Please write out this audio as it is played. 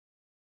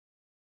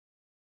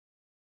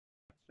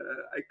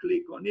I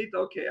click on it.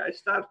 Okay, I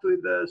start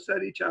with Sir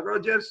Richard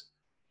Rogers.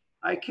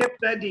 I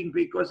kept adding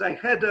because I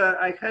had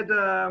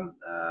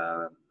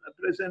a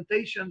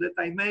presentation that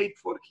I made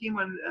for him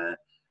and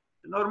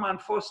Norman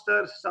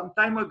Foster some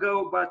time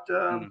ago, but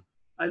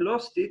I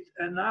lost it,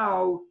 and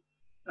now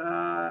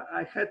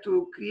I had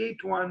to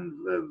create one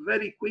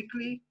very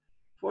quickly.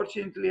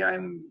 Fortunately, I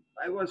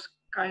was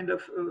kind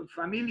of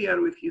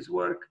familiar with his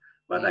work,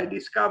 but I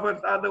discovered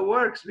other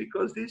works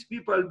because these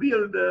people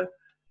build and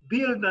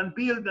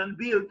build and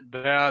build.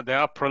 They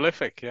are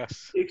prolific,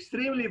 yes.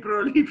 Extremely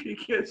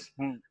prolific, yes.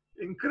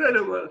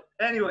 Incredible.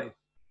 Anyway,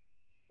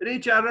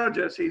 Richard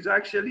Rogers is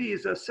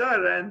a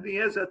sir, and he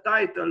has a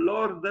title,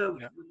 Lord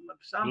of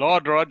something.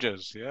 Lord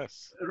Rogers,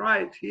 yes.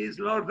 Right, he's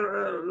Lord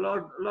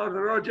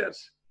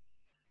Rogers.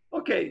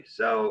 Okay,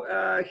 so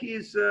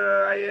he's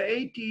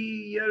 80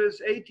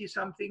 years, 80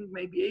 something,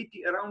 maybe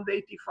 80, around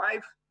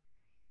 85.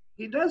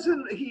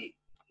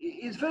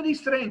 He's very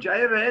strange.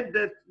 I read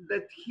that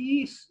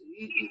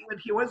when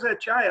he was a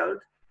child,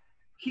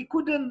 he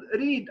couldn't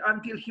read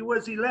until he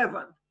was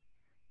 11.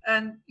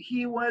 And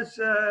he was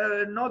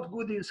not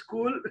good in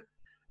school.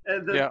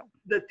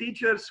 The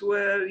teachers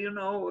were,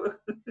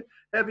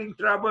 having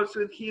troubles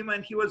with him,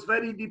 and he was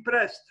very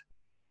depressed.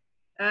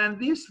 And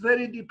this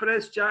very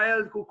depressed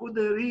child who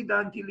couldn't read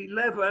until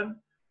 11,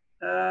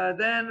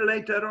 then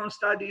later on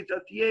studied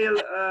at Yale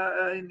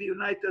in the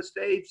United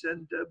States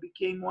and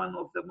became one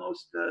of the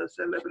most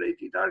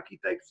celebrated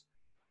architects.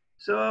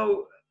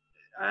 So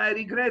I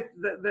regret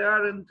that there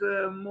aren't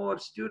more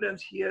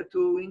students here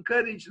to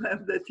encourage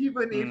them that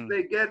even if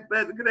they get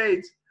bad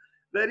grades,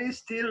 there is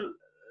still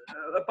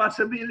a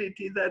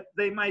possibility that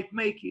they might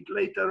make it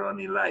later on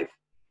in life.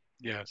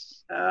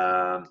 Yes.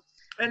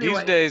 Anyway.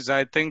 These days,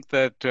 I think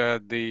that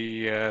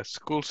the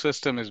school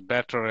system is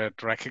better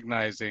at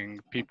recognizing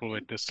people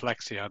with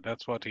dyslexia.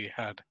 That's what he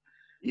had.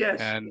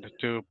 Yes. And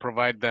to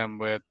provide them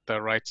with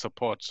the right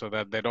support so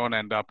that they don't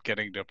end up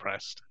getting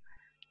depressed.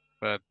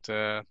 But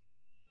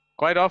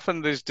quite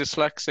often, these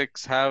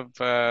dyslexics have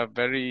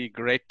very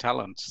great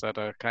talents that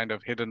are kind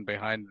of hidden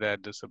behind their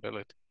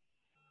disability.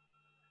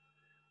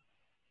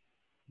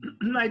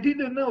 I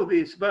didn't know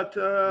this, but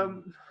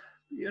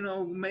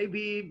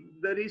maybe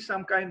there is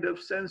some kind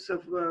of sense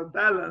of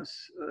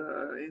balance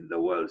in the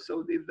world.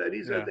 So if there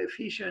is a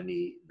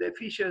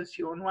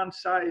deficiency on one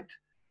side,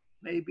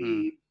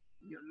 maybe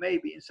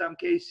in some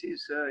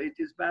cases it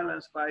is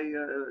balanced by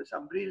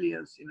some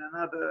brilliance in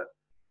another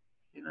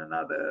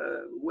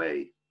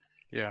way.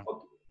 Yeah.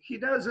 Okay. He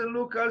doesn't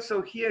look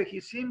also here. He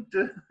seems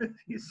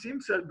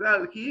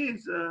well. He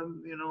is a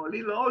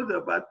little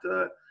older, but.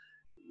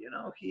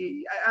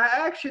 I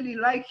actually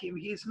like him.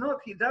 He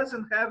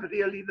doesn't have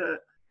really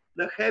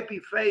the happy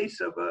face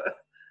of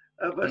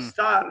a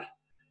star.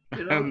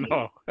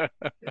 No.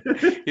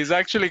 He's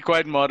actually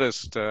quite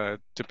modest,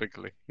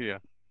 typically. Yeah.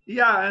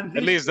 Yeah, and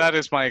at least that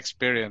is my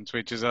experience,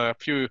 which is a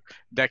few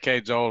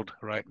decades old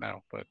right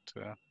now. But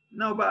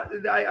no, but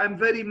I'm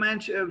very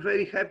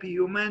happy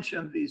you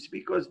mentioned this,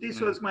 because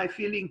this was my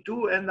feeling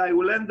too, and I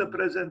will end the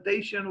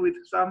presentation with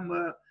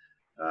some.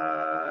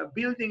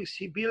 Buildings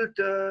he built.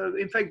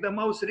 In fact, the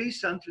most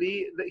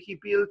recently he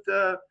built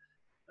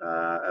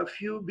a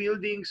few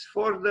buildings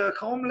for the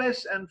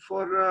homeless and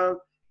for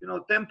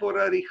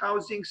temporary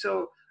housing.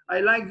 So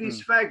I like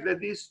this fact that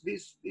this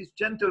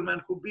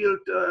gentleman who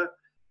built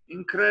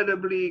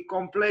incredibly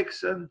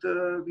complex and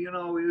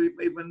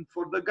even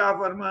for the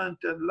government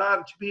and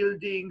large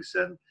buildings,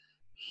 and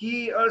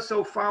he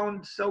also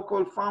found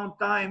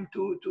time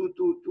to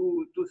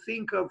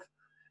think of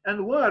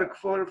and work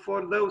for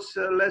those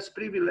less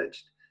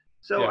privileged.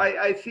 So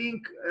I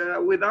think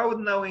without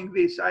knowing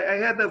this, I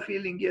had a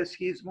feeling, yes,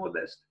 he's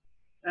modest.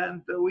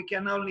 And we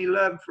can only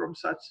learn from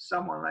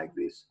someone like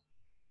this.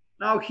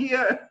 Now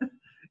here,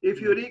 if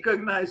you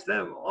recognize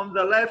them, on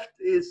the left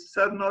is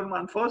Sir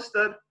Norman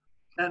Foster,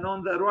 and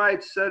on the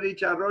right, Sir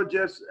Richard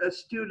Rogers,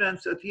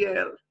 students at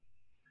Yale.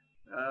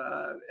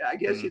 I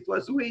guess it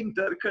was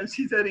winter,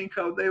 considering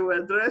how they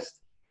were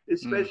dressed,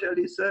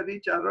 especially Sir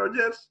Richard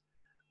Rogers,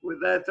 with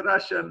that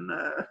Russian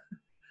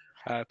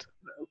hat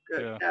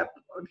cap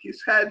on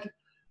his head.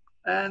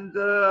 And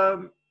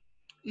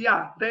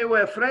they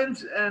were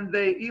friends, and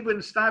they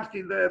even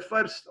started their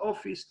first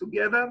office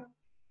together,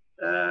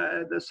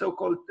 the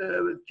so-called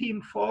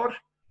Team 4.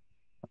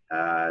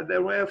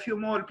 There were a few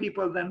more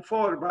people than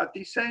 4, but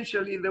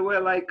essentially they were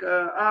like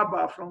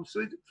ABBA from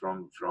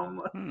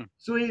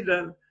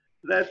Sweden.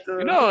 That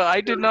I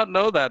did not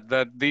know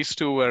that these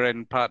two were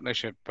in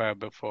partnership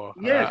before.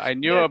 Yes, I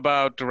knew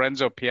about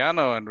Renzo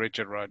Piano and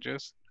Richard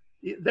Rogers.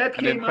 That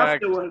came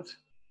afterwards.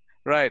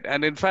 Right,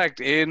 and in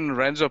fact, in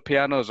Renzo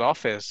Piano's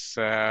office,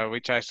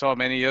 which I saw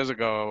many years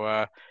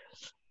ago,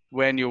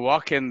 when you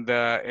walk in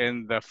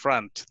the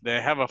front, they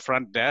have a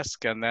front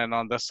desk, and then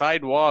on the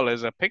side wall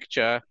is a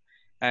picture,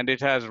 and it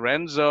has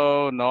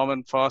Renzo,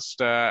 Norman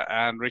Foster,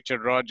 and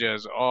Richard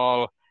Rogers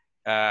all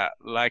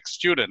like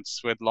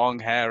students with long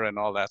hair and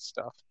all that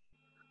stuff.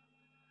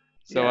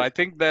 So I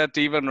think that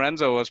even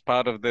Renzo was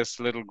part of this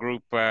little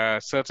group,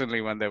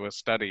 certainly when they were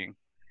studying.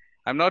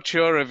 I'm not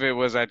sure if it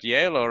was at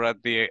Yale or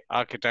at the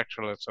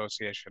Architectural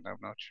Association. I'm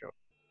not sure.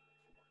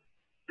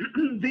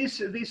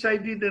 This I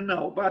didn't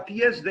know, but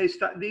yes,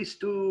 these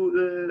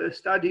two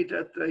studied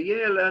at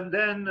Yale, and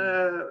then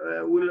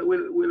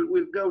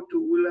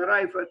will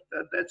arrive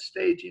at that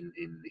stage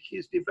in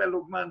his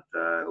development,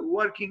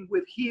 working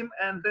with him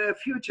and their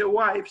future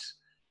wives,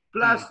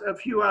 plus a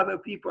few other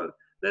people.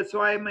 That's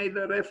why I made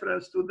a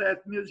reference to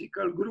that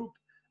musical group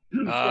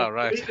Ah, from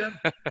right. Sweden,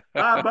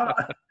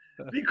 ABBA,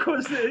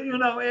 because you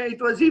know it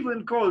was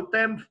even called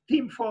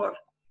Team 4.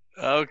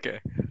 Okay.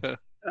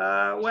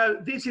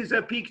 Well, this is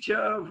a picture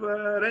of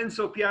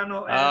Renzo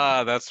Piano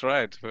Ah, that's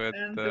right. With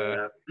and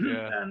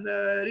yeah. and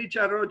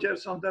Richard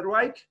Rogers on the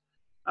right.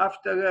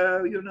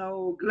 After you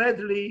know,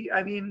 gladly,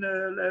 I mean,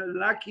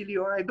 luckily,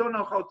 or I don't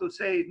know how to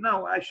say it.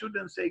 No, I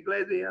shouldn't say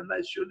gladly, and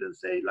I shouldn't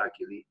say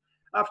luckily.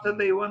 After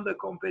they won the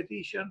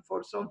competition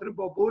for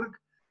Centre-Bourg.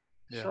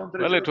 Yeah.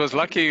 Well, it was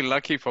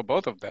lucky for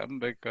both of them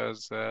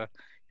because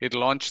it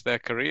launched their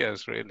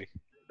careers really.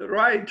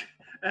 Right,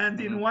 and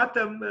in what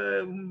a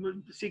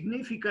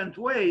significant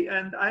way.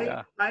 And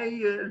I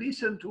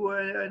listened to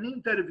an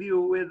interview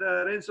with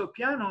Renzo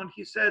Piano, and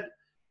he said,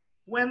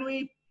 when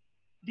we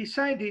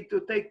decided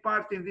to take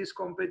part in this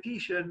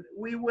competition,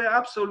 we were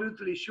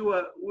absolutely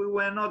sure we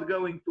were not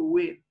going to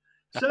win.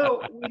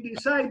 So we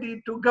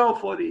decided to go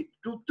for it,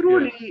 to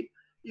truly,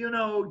 you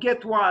know,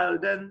 get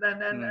wild and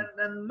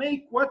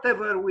make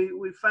whatever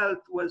we felt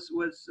was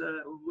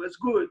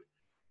good,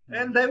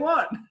 and they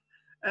won.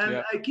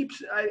 And I keep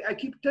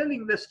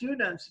telling the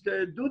students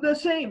to do the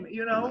same,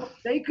 you know,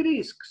 take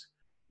risks.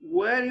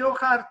 Where your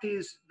heart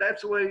is,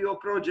 that's where your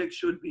project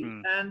should be.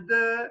 And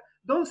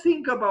don't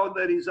think about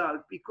the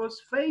result, because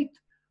fate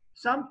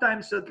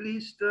sometimes at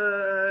least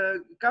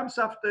comes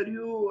after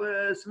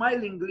you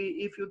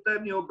smilingly if you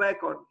turn your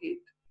back on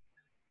it.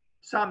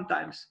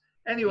 Sometimes.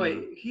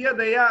 Anyway, here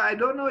they are. I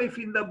don't know if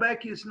in the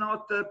back is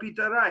not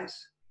Peter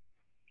Rice.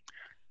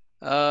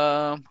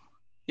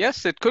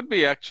 Yes, it could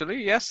be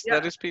actually. Yes,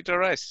 that is Peter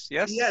Rice.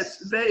 Yes.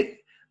 Yes,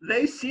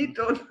 they sit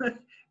on,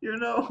 you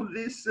know,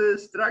 this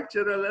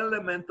structural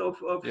element of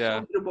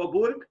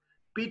Centre-Bourg.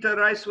 Peter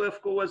Rice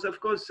was of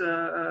course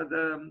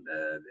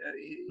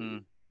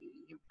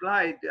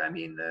implied. I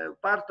mean,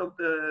 part of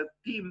the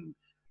team.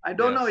 I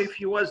don't know if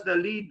he was the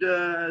lead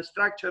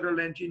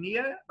structural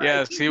engineer.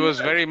 Yes, he was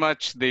very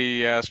much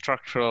the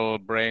structural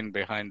brain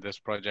behind this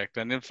project.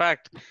 And in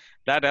fact,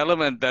 that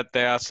element that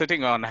they are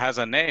sitting on has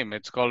a name.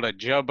 It's called a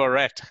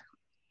gerboret.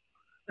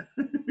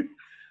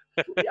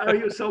 Are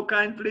you so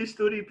kind, please,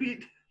 to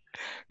repeat?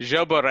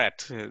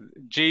 Gerboret,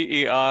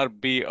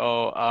 Gerborette.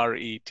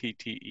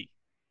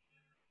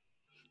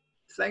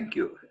 Thank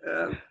you.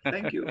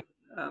 Thank you.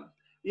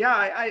 Yeah,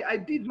 I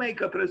did make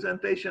a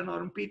presentation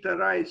on Peter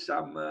Rice,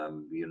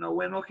 you know,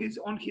 when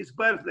on his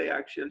birthday,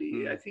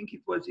 actually. I think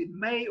it was in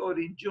May or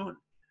in June.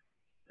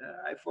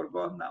 I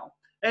forgot now.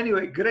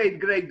 Anyway,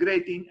 great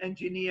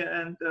engineer,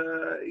 and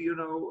you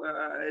know,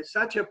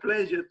 such a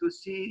pleasure to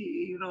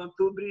see, you know,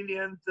 two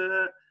brilliant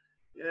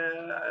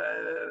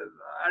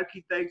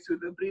architects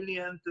with a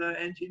brilliant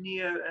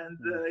engineer, and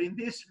in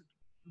this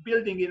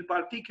building in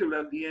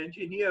particular, the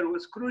engineer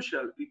was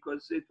crucial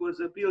because it was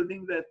a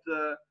building that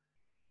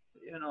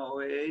you know,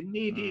 it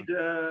needed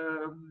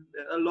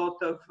a lot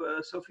of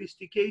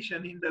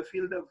sophistication in the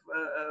field of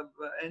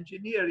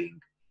engineering.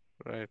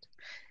 Right.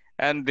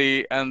 And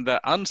the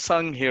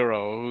unsung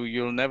hero, who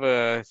you'll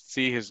never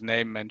see his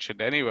name mentioned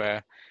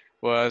anywhere,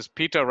 was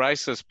Peter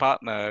Rice's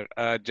partner,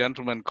 a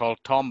gentleman called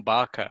Tom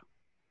Barker.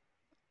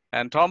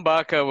 And Tom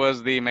Barker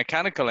was the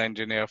mechanical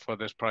engineer for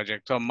this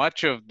project. So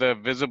much of the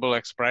visible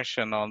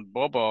expression on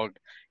Boborg,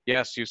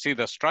 yes, you see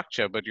the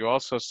structure, but you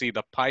also see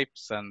the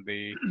pipes and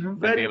the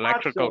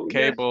electrical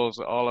cables,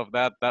 all of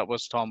that. That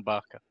was Tom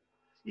Barker.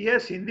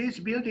 Yes, in this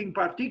building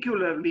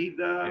particularly,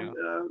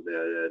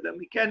 the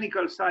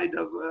mechanical side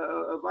of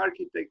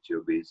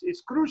architecture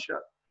is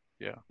crucial.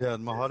 Yeah,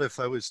 and Mahadev,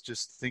 I was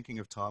just thinking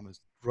of Tom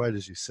right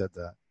as you said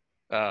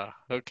that.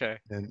 Okay.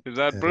 Is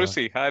that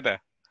Brucey? Hi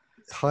there.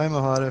 Hi,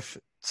 Mahadev.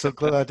 So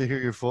glad to hear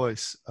your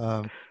voice,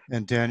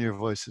 and Dan, your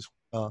voice as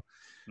well.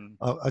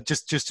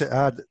 Just to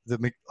add,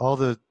 all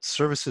the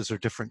services are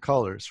different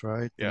colors,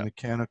 right? The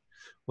mechanic,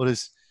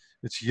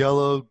 it's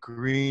yellow,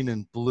 green,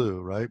 and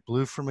blue, right?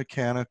 Blue for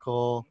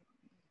mechanical,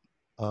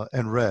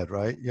 and red,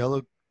 right?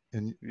 Yellow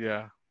and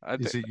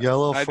is it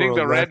yellow for I think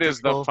the electrical? red is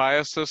the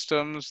fire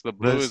systems, the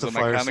blue is the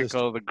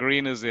mechanical, the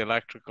green is the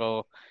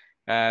electrical,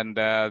 and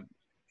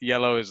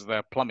yellow is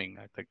the plumbing,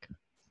 I think.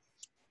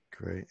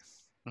 Great.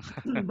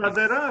 But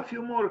there are a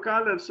few more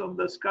colors on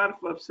the scarf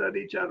of Sir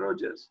Richard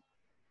Rogers.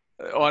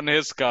 On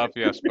his scarf,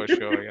 yes, for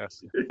sure,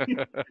 yes.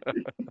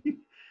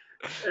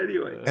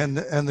 Anyway. And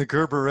the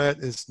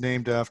Gerberet is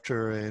named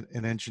after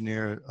an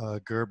engineer,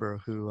 Gerber,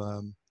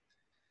 who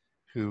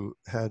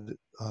had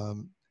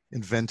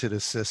invented a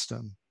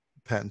system,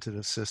 patented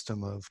a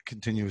system of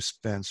continuous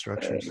span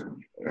structures.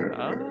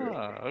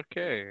 Ah,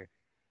 okay.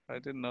 I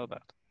didn't know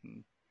that.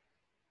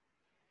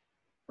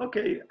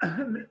 Okay,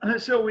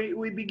 so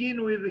we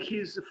begin with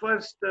his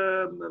first,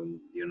 firm,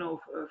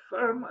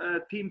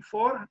 Team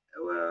 4,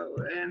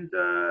 and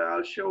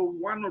I'll show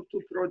one or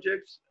two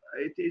projects.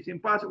 It is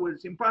impossible.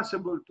 It's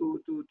impossible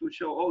to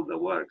show all the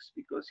works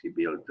because he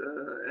built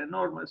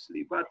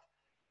enormously. But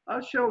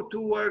I'll show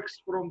two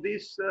works from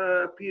this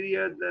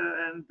period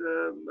and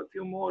a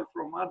few more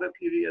from other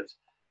periods.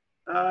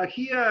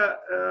 Here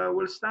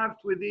we'll start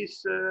with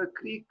this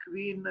creek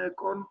in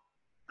corn.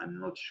 I'm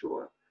not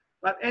sure.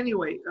 But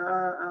anyway,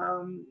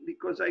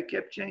 because I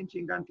kept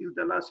changing until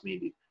the last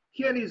minute.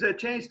 Here is a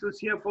chance to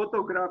see a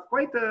photograph,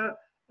 quite a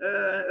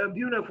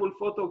beautiful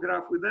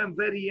photograph with them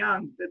very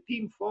young, the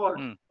Team 4.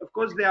 Of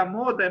course, they are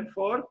more than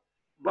 4,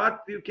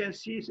 but you can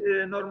see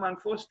Norman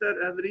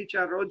Foster and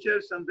Richard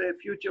Rogers and their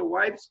future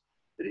wives.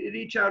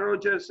 Richard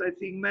Rogers, I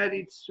think,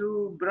 married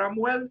Sue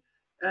Bramwell,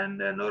 and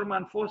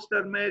Norman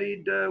Foster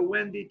married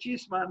Wendy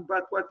Cheeseman.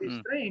 But what is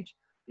strange,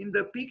 in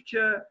the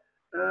picture,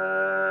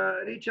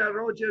 Richard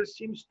Rogers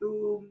seems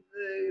to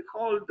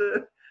hold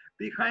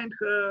behind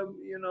her,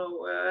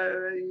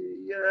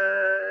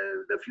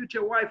 the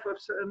future wife of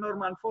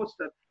Norman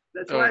Foster.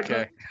 That's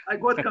why I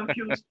got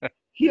confused.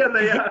 Here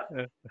they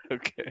are.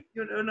 Okay.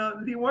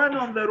 The one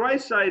on the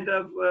right side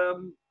of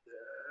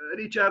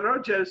Richard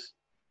Rogers,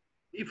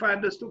 if I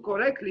understood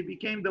correctly,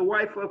 became the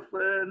wife of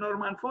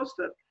Norman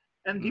Foster.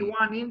 And the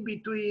one in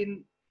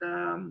between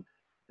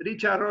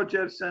Richard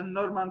Rogers and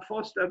Norman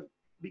Foster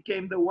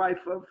became the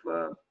wife of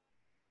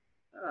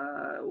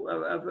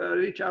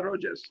Richard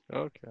Rogers.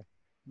 Okay.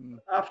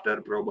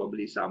 After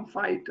probably some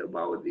fight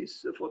about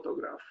this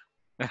photograph.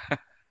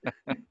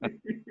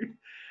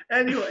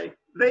 Anyway,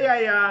 they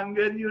are young,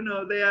 and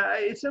they are.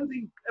 It's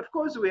something. Of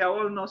course, we are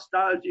all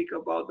nostalgic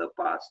about the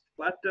past,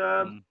 but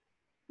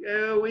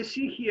we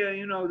see here,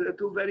 the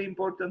two very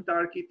important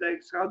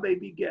architects, how they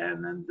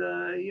began, and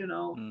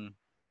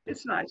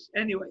it's nice.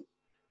 Anyway,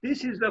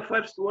 this is the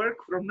first work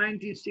from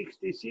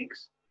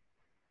 1966.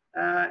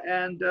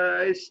 And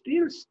it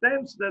still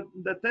stands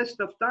the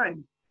test of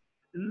time.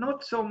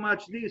 Not so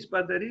much this,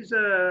 but there is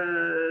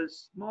a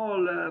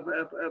small,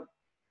 if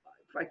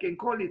I can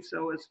call it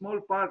so, a small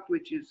part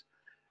which is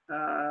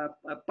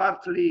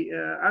partly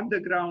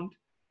underground.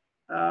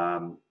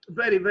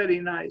 Very, very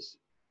nice.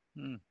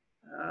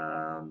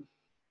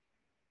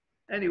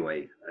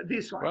 Anyway,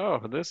 this one. Wow,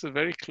 this is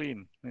very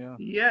clean. Yeah.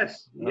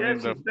 Yes,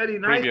 yes, it's very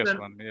nice. Previous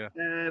one, yeah.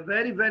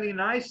 Very, very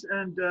nice,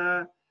 and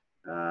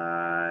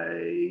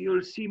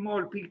you'll see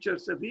more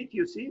pictures of it.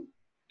 You see.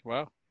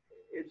 Wow.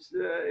 It's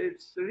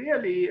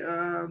really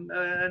a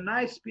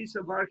nice piece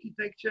of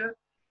architecture.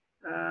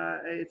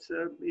 It's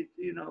a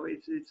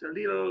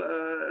little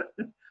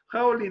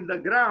hole in the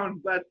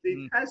ground, but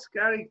it has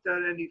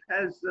character, and it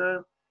has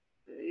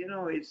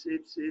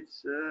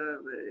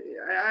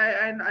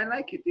I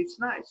like it. It's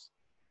nice.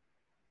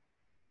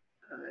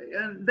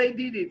 And they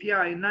did it,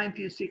 yeah, in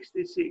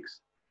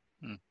 1966.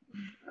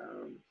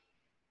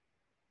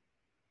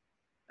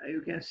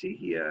 You can see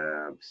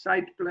here a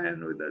site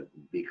plan with the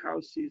big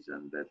houses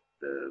and that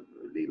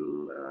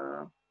little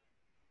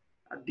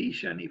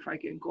addition, if I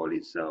can call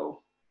it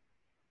so.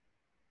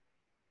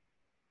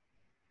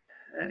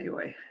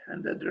 Anyway,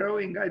 and the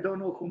drawing, I don't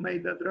know who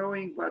made the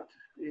drawing, but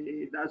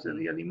it doesn't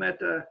really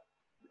matter.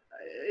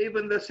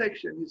 Even the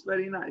section is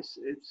very nice.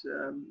 It's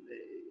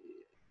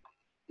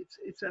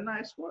a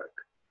nice work.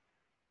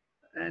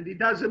 And it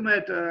doesn't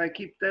matter, I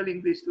keep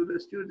telling this to the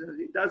students,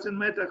 it doesn't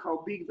matter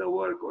how big the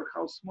work or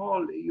how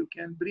small, you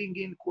can bring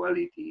in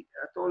quality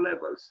at all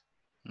levels.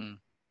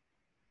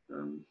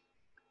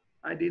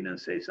 I didn't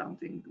say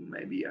something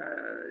maybe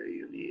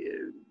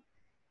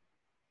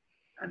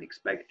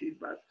unexpected,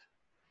 but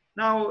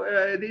now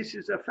this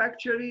is a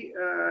factory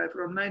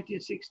from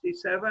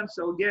 1967.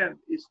 So again,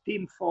 it's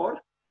Team 4.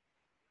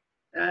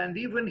 And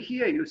even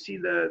here you see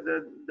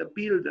the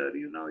builder,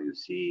 you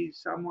see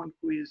someone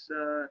who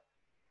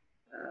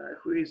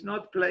is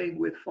not playing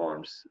with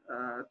forms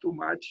too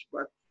much,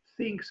 but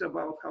thinks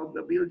about how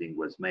the building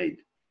was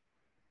made.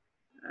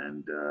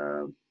 And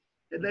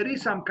there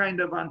is some kind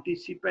of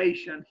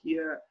anticipation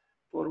here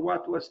for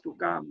what was to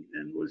come.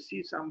 And we'll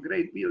see some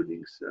great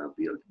buildings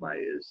built by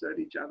Sir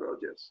Richard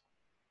Rogers,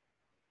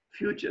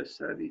 future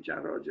Sir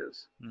Richard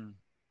Rogers.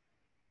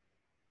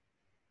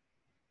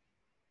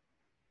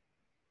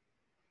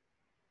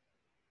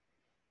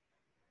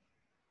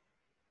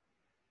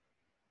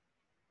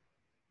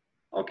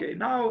 Okay,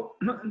 now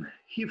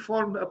he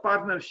formed a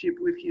partnership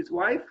with his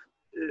wife,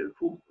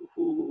 who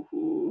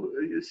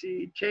you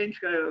see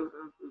changed her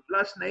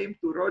last name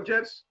to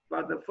Rogers,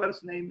 but the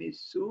first name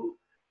is Sue,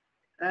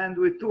 and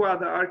with two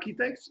other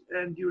architects.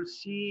 And you'll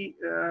see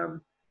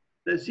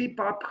the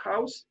zip-up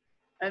house.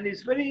 And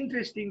it's very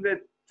interesting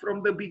that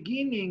from the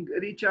beginning,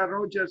 Richard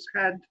Rogers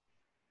had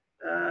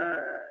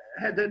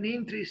an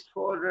interest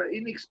for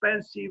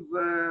inexpensive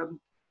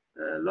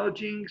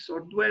lodgings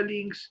or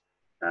dwellings.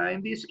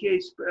 In this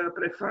case,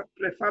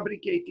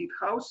 prefabricated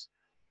house.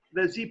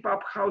 The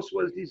zip-up house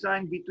was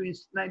designed between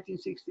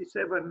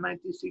 1967 and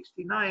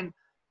 1969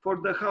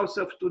 for the House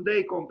of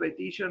Today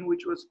competition,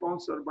 which was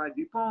sponsored by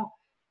DuPont.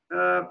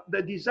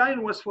 The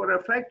design was for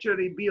a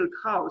factory-built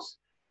house,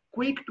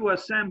 quick to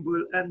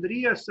assemble and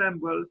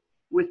reassemble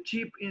with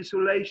cheap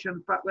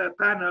insulation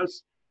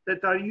panels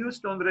that are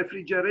used on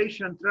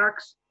refrigeration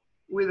trucks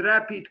with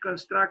rapid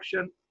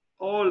construction,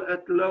 all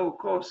at low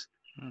cost.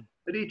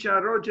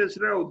 Richard Rogers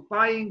wrote,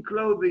 buying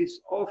clothes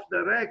off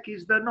the rack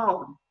is the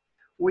norm.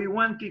 We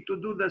wanted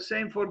to do the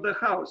same for the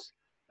house,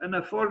 an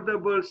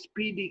affordable,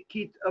 speedy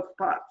kit of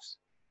parts.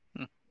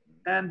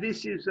 And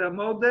this is a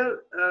model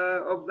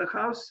of the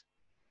house.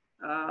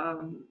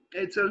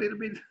 It's a little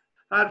bit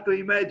hard to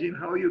imagine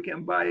how you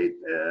can buy it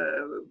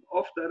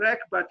off the rack,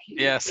 but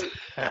yes,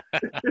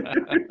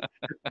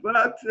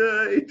 but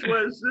it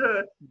was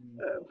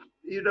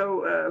you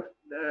know,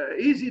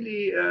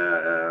 easily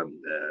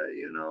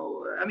you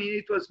know, I mean,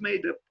 it was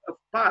made of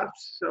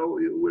parts, so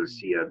you will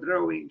see a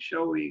drawing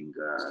showing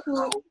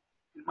how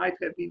it might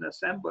have been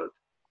assembled.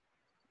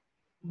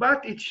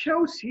 But it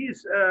shows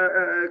his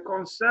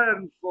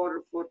concern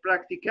for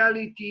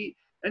practicality.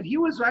 And he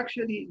was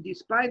actually,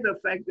 despite the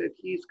fact that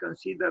he is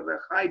considered a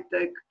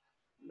high-tech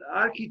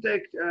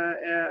architect,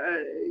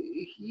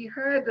 he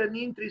had an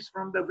interest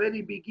from the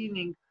very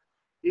beginning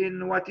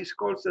in what is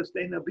called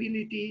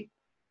sustainability.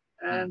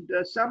 And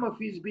some of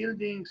his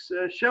buildings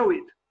show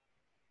it.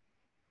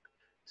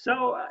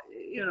 So,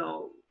 you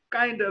know,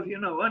 kind of, you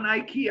know, an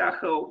IKEA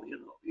home, you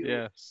know.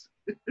 Yes.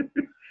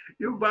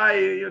 You buy,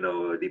 you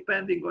know,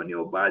 depending on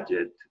your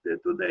budget,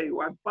 today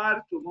one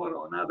part,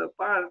 tomorrow another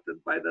part,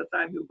 and by the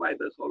time you buy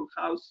this whole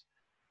house,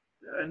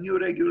 a new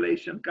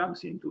regulation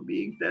comes into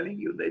being telling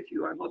you that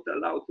you are not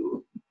allowed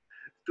to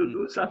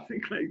do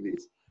something like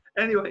this.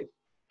 Anyway,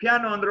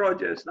 Piano and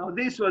Rogers. Now,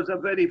 this was a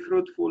very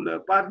fruitful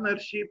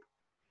partnership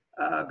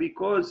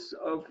because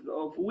of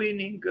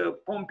winning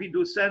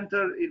Pompidou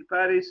Center in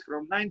Paris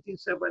from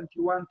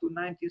 1971 to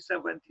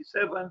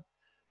 1977.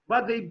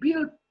 But they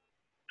built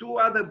two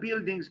other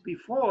buildings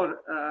before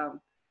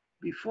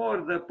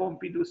the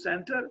Pompidou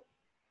Center,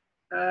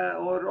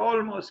 or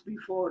almost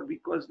before,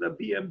 because the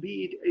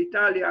B&B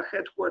Italia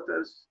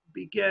headquarters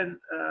began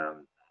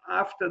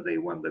after they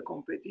won the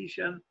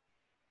competition.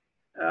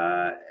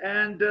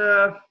 And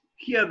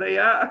here they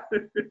are,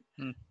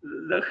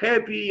 the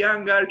happy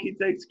young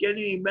architects. Can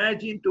you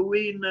imagine to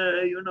win,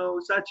 you know,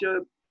 such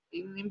an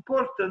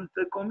important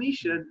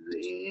commission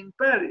in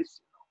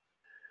Paris?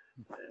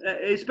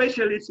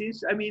 Especially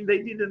since, I mean,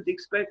 they didn't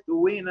expect to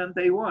win and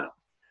they won.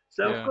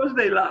 So of course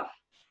they laugh.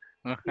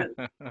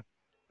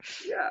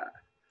 Yeah,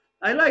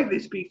 I like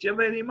this picture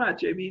very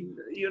much. I mean,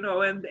 you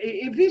know, and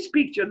if this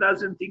picture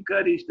doesn't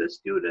encourage the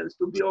students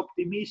to be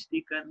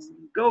optimistic and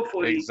go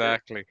for it.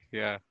 Exactly,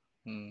 yeah.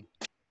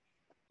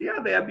 Yeah,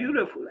 they are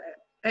beautiful.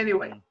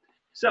 Anyway,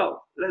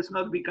 so let's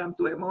not become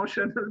too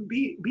emotional.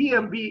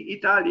 B&B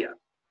Italia,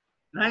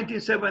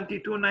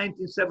 1972,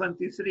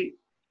 1973.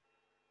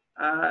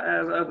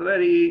 A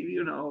very,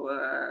 you know,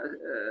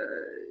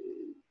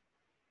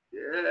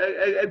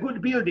 a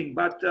good building,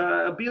 but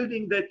a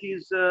building that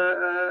is,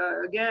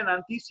 again,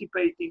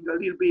 anticipating a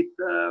little bit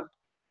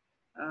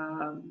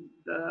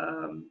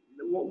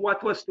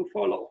what was to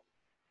follow.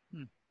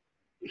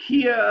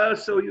 Here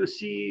also you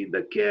see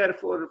the care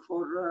for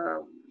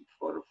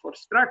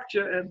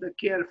structure and the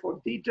care for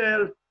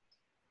detail.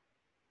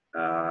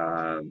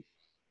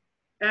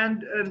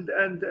 And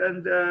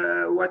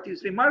what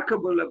is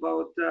remarkable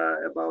about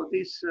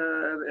this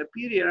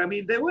period, I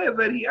mean, they were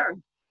very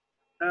young,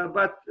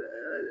 but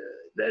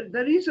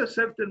there is a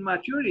certain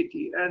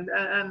maturity, and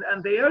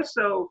they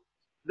also,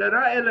 there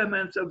are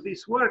elements of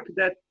this work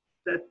that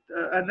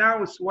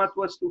announce what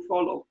was to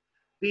follow.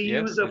 The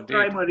use of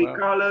primary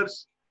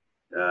colors,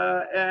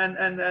 and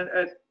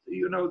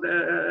you know,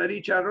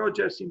 Richard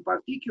Rogers in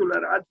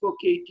particular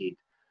advocated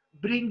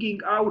bringing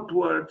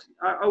outwardly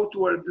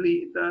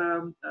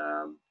the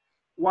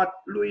what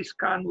Louis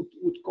Kahn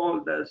would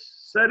call the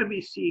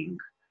servicing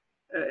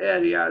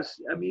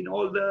areas. I mean,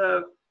 all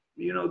the,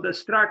 you know, the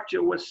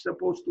structure was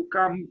supposed to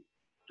come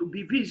to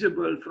be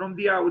visible from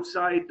the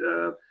outside,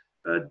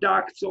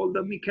 ducts, all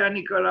the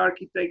mechanical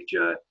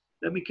architecture,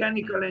 the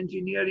mechanical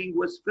engineering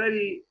was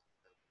very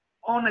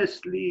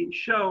honestly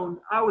shown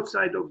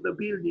outside of the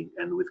building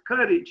and with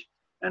courage.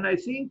 And I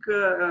think,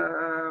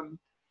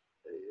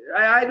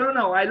 I don't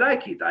know, I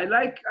like it. I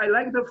like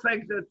the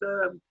fact that,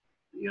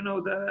 you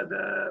know,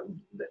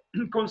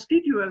 the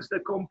constituents, the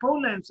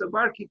components of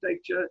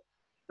architecture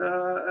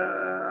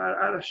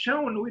are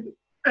shown with,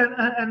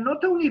 and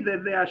not only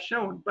that they are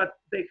shown, but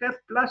they have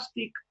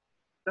plastic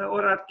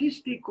or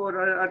artistic or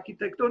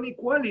architectonic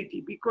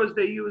quality because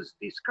they use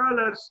these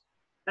colors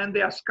and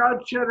they are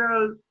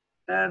sculptural.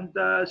 And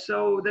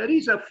so there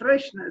is a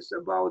freshness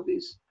about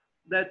this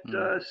that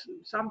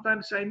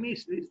sometimes I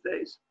miss these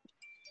days.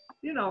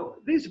 You know,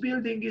 this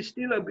building is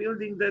still a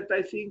building that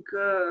I think,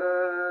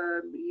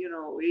 you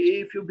know,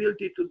 if you built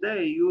it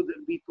today, you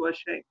wouldn't be too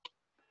ashamed.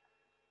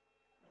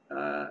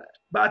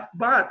 But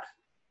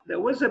there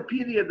was a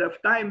period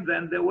of time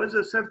then, there was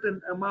a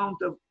certain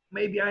amount of,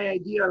 maybe I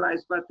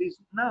idealized, but it's,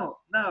 no,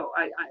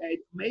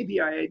 maybe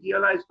I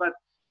idealized, but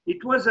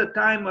it was a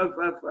time of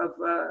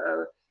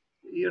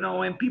you know,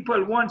 when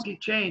people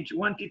wanted change,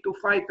 wanted to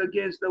fight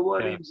against the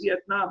war in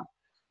Vietnam,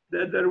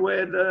 there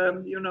were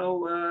the, you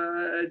know,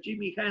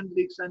 Jimi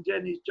Hendrix and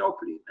Janis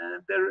Joplin,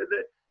 and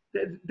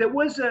there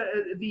was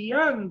the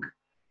young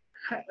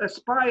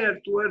aspire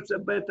towards a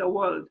better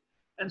world,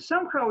 and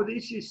somehow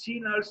this is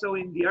seen also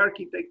in the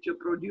architecture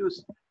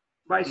produced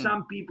by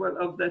some people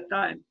of that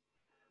time.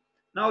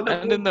 Now,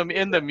 and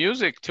in the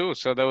music too.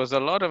 So there was a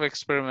lot of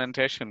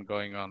experimentation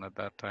going on at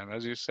that time,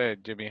 as you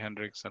said, Jimi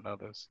Hendrix and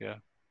others. Yeah.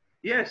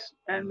 Yes,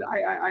 and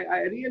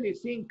I really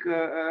think,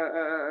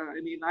 I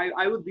mean,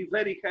 I would be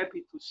very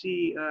happy to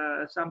see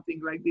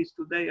something like this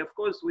today. Of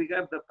course, we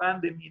have the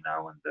pandemic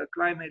now and the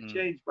climate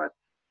change, but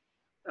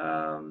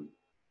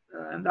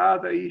and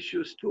other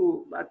issues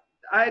too. But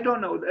I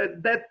don't know,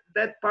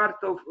 that part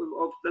of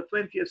the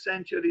 20th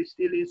century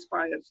still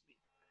inspires me.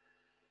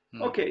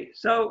 Okay,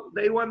 so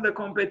they won the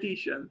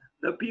competition.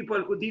 The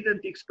people who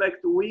didn't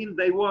expect to win,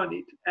 they won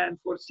it. And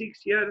for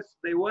 6 years,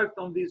 they worked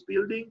on this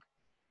building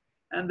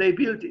and they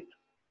built it.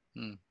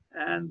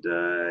 And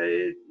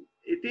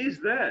it is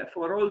there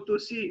for all to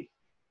see.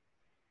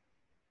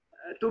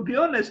 To be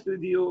honest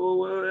with you,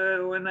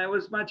 when I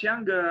was much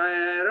younger,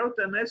 I wrote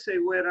an essay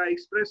where I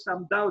expressed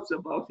some doubts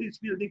about this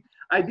building.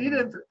 I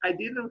didn't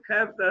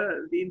have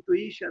the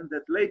intuition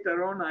that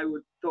later on I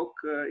would talk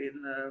in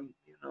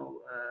you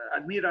know,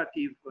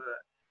 admirative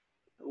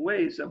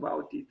ways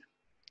about it.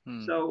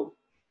 So,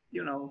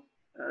 you know,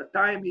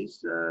 time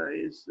is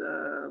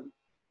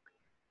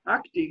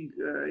acting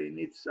in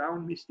its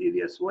own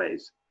mysterious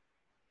ways.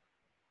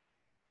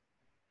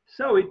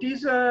 So it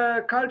is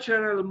a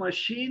cultural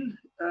machine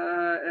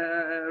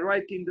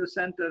right in the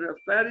center of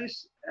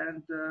Paris,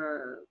 and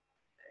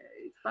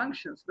it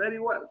functions very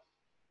well.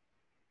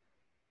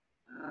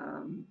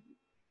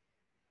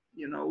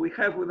 You know, we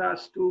have with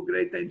us two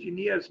great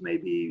engineers.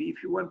 Maybe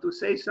if you want to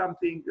say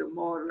something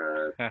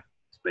more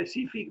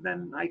specific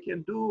than I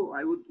can do,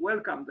 I would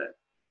welcome that.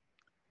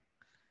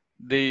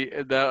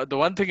 The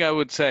one thing I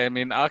would say, I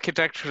mean,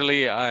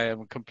 architecturally, I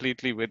am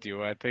completely with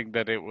you. I think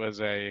that it was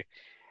a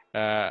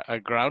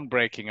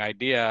groundbreaking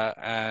idea,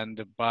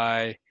 and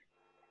by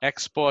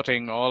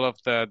exporting all of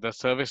the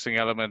servicing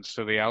elements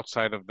to the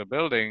outside of the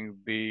building,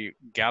 the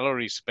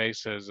gallery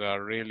spaces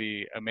are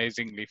really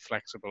amazingly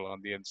flexible on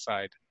the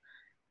inside,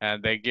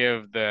 and they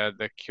give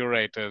the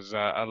curators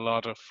a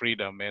lot of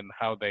freedom in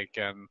how they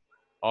can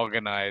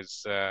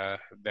organize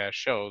their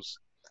shows.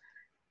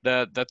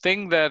 The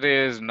thing that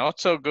is not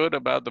so good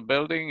about the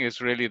building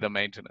is really the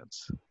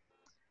maintenance,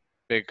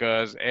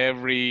 because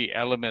every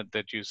element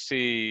that you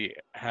see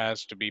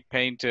has to be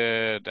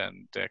painted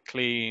and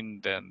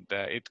cleaned, and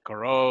it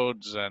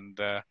corrodes. And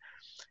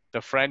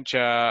the French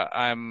are,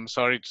 I'm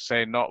sorry to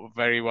say, not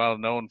very well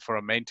known for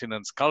a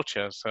maintenance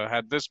culture. So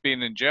had this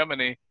been in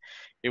Germany,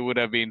 it would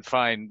have been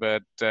fine.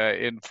 But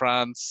in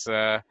France,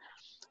 the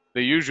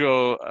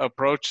usual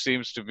approach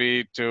seems to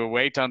be to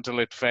wait until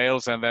it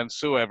fails and then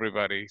sue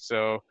everybody.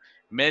 So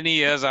many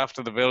years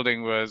after the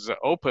building was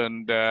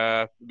opened,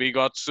 we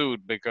got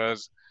sued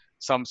because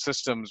some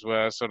systems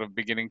were sort of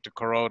beginning to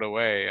corrode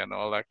away and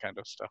all that kind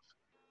of stuff.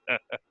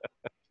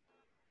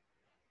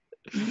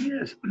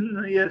 Yes,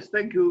 yes,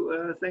 thank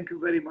you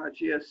very much.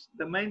 Yes,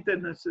 the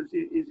maintenance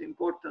is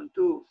important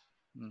too.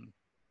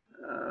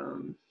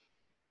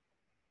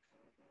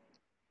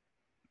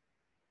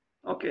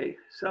 Okay,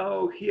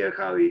 so here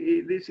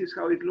this is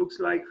how it looks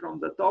like from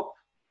the top,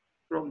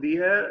 from the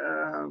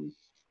air.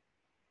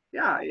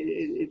 Yeah,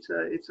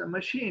 it's a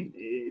machine.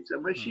 It's a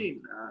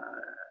machine.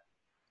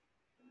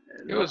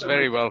 It was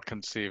very well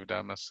conceived,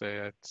 I must say.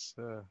 It's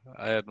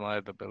I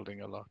admire the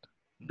building a lot.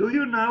 Do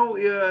you know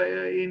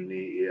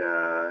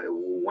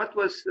what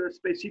was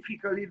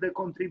specifically the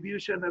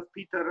contribution of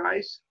Peter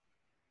Rice?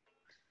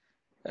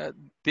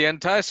 The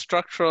entire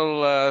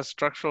structural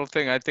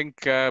thing, I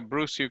think,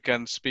 Bruce, you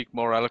can speak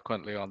more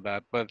eloquently on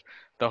that, but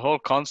the whole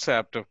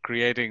concept of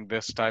creating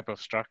this type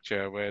of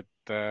structure with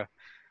the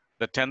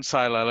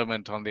tensile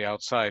element on the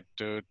outside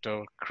to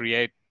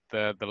create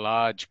the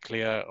large,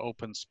 clear,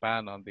 open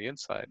span on the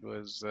inside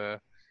was,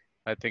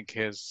 I think,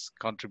 his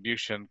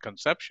contribution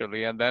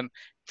conceptually, and then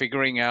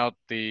figuring out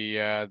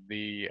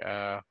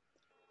the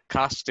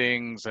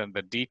castings and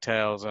the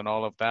details and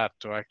all of that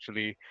to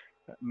actually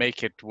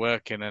make it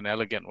work in an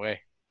elegant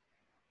way.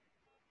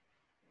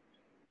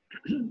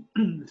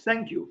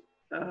 Thank you.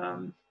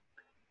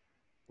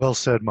 Well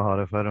said,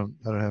 Mahadev. I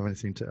don't have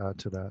anything to add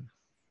to that.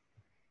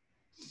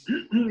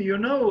 You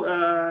know,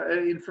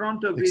 in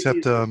front of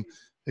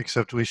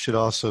except we should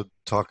also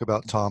talk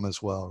about Tom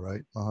as well,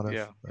 right, Mahadev?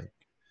 Yeah. Like,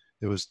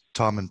 it was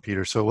Tom and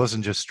Peter, so it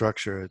wasn't just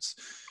structure. It's,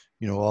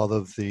 you know, all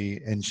of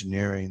the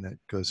engineering that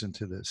goes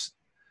into this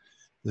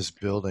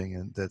building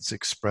and that's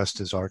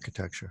expressed as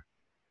architecture.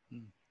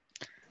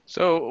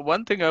 So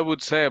one thing I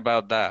would say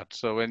about that,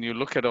 so when you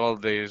look at all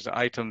these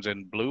items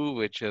in blue,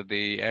 which are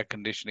the air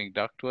conditioning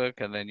ductwork,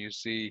 and then you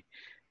see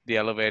the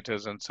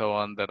elevators and so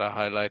on that are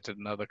highlighted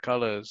in other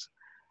colors,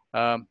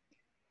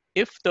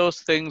 if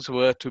those things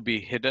were to be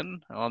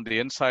hidden on the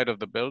inside of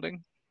the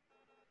building,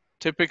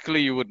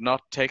 typically you would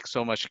not take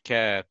so much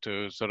care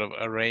to sort of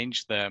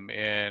arrange them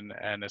in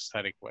an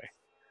aesthetic way.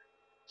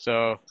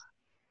 So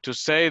to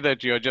say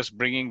that you're just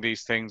bringing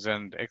these things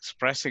and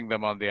expressing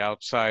them on the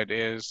outside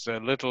is a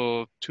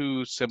little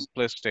too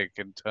simplistic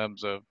in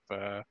terms of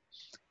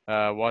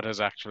what has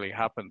actually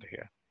happened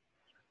here.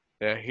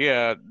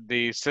 Here,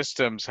 the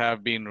systems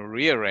have been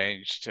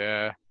rearranged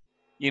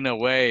in a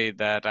way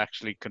that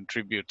actually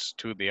contributes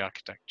to the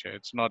architecture.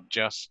 It's not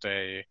just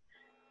a,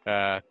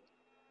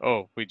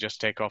 oh, we just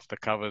take off the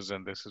covers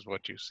and this is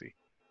what you see.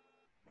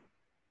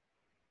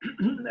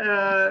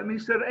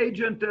 Mr.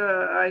 Agent,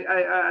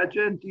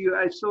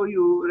 I saw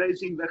you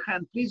raising the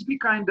hand. Please be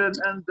kind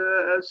and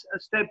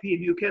step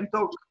in. You can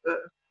talk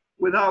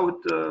without.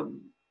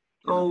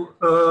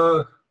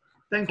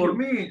 Thank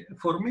you.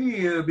 For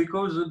me,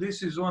 because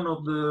this is one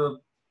of the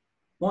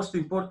most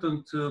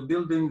important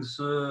buildings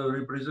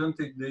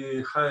representing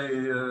the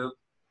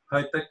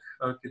high-tech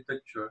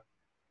architecture,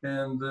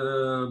 and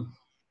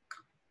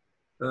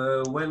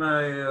when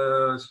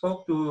I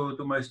spoke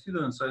to my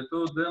students, I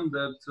told them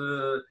that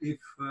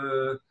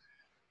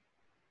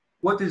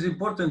what is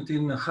important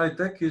in high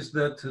tech is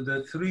that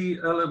the three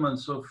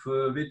elements of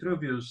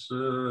Vitruvius,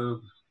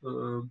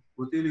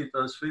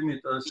 Utilitas,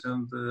 Firmitas,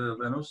 and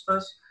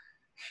Venustas.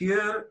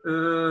 Here,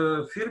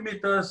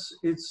 Firmitas,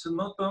 it's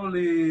not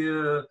only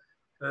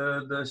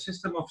the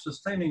system of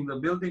sustaining the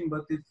building,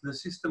 but it's the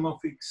system of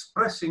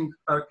expressing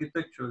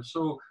architecture.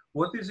 So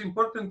what is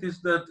important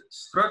is that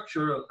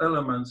structural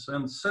elements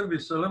and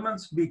service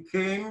elements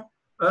became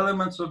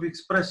elements of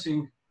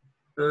expressing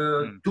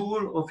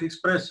tool of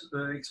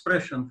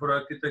expression for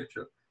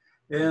architecture.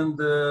 And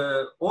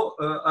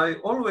I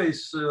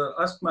always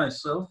ask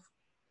myself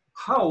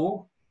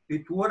how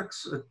it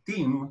works a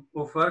team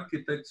of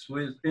architects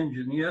with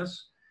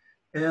engineers,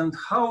 and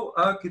how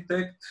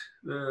architect,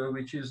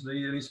 which is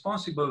the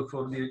responsible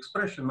for the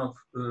expression of,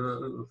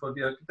 for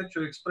the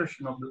architecture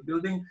expression of the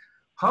building,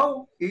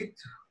 how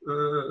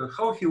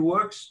he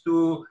works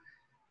to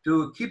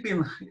keep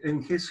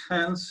in his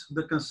hands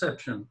the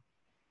conception.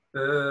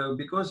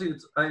 Because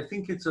I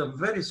think it's a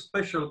very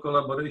special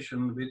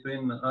collaboration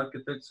between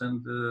architects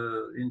and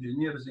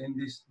engineers in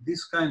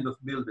this kind of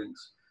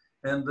buildings.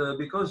 And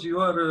because you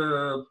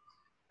are,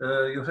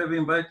 you have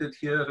invited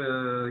here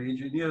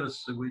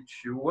engineers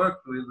which you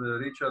worked with,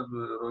 Richard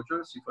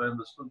Rogers, if I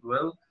understood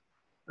well.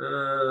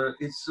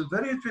 It's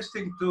very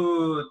interesting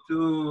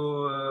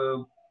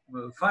to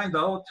find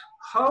out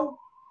how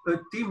a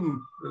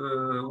team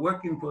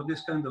working for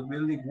this kind of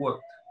building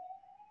worked.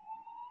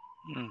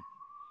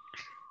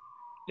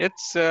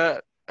 It's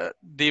the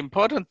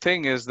important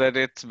thing is that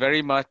it's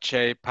very much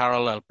a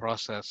parallel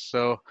process.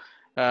 So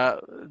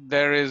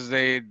there is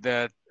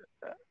the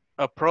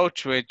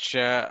approach which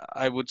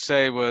I would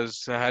say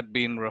had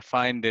been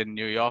refined in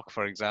New York,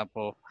 for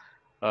example,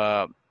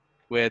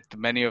 with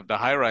many of the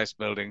high-rise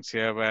buildings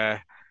here,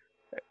 where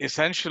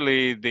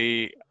essentially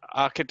the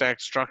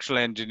architect, structural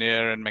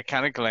engineer, and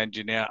mechanical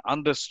engineer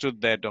understood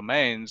their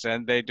domains,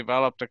 and they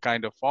developed a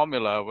kind of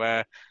formula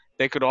where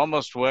they could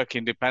almost work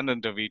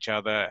independent of each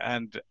other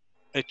and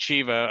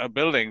achieve a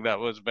building that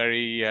was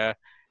very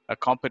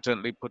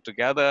competently put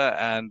together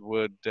and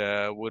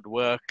would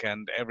work,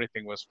 and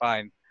everything was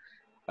fine.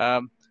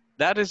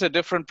 That is a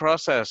different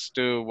process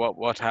to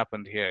what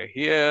happened here.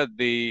 Here,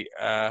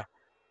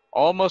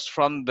 almost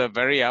from the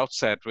very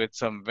outset, with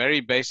some very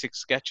basic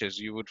sketches,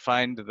 you would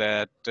find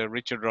that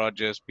Richard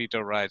Rogers,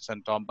 Peter Rice,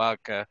 and Tom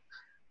Barker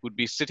would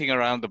be sitting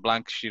around the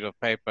blank sheet of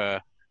paper,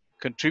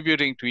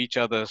 contributing to each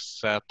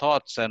other's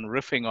thoughts and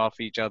riffing off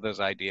each other's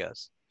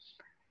ideas.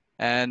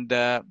 And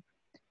the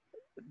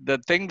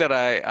thing that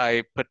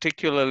I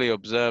particularly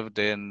observed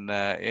in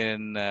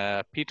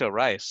Peter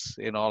Rice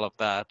in all of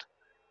that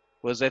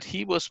was that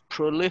he was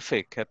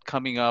prolific at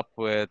coming up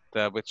with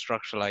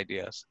structural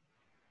ideas,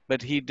 but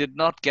he did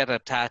not get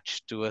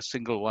attached to a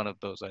single one of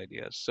those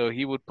ideas. So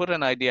he would put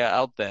an idea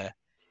out there,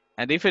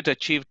 and if it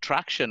achieved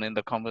traction in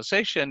the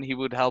conversation, he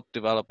would help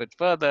develop it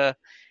further.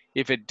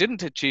 If it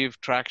didn't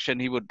achieve traction,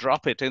 he would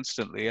drop it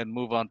instantly and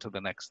move on to the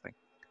next thing.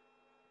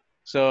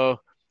 So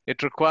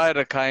it required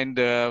a kind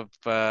of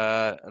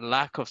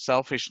lack of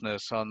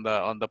selfishness on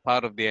the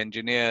part of the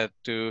engineer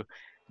to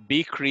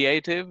be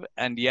creative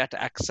and yet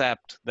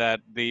accept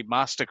that the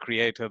master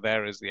creator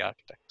there is the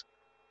architect.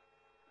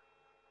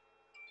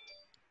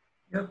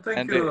 Yeah,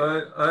 thank you.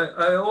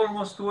 I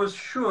almost was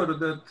sure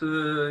that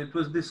it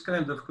was this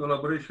kind of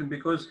collaboration,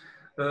 because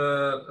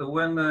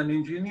when an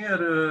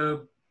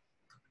engineer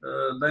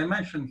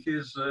dimension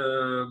his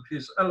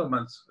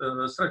elements,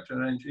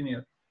 structural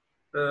engineer,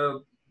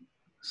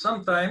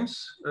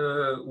 sometimes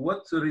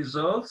what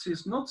results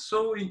is not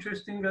so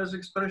interesting as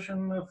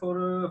expression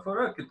for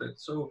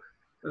architects. So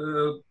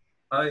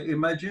I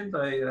imagined,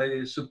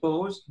 I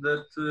supposed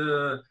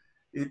that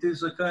it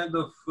is a kind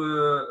of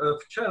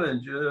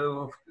challenge,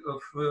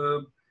 of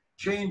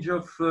change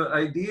of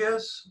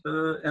ideas,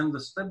 and the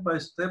step by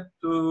step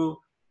to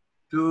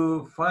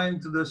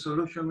find the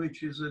solution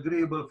which is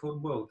agreeable for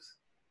both.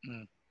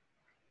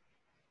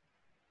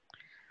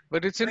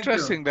 But it's Thank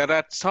interesting you. that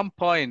at some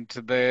point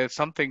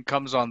something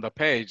comes on the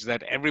page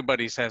that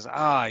everybody says,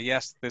 ah,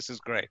 yes, this is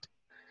great.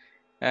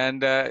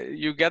 And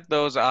you get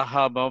those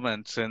aha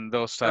moments in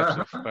those types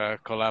of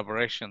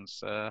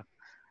collaborations.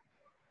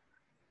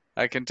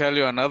 I can tell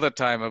you another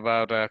time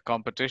about a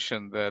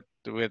competition that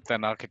with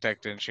an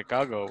architect in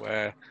Chicago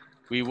where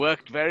we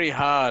worked very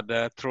hard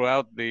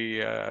throughout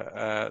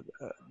the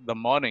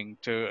morning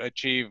to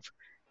achieve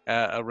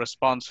a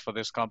response for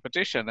this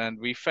competition, and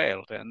we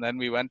failed. And then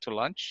we went to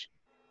lunch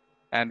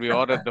and we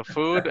ordered the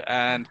food,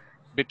 and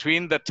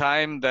between the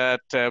time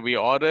that we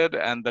ordered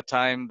and the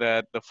time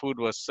that the food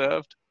was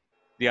served,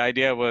 the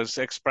idea was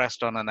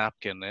expressed on a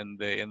napkin in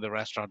the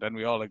restaurant, and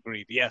we all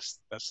agreed, yes,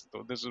 this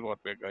is what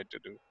we're going to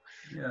do.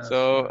 Yes,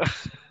 So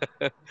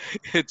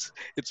yes.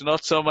 it's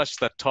not so much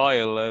the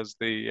toil as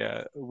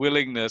the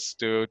willingness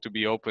to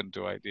be open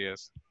to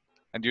ideas,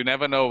 and you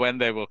never know when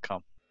they will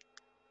come.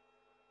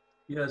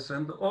 Yes,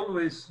 and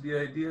always the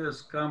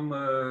ideas come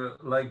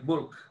like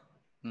bulk,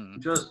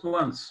 just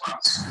once,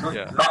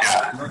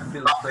 not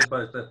built step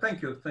by step.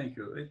 Thank you, thank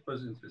you. It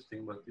was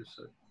interesting what you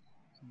said.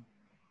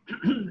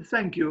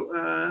 Thank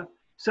you.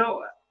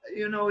 So,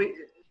 you know,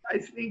 I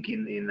think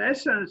in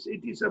essence,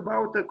 it is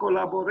about a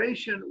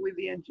collaboration with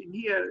the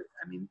engineer.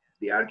 I mean,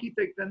 the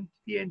architect and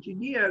the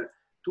engineer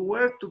to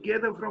work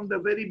together from the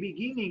very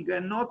beginning,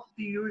 and not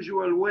the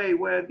usual way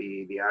where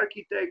the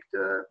architect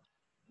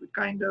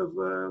kind of,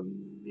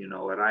 you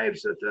know,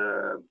 arrives at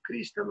a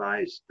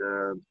crystallized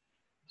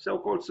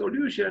so-called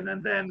solution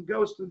and then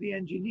goes to the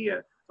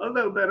engineer.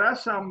 Although there are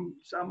some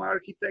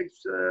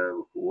architects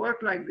who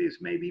work like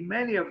this, maybe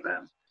many of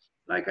them.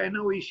 Like I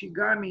know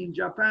Ishigami in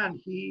Japan,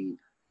 he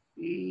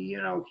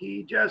you know,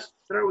 he just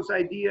throws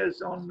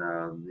ideas on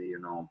you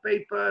know,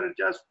 paper,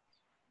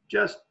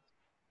 just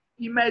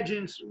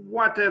imagines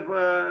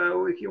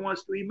whatever he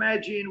wants to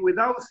imagine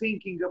without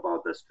thinking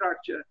about the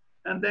structure,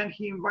 and then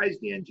he invites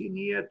the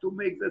engineer to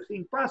make the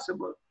thing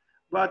possible.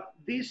 But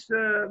this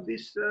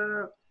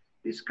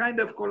kind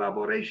of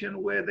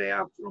collaboration where they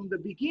are from the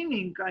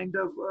beginning kind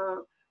of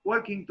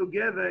working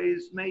together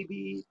is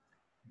maybe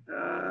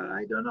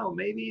I don't know,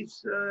 maybe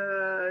it's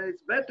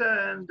better,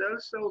 and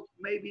also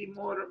maybe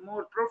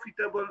more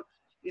profitable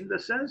in the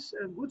sense,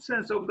 a good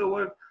sense of the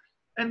word,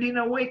 and in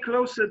a way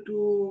closer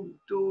to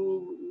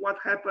what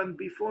happened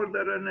before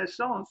the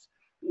Renaissance,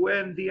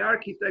 when the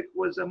architect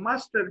was a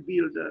master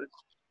builder.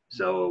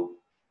 So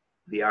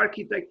the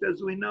architect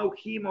as we know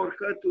him or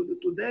her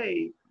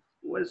today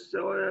was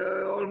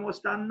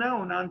almost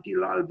unknown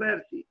until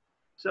Alberti.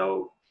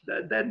 So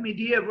that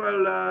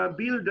medieval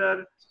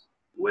builder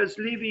was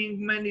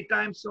living many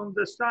times on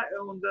the site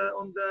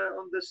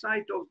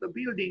of the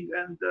building,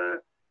 and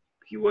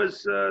he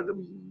was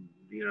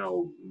you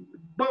know,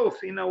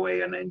 both in a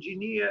way an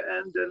engineer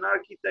and an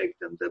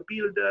architect and the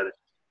builder.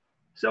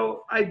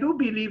 So I do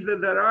believe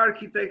that there are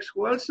architects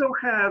who also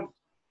have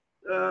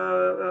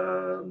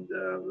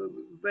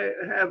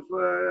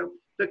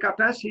the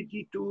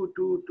capacity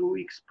to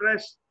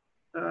express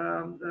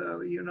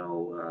you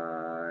know,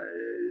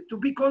 to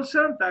be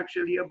concerned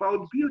actually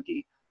about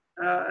beauty.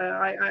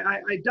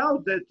 I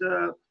doubt that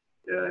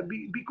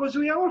because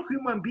we are all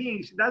human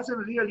beings, it doesn't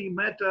really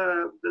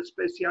matter the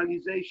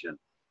specialization.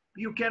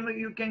 You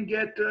can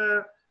get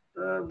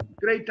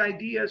great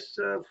ideas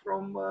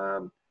from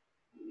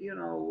you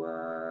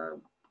know,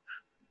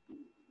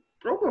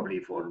 probably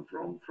from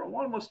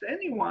almost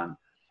anyone.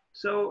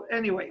 So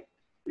anyway,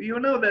 you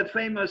know that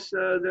famous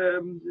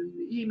the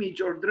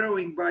image or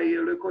drawing by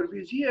Le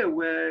Corbusier,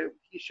 where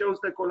he shows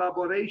the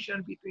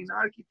collaboration between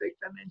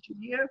architect and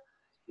engineer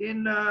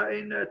in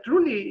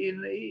truly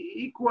in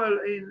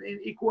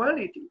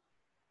equality.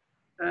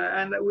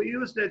 And we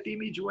used that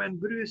image when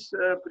Bruce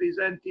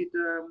presented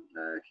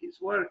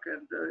his work,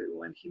 and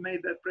when he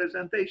made that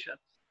presentation.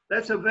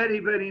 That's a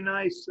very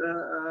nice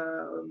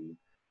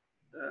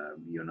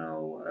you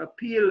know,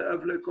 appeal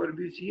of Le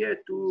Corbusier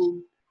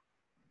to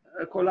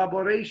a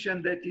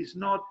collaboration that is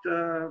not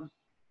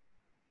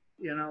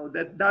you know,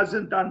 that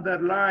doesn't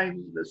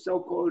underline the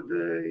so-called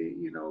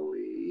you know,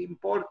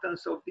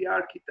 importance of the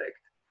architect.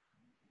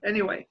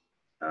 Anyway,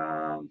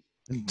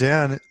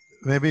 Dan,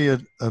 maybe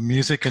a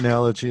music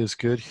analogy is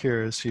good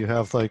here. Is you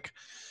have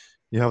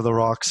the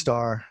rock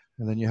star,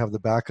 and then you have the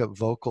backup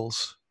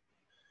vocals,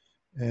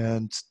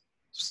 and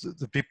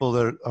the people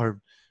that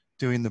are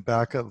doing the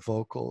backup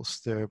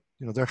vocals, they're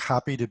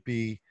happy to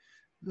be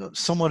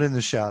somewhat in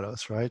the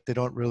shadows, right? They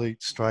don't really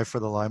strive for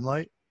the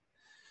limelight.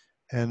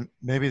 And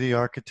maybe the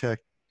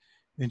architect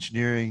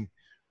engineering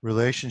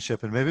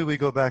relationship, and maybe we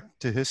go back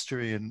to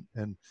history, and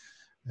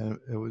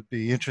it would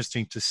be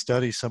interesting to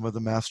study some of the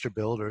master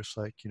builders,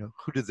 like, you know,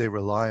 who did they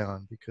rely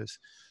on? Because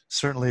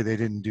certainly they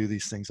didn't do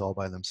these things all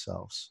by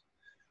themselves.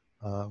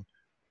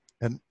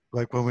 And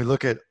like when we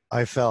look at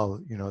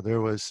Eiffel, you know,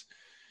 there was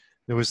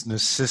an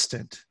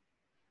assistant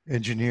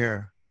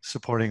engineer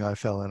supporting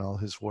Eiffel in all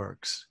his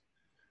works.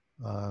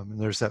 And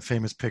there's that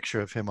famous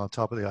picture of him on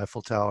top of the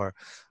Eiffel Tower,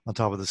 on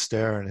top of the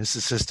stair, and his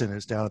assistant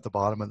is down at the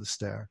bottom of the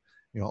stair,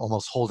 you know,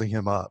 almost holding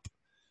him up,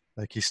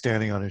 like he's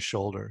standing on his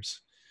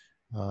shoulders.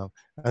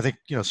 I think,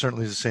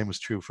 certainly the same was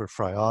true for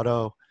Fry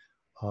Otto,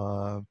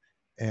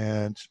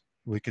 and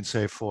we can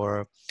say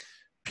for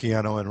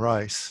Piano and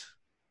Rice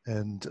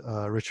and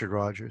Richard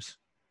Rogers.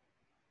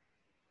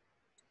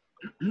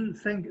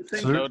 Thank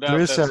no doubt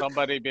there's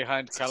somebody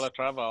behind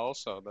Calatrava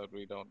also that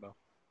we don't know.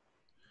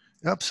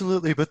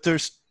 Absolutely, but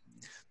there's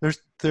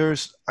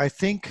I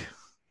think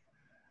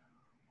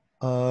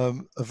a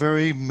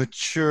very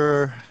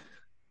mature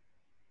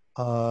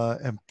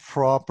and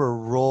proper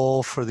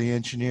role for the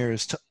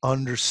engineers to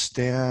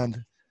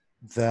understand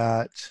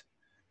that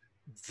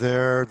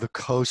they're the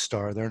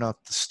co-star, they're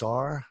not the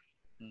star,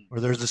 or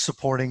they're the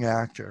supporting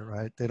actor,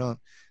 right? They don't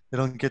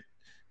get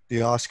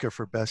the Oscar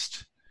for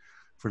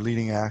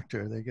leading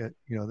actor. They get,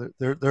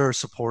 they're a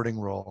supporting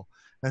role.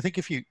 And I think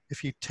if you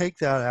take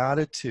that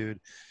attitude,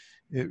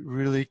 it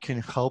really can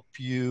help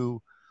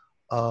you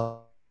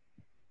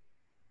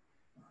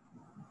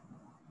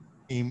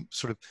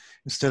sort of,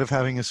 instead of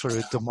having a sort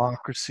of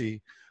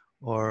democracy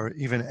or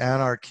even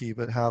anarchy,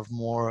 but have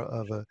more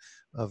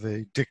of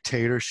a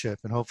dictatorship.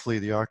 And hopefully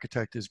the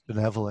architect is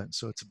benevolent,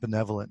 so it's a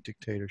benevolent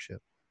dictatorship.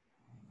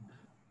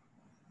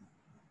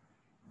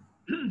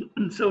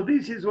 So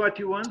this is what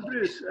you want,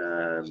 Bruce,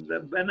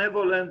 the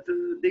benevolent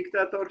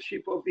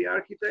dictatorship of the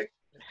architect?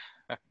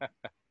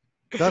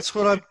 That's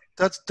where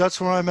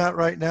I'm at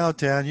right now,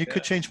 Dan. You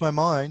could change my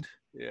mind.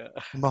 Yeah.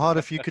 Mahad,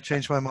 if you could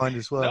change my mind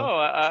as well. No,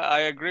 I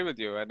agree with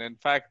you. And in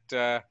fact,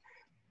 to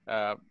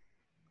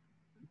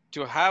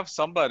have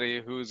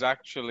somebody who's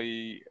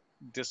actually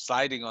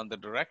deciding on the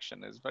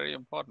direction is very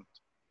important.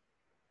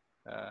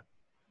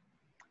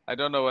 I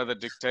don't know whether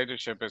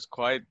dictatorship is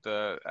quite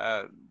the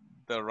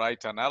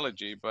right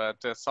analogy, but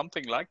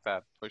something like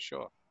that for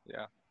sure.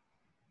 Yeah.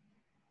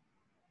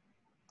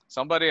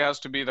 Somebody has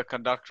to be the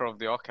conductor of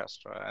the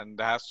orchestra and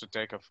has to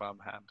take a firm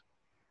hand.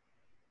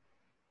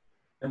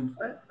 And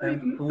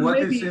what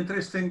is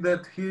interesting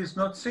that he is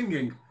not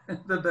singing.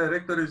 The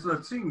director is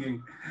not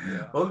singing.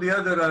 Yeah. All the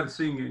other are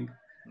singing.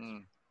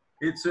 Mm.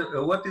 It's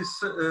what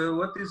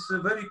is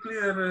very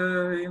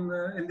clear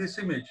in this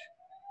image.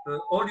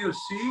 All you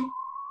see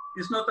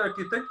is not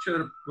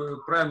architecture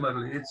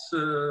primarily. It's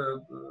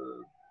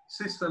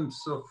systems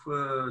of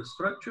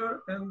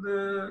structure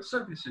and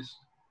services.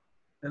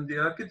 And the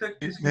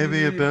architect is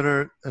maybe a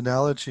better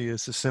analogy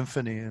is a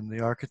symphony, and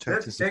the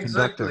architect is the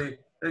conductor.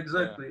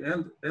 Exactly,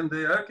 yeah. And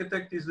the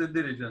architect is the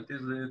dirigent,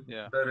 is the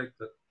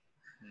director.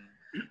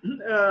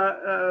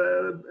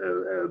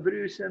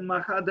 Bruce and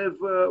Mahadev,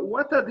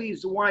 what are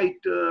these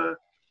white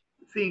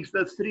things?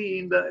 The three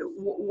in the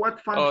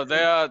what function? Oh,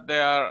 they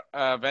are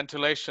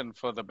ventilation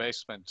for the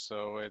basement.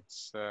 So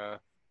it's the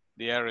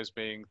air is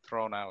being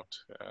thrown out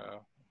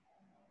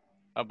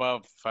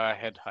above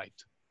head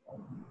height.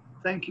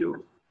 Thank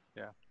you.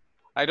 Yeah,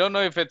 I don't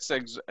know if it's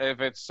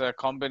a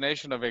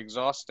combination of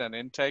exhaust and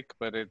intake,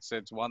 but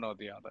it's one or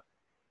the other.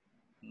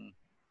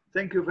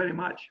 Thank you very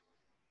much.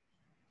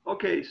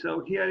 Okay,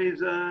 so here is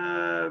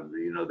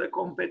the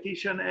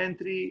competition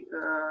entry,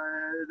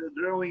 the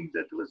drawing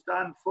that was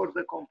done for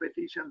the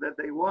competition that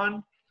they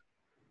won,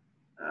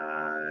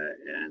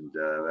 and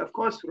of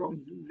course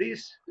from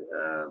this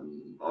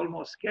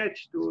almost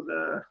sketch to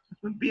the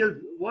build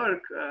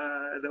work,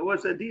 there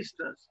was a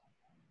distance,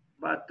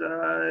 but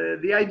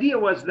the idea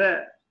was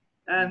there.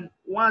 And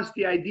once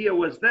the idea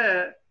was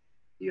there,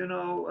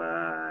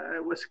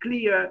 it was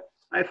clear.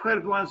 I've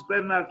heard once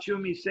Bernard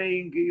Tschumi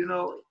saying,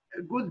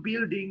 a good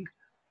building,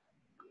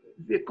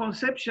 the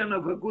conception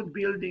of a good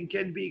building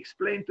can be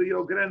explained to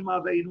your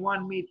grandmother in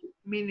 1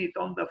 minute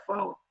on the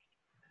phone.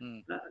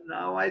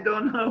 Now, I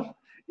don't know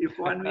if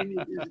 1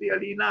 minute is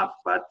really enough,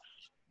 but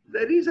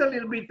there is a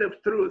little bit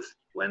of truth.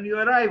 When you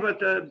arrive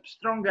at a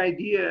strong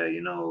idea,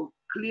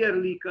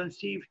 clearly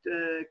conceived,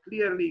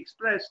 clearly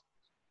expressed,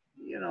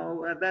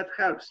 that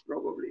helps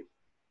probably.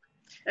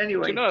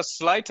 Anyway. A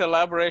slight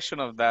elaboration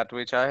of that,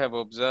 which I have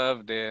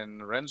observed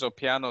in Renzo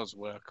Piano's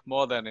work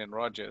more than in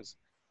Rogers,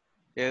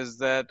 is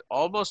that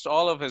almost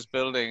all of his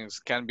buildings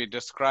can be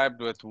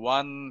described with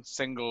one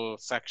single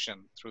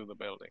section through the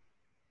building.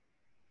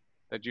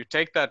 That you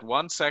take that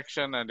one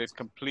section and it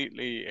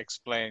completely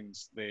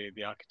explains the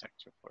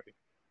architecture for you.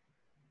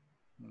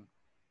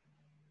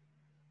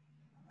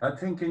 I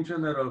think in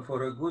general,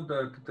 for a good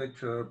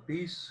architecture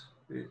piece,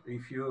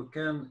 if you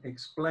can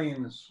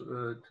explain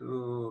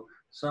to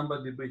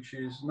somebody which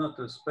is not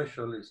a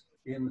specialist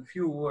in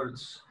few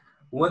words,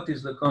 what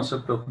is the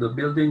concept of the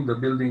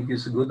building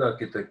is good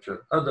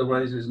architecture.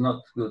 Otherwise, it's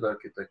not good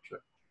architecture.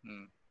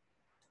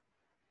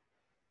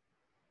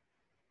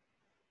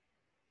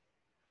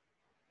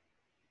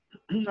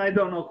 I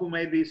don't know who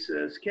made this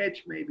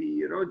sketch,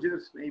 maybe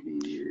Rogers, maybe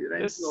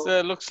Renzo.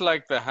 This looks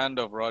like the hand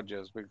of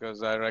Rogers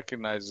because I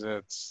recognize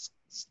its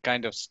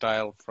kind of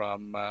style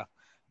from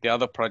the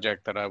other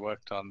project that I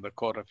worked on, the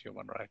Court of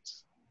Human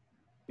Rights.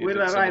 We'll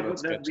arrive at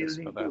that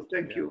building too.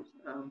 Thank you.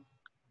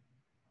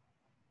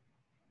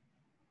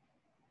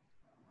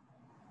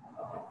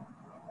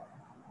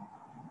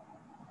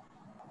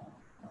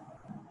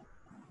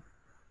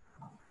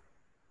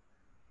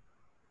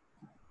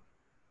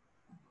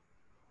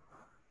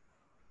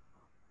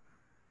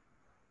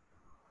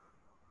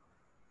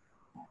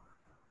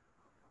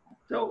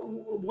 So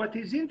what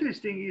is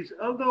interesting is,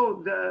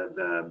 although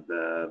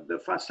the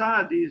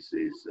facade is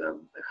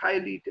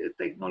highly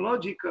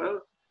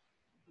technological,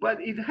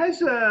 but it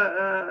has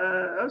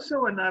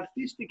also an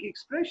artistic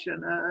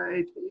expression.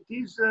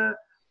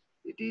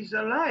 It is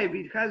alive.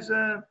 It has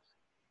a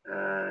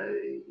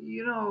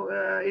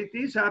it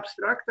is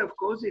abstract, of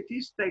course. It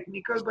is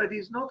technical, but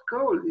it's not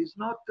cold. It's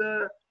not.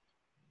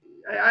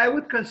 I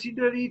would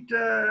consider it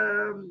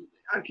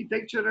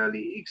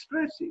architecturally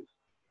expressive.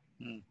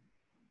 Mm.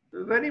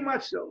 Very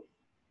much so.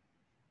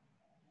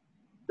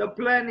 The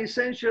plan,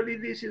 essentially,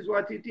 this is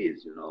what it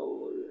is,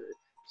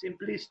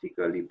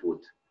 simplistically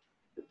put.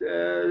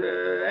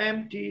 The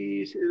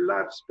empty,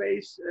 large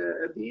space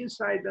at the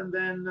inside, and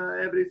then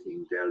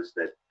everything else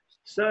that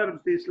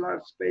serves this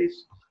large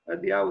space at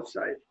the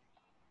outside.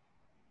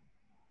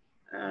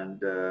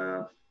 And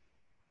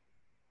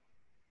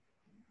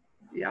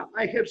yeah,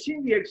 I have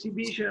seen the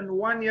exhibition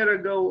 1 year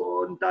ago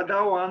on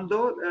Tadao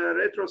Ando,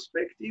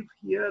 retrospective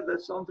here, the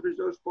Centre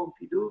Georges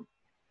Pompidou.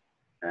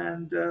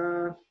 And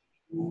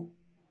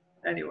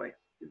anyway,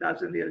 it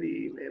doesn't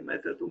really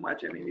matter too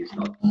much. I mean, it's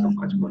not so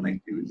much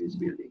connected with this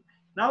building.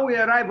 Now we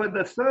arrive at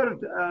the third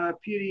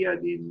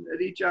period in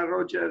Richard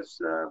Rogers'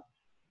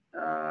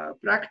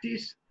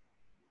 practice,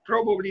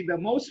 probably the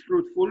most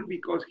fruitful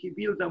because he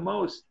built the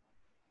most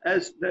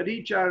as the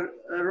Richard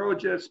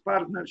Rogers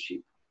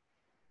Partnership.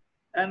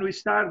 And we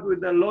start with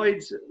the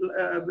Lloyd's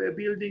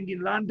building in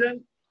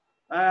London.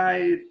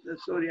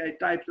 Sorry, I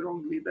typed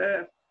wrongly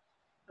there.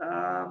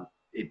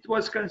 It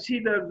was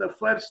considered the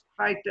first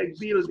high-tech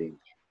building,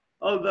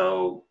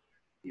 although,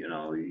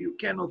 you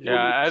cannot.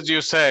 Yeah, as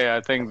you say, I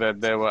think that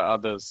there were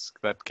others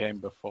that came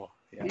before.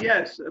 Yeah.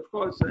 Yes, of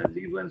course, and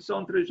even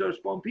Centre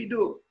Georges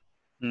Pompidou.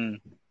 Mm.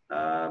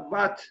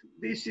 But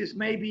this is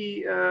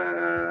maybe,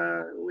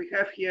 we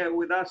have here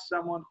with us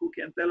someone who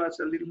can tell us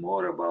a little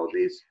more about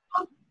this,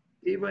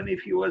 even if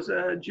he was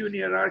a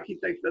junior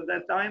architect at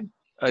that time.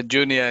 A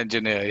junior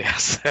engineer,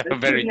 yes,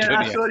 very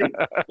junior. Sorry,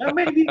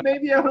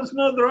 maybe I was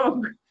not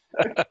wrong.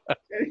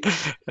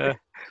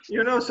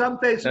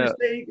 Sometimes we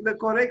say the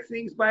correct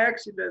things by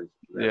accident.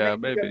 Yeah,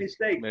 maybe. A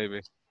mistake.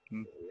 Maybe.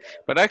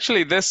 But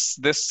actually, this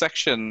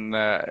section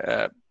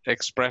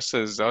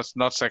expresses, or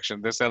not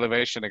section, this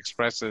elevation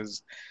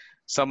expresses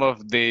some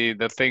of the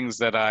things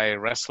that I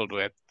wrestled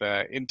with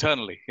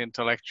internally,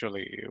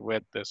 intellectually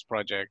with this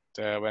project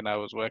when I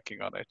was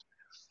working on it.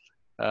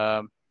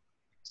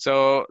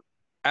 So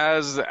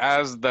as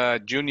the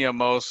junior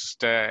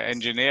most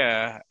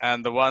engineer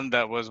and the one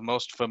that was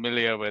most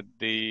familiar with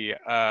the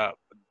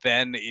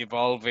then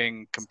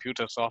evolving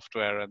computer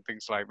software and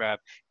things like that,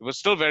 it was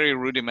still very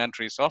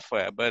rudimentary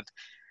software, but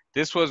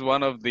this was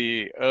one of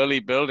the early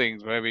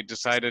buildings where we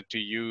decided to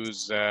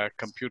use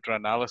computer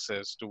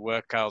analysis to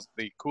work out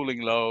the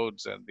cooling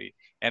loads and the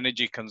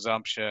energy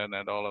consumption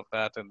and all of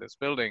that in this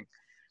building.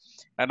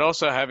 And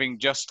also having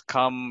just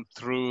come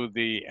through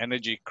the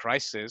energy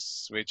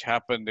crisis, which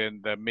happened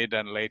in the mid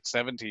and late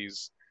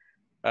 70s,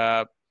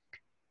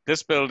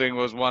 this building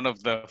was one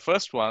of the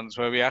first ones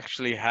where we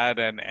actually had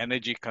an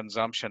energy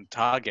consumption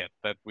target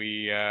that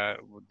we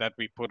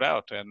put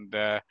out.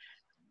 And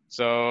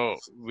so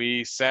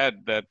we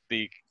said that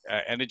the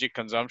energy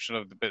consumption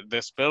of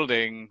this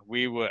building,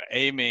 we were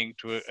aiming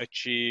to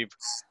achieve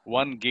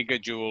 1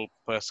 gigajoule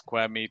per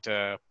square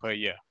meter per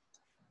year,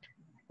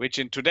 which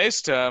in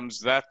today's terms,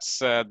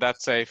 that's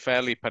a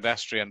fairly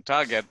pedestrian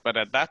target. But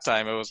at that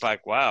time, it was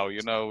like, wow,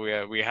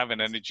 we have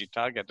an energy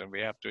target and we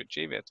have to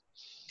achieve it.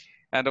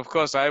 And of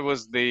course, I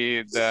was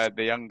the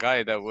young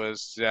guy that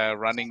was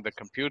running the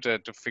computer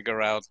to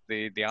figure out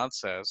the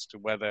answers to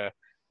whether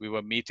we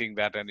were meeting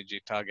that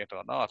energy target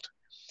or not.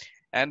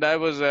 And I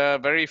was a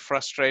very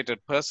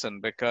frustrated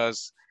person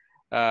because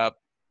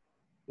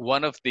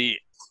one of the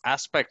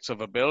aspects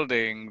of a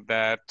building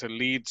that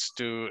leads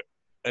to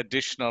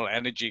additional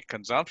energy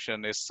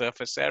consumption is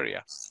surface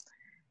area.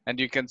 And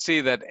you can see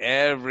that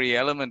every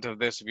element of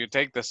this, if you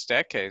take the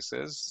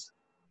staircases,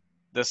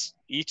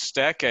 each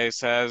staircase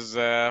has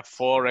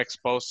 4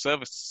 exposed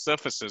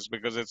surfaces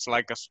because it's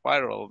like a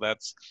spiral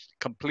that's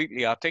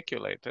completely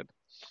articulated.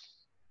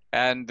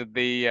 And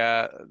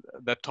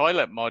the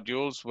toilet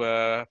modules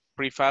were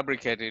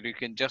prefabricated. You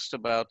can just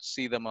about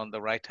see them on the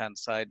right-hand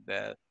side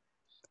there,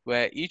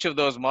 where each of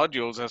those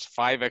modules has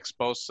 5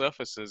 exposed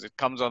surfaces. It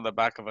comes on the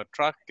back of a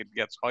truck, it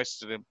gets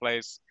hoisted in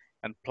place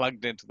and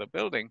plugged into the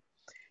building.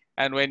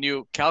 And when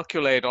you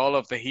calculate all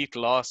of the heat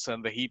loss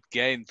and the heat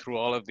gain through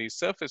all of these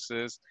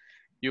surfaces,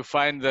 you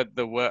find that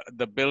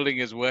the building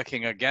is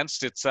working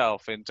against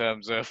itself in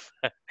terms of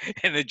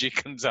energy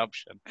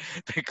consumption,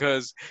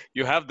 because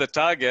you have the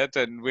target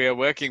and we are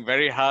working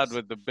very hard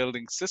with the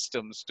building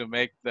systems to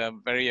make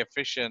them very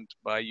efficient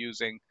by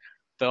using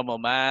thermal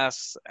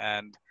mass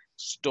and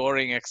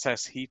storing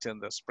excess heat in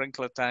the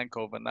sprinkler tank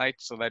overnight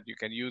so that you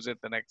can use it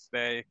the next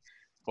day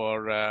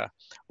for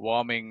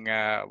warming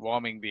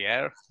the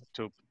air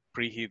to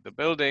preheat the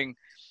building.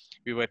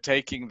 We were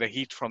taking the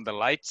heat from the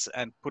lights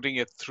and putting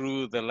it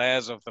through the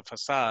layers of the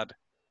facade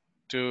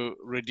to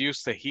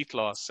reduce the heat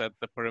loss at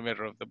the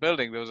perimeter of the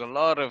building. There was a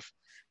lot of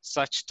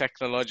such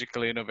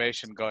technological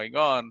innovation going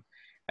on.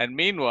 And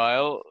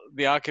meanwhile,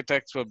 the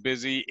architects were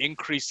busy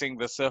increasing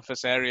the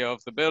surface area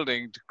of the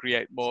building to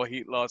create more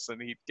heat loss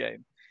and heat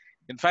gain.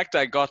 In fact,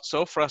 I got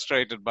so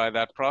frustrated by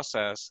that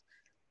process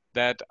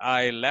that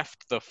I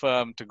left the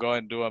firm to go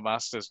and do a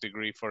master's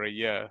degree for a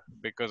year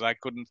because I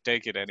couldn't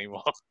take it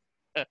anymore.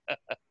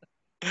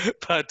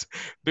 But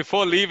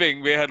before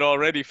leaving, we had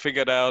already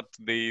figured out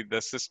the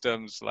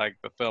systems like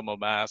the thermal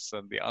mass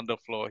and the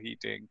underfloor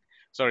heating,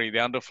 the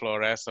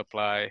underfloor air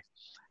supply,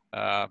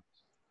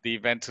 the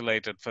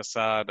ventilated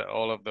facade,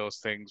 all of those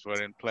things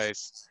were in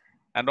place.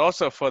 And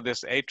also for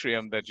this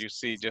atrium that you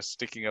see just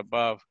sticking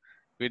above,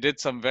 we did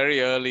some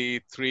very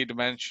early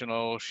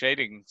three-dimensional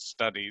shading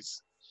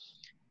studies,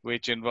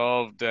 which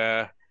involved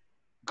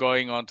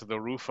going onto the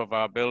roof of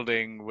our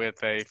building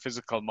with a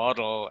physical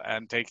model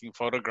and taking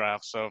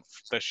photographs of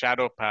the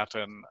shadow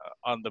pattern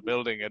on the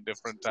building at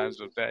different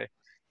times of day,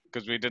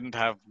 because we didn't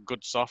have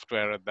good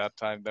software at that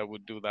time that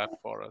would do that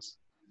for us.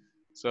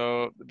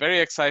 So very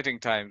exciting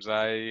times.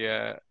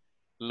 I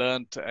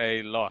learned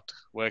a lot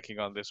working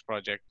on this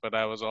project, but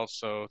I was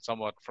also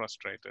somewhat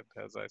frustrated,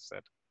 as I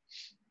said.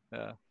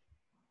 Yeah.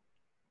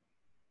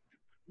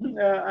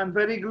 I'm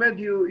very glad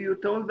you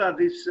told that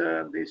this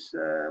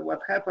what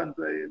happened,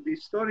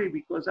 this story,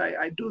 because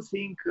I do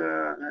think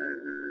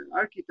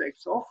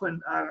architects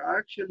often are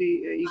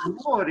actually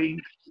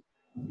ignoring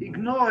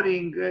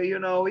you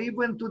know,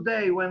 even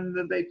today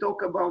when they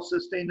talk about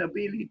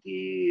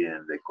sustainability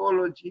and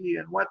ecology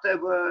and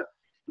whatever,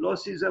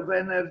 losses of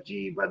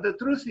energy, but the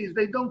truth is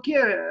they don't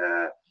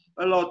care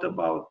a lot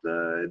about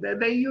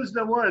they use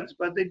the words,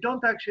 but they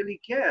don't actually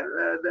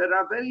care. There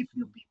are very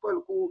few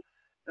people who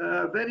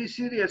very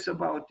serious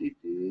about it.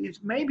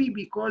 It's maybe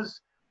because,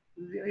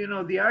 you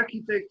know, the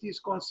architect is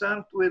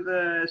concerned with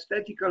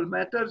aesthetical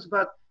matters,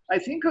 but I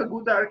think a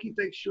good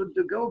architect should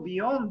go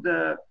beyond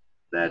that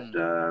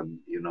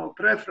you know,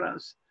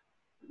 preference,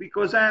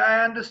 because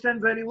I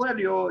understand very well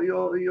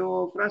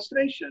your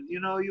frustration. You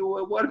know, you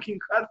were working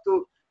hard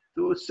to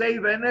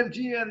save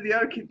energy, and the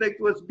architect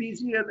was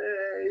busy and,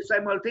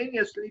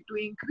 simultaneously to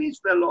increase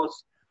the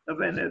loss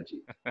of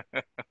energy.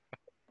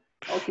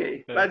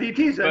 Okay, but it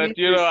is. But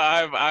you know,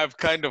 I've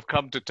kind of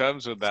come to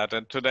terms with that,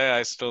 and today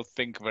I still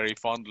think very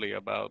fondly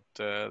about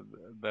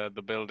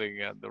the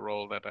building and the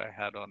role that I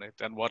had on it,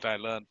 and what I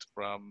learned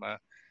from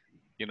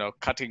you know,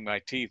 cutting my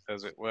teeth,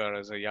 as it were,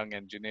 as a young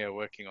engineer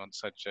working on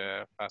such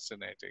a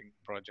fascinating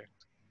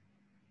project.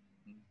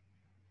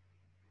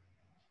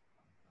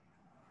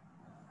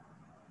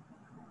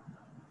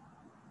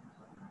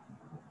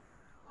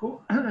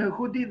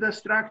 Who did the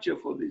structure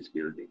for this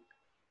building?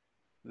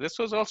 This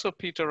was also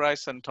Peter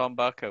Rice and Tom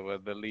Barker were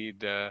the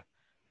lead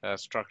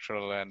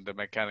structural and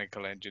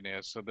mechanical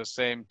engineers. So the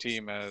same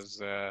team as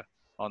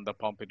on the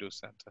Pompidou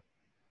Center.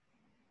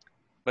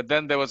 But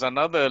then there was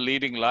another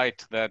leading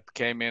light that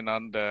came in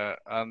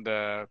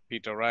under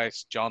Peter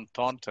Rice, John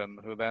Thornton,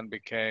 who then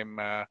became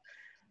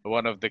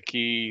one of the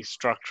key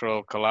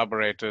structural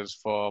collaborators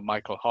for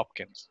Michael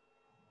Hopkins.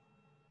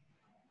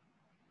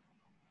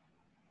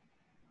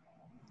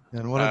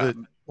 And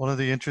one of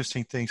the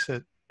interesting things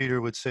that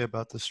Peter would say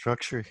about the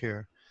structure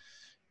here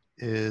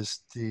is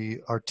the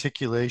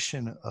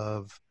articulation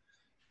of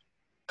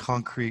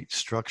concrete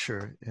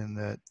structure, in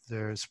that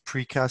there's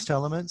precast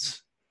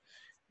elements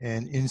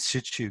and in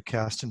situ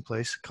cast in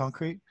place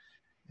concrete,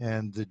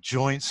 and the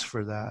joints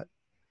for that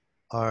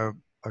are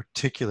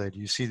articulated.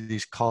 You see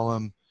these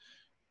column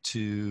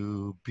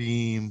to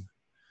beam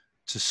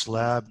to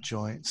slab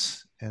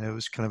joints, and it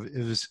was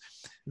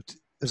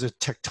a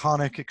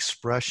tectonic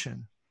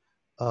expression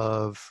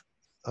of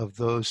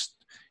those,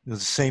 you know,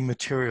 the same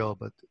material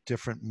but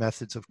different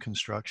methods of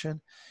construction.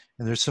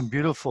 And there's some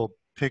beautiful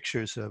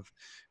pictures of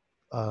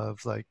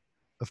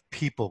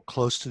people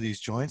close to these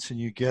joints, and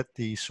you get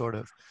the sort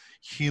of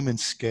human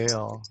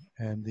scale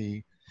and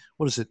the,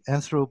 what is it,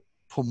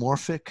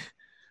 anthropomorphic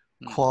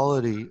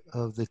quality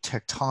of the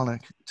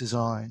tectonic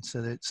design.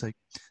 So it's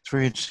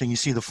very interesting. You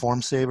see the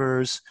form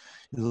savers,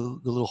 the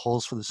little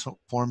holes for the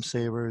form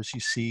savers.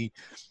 You see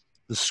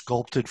the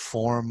sculpted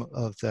form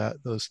of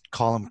those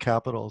column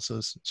capitals,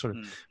 those sort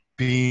of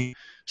beam,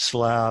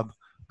 slab,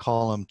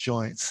 column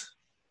joints.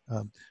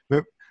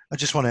 I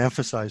just want to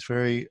emphasize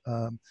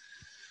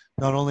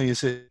not only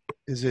is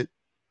it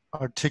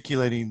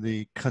articulating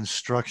the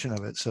construction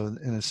of it, so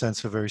in a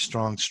sense a very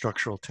strong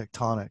structural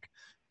tectonic,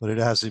 but it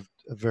has a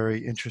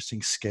very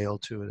interesting scale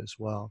to it as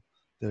well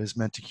that is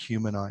meant to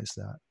humanize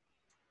that.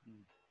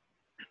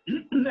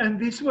 And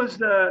this was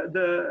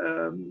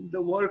the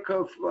work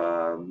of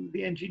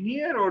the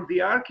engineer or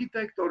the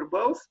architect or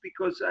both,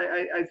 because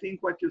I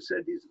think what you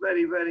said is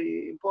very,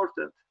 very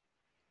important.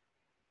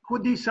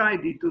 Who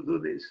decided to do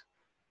this?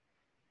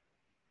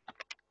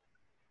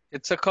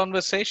 It's a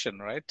conversation,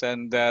 right?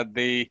 And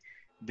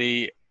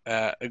the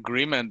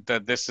agreement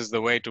that this is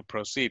the way to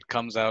proceed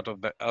comes out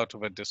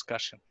of a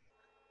discussion.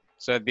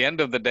 So at the end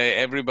of the day,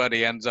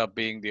 everybody ends up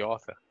being the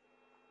author.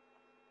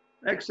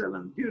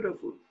 Excellent,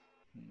 beautiful.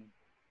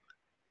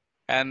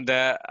 And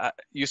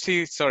you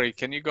see, sorry,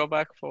 can you go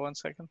back for 1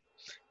 second?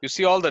 You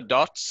see all the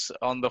dots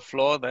on the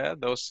floor there,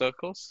 those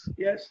circles?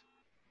 Yes.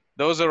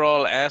 Those are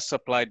all air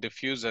supply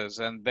diffusers,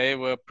 and they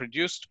were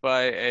produced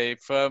by a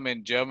firm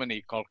in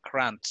Germany called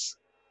Krantz,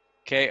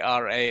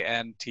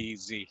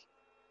 K-R-A-N-T-Z.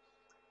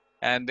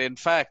 And in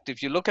fact,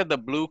 if you look at the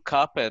blue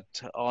carpet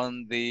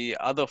on the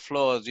other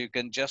floors, you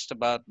can just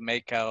about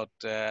make out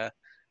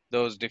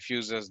those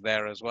diffusers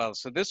there as well.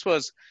 So this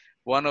was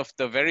one of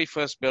the very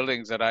first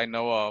buildings that I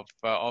know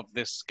of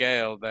this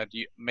scale that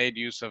made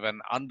use of an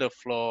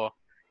underfloor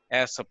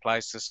air supply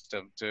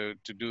system to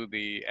do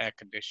the air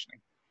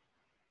conditioning.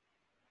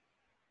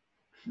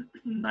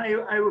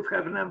 I would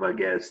have never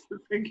guessed.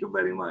 Thank you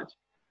very much.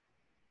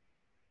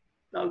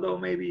 Although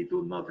maybe it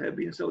would not have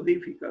been so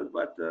difficult,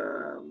 but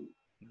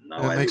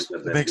now it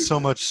makes so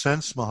much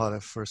sense,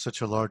 Mahadev, for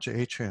such a large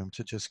atrium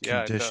to just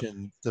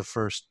condition the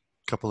first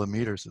couple of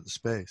meters of the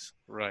space.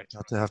 Right.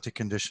 Not to have to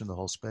condition the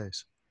whole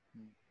space.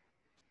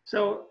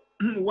 So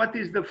what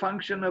is the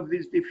function of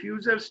these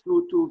diffusers?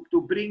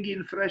 To bring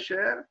in fresh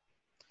air?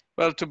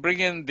 Well, to bring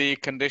in the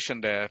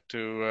conditioned air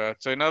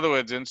so in other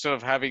words, instead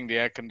of having the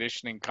air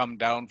conditioning come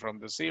down from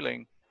the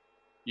ceiling,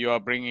 you are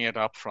bringing it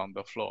up from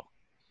the floor.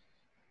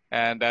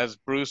 And as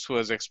Bruce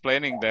was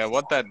explaining there,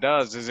 what that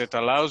does is it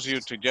allows you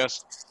to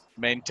just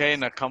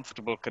maintain a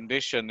comfortable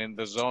condition in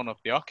the zone of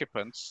the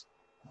occupants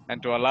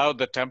and to allow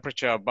the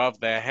temperature above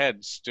their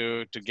heads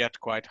to get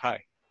quite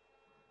high.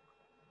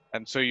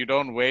 And so you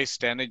don't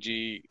waste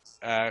energy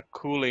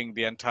cooling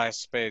the entire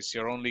space.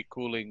 You're only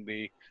cooling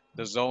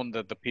the zone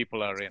that the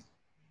people are in.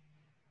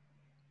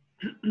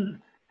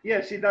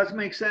 Yes, it does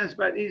make sense,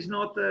 but it's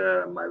not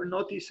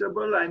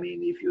noticeable. I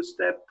mean, if you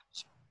step,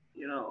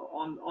 you know,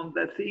 on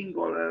the thing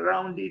or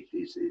around it,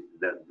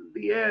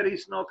 the air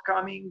is not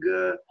coming,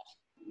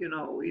 you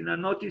know, in a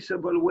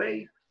noticeable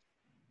way.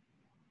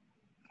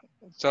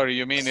 Sorry,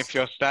 you mean if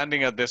you're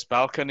standing at this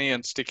balcony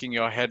and sticking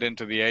your head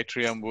into the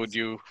atrium, would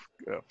you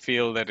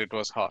feel that it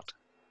was hot?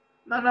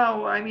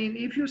 No, I mean,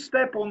 if you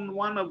step on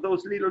one of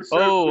those little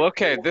circles. Oh,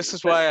 okay. This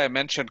is why I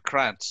mentioned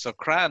Krantz. So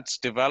Krantz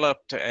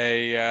developed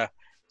a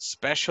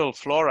special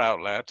floor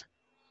outlet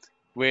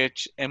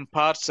which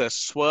imparts a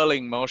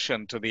swirling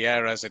motion to the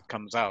air as it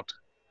comes out.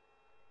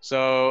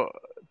 So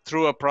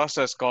through a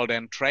process called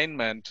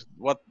entrainment,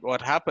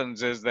 what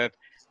happens is that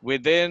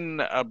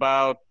within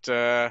about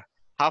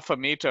half a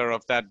meter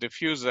of that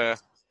diffuser,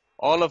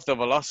 all of the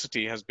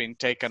velocity has been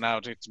taken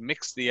out. It's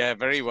mixed the air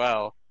very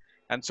well.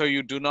 And so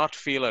you do not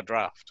feel a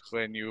draft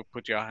when you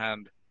put your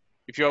hand.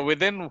 If you're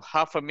within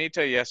half a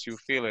meter, yes, you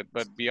feel it.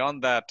 But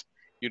beyond that,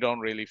 you don't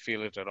really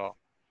feel it at all.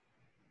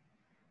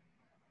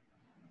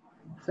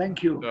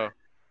 Thank you.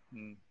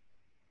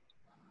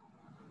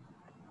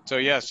 So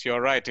yes,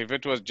 you're right. If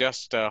it was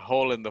just a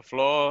hole in the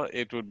floor,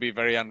 it would be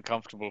very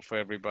uncomfortable for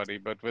everybody.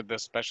 But with the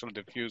special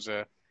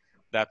diffuser,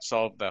 that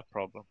solved that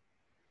problem.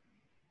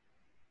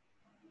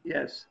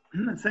 Yes,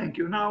 thank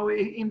you. Now,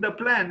 in the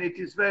plan, it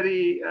is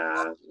very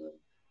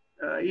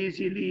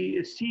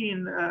easily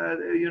seen,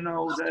 you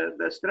know,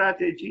 the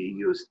strategy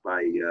used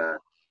by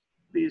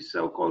these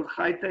so-called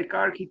high-tech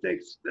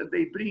architects that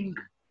they bring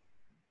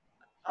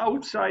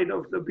outside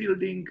of the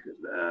building,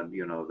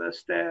 you know, the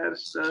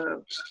stairs,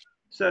 the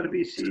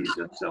services,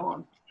 and so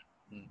on.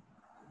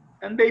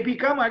 And they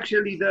become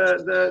actually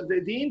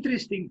the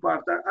interesting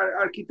part,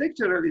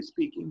 architecturally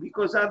speaking,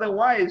 because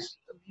otherwise,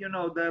 you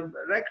know, the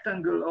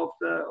rectangle of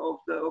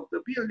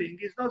the building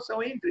is not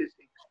so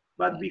interesting.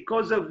 But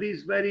because of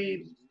these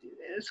very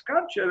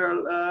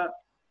sculptural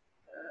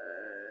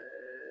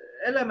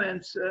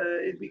elements,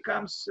 it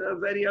becomes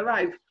very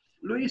alive.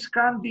 Louis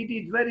Kahn did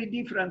it very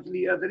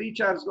differently at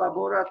Richard's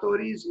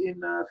laboratories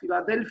in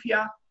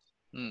Philadelphia.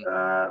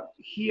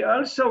 He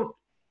also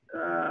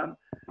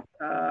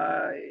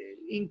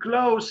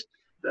enclosed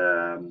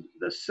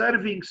the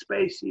serving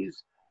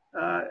spaces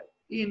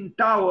in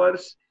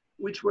towers,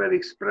 which were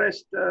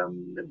expressed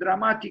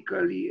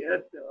dramatically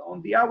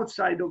on the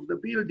outside of the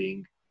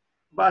building,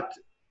 but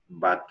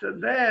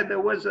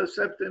there was a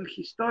certain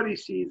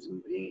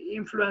historicism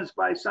influenced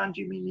by San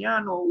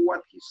Gimignano,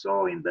 what he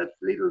saw in that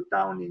little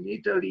town in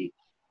Italy.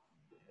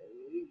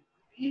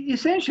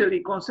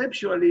 Essentially,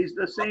 conceptually, is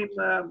the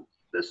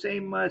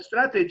same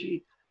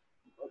strategy,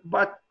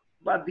 but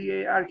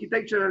the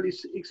architectural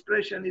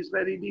expression is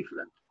very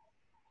different.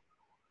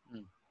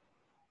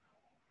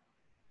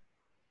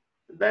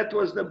 That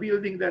was the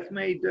building that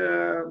made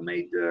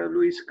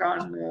Louis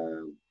Kahn,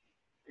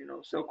 you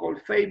know,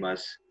 so-called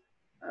famous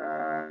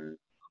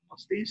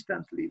almost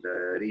instantly,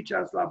 the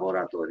Richard's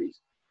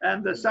laboratories.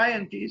 And the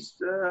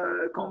scientists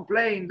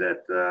complained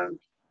that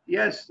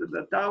yes,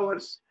 the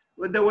towers.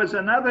 But there was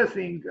another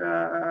thing.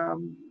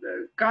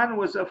 Kahn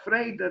was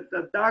afraid that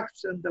the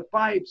ducts and the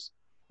pipes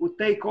would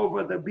take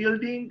over the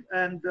building,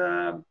 and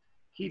I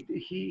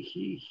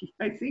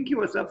think he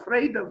was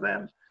afraid of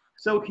them.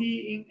 So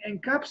he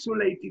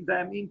encapsulated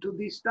them into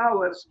these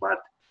towers, but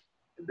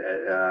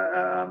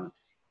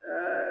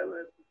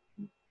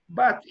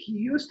he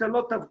used a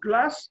lot of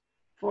glass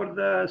for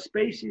the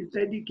spaces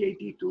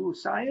dedicated to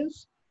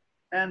science.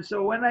 And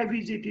so when I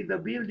visited the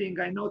building,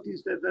 I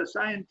noticed that the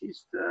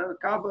scientists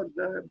covered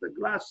the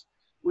glass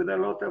with a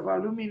lot of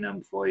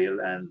aluminum foil.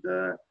 And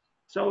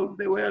so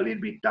they were a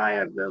little bit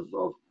tired of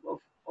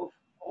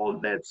all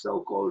that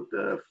so-called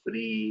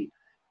free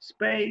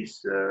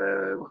space,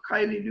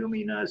 highly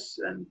luminous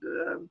and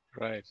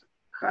right.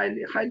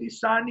 highly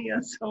sunny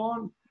and so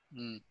on.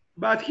 Mm.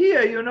 But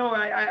here, you know,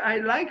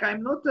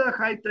 I'm not a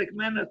high-tech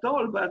man at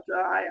all, but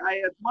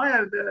I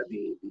admire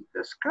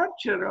the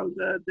sculptural,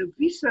 the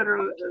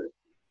visceral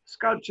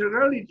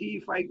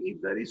sculpturality,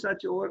 if there is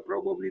such a word,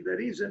 probably there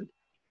isn't,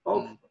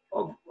 of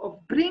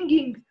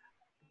bringing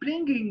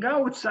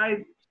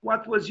outside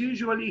what was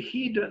usually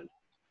hidden,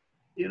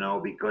 you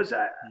know, because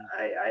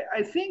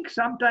I think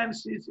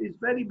sometimes it's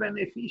very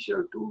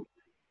beneficial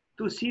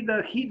to see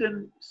the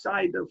hidden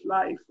side of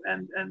life,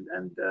 and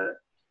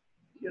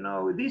you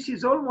know, this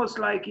is almost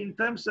like, in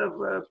terms of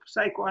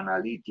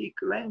psychoanalytic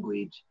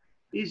language,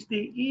 is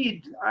the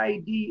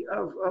id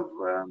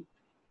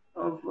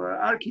of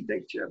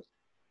architecture.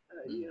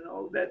 You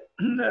know, that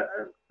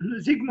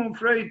Sigmund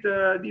Freud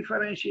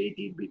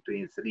differentiated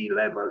between three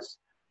levels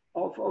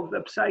of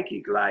the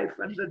psychic life,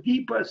 and the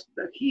deepest,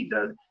 the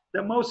hidden,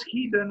 the most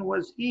hidden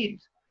was id,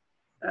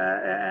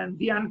 and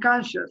the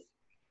unconscious.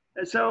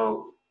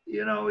 So,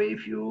 you know,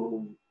 if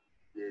you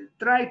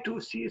try to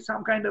see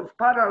some kind of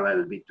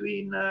parallel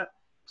between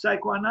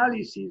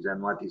psychoanalysis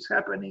and what is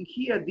happening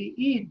here, the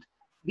id,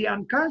 the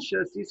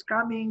unconscious, is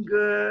coming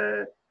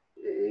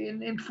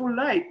in full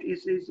light,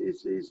 is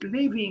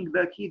leaving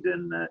the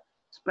hidden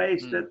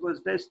space that was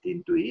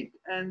destined to it,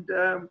 and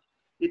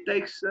it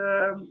takes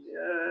the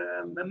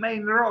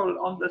main role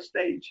on the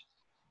stage.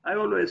 I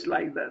always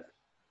like that.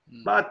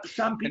 But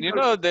some people... And you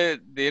know, the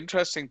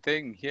interesting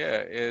thing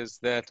here is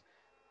that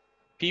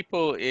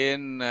people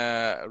in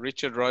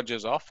Richard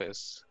Rogers'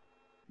 office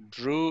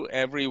drew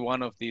every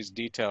one of these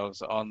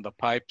details on the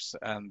pipes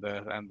and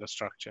the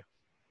structure.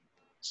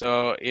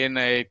 So in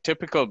a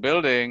typical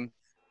building,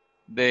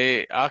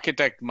 the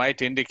architect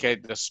might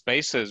indicate the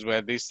spaces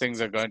where these things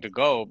are going to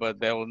go, but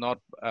they will not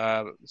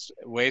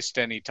waste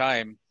any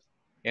time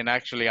in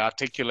actually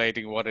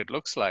articulating what it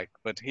looks like.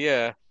 But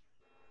here,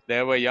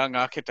 there were young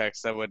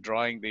architects that were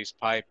drawing these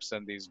pipes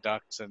and these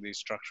ducts and these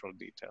structural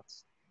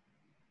details.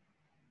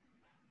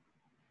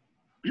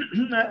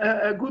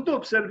 A good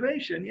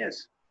observation,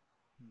 yes,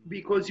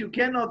 because you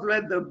cannot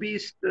let the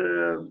beast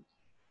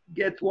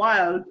get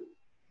wild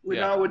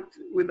without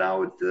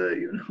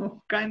you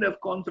know, kind of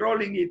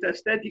controlling it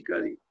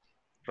aesthetically.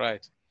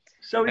 Right.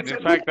 So and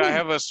in fact, I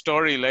have a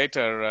story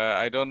later.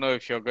 I don't know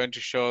if you're going to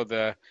show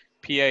the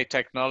PA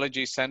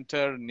Technology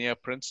Center near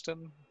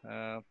Princeton.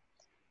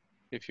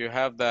 If you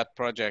have that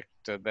project,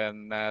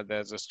 then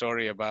there's a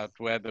story about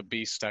where the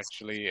beast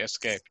actually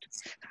escaped.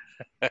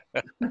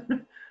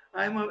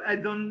 I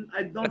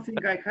don't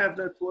think I have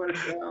that word.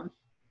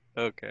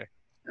 Okay.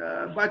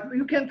 But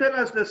you can tell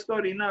us the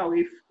story now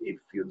if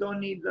you don't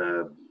need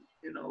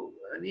you know,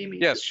 an image.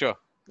 Yes, sure.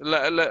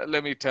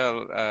 Let me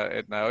tell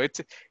it now.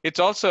 It's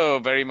also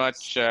very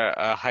much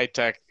a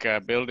high-tech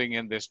building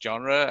in this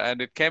genre,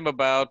 and it came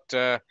about.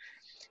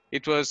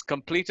 It was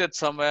completed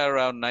somewhere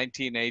around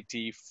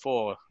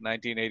 1984,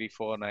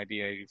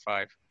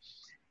 1985,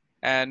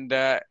 and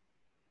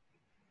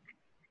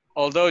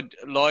although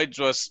Lloyd's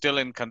was still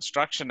in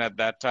construction at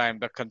that time,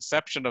 the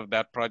conception of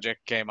that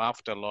project came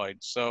after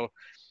Lloyd's. So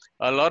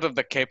a lot of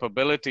the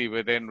capability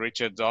within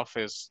Richard's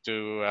office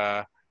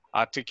to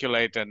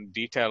articulate and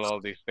detail all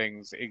these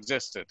things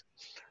existed.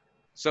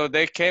 So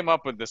they came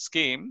up with the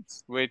scheme,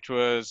 which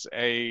was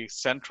a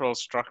central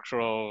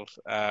structural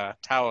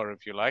tower,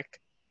 if you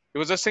like. It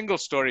was a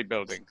single-story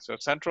building, so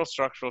central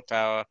structural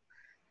tower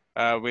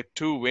with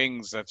two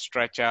wings that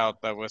stretch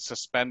out that were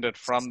suspended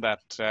from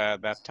that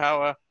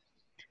tower.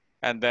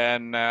 And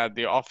then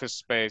the office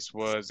space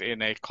was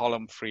in a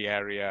column-free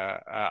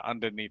area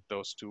underneath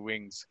those two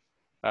wings.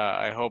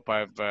 I hope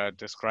I've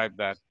described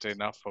that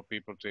enough for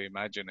people to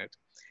imagine it.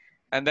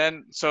 And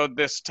then, so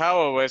this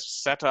tower was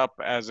set up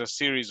as a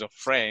series of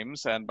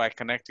frames, and by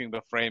connecting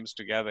the frames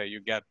together,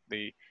 you get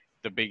the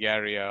big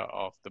area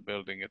of the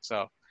building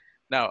itself.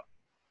 Now,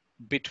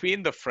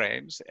 between the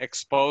frames,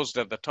 exposed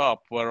at the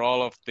top, were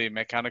all of the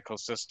mechanical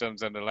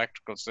systems and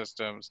electrical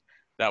systems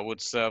that would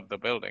serve the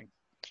building.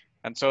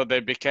 And so they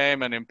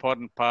became an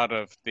important part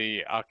of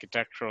the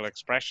architectural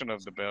expression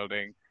of the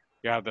building.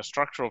 You have the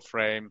structural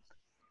frame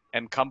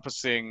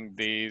encompassing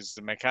these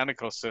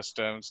mechanical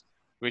systems,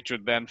 which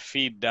would then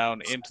feed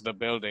down into the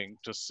building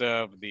to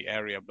serve the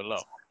area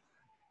below.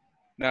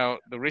 Now,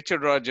 the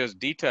Richard Rogers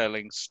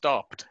detailing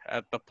stopped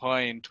at the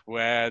point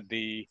where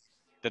the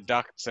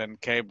ducts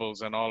and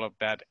cables and all of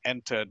that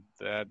entered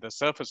the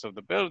surface of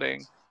the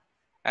building,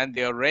 and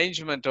the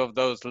arrangement of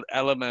those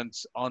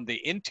elements on the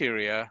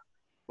interior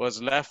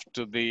was left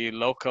to the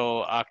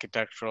local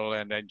architectural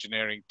and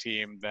engineering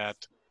team that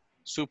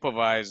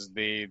supervised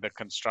the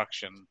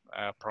construction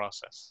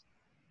process.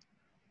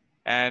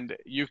 And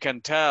you can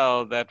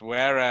tell that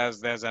whereas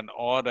there's an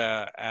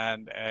order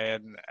and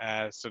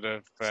a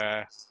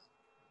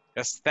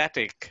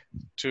aesthetic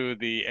to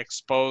the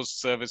exposed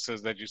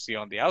services that you see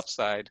on the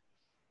outside.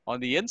 On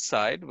the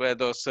inside, where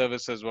those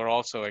services were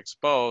also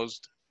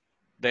exposed,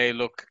 they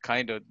looked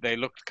kind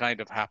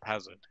of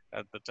haphazard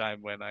at the time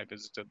when I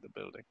visited the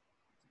building.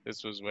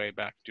 This was way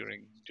back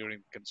during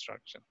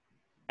construction.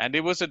 And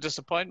it was a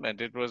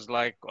disappointment. It was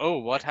like, oh,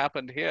 what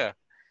happened here?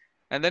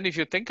 And then if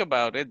you think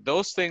about it,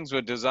 those things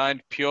were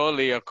designed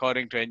purely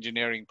according to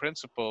engineering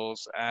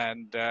principles.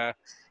 And,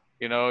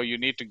 you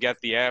need to get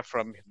the air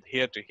from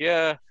here to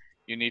here.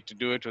 You need to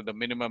do it with the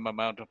minimum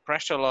amount of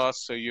pressure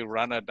loss. So you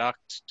run a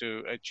duct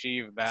to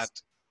achieve that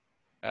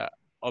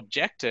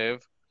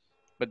objective.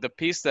 But the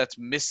piece that's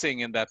missing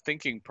in that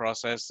thinking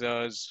process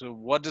is,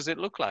 what does it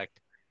look like?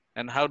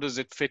 And how does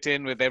it fit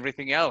in with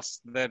everything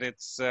else that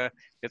it's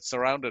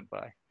surrounded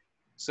by?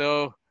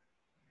 So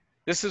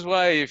this is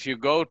why if you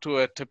go to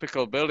a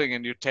typical building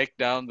and you take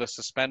down the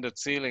suspended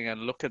ceiling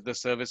and look at the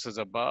services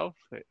above,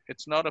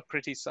 it's not a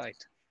pretty sight.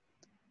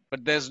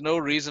 But there's no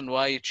reason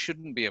why it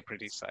shouldn't be a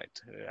pretty sight,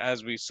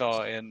 as we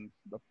saw in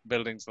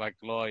buildings like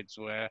Lloyd's,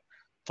 where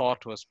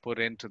thought was put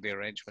into the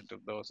arrangement of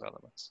those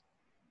elements.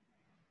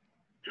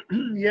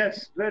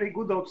 Yes, very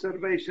good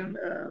observation.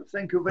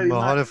 Thank you very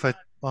much.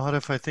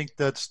 Mahadev, I think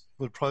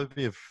would probably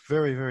be a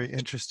very, very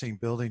interesting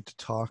building to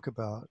talk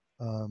about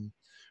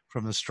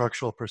from the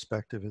structural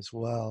perspective as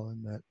well,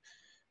 and that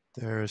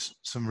there's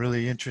some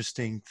really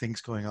interesting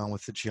things going on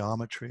with the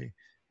geometry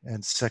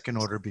and second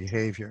order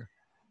behavior.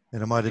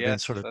 And it might have been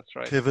sort of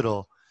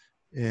pivotal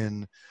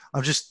in,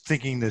 I'm just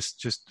thinking this,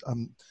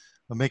 I'm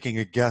making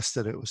a guess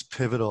that it was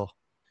pivotal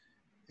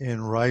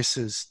in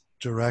Rice's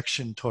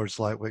direction towards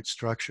lightweight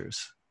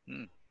structures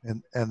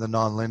and the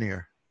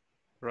nonlinear.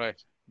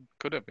 Right,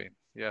 could have been,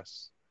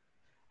 yes.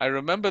 I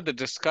remember the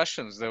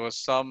discussions. There was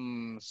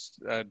some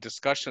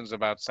discussions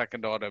about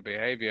second order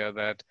behavior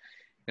that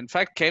in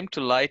fact came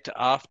to light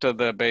after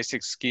the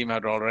basic scheme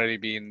had already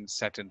been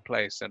set in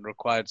place and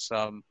required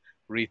some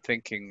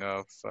rethinking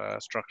of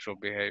structural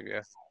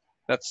behavior.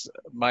 That's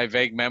my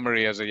vague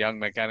memory as a young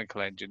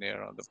mechanical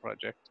engineer on the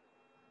project.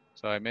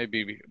 So I may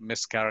be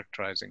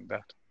mischaracterizing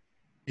that.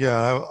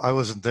 Yeah, I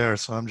wasn't there,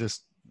 so I'm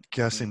just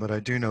guessing, but I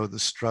do know the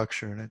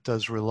structure, and it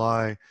does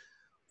rely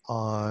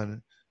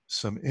on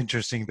some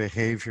interesting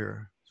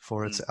behavior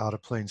for its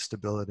out-of-plane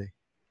stability.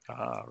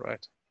 Ah,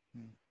 right.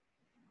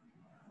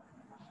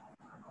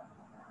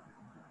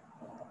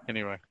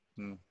 Anyway.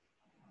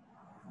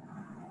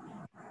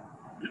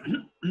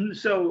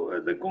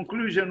 So the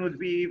conclusion would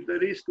be, if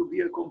there is to be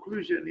a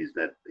conclusion, is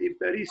that if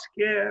there is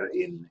care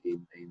in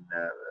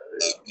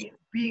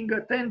being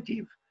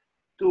attentive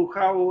to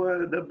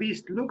how the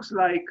beast looks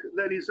like,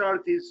 the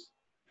result is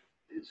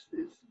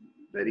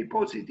very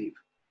positive.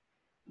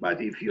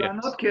 But if you are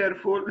not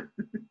careful,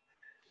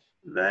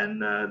 then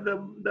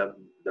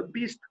the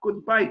beast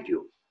could bite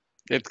you.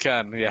 It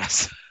can,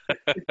 yes.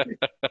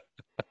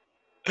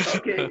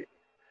 Okay.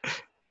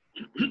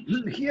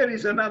 Here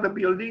is another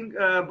building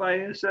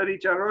by Sir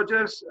Richard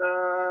Rogers.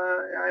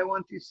 I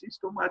won't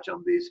insist too much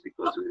on this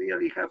because we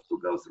really have to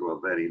go through a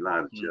very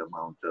large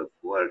amount of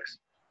works.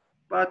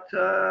 But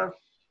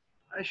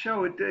I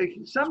show it.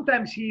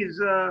 Sometimes he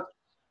is,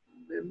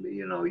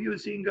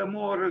 using a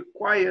more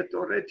quiet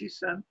or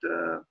reticent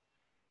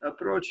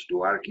approach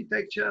to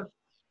architecture.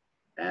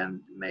 And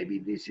maybe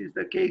this is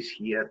the case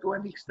here to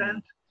an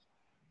extent.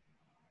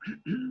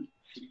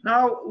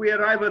 Now we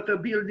arrive at a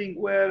building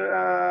where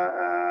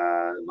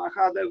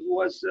Mahadev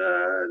was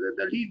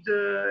the lead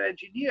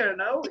engineer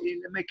now,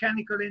 in the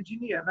mechanical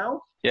engineer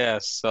now.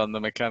 Yes, on the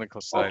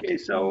mechanical side. Okay,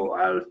 so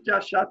I'll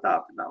just shut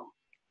up now.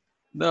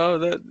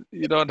 No,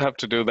 you don't have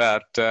to do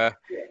that.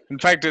 In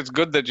fact, it's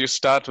good that you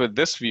start with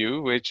this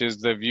view, which is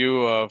the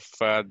view of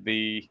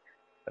the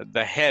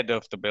head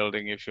of the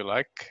building, if you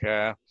like,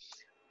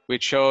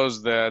 which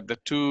shows the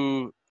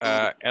two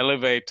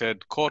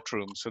elevated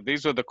courtrooms. So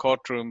these were the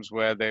courtrooms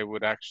where they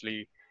would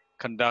actually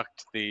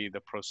conduct the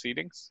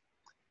proceedings.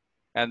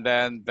 And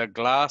then the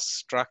glass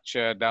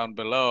structure down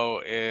below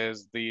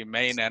is the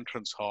main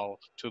entrance hall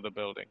to the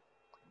building.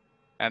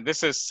 And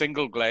this is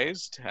single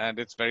glazed, and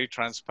it's very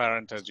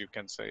transparent, as you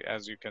can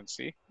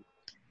see.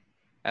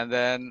 And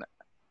then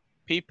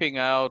peeping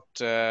out,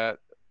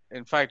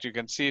 in fact, you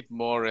can see it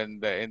more in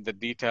the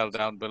detail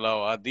down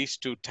below, are these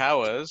two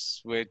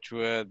towers, which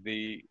were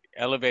the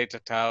elevator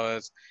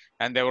towers,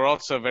 and they were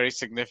also very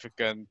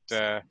significant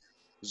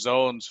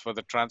zones for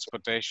the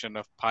transportation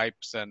of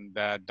pipes and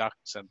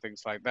ducts and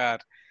things like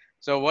that.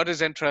 So what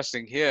is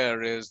interesting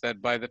here is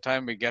that by the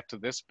time we get to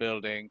this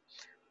building,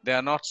 they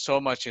are not so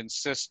much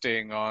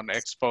insisting on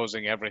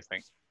exposing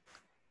everything.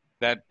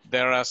 That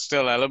there are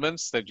still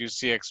elements that you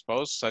see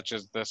exposed, such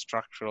as the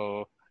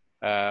structural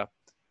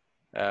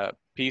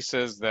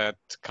pieces that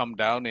come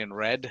down in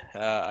red.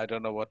 I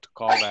don't know what to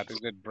call that. Is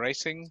it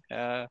bracing?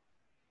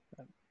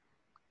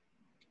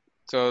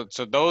 So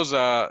those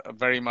are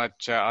very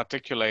much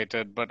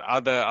articulated, but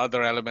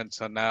other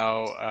elements are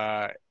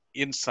now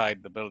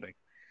inside the building.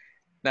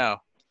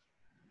 Now,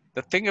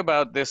 The thing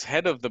about this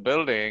head of the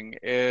building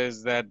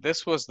is that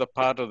this was the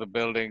part of the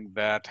building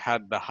that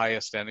had the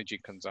highest energy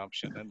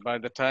consumption. And by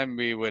the time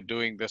we were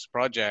doing this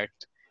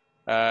project,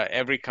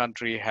 every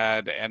country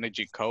had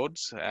energy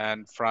codes,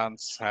 and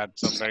France had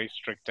some very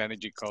strict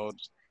energy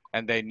codes,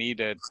 and they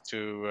needed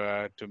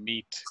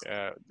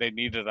they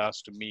needed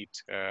us to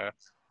meet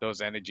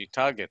those energy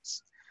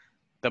targets.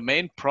 The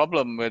main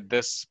problem with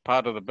this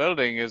part of the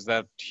building is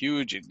that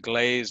huge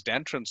glazed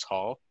entrance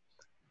hall,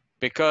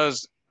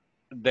 because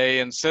they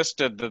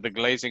insisted that the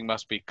glazing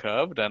must be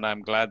curved, and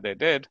I'm glad they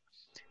did.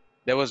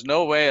 There was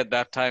no way at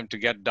that time to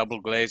get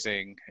double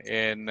glazing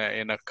in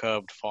a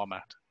curved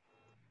format.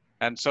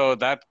 And so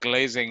that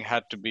glazing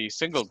had to be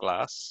single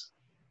glass,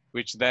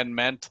 which then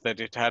meant that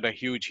it had a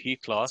huge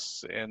heat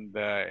loss in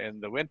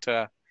the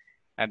winter,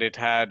 and it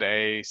had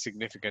a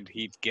significant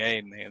heat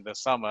gain in the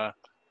summer,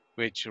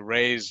 which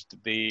raised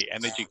the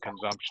energy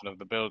consumption of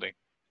the building.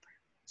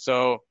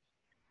 So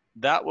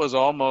that was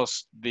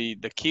almost the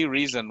key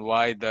reason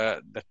why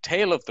the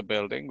tail of the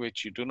building,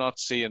 which you do not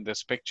see in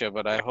this picture,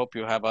 but I hope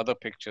you have other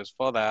pictures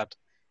for that,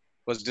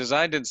 was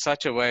designed in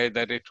such a way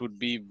that it would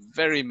be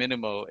very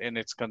minimal in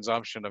its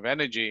consumption of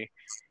energy.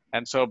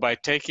 And so by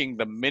taking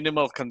the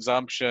minimal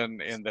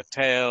consumption in the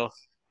tail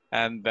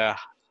and the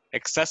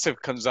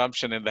excessive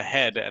consumption in the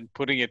head and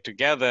putting it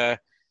together,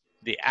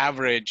 the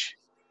average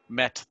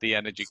met the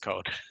energy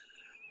code.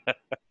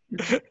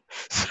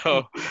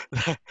 So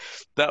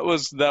that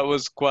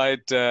was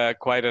quite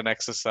an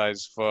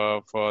exercise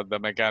for the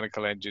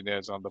mechanical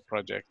engineers on the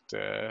project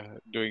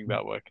doing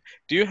that work.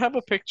 Do you have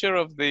a picture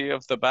of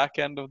the back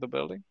end of the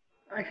building?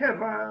 I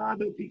have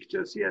other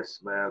pictures,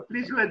 yes.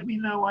 Please let me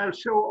know. I'll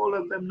show all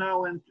of them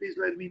now, and please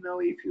let me know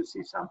if you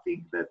see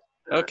something that.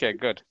 Okay,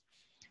 good.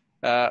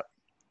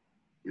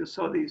 You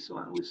saw this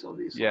one. We saw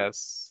this.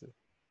 Yes. One.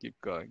 Keep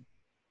going.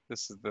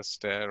 This is the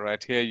stair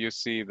right here. You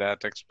see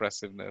that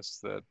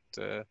expressiveness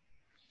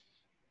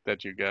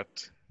that you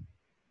get.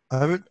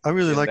 I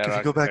really like, if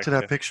you go back to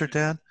that picture,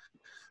 Dan,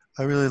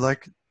 I really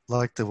like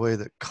the way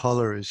that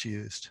color is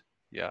used.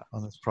 Yeah.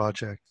 On this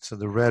project. So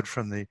the red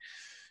from the,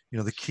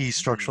 the key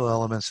structural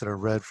elements that are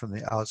red from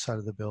the outside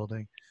of the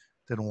building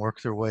then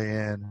work their way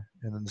in,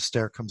 and then the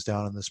stair comes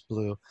down in this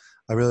blue.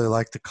 I really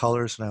like the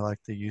colors, and I like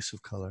the use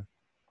of color.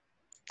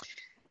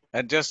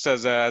 And just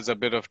as a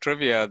bit of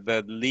trivia,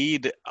 the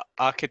lead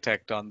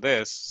architect on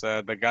this,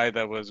 the guy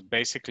that was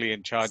basically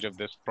in charge of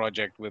this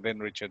project within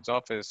Richard's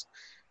office,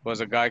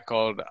 was a guy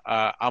called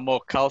Amo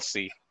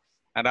Kalsi.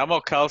 And Amo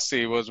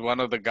Kalsi was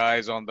one of the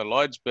guys on the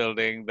Lloyd's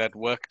building that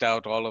worked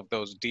out all of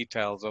those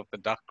details of the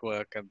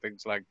ductwork and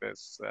things like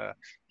this.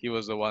 He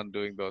was the one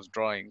doing those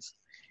drawings.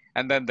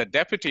 And then the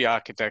deputy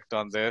architect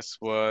on this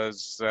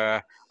was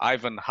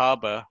Ivan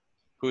Harbour,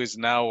 who is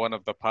now one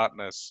of the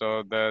partners.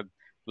 So the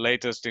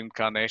latest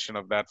incarnation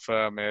of that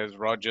firm is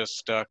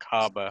ROGERS, Sturck,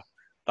 Harbour.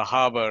 The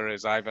Harbour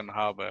is Ivan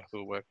Harbour,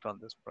 who worked on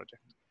this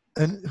project.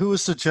 And who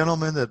was the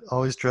gentleman that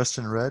always dressed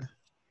in red?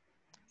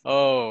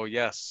 Oh,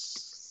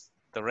 yes.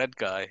 The red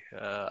guy.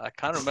 I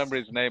can't remember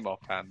his name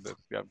offhand.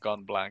 I've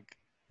gone blank.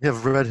 You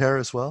have red hair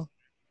as well?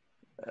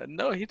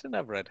 No, he didn't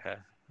have red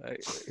hair.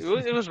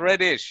 It was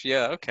reddish.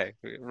 Yeah, okay.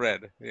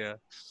 Red, yeah.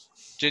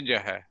 Ginger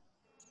hair.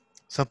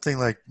 Something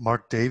like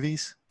Mark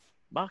Davies?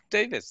 Mark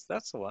Davis,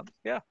 that's the one.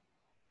 Yeah.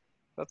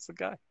 That's the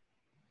guy.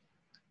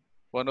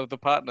 One of the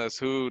partners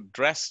who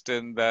dressed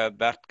in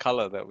that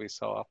color that we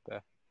saw up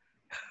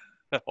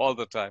there all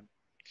the time.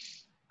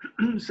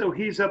 So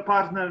he's a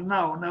partner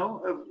now,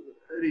 no, of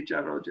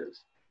Richard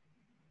Rogers.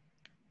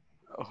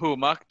 Who,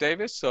 Mark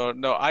Davis? Or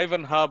no,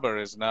 Ivan Harbour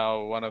is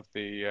now one of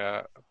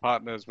the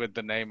partners with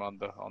the name on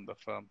the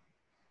firm.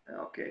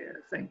 Okay,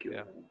 thank you.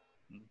 Yeah.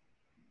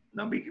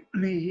 No,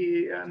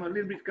 I'm a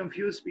little bit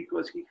confused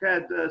because he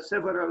had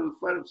several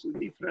firms with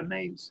different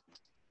names.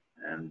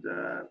 And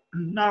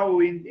now,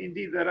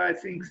 indeed, there are, I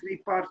think, 3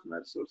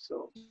 partners or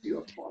so.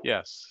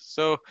 Yes.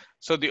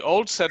 So the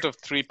old set of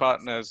 3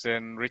 partners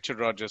in Richard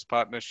Rogers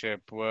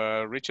partnership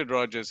were Richard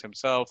Rogers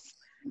himself,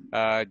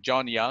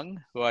 John Young,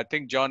 who I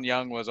think John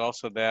Young was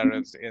also there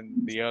as in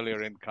the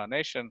earlier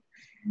incarnation,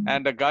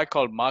 and a guy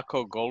called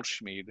Marco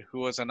Goldschmied, who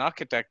was an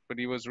architect, but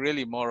he was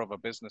really more of a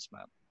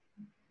businessman.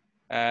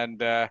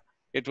 And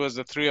it was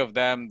the 3 of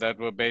them that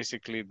were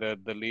basically the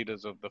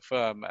leaders of the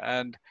firm.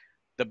 And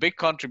the big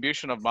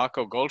contribution of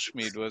Marco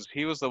Goldschmied was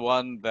he was the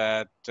one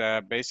that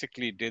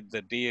basically did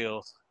the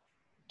deal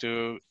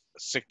to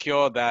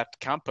secure that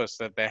campus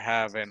that they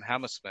have in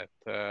Hammersmith,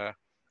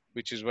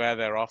 which is where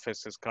their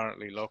office is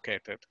currently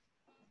located.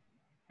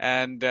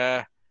 And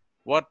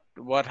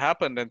what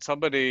happened, and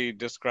somebody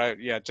described,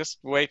 yeah, just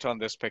wait on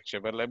this picture,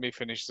 but let me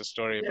finish the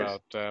story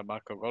about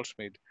Marco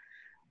Goldschmied.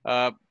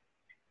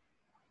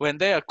 When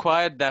they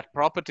acquired that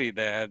property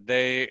there,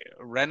 they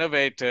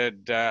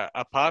renovated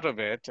a part of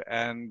it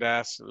and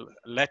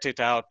let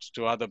it out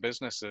to other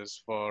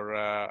businesses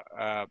for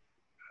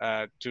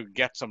to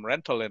get some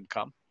rental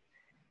income.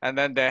 And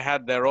then they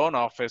had their own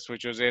office,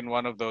 which was in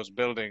one of those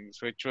buildings,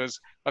 which was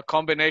a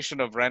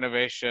combination of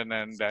renovation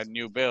and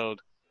new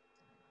build.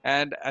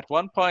 And at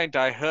one point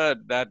I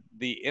heard that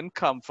the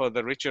income for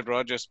the Richard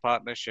Rogers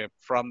partnership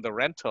from the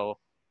rental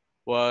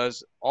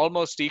was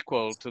almost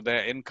equal to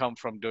their income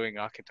from doing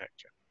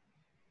architecture.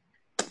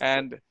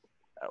 And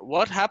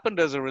what happened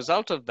as a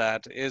result of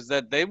that is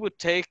that they would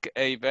take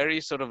a very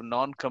sort of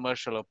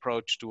non-commercial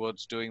approach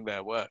towards doing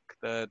their work.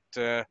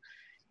 That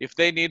if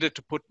they needed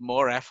to put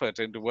more effort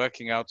into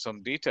working out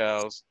some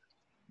details,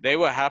 they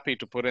were happy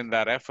to put in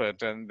that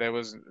effort, and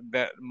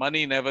that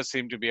money never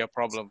seemed to be a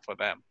problem for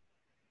them.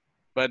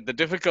 But the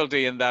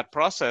difficulty in that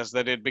process,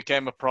 that it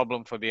became a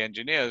problem for the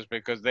engineers,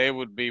 because they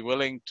would be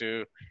willing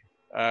to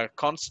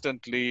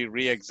constantly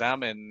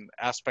re-examine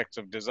aspects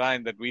of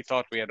design that we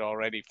thought we had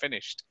already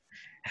finished.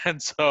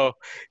 And so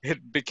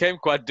it became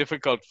quite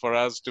difficult for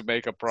us to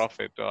make a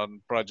profit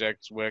on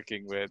projects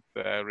working with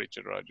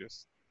Richard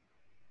Rogers.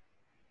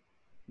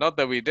 Not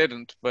that we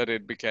didn't, but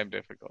it became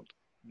difficult.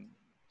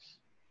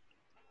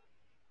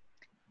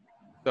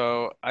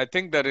 So I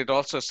think that it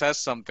also says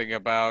something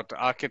about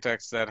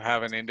architects that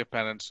have an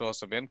independent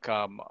source of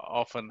income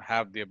often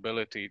have the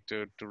ability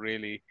to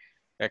really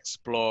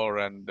explore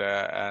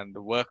and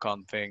work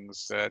on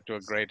things to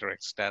a greater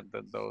extent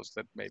than those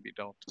that maybe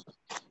don't.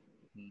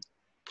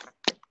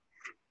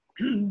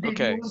 Did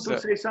you want to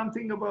say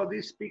something about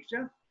this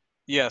picture?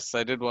 Yes,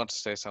 I did want to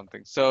say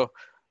something. So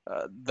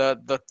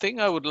the thing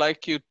I would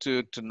like you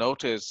to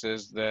notice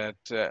is that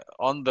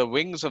on the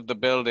wings of the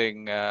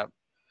building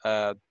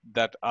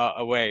that are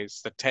away,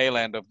 the tail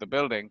end of the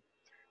building,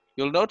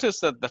 you'll notice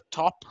that the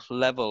top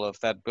level of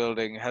that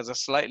building has a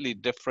slightly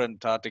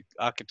different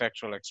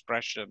architectural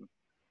expression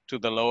to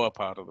the lower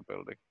part of the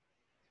building.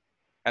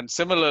 And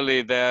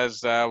similarly,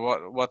 there's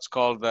what's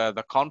called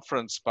the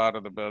conference part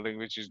of the building,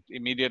 which is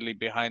immediately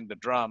behind the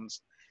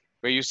drums,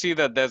 where you see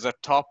that there's a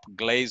top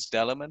glazed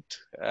element,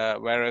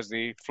 whereas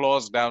the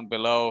floors down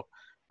below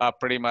are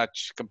pretty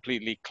much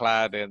completely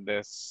clad in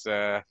this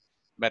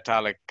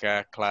metallic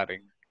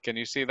cladding. Can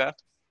you see that?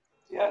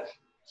 Yes.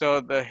 So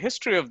the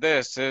history of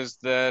this is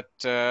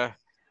that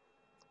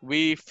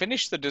we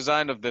finished the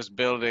design of this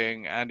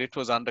building and it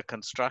was under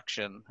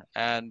construction,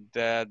 and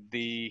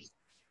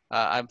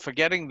I'm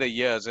forgetting the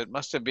years. It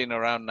must have been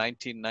around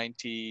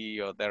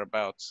 1990 or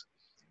thereabouts.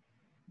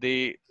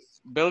 The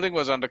building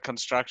was under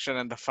construction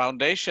and the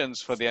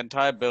foundations for the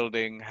entire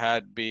building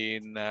had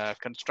been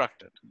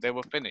constructed. They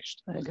were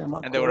finished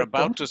and they were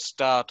about to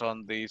start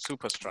on the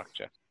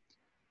superstructure.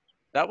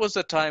 That was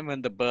the time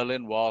when the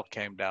Berlin Wall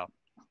came down.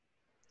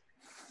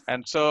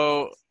 And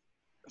so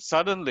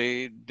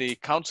suddenly the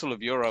Council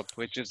of Europe,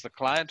 which is the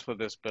client for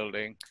this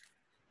building,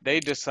 they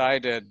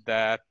decided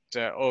that,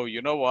 oh,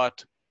 you know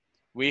what?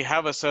 We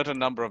have a certain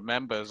number of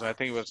members. I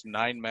think it was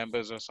 9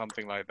 members or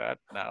something like that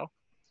now.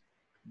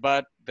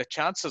 But the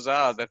chances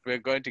are that we're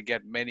going to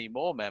get many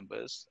more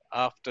members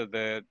after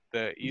the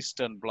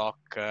Eastern Bloc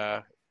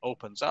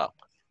opens up.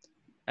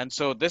 And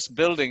so this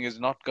building is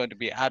not going to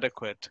be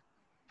adequate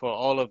for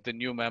all of the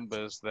new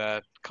members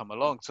that come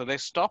along. So they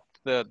stopped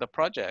the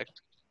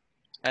project,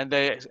 and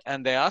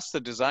they asked the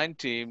design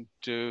team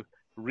to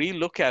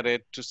relook at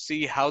it to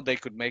see how they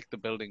could make the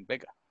building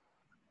bigger.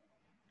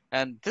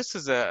 And this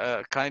is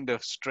a kind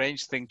of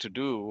strange thing to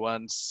do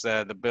once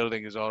the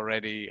building is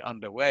already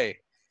underway.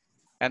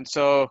 And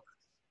so,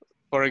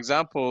 for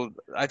example,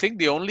 I think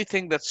the only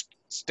thing that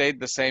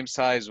stayed the same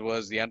size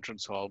was the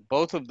entrance hall.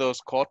 Both of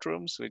those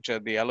courtrooms, which are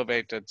the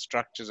elevated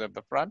structures at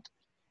the front,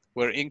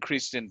 were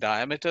increased in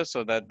diameter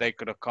so that they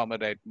could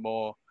accommodate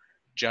more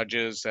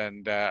judges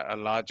and a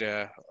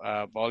larger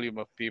volume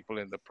of people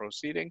in the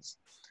proceedings.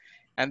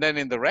 And then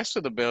in the rest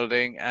of the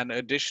building, an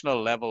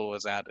additional level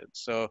was added.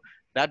 So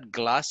that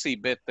glassy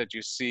bit that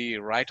you see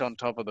right on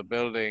top of the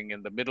building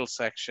in the middle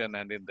section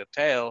and in the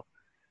tail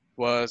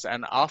was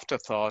an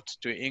afterthought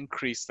to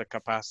increase the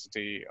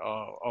capacity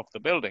of the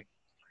building.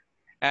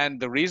 And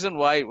the reason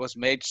why it was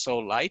made so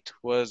light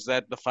was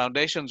that the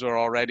foundations were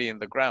already in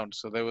the ground.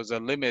 So there was a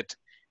limit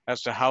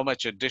as to how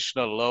much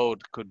additional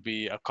load could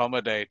be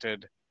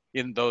accommodated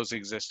in those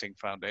existing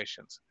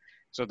foundations.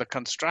 So the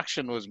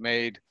construction was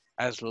made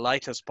as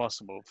light as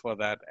possible for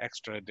that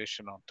extra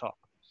addition on top.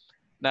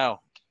 Now,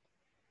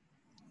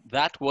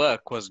 that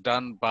work was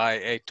done by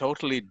a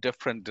totally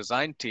different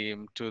design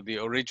team to the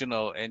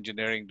original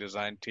engineering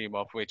design team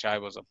of which I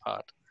was a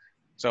part.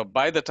 So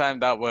by the time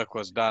that work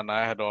was done,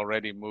 I had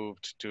already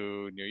moved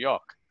to New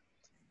York.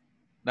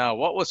 Now,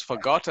 what was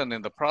forgotten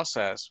in the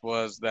process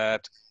was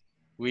that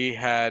we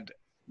had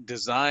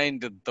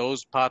designed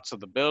those parts of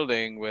the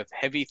building with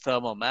heavy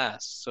thermal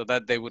mass so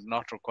that they would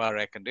not require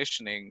air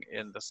conditioning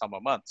in the summer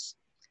months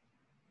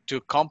to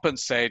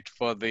compensate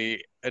for the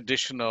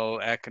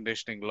additional air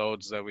conditioning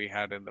loads that we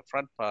had in the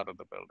front part of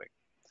the building.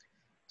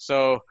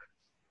 So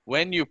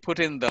when you put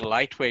in the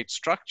lightweight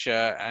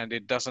structure and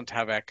it doesn't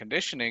have air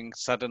conditioning,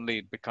 suddenly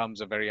it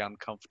becomes a very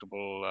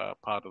uncomfortable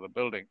part of the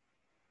building.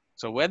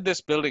 So when this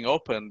building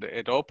opened,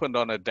 it opened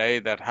on a day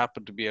that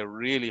happened to be a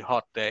really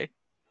hot day,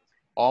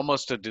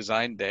 almost a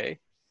design day.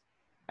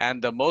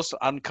 And the most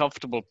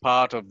uncomfortable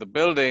part of the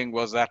building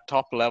was that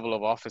top level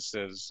of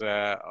offices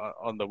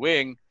on the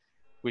wing,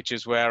 which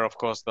is where, of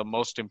course, the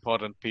most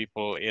important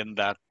people in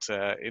that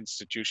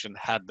institution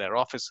had their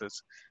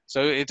offices.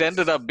 So it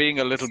ended up being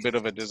a little bit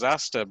of a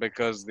disaster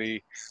because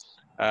the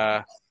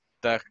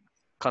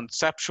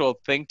conceptual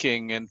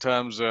thinking in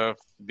terms of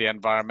the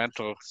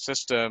environmental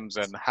systems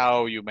and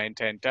how you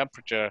maintain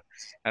temperature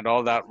and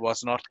all that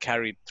was not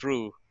carried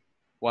through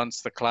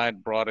once the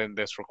client brought in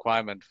this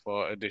requirement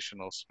for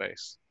additional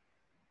space.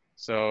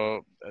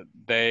 So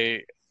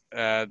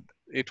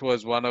it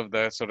was one of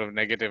the sort of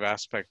negative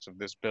aspects of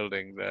this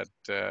building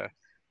that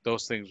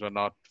those things were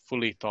not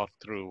fully thought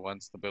through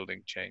once the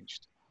building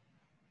changed.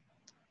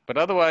 But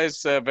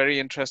otherwise, a very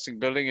interesting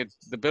building.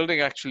 The building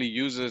actually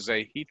uses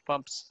a heat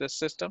pump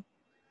system.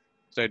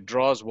 So it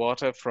draws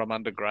water from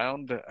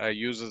underground,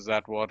 uses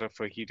that water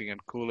for heating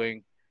and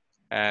cooling,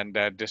 and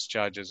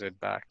discharges it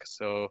back.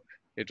 So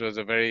it was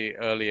a very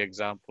early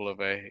example of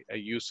a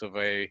use of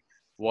a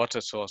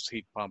water source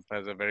heat pump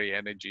as a very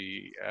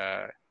energy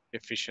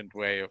efficient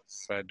way of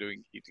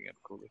doing heating and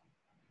cooling.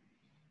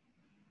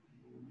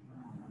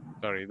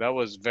 Sorry, that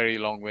was very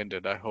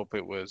long-winded. I hope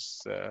it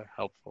was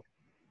helpful.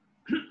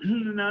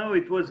 No,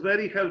 it was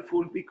very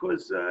helpful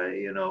because,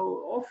 you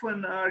know,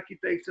 often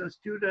architects and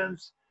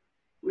students,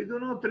 we do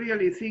not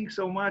really think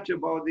so much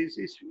about these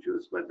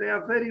issues, but they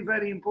are very,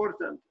 very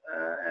important.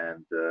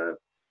 And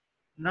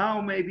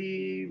now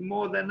maybe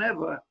more than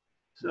ever.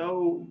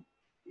 So,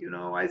 you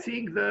know, I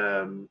think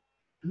the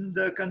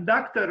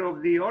conductor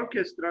of the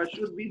orchestra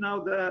should be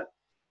now the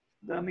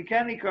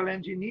mechanical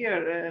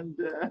engineer and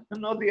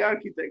not the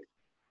architect.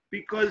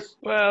 Because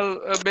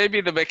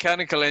maybe the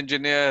mechanical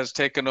engineer has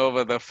taken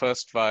over the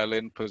first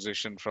violin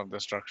position from the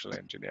structural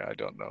engineer. I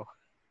don't know.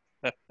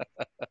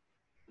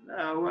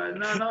 No.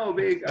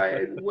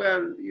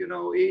 Well, you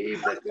know,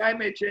 if the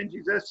climate change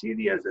is as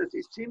serious as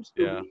it seems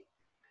to be.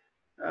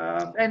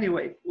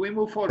 Anyway, we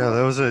move forward. Yeah,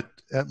 that was at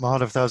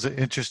Madhav, that was an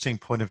interesting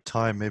point of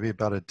time, maybe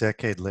about a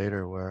decade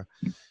later, where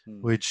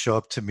we'd show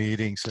up to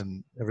meetings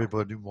and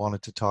everybody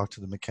wanted to talk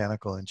to the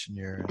mechanical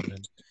engineer, and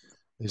then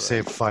they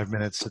saved 5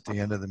 minutes at the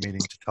end of the meeting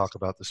to talk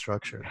about the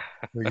structure.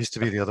 It used to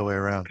be the other way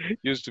around.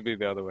 Used to be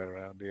the other way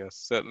around, yes.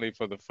 Certainly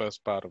for the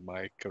first part of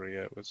my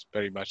career, it was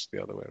very much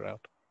the other way around.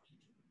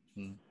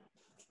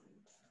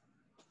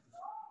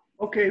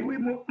 Okay, we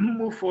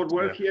move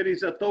forward. Here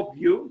is a top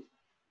view.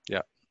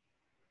 Yeah.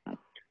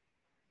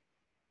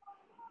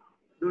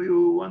 Do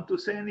you want to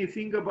say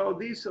anything about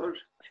this, or?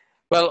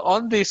 Well,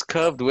 on these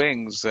curved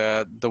wings,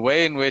 the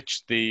way in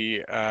which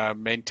the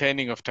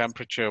maintaining of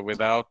temperature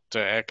without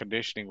air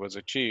conditioning was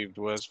achieved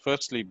was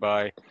firstly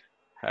by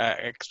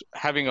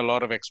having a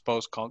lot of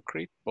exposed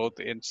concrete, both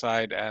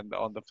inside and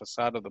on the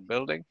facade of the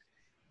building,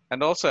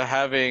 and also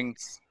having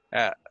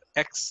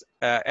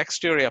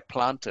exterior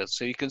planters.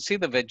 So you can see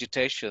the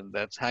vegetation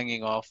that's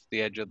hanging off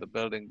the edge of the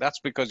building. That's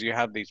because you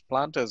have these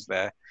planters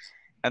there.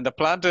 And the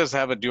planters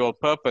have a dual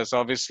purpose.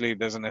 Obviously,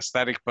 there's an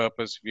aesthetic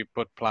purpose. If you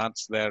put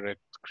plants there, it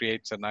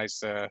creates a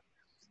nice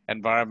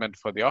environment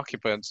for the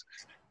occupants.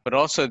 But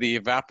also the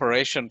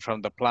evaporation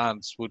from the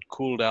plants would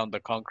cool down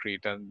the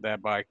concrete and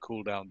thereby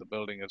cool down the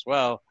building as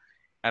well.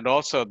 And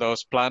also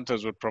those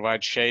planters would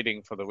provide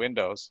shading for the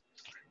windows.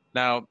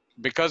 Now,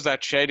 because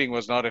that shading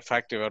was not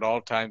effective at all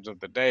times of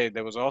the day,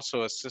 there was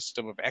also a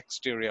system of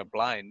exterior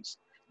blinds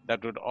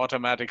that would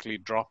automatically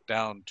drop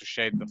down to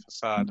shade the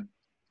facade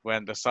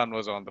when the sun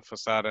was on the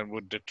facade and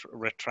would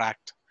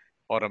retract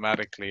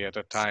automatically at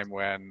a time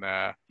when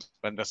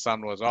the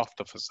sun was off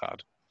the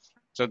facade.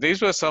 So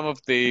these were some of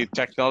the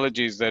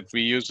technologies that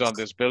we used on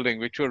this building,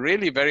 which were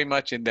really very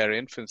much in their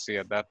infancy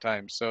at that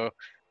time. So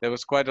there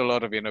was quite a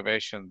lot of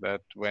innovation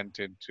that went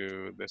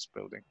into this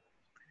building.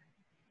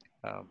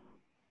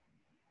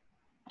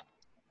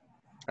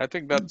 I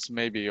think that's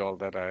maybe all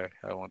that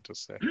I want to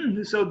say.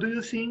 So do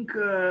you think,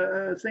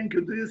 thank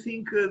you, do you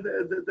think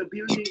the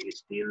building is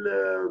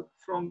still,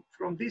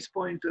 from this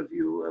point of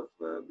view of,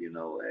 you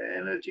know,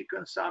 energy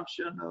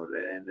consumption or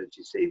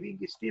energy saving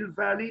is still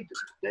valid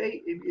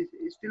today?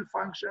 It still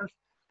functions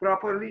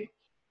properly?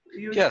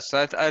 Yes,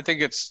 I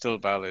think it's still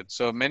valid.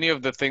 So many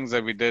of the things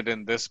that we did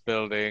in this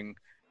building,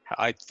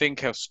 I think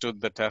have stood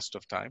the test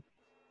of time.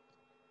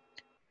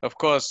 Of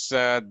course,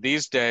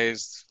 these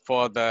days,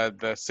 for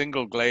the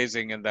single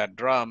glazing in that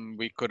drum,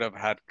 we could have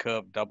had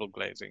curved double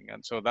glazing.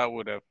 And so that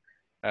would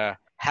have,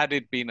 had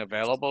it been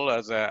available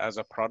as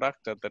a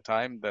product at the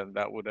time, then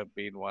that would have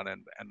been one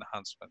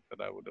enhancement that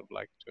I would have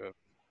liked to have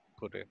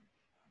put in.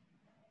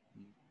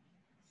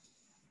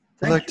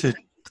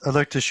 I'd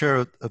like to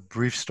share a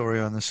brief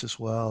story on this as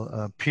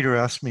well. Peter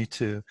asked me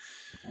to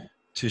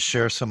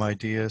share some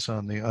ideas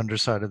on the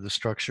underside of the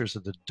structures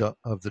of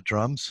the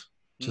drums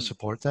to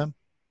support them.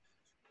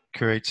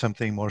 Create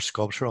something more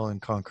sculptural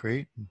and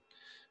concrete,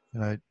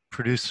 and I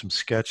produced some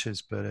sketches.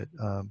 But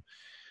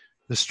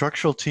the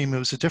structural team, it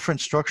was a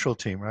different structural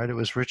team, right? It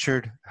was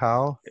Richard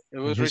Howe. It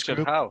was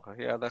Richard Howe.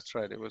 Yeah, that's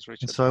right. It was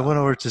Richard. And so I went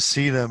over to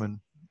see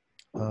them,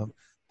 and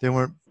they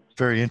weren't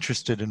very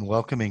interested in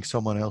welcoming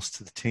someone else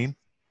to the team.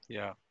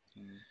 Yeah.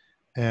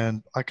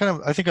 And I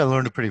think I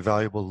learned a pretty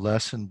valuable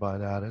lesson by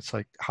that. It's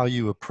like how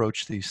you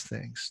approach these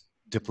things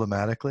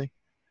diplomatically.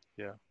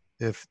 Yeah.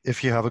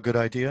 if you have a good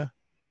idea.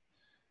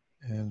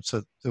 And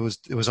so it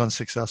was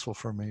unsuccessful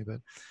for me. But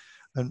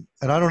and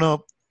I don't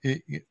know,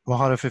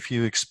 Mohanif, if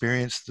you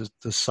experienced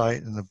the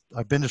site, and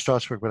I've been to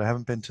Strasbourg, but I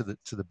haven't been to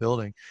the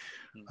building.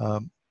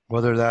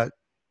 Whether that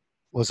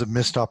was a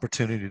missed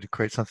opportunity to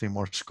create something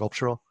more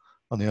sculptural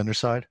on the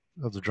underside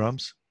of the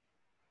drums.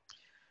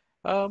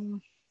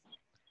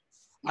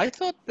 I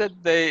thought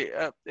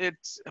that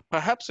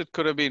perhaps it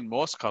could have been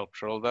more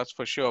sculptural, that's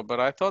for sure. But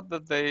I thought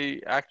that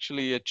they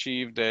actually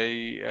achieved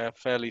a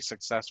fairly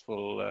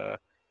successful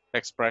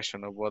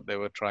expression of what they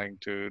were trying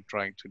to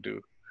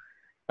do.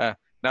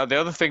 Now, the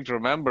other thing to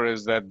remember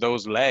is that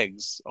those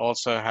legs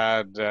also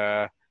had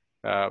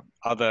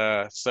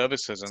other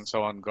services and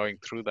so on going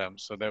through them.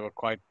 So they were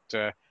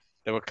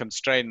they were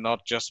constrained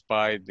not just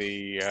by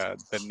the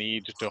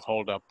need to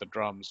hold up the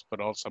drums, but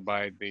also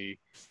by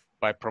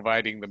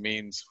providing the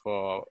means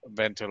for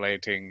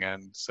ventilating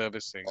and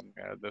servicing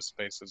the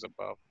spaces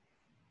above.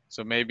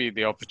 So maybe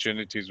the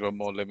opportunities were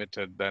more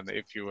limited than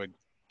if you were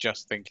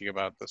just thinking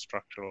about the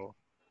structural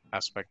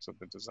aspects of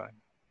the design.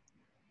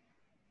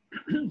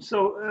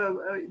 So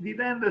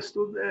did I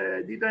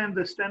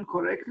understand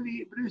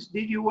correctly, Bruce?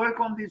 Did you work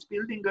on this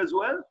building as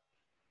well?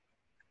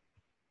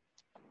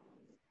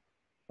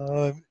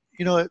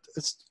 You know,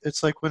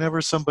 it's like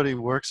whenever somebody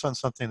works on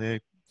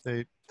something,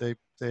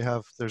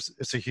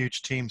 it's a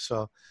huge team.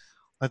 So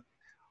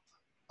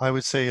I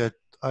would say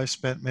I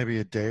spent maybe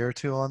a day or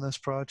two on this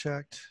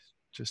project.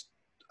 Just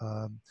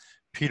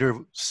Peter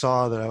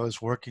saw that I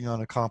was working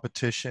on a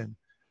competition,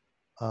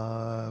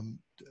 and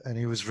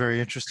he was very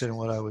interested in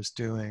what I was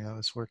doing. I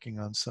was working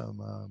on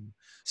some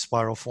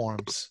spiral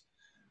forms,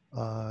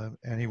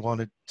 and he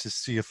wanted to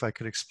see if I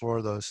could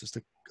explore those as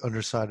the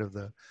underside of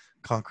the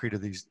concrete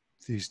of these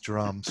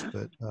drums.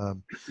 But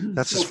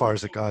that's as far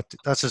as it got.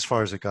 That's as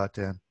far as it got,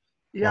 Dan.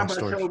 Yeah, but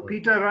so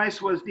Peter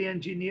Rice was the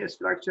engineer,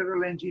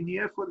 structural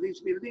engineer for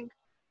this building?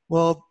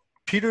 Well,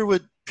 Peter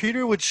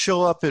would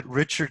show up at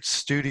Richard's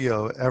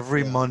studio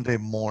every Monday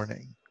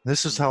morning.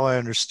 This is how I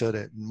understood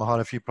it.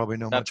 Mohanif, you probably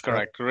know That's much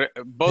better. correct.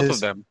 Both of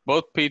them,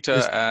 both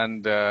Peter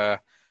and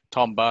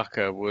Tom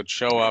Barker would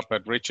show up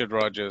at Richard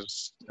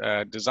Rogers'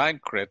 design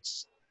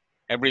crits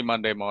every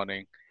Monday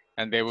morning,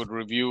 and they would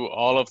review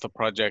all of the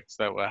projects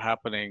that were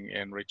happening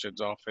in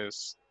Richard's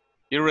office,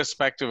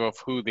 irrespective of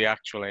who the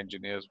actual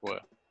engineers were.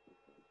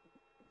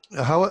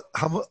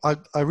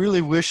 I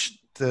really wish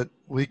that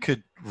we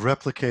could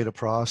replicate a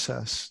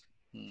process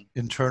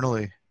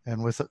internally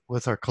and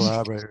with our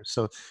collaborators.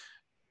 So,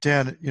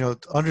 Dan, you know,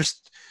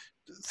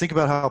 think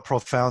about how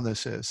profound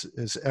this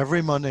is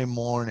every Monday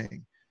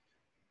morning,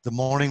 the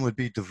morning would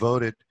be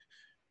devoted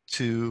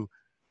to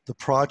the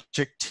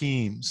project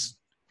teams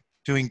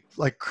doing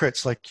like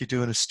crits, like you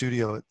do in a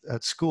studio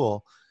at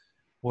school,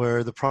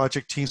 where the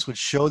project teams would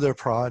show their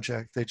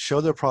project. They'd show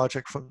their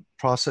project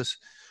process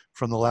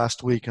from the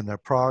last week and their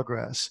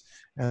progress.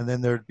 And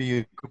then there'd be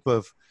a group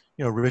of,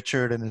 you know,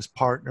 Richard and his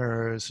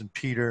partners and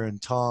Peter and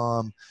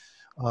Tom,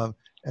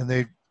 and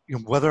they, you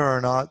know, whether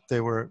or not they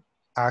were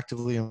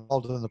actively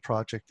involved in the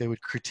project, they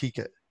would critique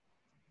it.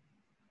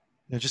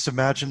 You know, just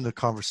imagine the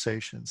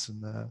conversations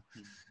and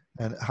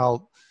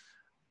how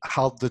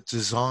the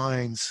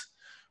designs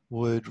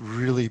would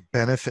really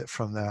benefit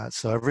from that.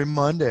 So every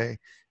Monday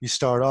you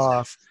start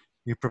off,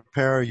 you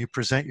prepare, you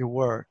present your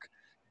work,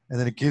 and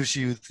then it gives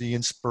you the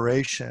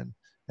inspiration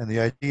and the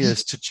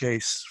ideas to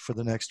chase for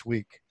the next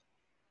week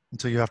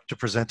until you have to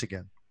present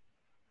again.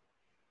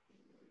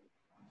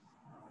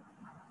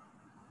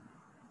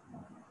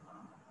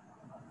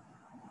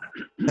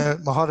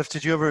 Mohanif,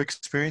 did you ever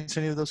experience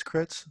any of those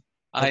crits?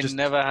 I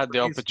never had the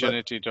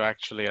opportunity to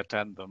actually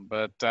attend them,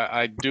 but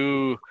I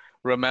do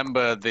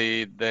remember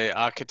the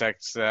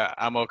architects,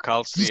 Amo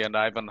Kalsi and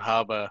Ivan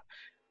Haber,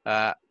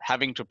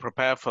 having to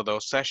prepare for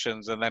those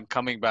sessions and then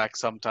coming back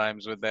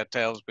sometimes with their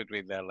tails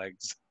between their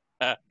legs,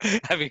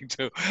 having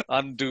to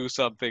undo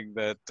something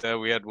that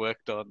we had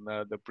worked on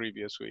the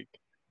previous week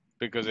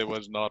because it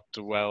was not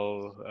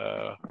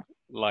well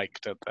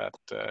liked at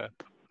that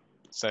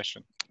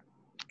session.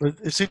 But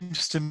it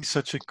seems to me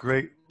such a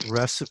great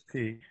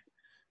recipe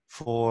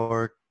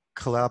for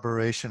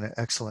collaboration and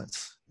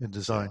excellence in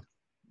design.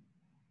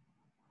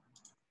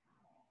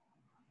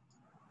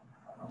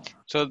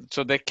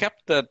 So they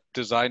kept that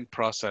design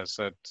process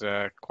at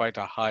quite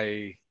a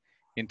high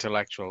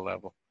intellectual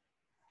level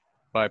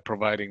by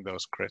providing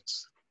those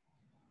crits.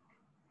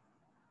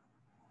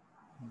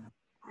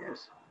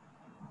 Yes.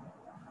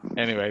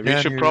 Anyway, we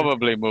should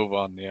probably move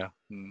on. Yeah.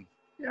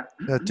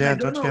 Yeah. Dan,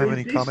 don't you have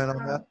any comment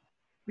on that?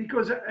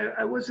 Because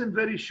I wasn't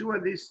very sure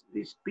this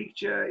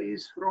picture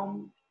is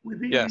from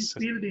within this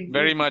building.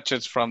 Very much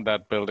it's from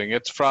that building.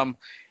 It's from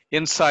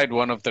inside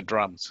one of the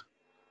drums.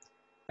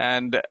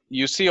 And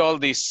you see all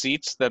these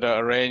seats that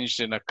are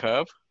arranged in a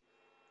curve?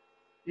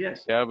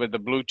 Yes. Yeah, with the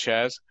blue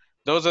chairs.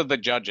 Those are the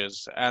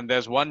judges. And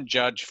there's one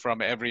judge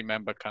from every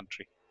member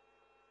country.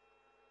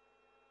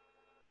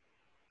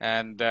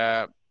 And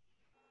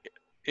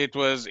it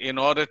was in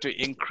order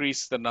to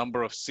increase the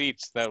number of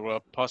seats that were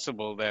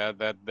possible there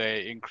that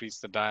they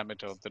increased the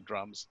diameter of the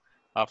drums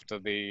after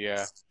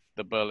the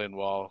the Berlin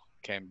Wall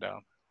came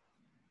down.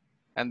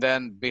 And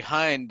then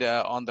behind,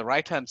 on the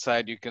right-hand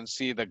side, you can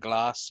see the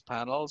glass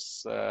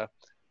panels.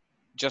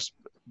 Just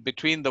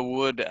between the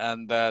wood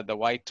and the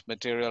white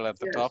material at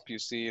the Yes. top, you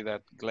see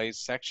that glazed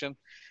section.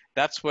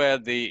 That's where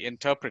the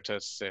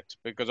interpreters sit,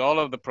 because all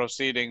of the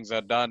proceedings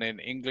are done in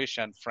English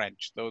and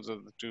French. Those are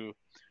the two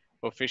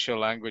official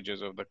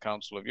languages of the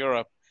Council of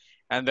Europe.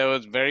 And there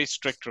was very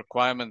strict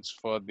requirements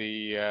for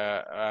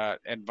the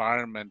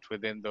environment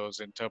within those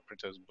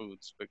interpreters'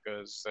 booths,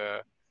 because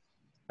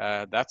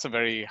that's a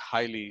very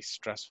highly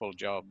stressful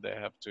job. They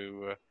have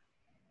to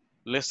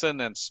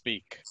listen and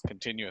speak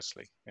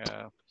continuously.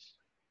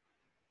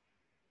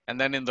 And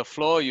then in the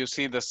floor, you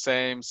see the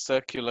same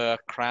circular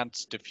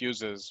Krantz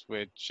diffusers,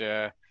 which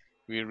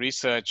we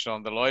researched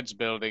on the Lloyd's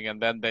building,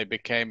 and then they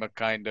became a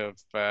kind of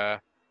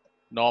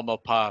normal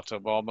part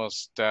of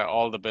almost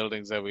all the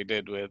buildings that we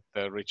did with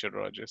Richard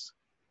Rogers.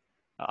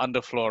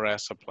 Underfloor air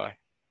supply.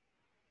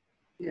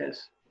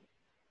 Yes.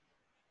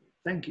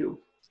 Thank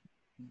you.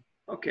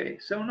 Okay,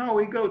 so now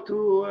we go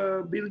to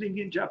a building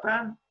in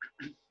Japan,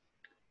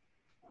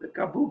 the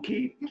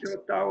Kabuki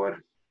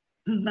Tower,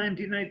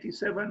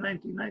 1997,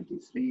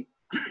 1993.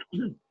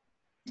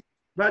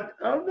 But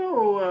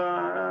although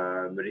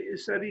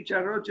Sir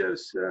Richard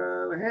Rogers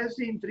has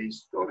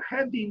interest or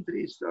had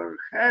interest or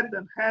had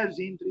and has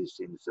interest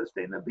in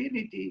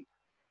sustainability,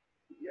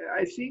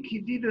 I think he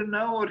didn't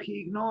know or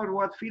he ignored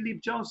what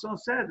Philip Johnson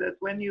said, that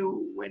when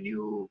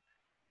you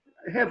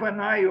have an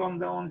eye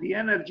on the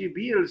energy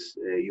bills,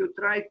 you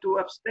try to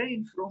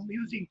abstain from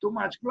using too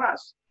much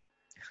glass.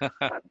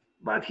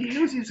 but he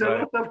uses a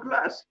lot of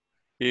glass.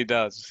 He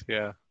does,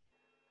 yeah.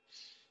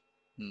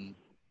 Hmm.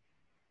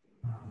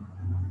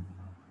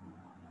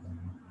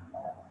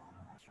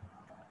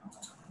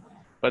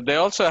 But they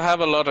also have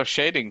a lot of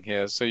shading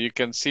here, so you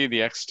can see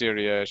the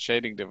exterior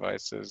shading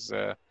devices,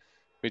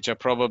 which are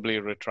probably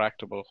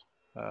retractable.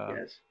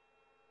 Yes.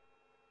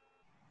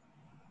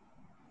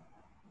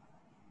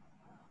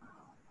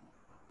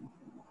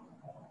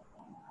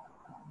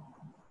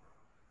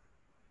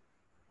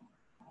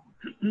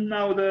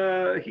 Now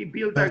he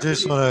built. I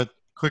just want a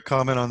quick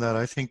comment on that.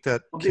 I think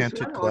that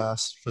canted one,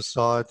 glass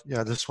facade,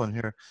 yeah, this one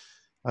here.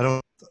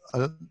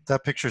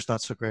 That picture's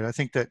not so great. I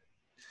think that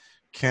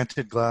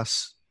canted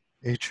glass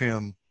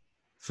atrium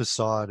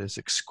facade is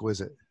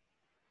exquisite.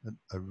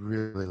 I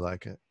really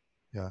like it.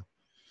 Yeah.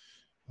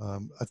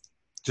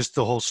 Just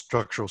the whole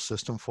structural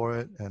system for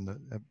it, and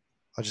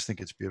I just think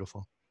it's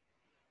beautiful.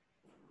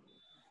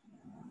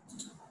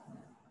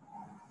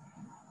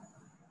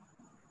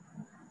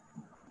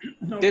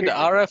 Did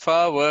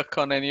RFR work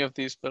on any of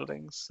these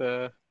buildings,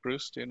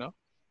 Bruce? Do you know?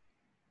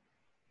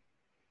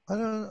 I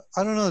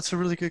don't know. It's a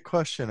really good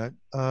question.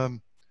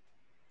 You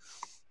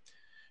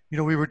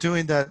know, we were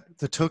doing the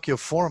Tokyo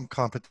Forum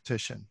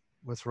competition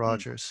with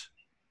Rogers,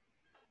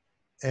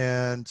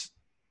 and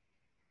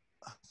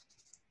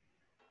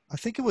I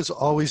think it was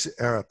always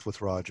Arup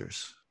with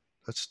Rogers.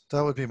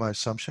 That would be my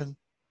assumption.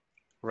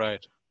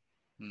 Right.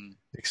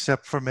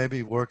 Except for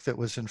maybe work that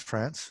was in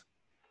France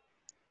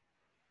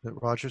that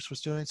Rogers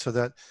was doing. So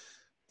that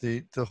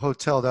the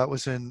hotel it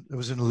was in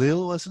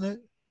Lille, wasn't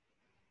it?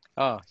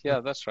 Oh,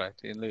 yeah, that's right,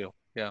 in Lille.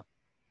 Yeah.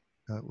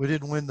 We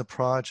didn't win the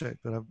project,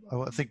 but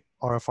I think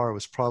RFR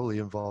was probably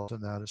involved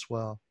in that as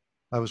well.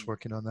 I was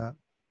working on that.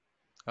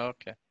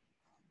 Okay.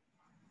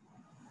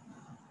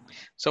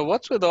 So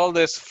what's with all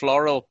this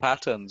floral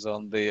patterns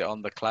on the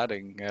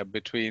cladding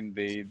between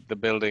the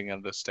building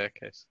and the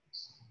staircase?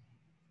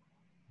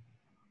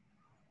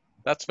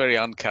 That's very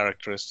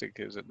uncharacteristic,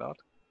 is it not?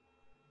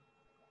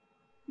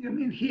 You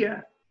mean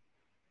here?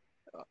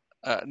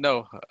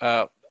 No,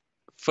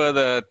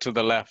 further to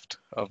the left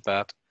of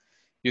that.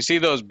 You see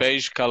those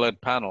beige colored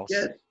panels?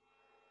 Yes.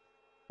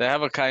 They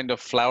have a kind of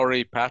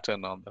flowery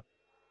pattern on them.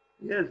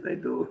 Yes, they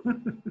do.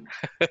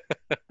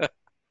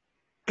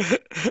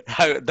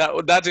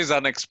 That is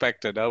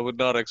unexpected. I would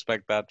not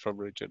expect that from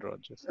Richard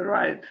Rogers.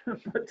 Right,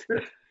 but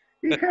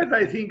he had,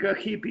 I think, a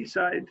hippie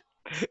side.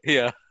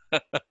 Yeah.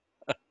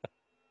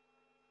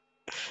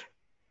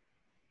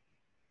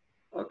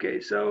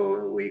 Okay,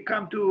 so we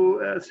come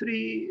to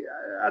 3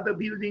 other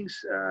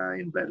buildings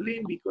in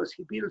Berlin, because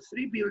he built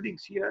 3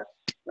 buildings here,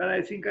 but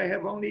I think I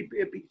have only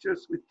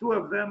pictures with 2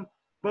 of them.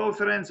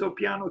 Both Renzo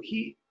Piano.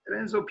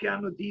 Renzo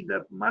Piano did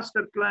the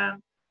master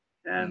plan,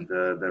 and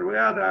there were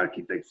other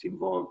architects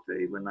involved,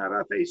 even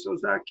Arata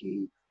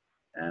Isozaki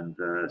and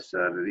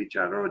Sir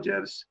Richard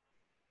Rogers.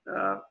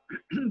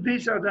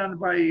 These are done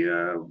by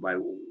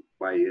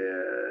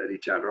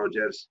Richard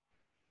Rogers,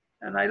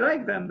 and I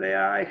like them.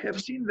 I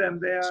have seen them.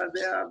 They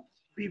are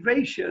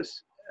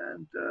vivacious,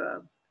 and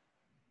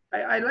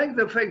I like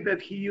the fact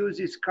that he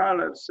uses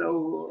color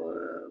so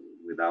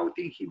without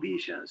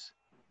inhibitions.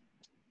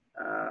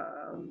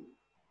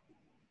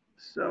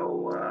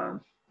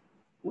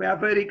 We are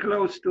very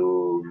close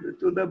to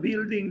the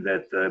building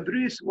that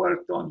Bruce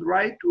worked on,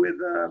 right, with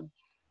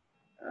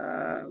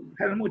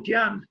Helmut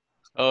Jahn.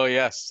 Oh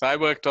yes, I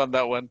worked on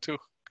that one too.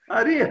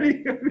 Oh,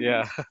 really?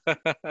 Yeah.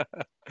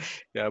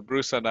 Yeah,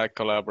 Bruce and I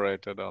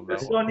collaborated on The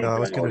that one. Sony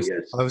Yeah, tower,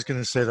 yes. I was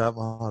gonna say that,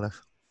 Mahara.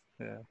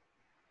 Yeah.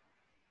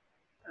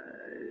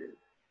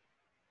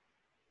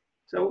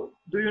 So,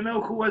 do you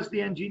know who was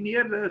the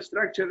engineer, the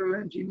structural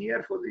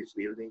engineer for this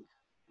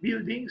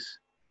buildings?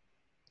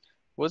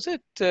 Was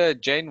it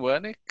Jane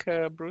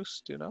Wernick,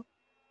 Bruce? Do you know?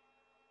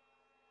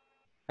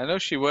 I know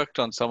she worked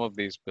on some of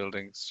these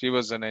buildings. She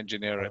was an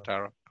engineer at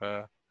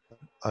Arup.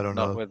 I don't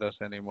Not know. with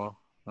us anymore.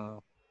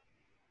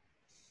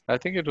 I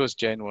think it was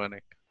Jane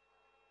Wernick.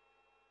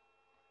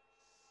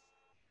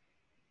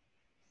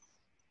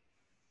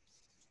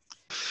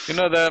 You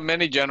know, there are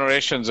many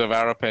generations of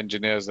Arup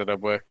engineers that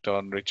have worked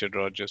on Richard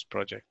Rogers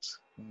projects.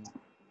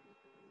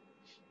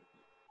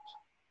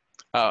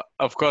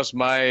 Of course,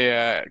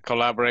 my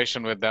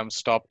collaboration with them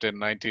stopped in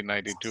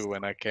 1992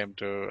 when I came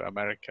to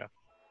America.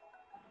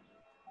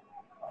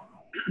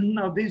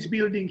 Now, this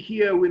building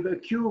here with the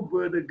cube,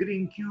 the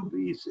green cube,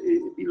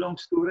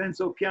 belongs to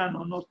Renzo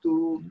Piano, not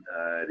to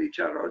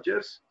Richard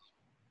Rogers.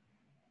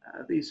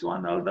 This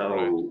one,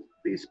 although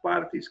this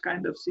part is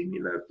kind of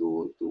similar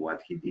to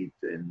what he did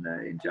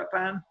in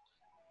Japan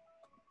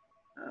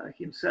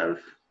himself.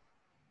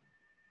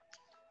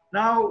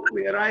 Now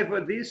we arrive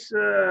at this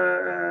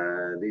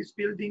this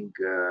building,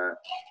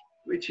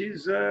 which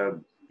is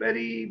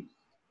very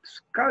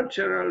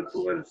sculptural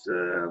towards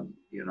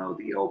you know,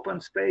 the open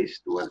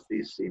space, towards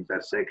this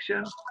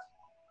intersection.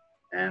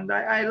 And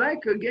I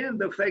like again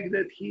the fact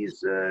that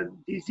he's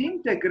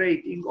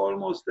disintegrating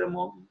almost the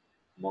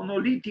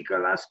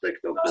monolithical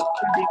aspect of the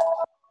building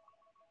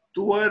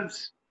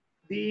towards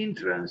the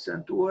entrance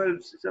and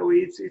towards, so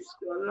it's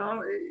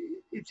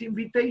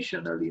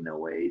invitational in a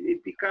way.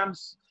 It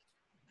becomes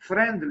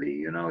friendly,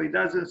 you know, it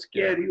doesn't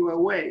scare you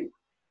away,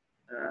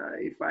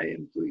 if I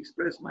am to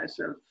express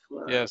myself.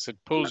 Yes, it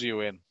pulls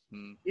you in.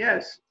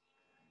 Yes.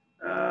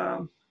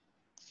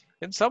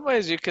 In some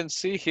ways, you can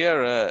see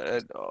here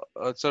a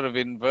sort of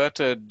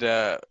inverted,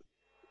 a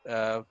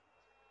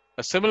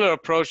similar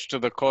approach to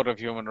the Court of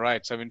Human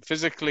Rights. I mean,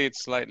 physically,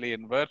 it's slightly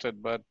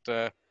inverted, but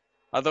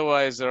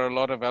otherwise, there are a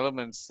lot of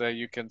elements that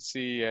you can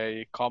see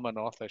a common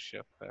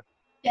authorship there.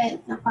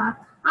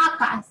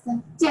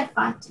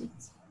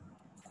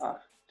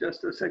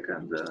 Just a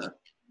second.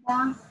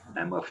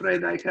 I'm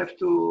afraid I have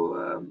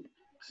to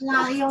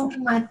stop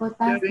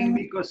sharing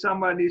because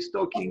somebody is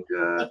talking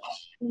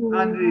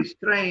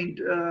unrestrained.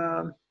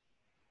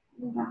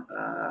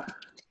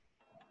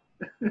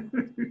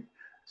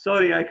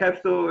 Sorry, I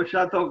have to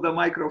shut off the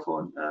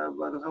microphone.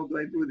 But how do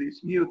I do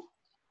this? Mute.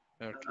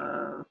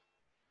 Okay.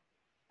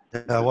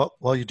 Yeah,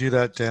 while you do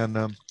that, Dan,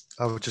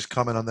 I would just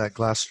comment on that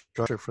glass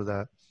structure for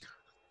that.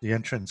 The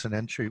entrance and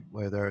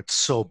entryway there, it's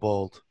so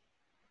bold.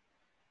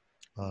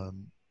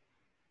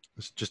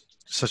 It's just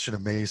such an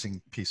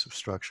amazing piece of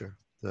structure.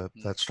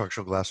 That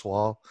structural glass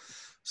wall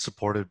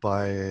supported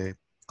by a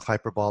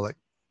hyperbolic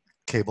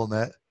cable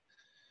net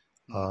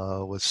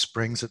with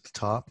springs at the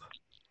top.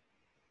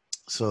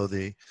 So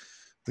the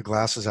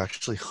glass is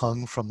actually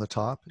hung from the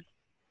top,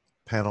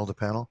 panel to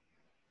panel.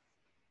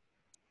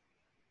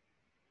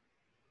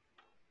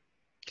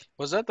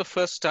 Was that the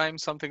first time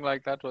something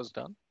like that was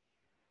done?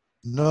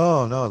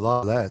 No, a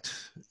lot of that.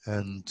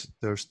 And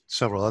there's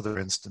several other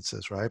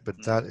instances, right?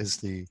 But that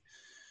is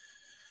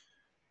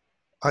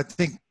I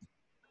think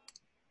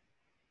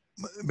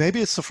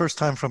maybe it's the first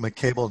time from a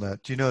cable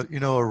net. Do you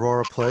know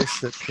Aurora Place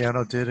that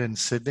Piano did in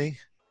Sydney?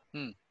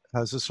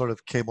 Has a sort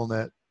of cable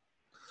net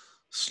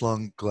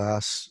slung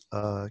glass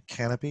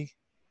canopy.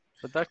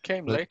 But that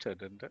came later,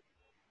 didn't it?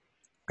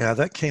 Yeah,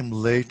 that came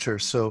later.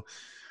 So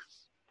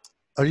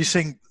are you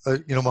saying,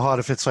 Mahad,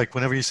 if it's like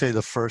whenever you say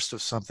the first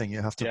of something, you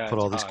have to put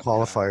all these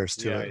qualifiers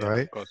to it,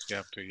 right? Of course, you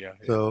have to, yeah.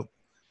 So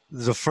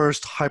the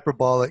first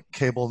hyperbolic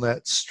cable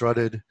net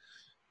strutted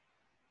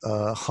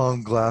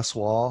hung glass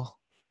wall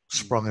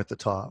sprung at the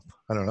top.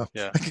 I don't know.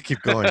 Yeah. I could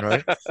keep going,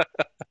 right?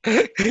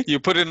 You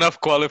put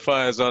enough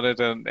qualifiers on it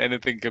and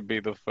anything can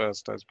be the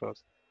first, I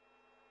suppose.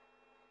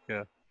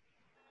 Yeah.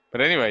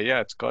 But anyway,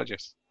 yeah, it's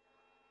gorgeous.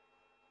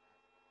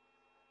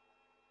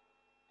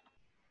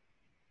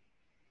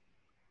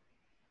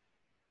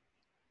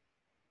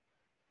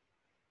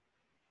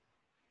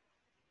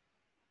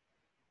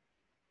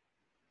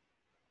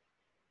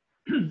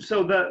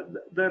 So the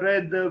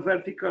red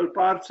vertical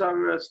parts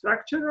are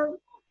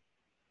structural?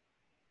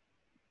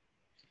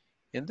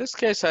 In this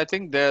case, I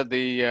think they're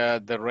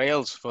the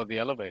rails for the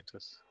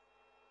elevators.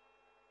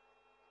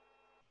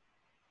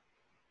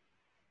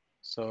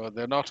 So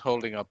they're not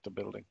holding up the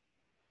building.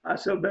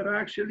 So there are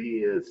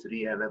actually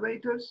 3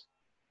 elevators?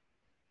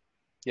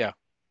 Yeah.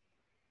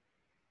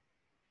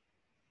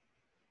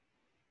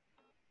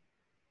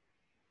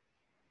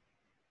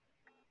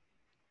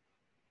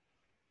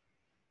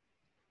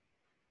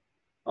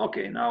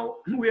 Okay, now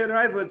we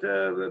arrive at,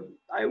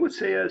 I would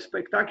say, a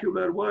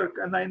spectacular work,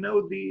 and I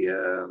know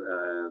your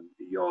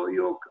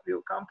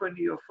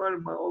company, your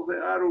firm over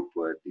Arup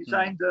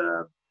designed,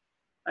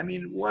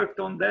 worked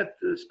on that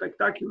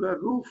spectacular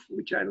roof,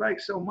 which I like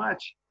so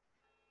much.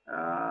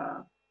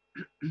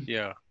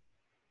 Yeah.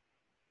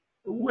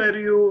 Were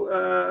you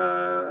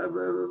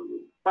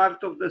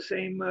part of the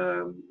same?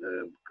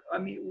 I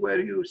mean, were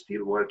you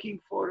still working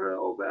for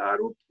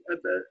Arup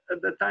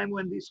at the time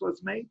when this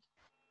was made?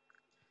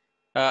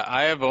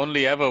 I have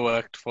only ever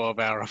worked for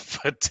Barra,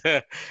 but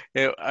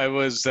I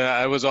was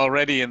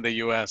already in the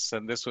U.S.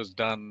 and this was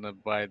done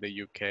by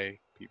the UK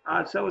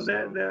people. So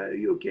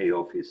the UK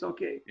office,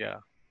 okay. Yeah.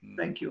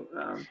 Thank you.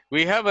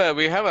 We have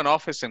an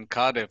office in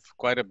Cardiff,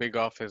 quite a big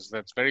office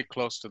that's very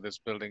close to this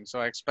building. So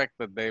I expect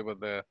that they were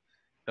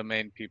the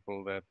main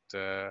people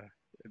that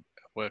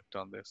worked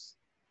on this.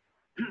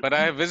 But I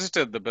have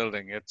visited the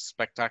building. It's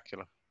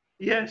spectacular.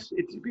 Yes,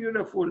 it's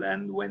beautiful.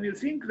 And when you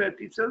think that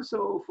it's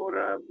also for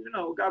a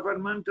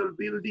governmental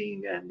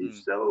building and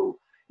it's so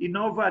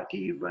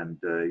innovative and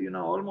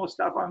almost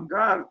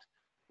avant-garde,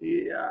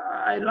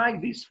 I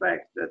like this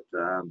fact that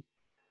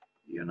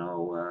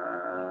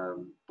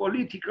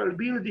political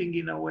building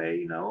in a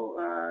way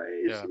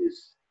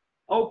is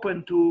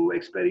open to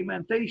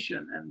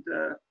experimentation, and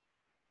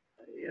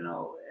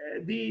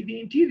the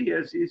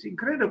interiors is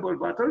incredible,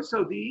 but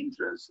also the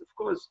entrance, of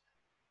course.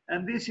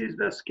 And this is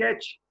the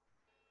sketch.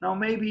 Now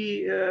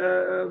maybe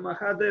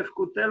Mahadev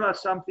could tell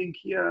us something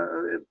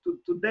here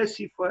to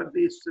decipher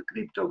this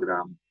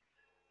cryptogram,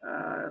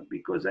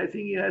 because I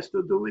think it has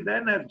to do with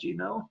energy,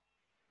 no?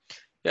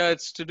 Yeah,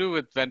 it's to do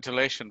with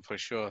ventilation for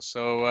sure.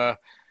 So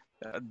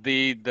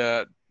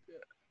the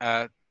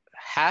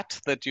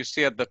hat that you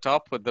see at the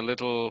top with the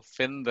little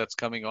fin that's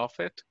coming off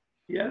it.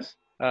 Yes.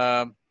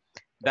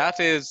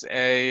 That is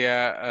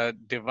a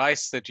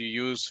device that you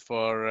use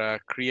for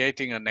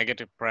creating a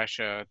negative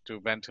pressure to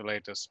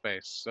ventilate a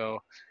space.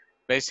 So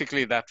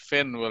basically that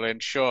fin will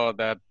ensure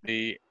that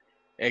the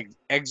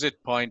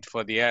exit point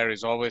for the air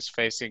is always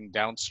facing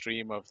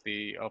downstream of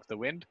the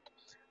wind.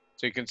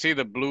 So you can see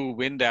the blue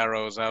wind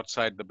arrows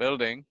outside the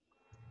building,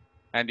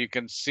 and you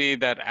can see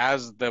that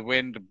as the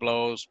wind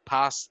blows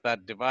past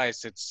that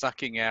device, it's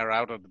sucking air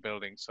out of the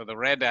building. So the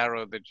red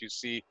arrow that you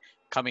see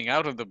coming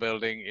out of the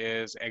building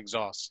is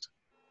exhaust.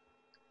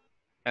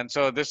 And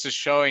so this is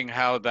showing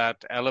how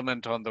that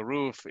element on the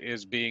roof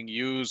is being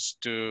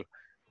used to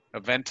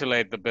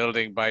ventilate the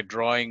building by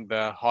drawing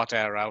the hot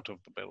air out of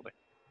the building.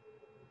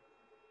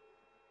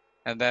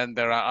 And then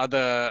there are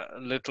other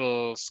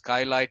little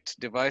skylight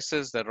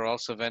devices that are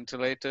also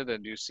ventilated,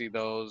 and you see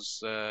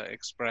those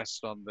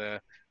expressed on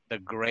the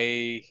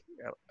gray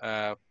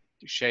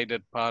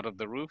shaded part of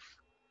the roof.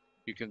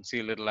 You can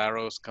see little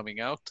arrows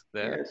coming out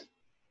there. Yes.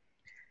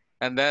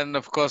 And then,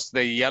 of course,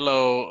 the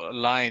yellow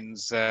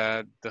lines,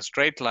 the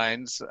straight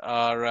lines,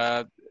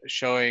 are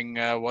showing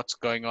what's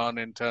going on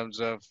in terms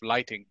of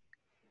lighting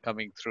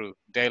coming through,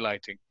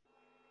 daylighting.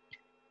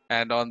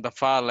 And on the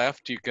far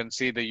left, you can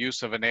see the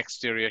use of an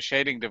exterior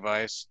shading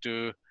device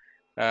to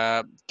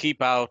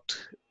keep out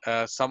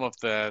some of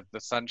the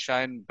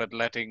sunshine, but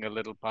letting a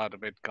little part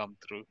of it come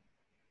through.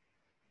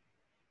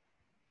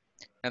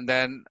 And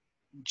then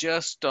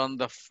just on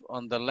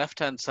the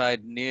left-hand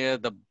side near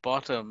the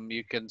bottom,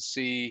 you can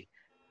see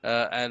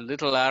a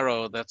little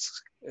arrow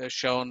that's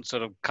shown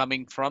sort of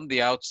coming from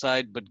the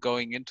outside but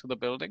going into the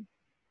building.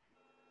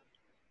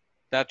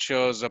 That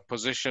shows a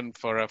position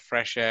for a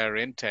fresh air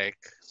intake.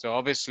 So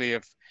obviously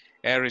if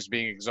air is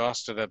being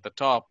exhausted at the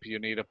top, you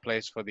need a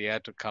place for the air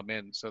to come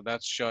in. So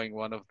that's showing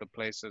one of the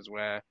places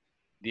where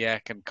the air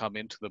can come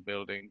into the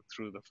building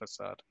through the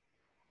facade.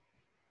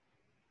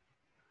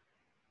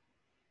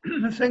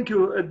 Thank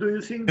you. Do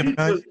you think Can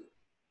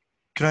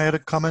I add a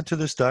comment to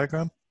this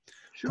diagram?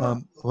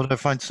 Sure. What I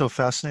find so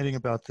fascinating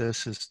about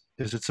this is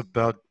it's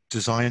about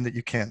design that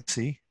you can't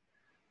see.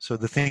 So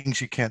the things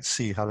you can't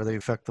see, how do they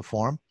affect the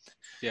form?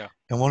 Yeah.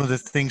 And one of the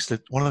things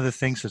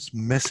that's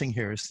missing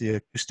here is the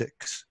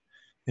acoustics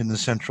in the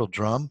central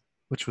drum,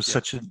 which was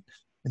such an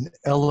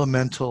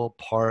elemental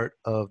part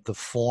of the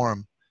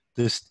form.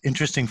 This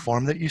interesting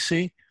form that you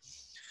see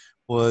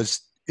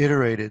was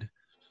iterated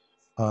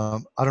I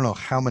don't know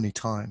how many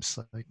times,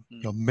 like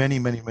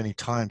many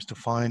times, to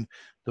find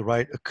the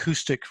right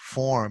acoustic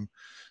form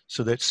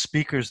so that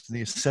speakers in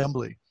the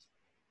assembly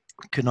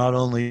could not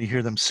only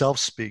hear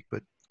themselves speak,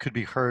 but could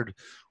be heard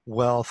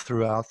well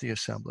throughout the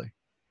assembly.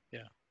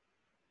 Yeah.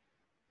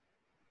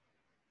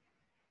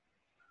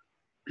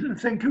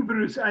 Thank you,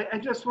 Bruce. I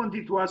just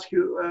wanted to ask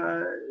you,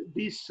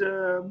 this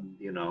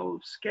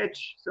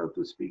sketch, so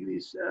to speak,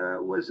 this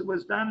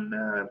was done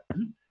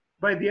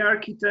by the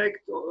architect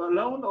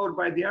alone or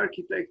by the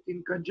architect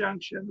in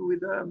conjunction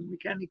with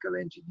mechanical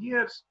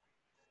engineers?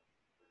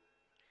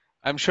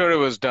 I'm sure it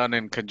was done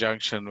in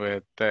conjunction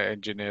with the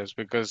engineers,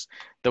 because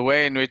the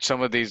way in which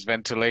some of these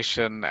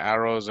ventilation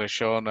arrows are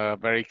shown are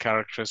very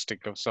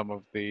characteristic of some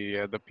of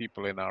the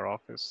people in our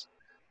office,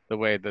 the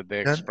way that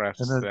they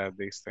express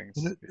these things.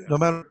 No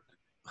matter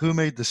who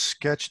made the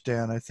sketch,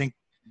 Dan, I think,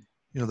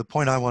 the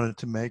point I wanted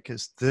to make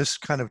is this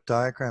kind of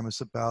diagram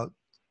is about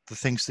the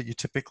things that you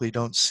typically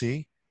don't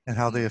see and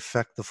how they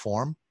affect the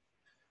form.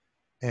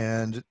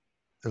 And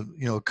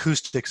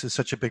acoustics is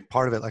such a big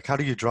part of it. Like, how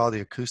do you draw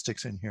the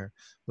acoustics in here?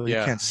 Well, you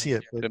can't see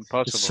it, but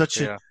impossible. It's such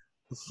the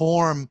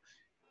form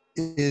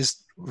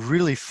is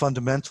really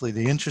fundamentally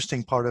the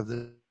interesting part of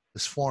the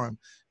this forum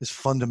is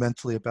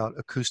fundamentally about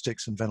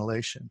acoustics and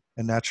ventilation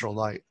and natural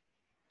light.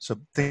 So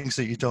things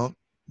that you don't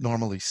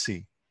normally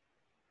see.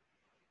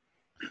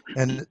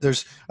 And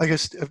there's, I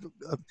guess,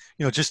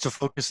 just to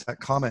focus that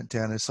comment,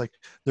 Dan, it's like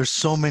there's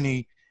so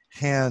many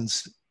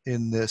hands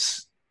in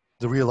this,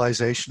 the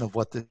realization of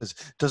what this is.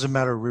 It doesn't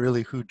matter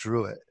really who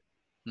drew it.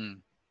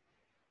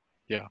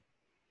 Yeah.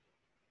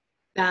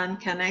 Dan,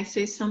 can I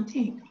say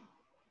something?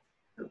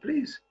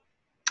 Please.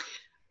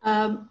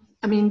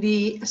 I mean,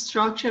 the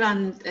structure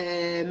and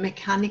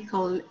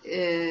mechanical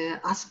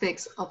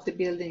aspects of the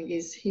building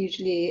is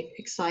hugely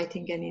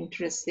exciting and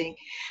interesting.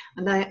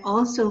 And I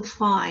also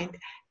find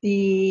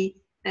the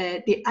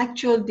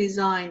actual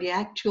design, the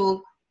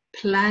actual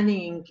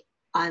planning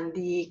and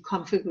the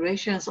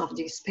configurations of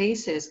these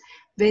spaces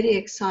very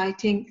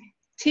exciting.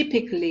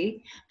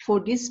 Typically for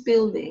this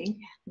building,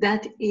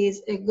 that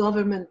is a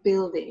government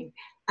building,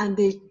 and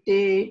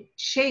the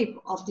shape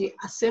of the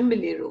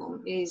assembly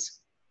room is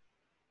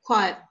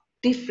quite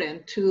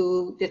different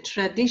to the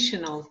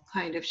traditional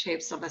kind of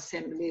shapes of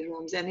assembly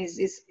rooms, and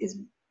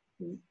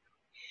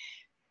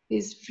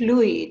is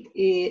fluid,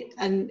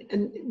 and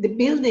the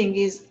building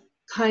is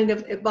kind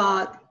of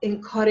about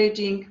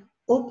encouraging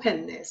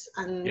openness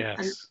and, yes,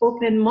 and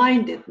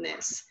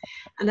open-mindedness.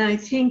 And I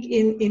think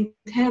in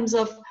terms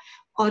of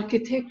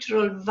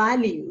architectural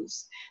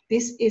values,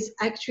 this is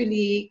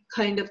actually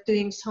kind of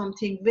doing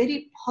something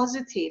very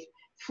positive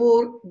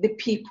for the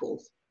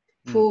people,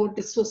 for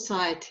the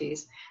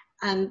societies,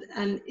 and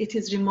it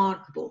is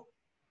remarkable.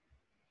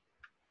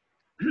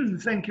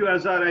 Thank you,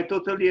 Azar. I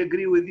totally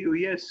agree with you.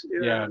 Yes.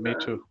 Yeah, me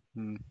too.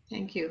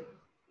 Thank you.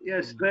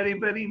 Yes, very,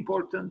 very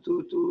important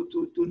to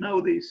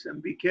know this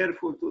and be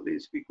careful to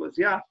this, because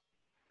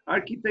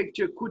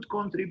architecture could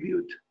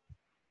contribute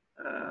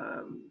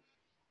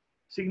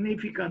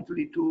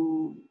significantly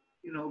to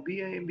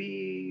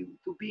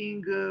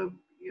being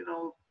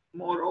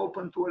more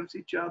open towards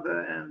each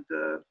other and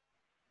to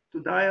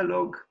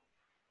dialogue.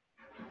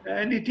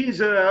 And it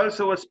is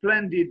also a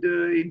splendid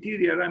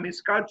interior. I mean,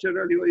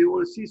 sculpturally, you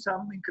will see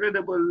some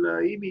incredible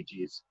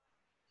images.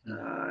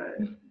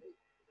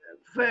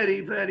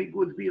 Very, very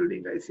good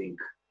building, I think.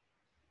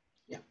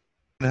 Yeah.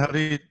 And how do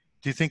you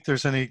think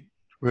there's any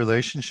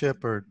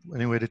relationship or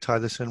any way to tie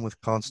this in with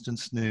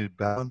Constance New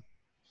Babylon?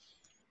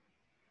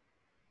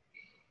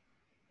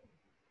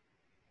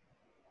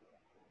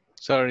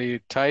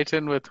 Sorry,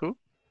 Titan with who?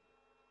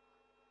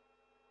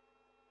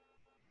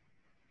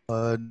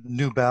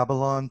 New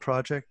Babylon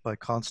project by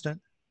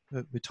Constant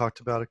that we talked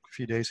about a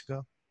few days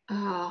ago.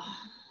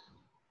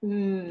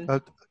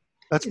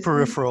 That's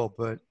peripheral,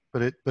 but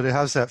it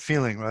has that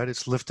feeling, right?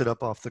 It's lifted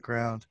up off the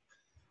ground.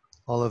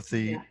 All of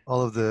the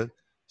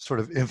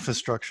sort of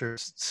infrastructure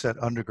set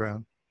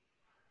underground.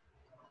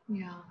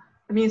 Yeah,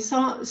 I mean,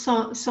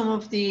 some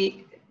of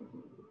the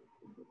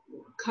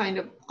kind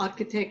of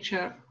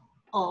architecture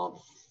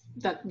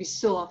that we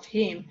saw of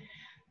him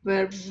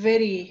were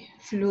very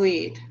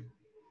fluid,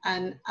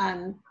 and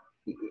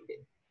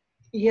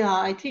yeah,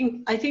 I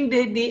think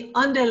the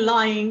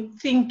underlying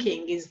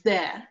thinking is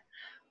there,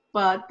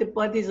 but the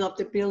bodies of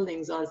the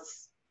buildings are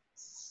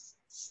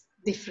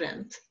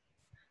different.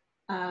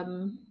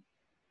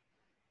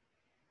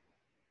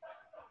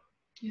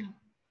 Yeah,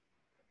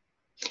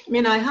 I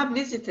mean, I have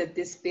visited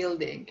this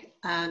building,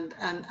 and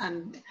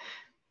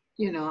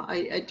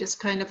I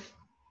just kind of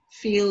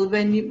feel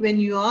when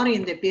you are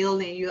in the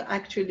building, you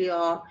actually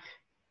are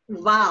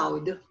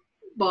wowed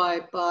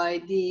by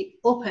the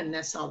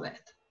openness of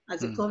it.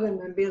 As a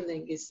government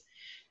building is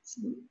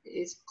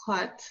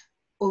quite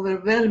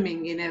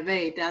overwhelming in a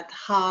way, that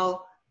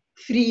how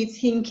free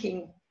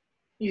thinking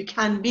you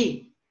can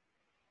be.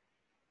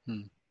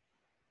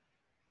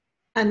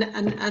 And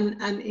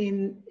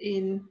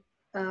in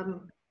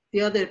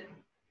the other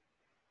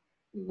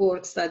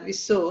works that we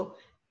saw,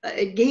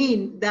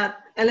 again,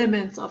 that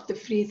element of the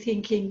free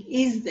thinking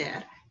is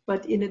there,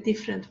 but in a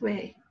different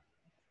way.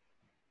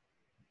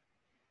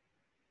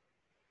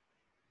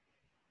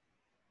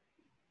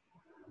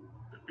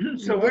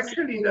 So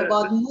actually,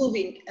 about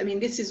moving. I mean,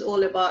 this is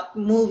all about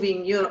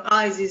moving. Your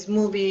eyes is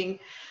moving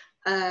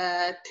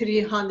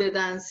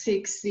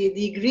 360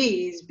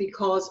 degrees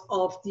because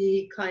of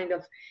the kind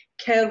of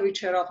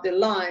curvature of the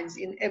lines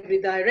in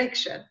every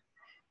direction,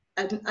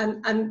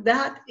 and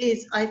that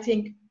is, I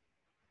think,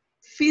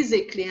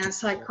 physically and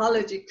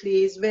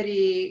psychologically is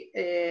very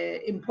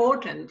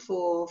important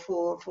for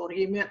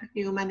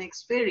human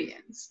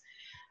experience.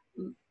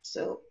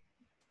 So,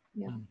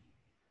 yeah.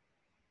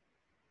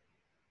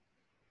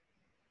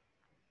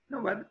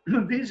 No, but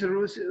this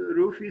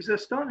roof is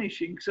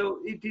astonishing.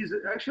 So it is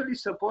actually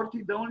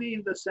supported only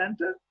in the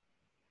center?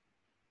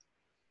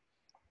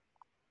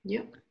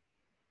 Yeah.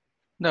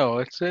 No,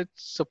 it's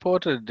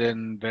supported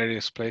in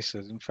various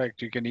places. In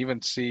fact, you can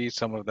even see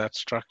some of that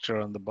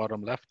structure on the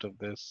bottom left of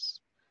this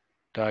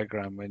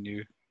diagram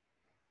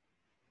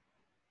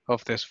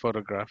of this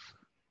photograph.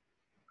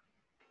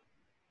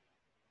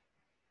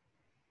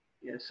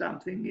 Yeah,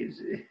 something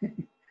is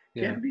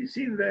can be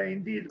seen there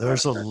indeed.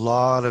 There's a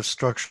lot of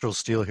structural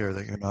steel here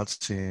that you're not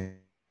seeing.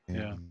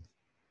 Yeah.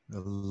 A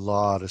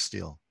lot of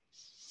steel.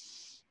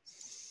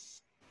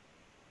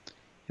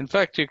 In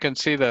fact, you can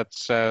see that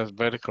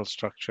vertical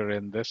structure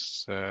in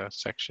this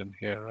section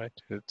here, right?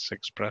 It's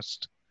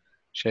expressed,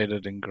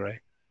 shaded in gray.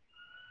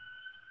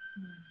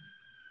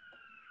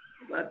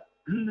 But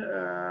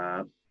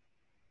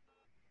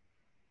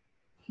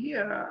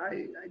here,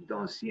 I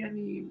don't see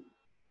any,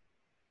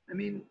 I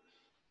mean.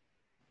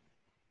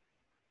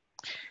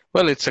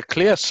 Well, it's a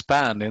clear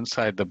span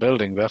inside the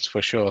building, that's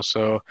for sure.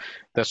 So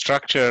the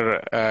structure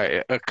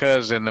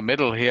occurs in the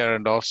middle here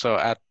and also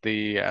at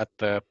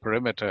the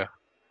perimeter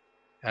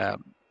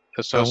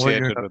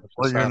associated with the facade.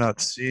 What you're not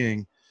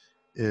seeing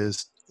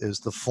is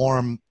the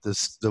form,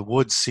 the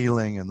wood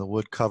ceiling and the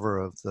wood cover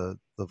of the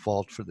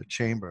vault for the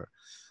chamber.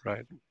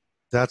 Right.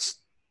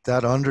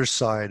 That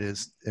underside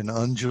is an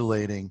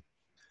undulating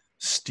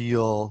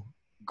steel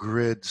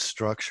grid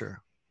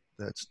structure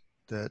that's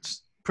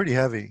pretty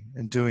heavy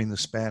in doing the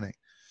spanning,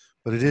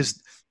 but it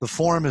is, the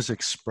form is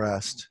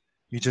expressed.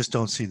 You just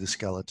don't see the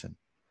skeleton.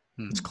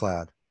 It's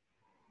clad.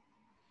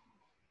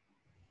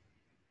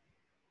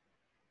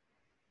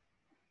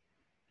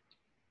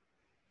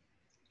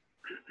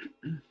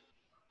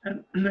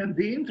 And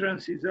the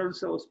entrance is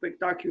also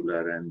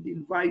spectacular and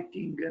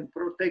inviting and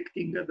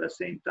protecting at the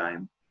same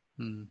time.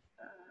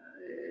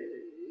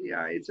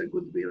 Yeah, it's a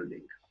good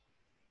building.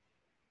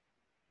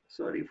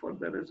 Sorry for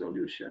the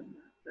resolution.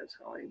 That's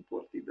how I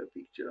imported the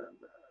picture.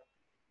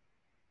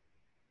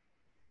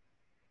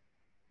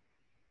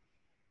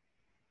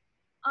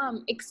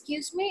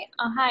 Excuse me.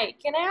 Hi.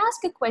 Can I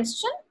ask a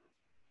question?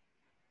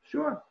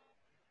 Sure.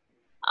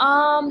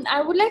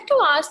 I would like to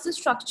ask the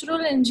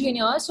structural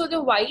engineer. So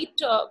the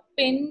white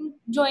pin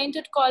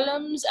jointed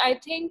columns, I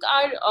think,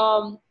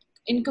 are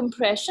in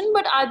compression.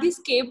 But are these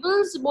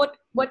cables? What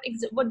is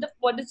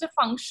the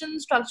function,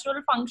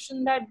 structural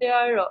function that they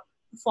are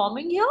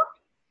performing here?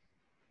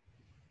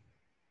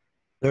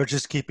 They're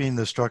just keeping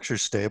the structure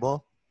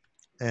stable,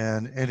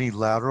 and any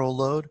lateral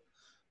load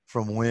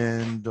from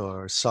wind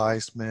or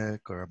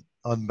seismic or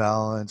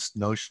unbalanced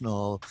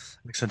notional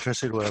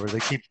eccentricity, whatever,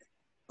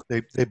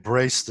 they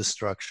brace the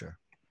structure.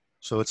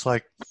 So it's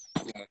like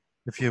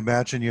if you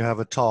imagine you have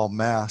a tall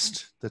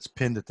mast that's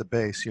pinned at the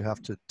base, you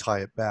have to tie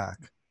it back.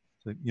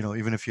 So, you know,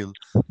 even if you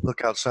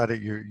look outside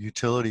at your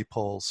utility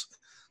poles,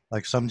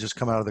 like some just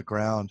come out of the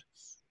ground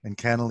and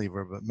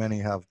cantilever, but many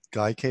have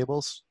guy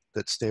cables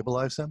that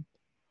stabilize them.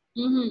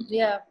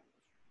 Yeah.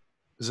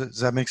 Does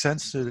that make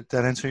sense? Did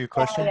that answer your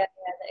question? Yeah,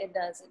 it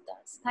does. It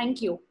does.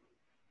 Thank you.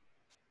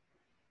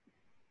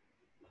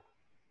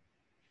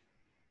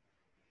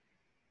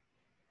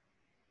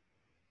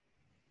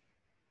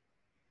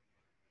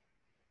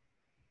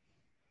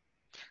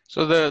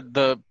 So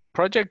the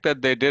project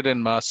that they did in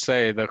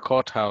Marseille, the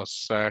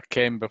courthouse,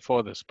 came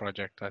before this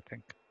project, I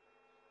think.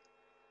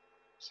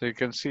 So you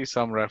can see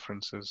some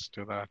references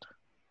to that.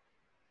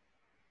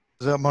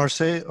 Is that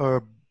Marseille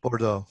or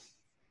Bordeaux?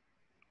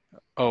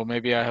 Oh,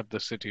 maybe I have the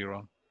city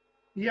wrong.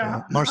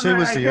 Yeah, Marseille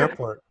was the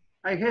airport.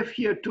 I have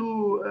here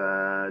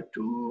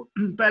two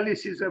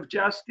palaces of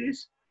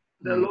justice,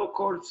 the law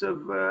courts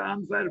of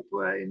Antwerp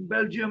in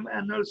Belgium,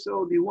 and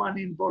also the one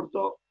in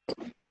Bordeaux.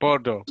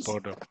 Bordeaux,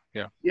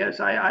 yeah. Yes,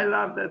 I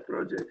love that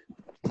project.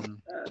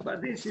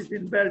 But this is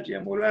in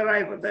Belgium. We'll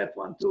arrive at that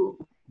one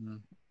too.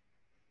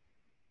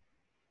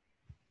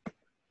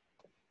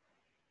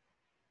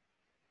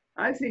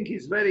 I think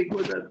he's very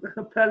good at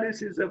the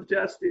palaces of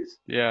justice.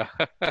 Yeah.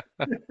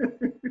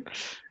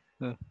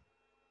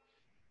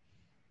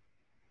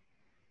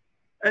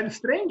 And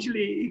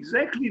strangely,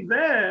 exactly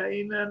there,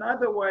 in an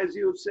otherwise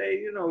you'd say,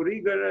 you know,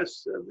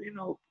 rigorous, you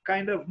know,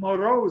 kind of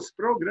morose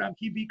program,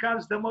 he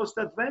becomes the most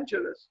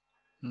adventurous.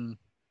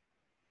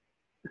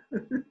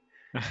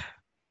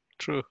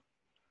 True.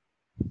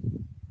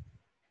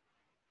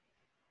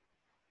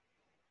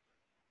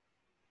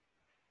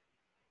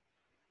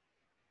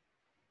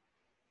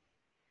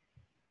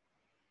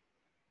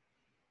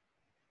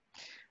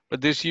 But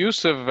this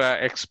use of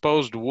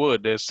exposed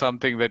wood is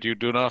something that you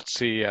do not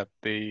see at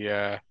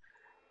the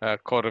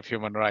Court of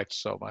Human Rights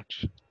so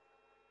much.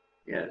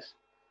 Yes.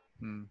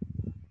 And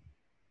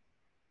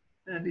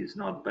it's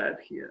not bad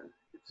here.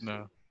 It's,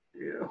 no.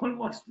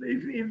 Almost,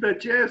 if the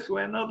chairs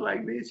were not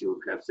like this, you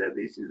would have said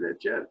this is a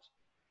church.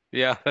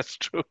 Yeah, that's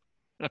true.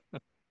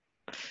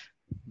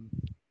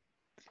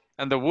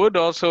 And the wood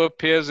also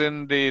appears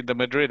in the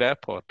Madrid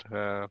airport.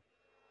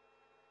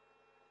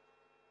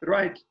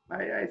 Right.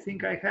 I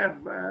think I have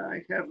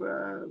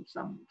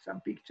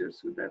some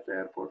pictures with that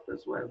airport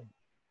as well.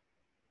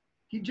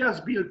 He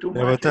just built too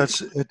much. But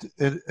that's it.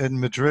 In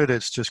Madrid,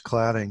 it's just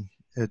cladding.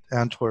 At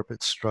Antwerp,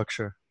 it's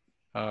structure.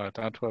 Oh, at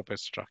Antwerp,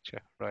 it's structure.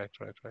 Right.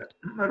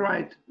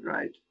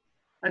 Right.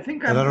 I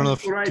think I don't know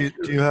if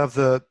do you have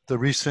the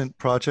recent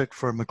project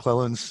for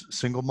McClellan's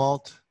single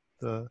malt,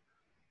 the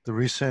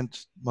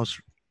recent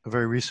a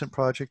very recent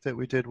project that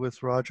we did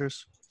with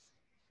Rogers,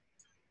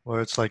 where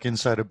it's like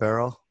inside a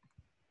barrel.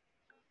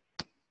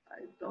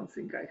 I don't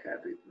think I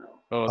have it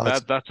now. Oh,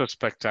 that's a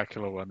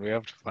spectacular one. We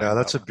have to find. Yeah,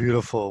 that's a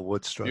beautiful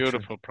wood structure.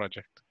 Beautiful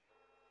project.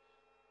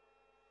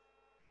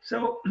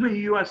 So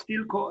you are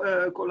still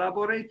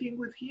collaborating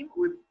with him,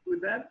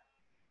 with them?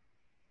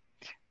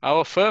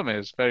 Our firm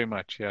is very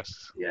much,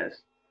 yes.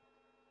 Yes.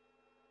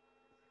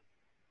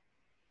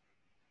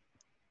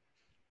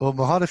 Well,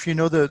 Mahad, if you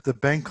know the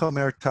Dan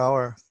Coma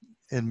Tower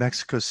in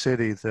Mexico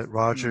City that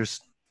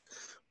Rogers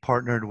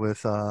partnered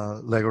with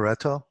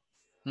Legoretto,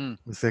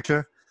 with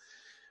Victor,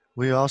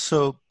 we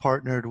also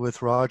partnered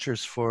with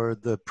Rogers for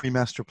the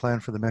pre-master plan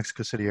for the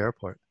Mexico City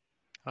airport.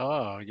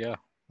 Oh, yeah.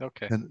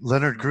 Okay. And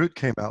Leonard Groot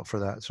came out for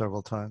that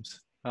several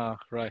times. Ah,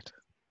 right.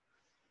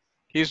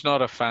 He's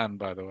not a fan,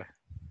 by the way.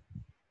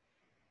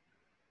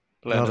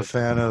 Leonard. Not a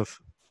fan of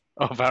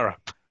Arab.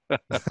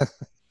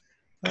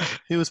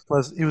 He was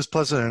pleasant. He was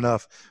pleasant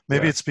enough.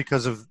 Maybe it's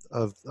because of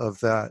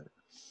that.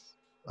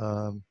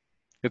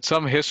 It's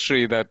some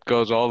history that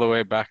goes all the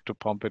way back to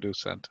Pompidou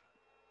Center.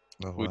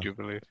 Oh, would you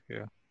believe?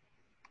 Yeah.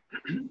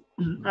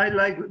 I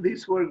like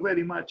this work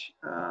very much.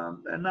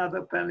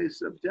 Another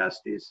Palace of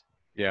Justice.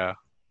 Yeah.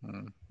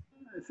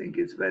 I think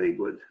it's very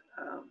good.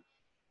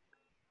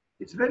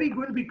 It's very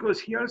good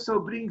because he also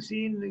brings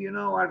in, you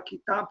know,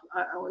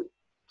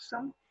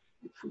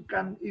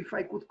 if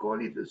I could call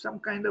it some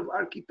kind of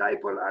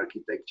archetypal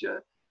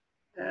architecture,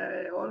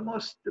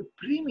 almost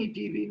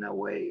primitive in a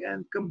way,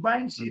 and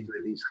combines it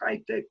with his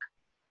high-tech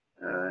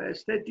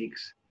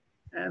aesthetics,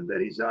 and the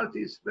result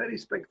is very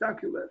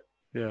spectacular.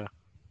 Yeah.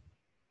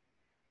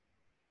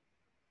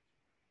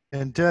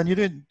 And Dan, you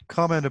didn't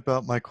comment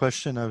about my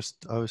question. I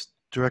was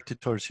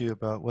directed towards you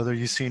about whether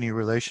you see any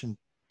relation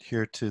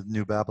here to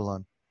New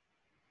Babylon.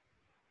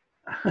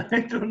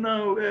 I don't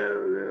know,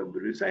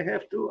 Bruce. I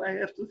have to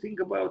think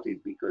about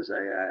it because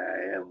I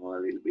am a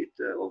little bit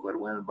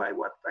overwhelmed by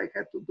what I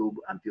had to do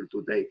until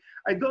today.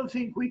 I don't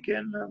think we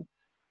can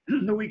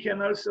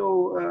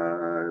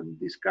also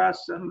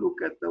discuss and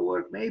look at the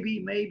work.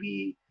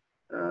 Maybe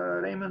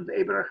Raymond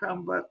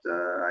Abraham, but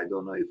I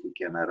don't know if we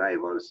can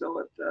arrive also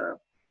at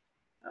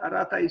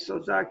Arata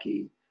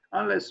Isozaki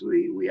unless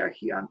we are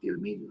here until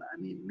midnight. I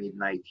mean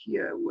midnight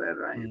here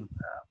where I am.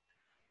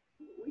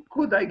 We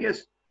could, I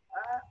guess.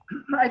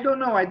 I don't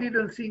know. I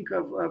didn't think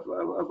of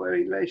a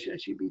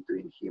relationship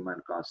between him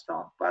and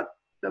Constant, but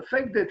the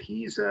fact that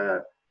he's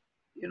a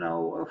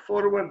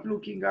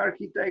forward-looking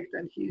architect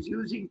and he's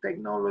using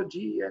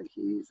technology and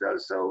he's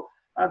also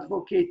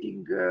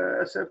advocating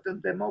a certain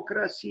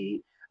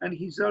democracy, and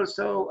he's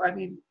also, I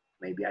mean,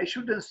 maybe I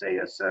shouldn't say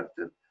a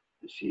certain.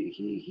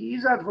 He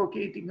is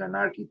advocating an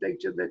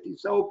architecture that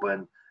is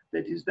open,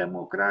 that is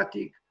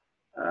democratic,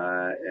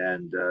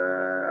 and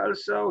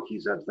also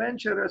his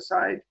adventurous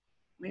side.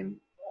 I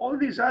mean, all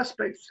these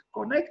aspects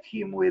connect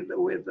him with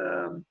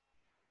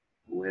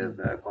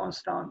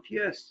Constant,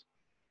 yes.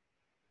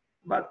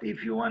 But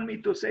if you want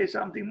me to say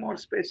something more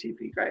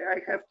specific,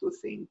 I have to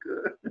think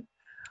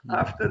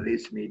after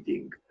this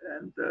meeting,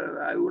 and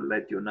I will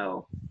let you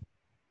know.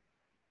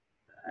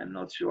 I'm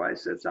not sure I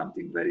said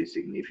something very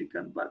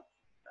significant, but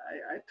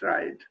I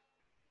tried.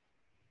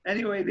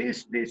 Anyway,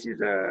 this is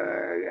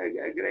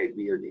a great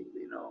building.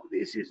 You know,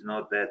 this is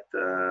not that.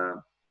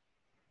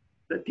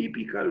 The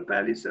typical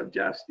Palace of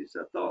Justice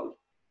at all.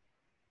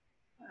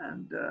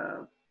 And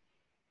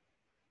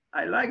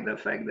I like the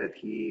fact that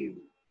he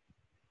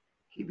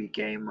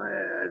became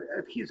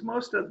at his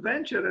most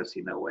adventurous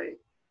in a way,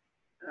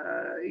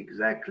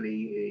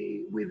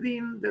 exactly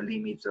within the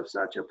limits of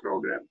such a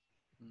program.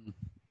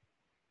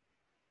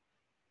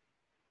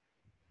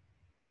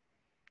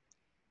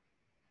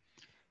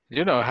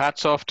 You know,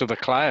 hats off to the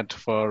client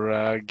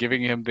for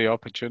giving him the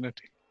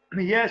opportunity.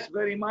 Yes,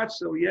 very much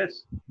so,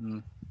 yes.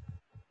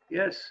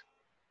 Yes.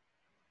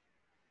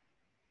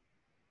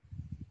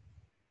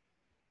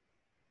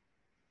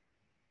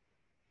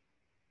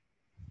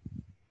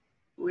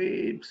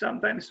 We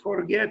sometimes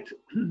forget,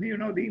 you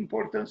know, the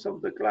importance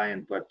of the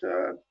client, but,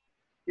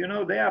 you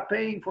know, they are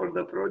paying for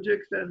the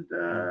project and,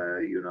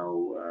 you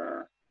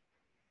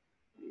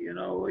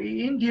know,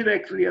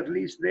 indirectly at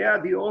least, they are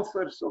the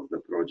authors of the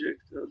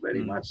project,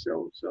 very much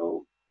so.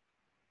 So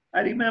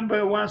I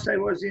remember once I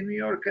was in New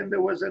York and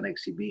there was an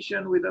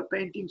exhibition with the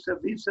paintings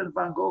of Vincent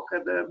van Gogh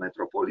at the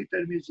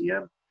Metropolitan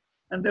Museum.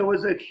 And there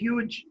was a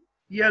huge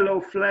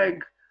yellow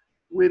flag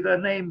with the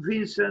name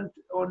Vincent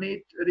on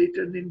it,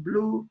 written in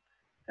blue.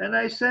 And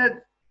I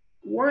said,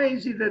 why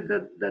is it that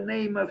the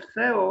name of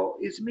Theo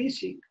is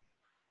missing?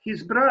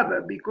 His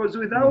brother, because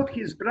without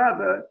his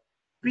brother,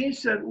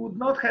 Vincent would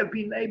not have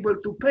been able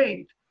to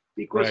paint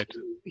because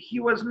he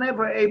was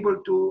never able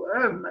to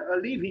earn a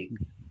living.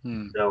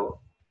 So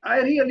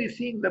I really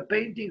think the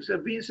paintings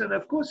of Vincent,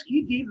 of course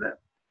he did them,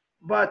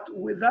 but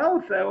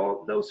without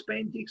Theo, those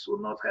paintings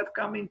would not have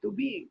come into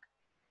being.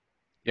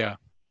 Yeah.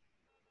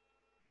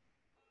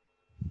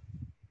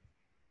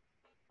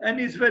 And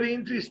it's very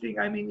interesting.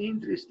 I mean,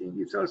 interesting.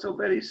 It's also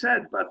very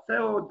sad, but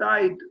Theo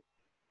died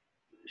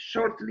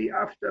shortly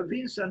after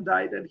Vincent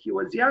died and he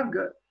was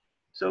younger.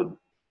 So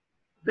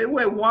they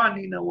were one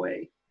in a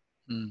way.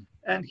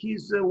 And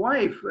his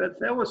wife,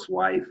 Theo's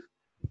wife,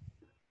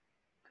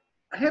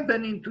 had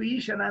an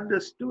intuition,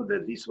 understood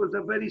that this was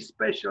a very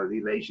special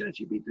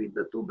relationship between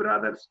the two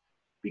brothers.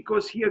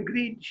 because she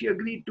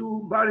agreed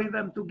to bury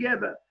them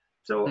together.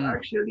 So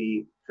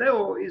actually,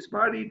 Theo is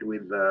buried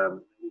with,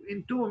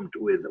 entombed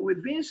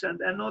with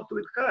Vincent and not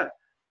with her.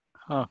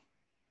 Huh.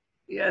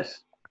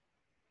 Yes.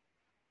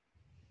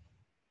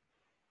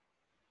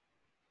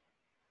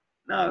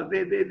 Now,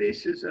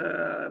 this is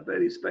a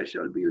very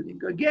special building.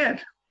 Again,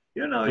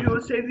 you know, you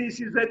will say this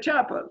is a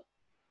chapel.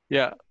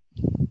 Yeah.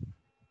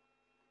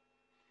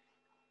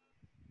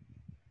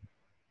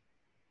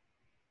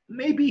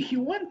 Maybe he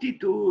wanted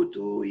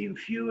to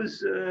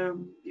infuse,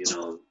 you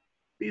know,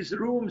 these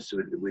rooms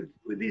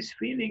with this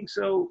feeling.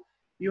 So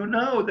you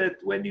know that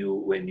when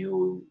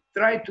you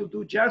try to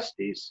do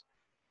justice,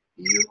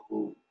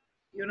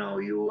 you know,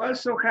 you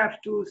also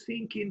have to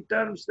think in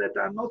terms that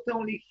are not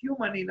only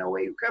human in a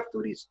way. You have to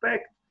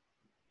respect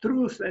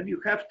truth, and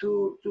you have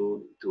to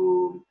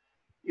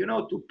you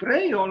know, to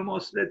pray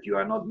almost that you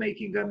are not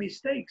making a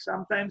mistake.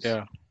 Sometimes,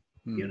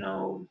 you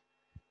know,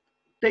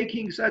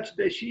 taking such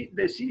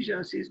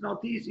decisions is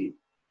not easy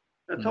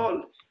at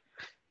all.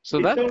 So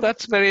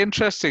that's very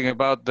interesting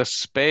about the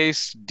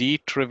space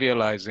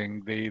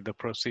detrivializing the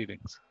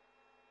proceedings.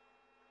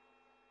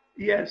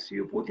 Yes,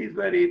 you put it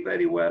very,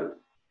 very well.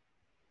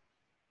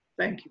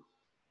 Thank you.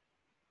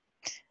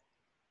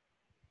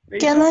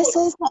 Can I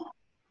say something?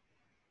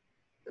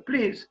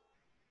 Please.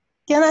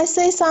 Can I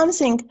say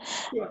something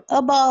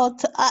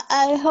about,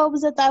 I hope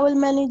that I will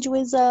manage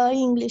with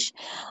English.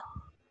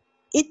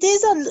 It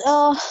is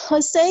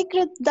a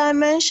sacred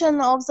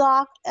dimension of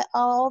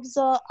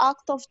the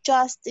act of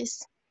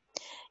justice.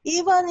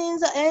 Even in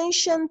the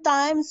ancient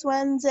times,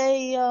 when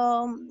they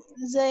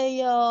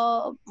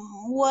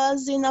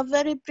was in a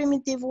very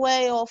primitive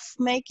way of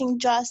making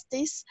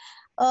justice,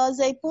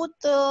 they put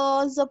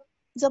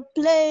the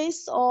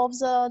place of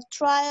the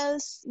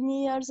trials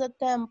near the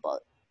temple,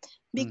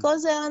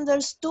 because they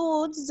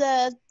understood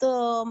that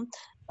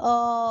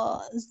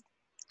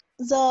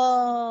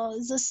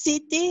the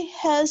city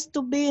has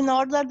to be in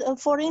order.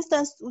 For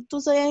instance, to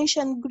the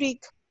ancient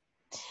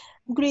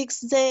Greeks,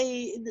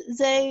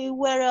 they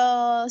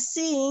were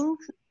seeing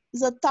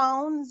the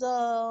town,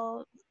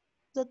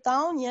 the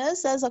town,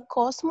 yes, as a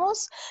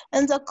cosmos,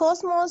 and the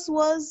cosmos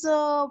was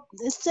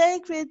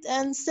sacred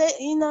and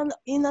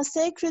in a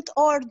sacred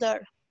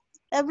order.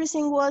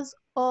 Everything was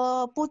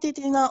put it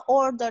in an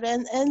order,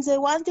 and they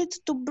wanted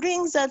to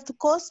bring that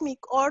cosmic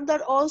order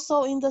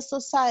also in the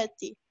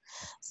society.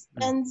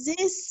 And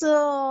this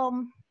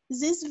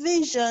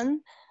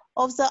vision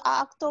of the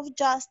act of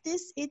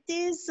justice, it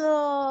is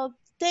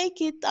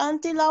take it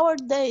until our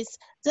days.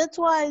 That's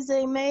why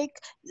they make,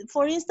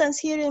 for instance,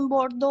 here in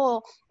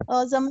Bordeaux,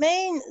 the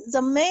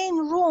main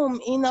room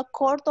in a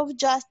court of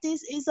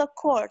justice is a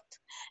court.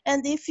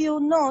 And if you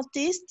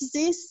noticed,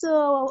 this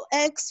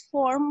X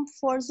form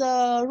for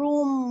the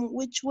room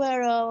which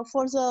were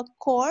for the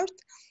court,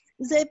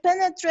 they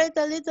penetrate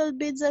a little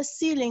bit the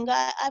ceiling.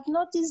 I've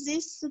noticed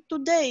this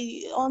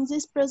today on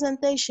this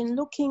presentation,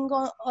 looking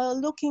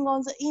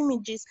on the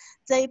images.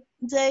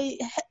 They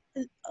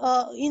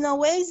in a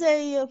way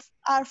they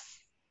are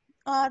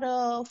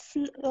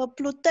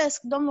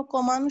plutesc, domnul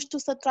Coma, nu știu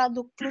să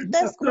traduc,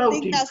 plutesc un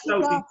pic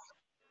deasupra,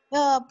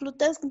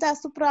 plutesc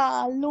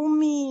deasupra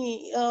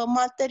lumii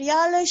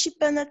materiale și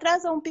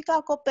penetrează un pic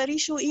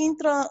acoperișul,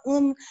 intră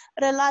în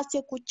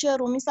relație cu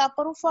cerul. Mi s-a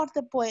părut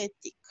foarte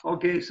poetic.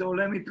 Okay, so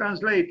let me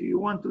translate. You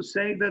want to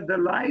say that the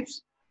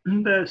lights,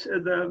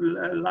 the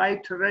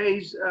light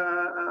rays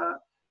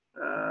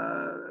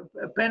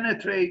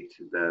penetrate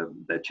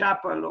the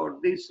chapel or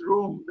this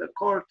room, the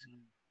court,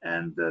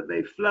 and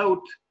they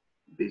float.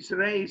 These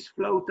rays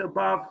float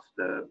above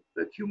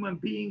the human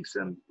beings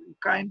and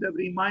kind of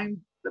remind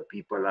the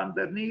people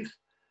underneath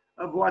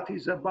of what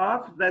is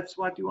above. That's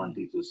what you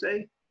wanted to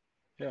say?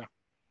 Yeah,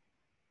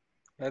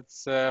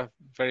 that's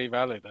very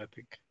valid, I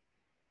think.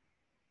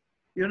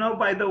 You know,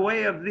 by the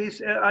way of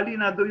this,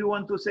 Alina, do you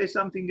want to say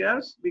something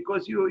else?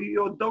 Because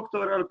your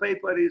doctoral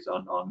paper is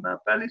on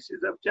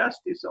palaces of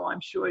justice, so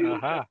I'm sure you.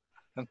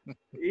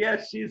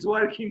 Yes, she's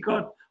working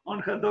on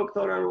her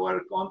doctoral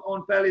work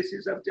on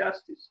palaces of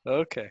justice.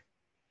 Okay.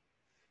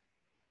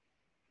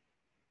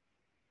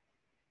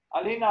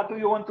 Alina, do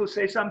you want to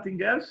say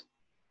something else?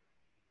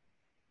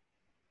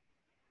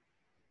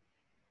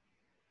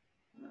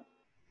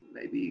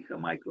 Maybe her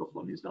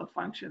microphone is not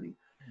functioning.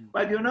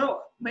 But you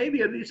know,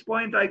 maybe at this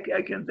point I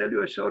can tell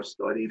you a short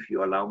story if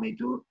you allow me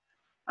to.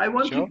 I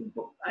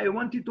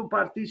wanted to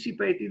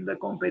participate in the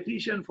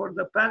competition for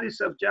the Palace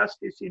of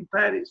Justice in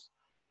Paris,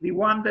 the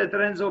one that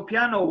Renzo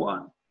Piano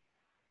won.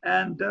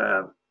 And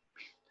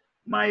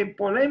my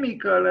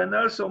polemical and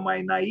also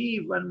my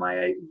naive and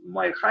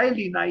my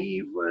highly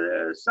naive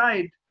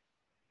side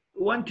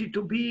wanted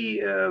to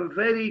be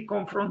very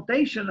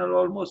confrontational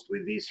almost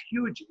with this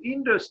huge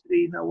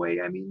industry in a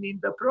way. I mean, in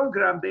the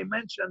program, they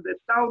mentioned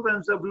that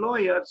thousands of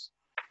lawyers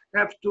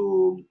have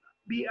to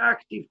be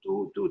active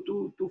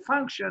to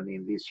function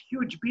in this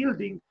huge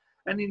building.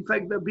 And in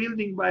fact, the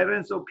building by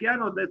Renzo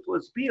Piano that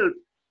was built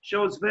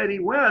shows very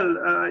well,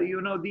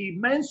 you know, the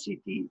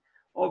immensity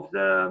of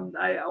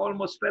I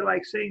almost felt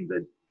like saying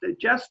that the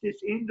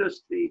justice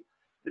industry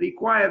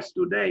requires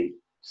today.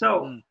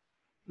 So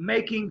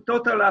making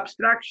total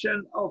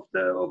abstraction of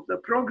the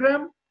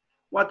program,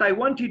 what I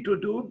wanted to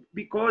do,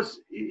 because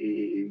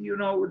you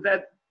know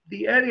that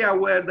the area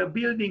where the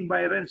building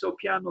by Renzo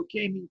Piano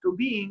came into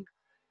being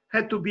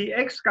had to be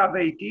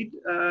excavated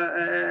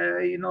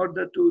in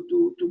order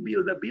to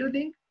build a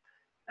building.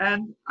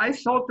 And I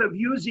thought of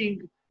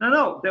using,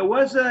 there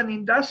was an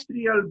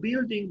industrial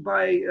building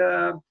by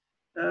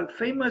a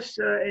famous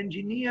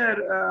engineer,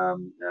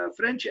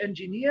 French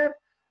engineer,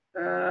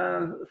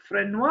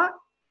 Frenois,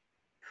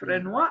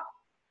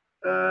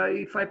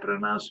 if I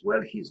pronounce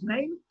well his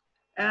name.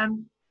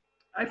 And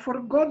I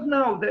forgot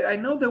now, I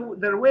know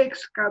there were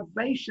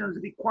excavations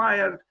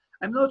required.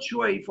 I'm not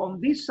sure if on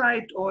this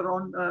site or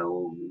on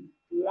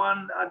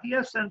one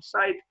adjacent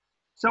site.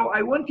 So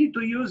I wanted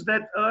to use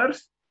that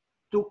earth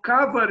to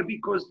cover,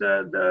 because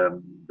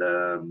the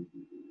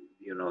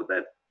you know,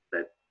 that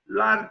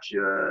large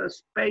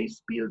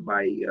space built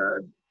by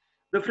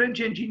the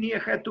French engineer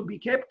had to be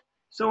kept.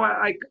 So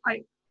I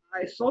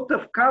thought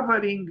of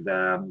covering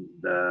the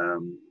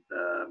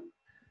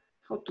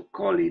how to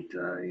call it,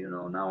 you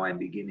know, now I'm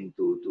beginning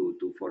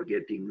to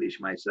forget English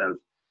myself.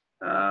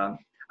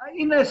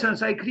 In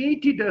essence, I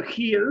created a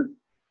hill,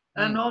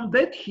 and on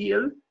that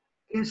hill,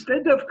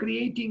 instead of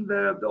creating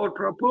or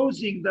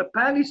proposing the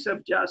Palace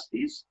of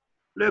Justice,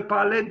 Le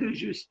Palais de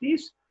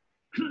Justice,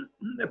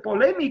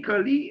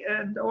 polemically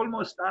and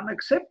almost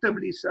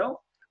unacceptably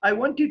so, I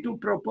wanted to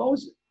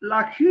propose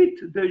La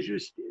Hutte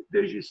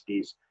de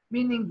Justice,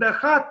 meaning the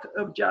hut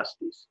of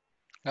justice.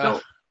 So,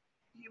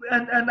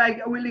 and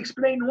I will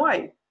explain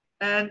why.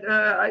 And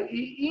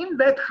in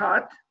that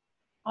hut,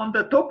 on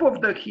the top of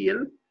the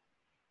hill,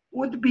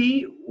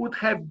 would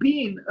have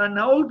been an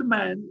old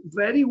man,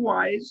 very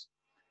wise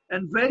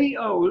and very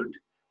old,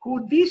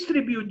 who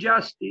distribute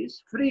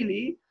justice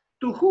freely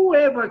to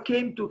whoever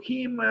came to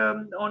him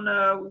on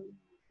a,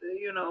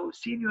 you know,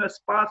 sinuous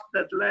path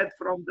that led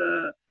from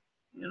the,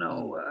 you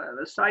know,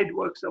 the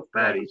sidewalks of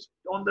Paris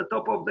on the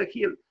top of the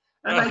hill.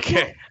 And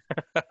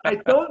I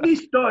told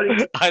this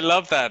story. I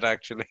love that,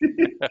 actually.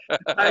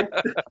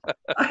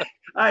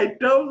 I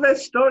told that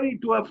story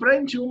to a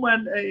French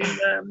woman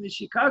in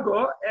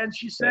Chicago, and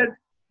she said,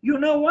 you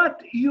know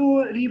what?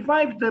 You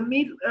revived the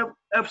myth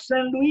of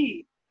Saint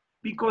Louis,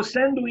 because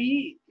Saint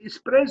Louis is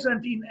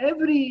present in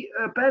every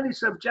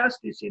Palace of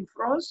Justice in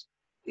France,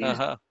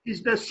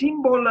 is the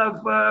symbol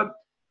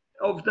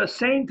of the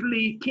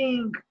saintly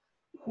king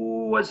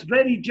who was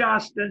very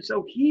just. And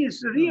so he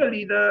is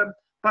really the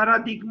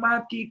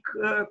paradigmatic,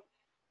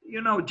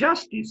 you know,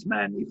 justice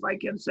man, if I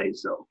can say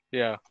so.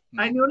 Yeah.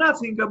 I knew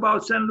nothing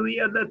about Saint Louis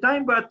at the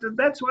time, but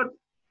that's what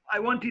I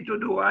wanted to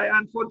do.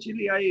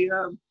 Unfortunately,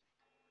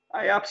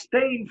 I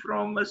abstained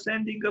from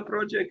sending a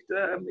project,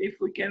 if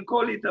we can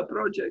call it a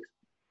project.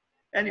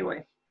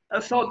 Anyway, a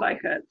thought I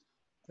had.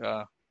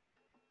 Yeah.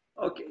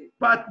 Okay,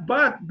 but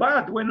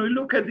when we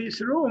look at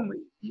this room,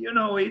 you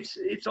know,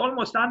 it's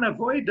almost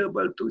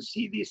unavoidable to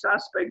see this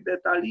aspect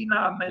that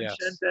Alina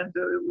mentioned, and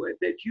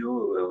that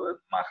you,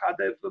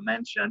 Mahadev,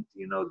 mentioned.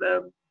 You know,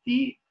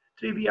 the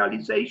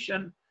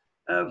trivialization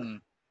of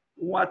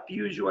what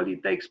usually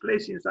takes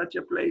place in such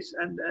a place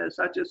and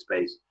such a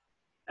space,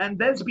 and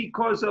that's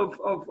because of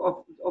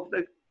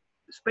the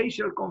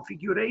spatial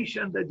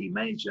configuration, the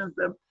dimensions,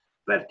 the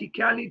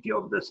verticality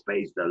of the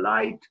space, the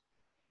light.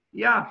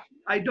 Yeah,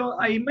 I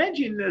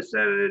imagine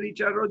Sir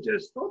Richard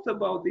Rogers thought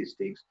about these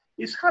things.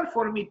 It's hard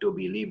for me to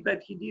believe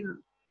that he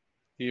didn't.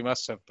 He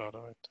must have thought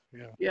of it.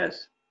 Yeah.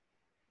 Yes.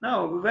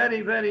 No,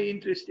 very, very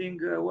interesting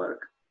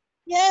work.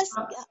 Yes.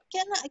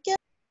 Can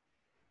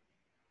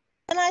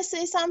I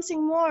say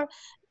something more?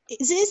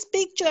 This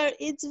picture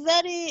is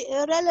very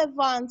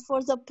relevant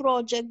for the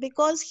project,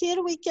 because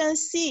here we can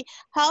see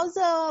how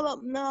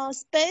the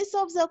space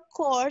of the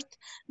court,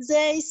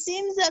 they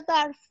seem that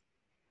are,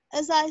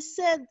 as I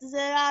said,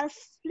 they are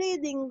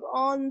fleeting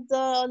on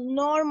the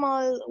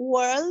normal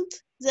world.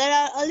 They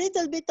are a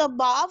little bit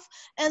above,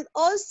 and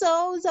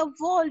also the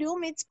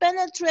volume, it's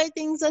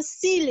penetrating the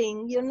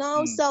ceiling, you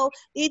know, so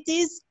it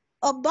is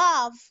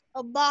above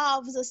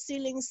the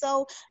ceiling.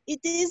 So it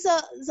is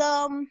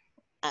the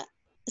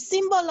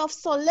symbol of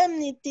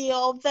solemnity,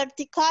 of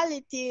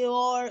verticality,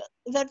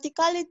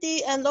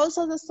 and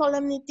also the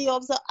solemnity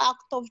of the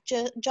act of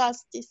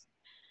justice.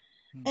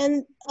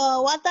 And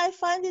what I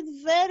find it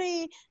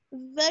very,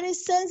 very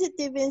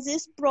sensitive in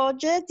this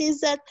project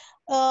is that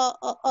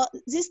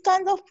this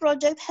kind of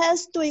project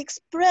has to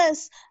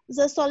express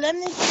the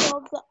solemnity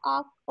of the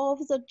act of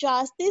the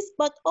justice,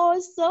 but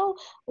also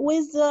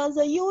with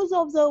the use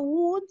of the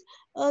wood,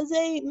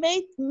 they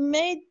made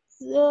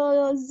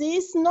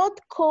this not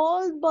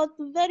cold but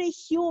very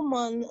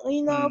human,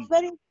 in a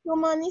very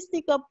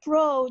humanistic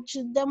approach,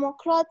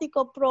 democratic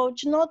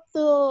approach, not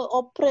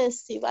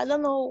oppressive. I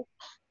don't know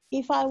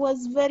if I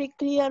was very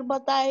clear,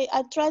 but I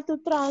tried to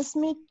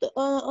transmit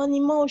an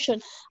emotion.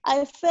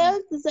 I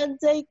felt that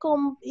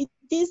it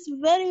is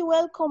very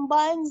well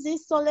combined,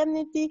 this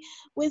solemnity,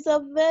 with a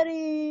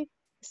very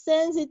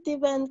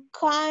sensitive and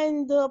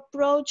kind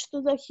approach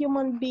to the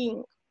human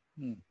being.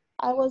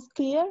 I was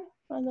clear?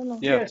 I don't know.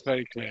 Yeah, Yes.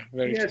 very clear.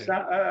 Very Yes,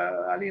 clear.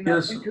 Alina,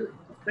 Yes.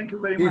 thank you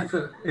very much.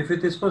 If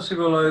it is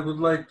possible, I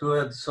would like to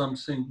add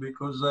something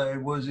because I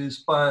was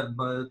inspired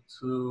by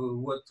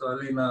what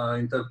Alina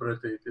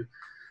interpreted.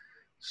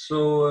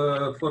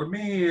 So for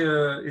me,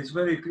 it's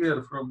very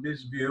clear from this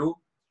view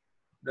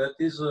that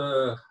is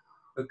a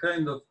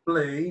kind of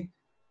play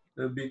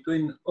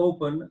between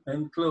open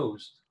and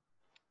closed.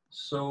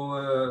 So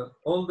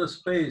all the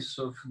space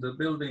of the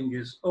building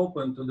is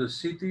open to the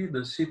city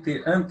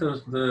enters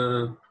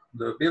the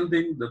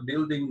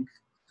building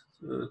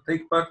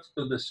take part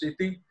to the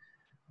city.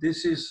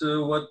 This is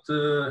what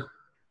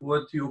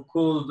you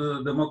call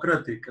the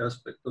democratic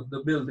aspect of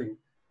the building.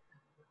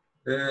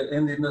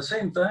 And in the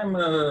same time,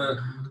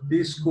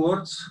 these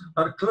courts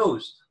are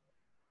closed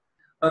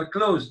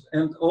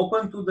and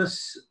open to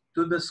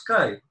the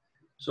sky.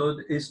 So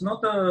it's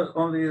not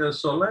only a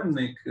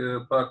solemnic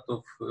part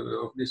of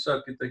this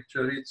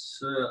architecture. It's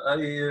I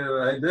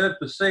dare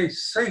to say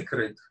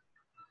sacred.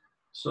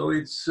 So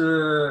it's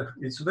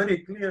very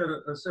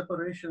clear a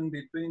separation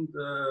between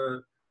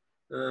the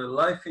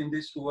life in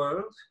this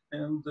world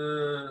and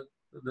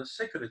the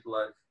sacred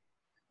life.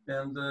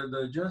 And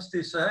the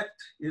Justice Act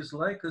is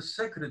like a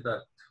sacred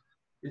act.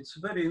 It's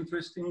very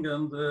interesting,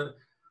 and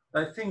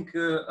I think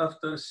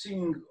after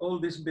seeing all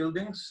these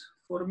buildings,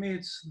 for me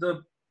it's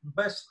the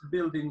best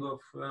building of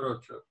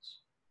ROGERS.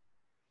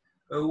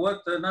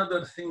 What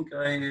another thing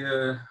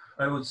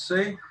I would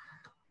say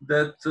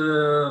that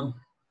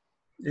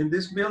in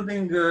this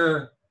building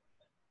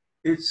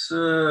it's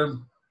a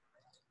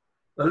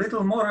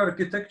little more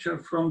architecture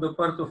from the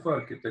part of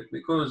architect,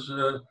 because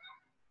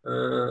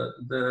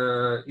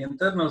the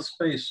internal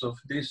space of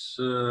this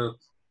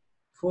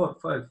four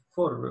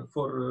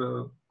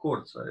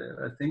courts,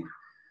 I think.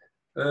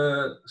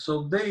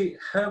 So they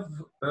have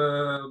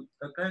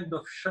a kind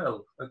of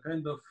shell, a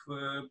kind of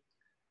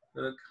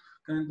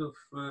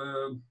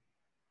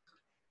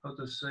how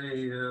to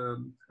say,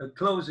 a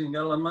closing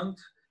element,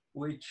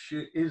 which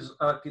is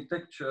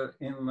architecture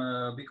in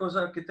because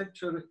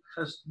architecture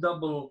has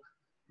double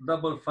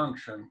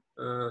function,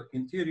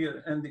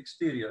 interior and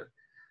exterior.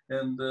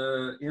 And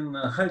in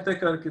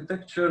high-tech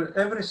architecture,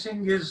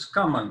 everything is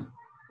common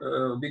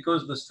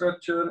because the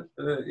structure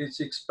is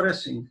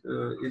expressing,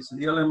 it's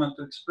the element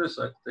to express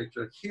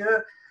architecture.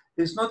 Here,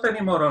 it's not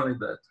anymore only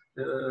that.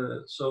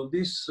 So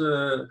these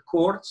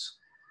courts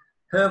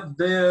have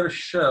their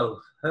shell,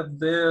 have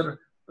their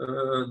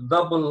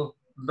double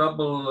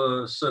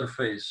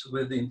surface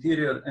with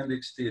interior and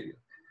exterior.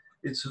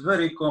 It's a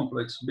very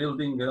complex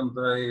building, and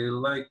I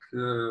like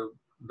the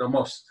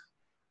most.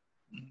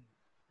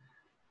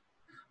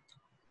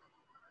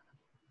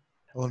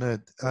 I want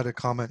to add a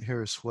comment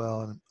here as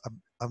well. And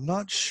I'm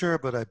not sure,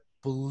 but I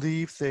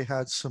believe they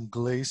had some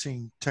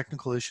glazing,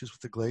 technical issues with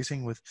the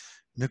glazing with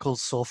nickel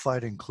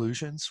sulfide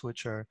inclusions,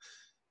 which are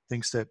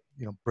things that,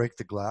 you know, break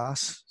the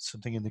glass,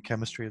 something in the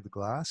chemistry of the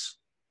glass.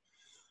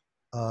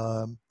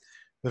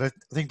 But I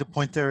think the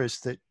point there is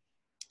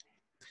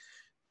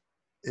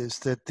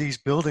that these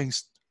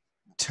buildings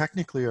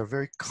technically are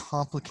very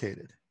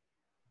complicated.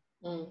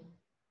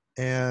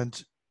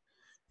 And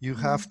you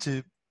have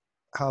to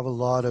have a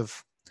lot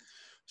of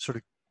sort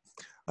of,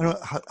 I don't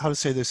know how to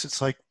say this.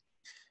 It's like,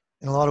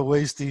 in a lot of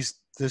ways, this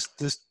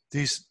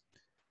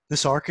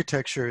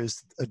architecture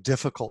is a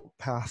difficult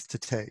path to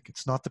take.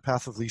 It's not the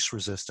path of least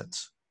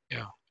resistance.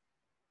 Yeah.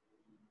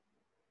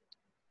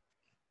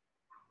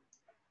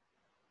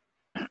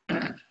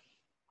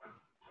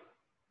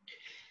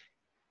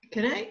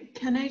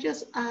 Can I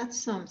just add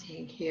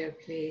something here,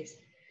 please,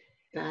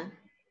 Dan?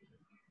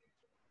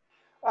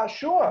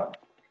 Sure.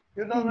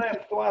 You don't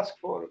have to ask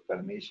for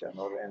permission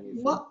or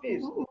anything.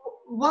 Please.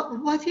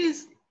 What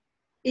is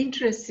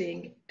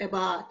interesting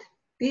about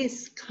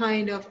this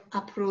kind of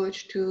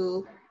approach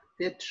to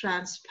the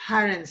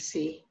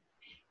transparency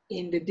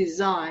in the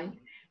design,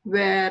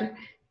 where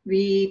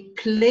we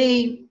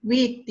play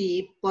with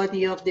the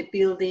body of the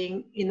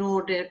building in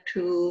order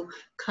to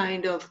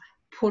kind of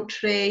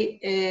portray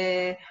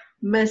a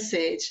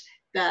message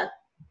that,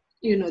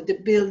 you know, the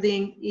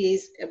building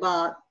is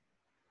about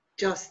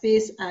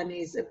justice and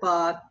is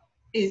about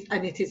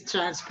and it is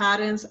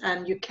transparent,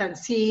 and you can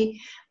see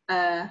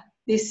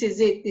this is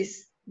it,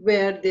 this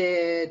where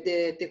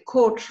the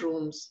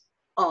courtrooms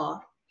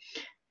are,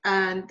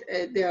 and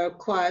they are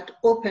quite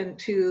open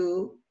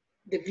to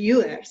the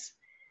viewers.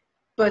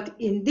 But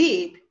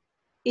indeed,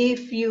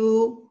 if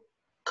you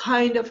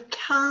kind of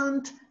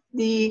count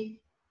the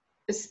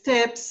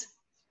steps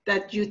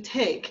that you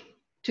take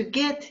to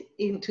get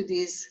into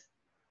these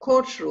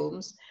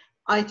courtrooms,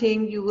 I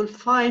think you will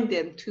find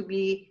them to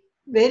be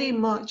very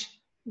much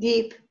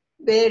deep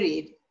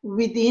buried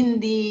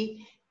within the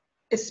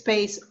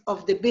space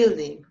of the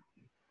building.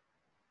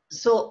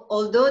 So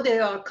although they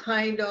are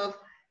kind of,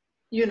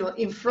 you know,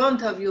 in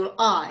front of your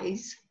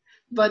eyes,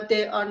 but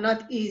they are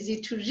not easy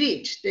to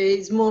reach. There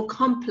is more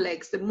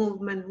complex, the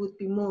movement would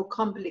be more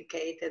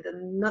complicated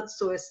and not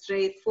so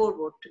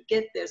straightforward to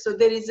get there. So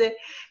there is a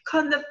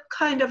kind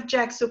of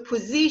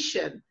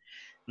juxtaposition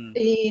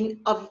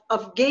of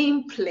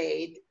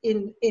gameplay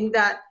in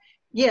that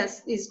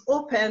yes, is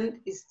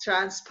open, is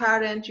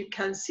transparent, you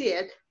can see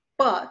it,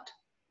 but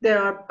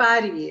there are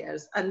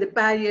barriers, and the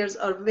barriers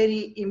are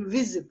very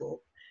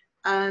invisible.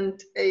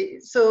 And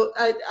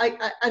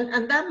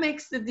and that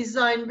makes the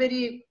design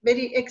very,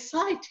 very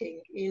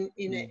exciting in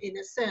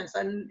a sense.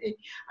 And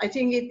I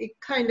think it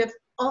kind of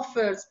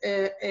offers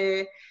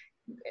a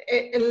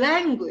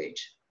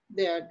language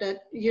there that,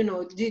 you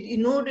know,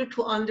 in order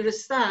to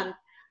understand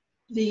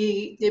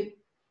the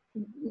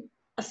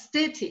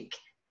aesthetic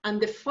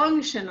and the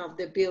function of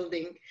the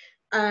building,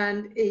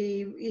 and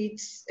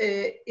it's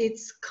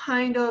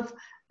kind of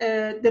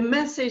the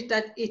message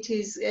that it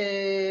is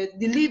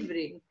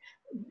delivering.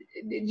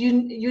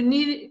 You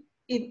need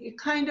it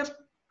kind of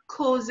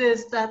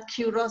causes that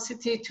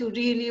curiosity to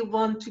really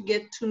want to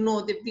get to know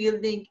the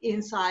building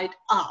inside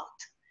out,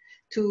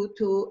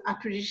 to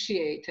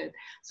appreciate it.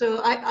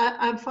 So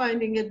I'm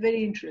finding it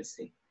very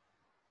interesting.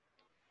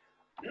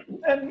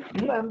 And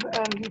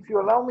if you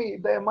allow me,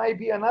 there might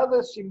be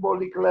another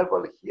symbolic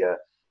level here,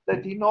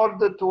 that in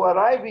order to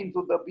arrive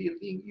into the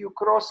building, you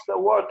cross the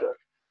water.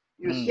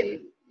 You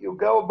see, you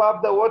go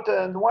above the water,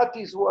 and what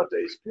is water?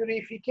 It's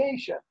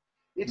purification.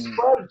 It's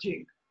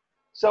purging.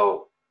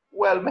 So,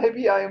 well,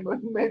 maybe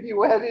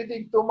we're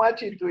reading too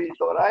much into it,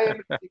 or I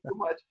am reading too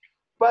much.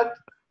 But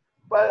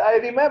I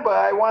remember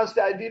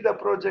I did a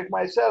project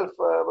myself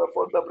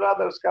for the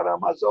brothers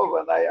Karamazov,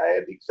 and I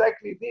had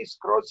exactly this,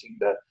 crossing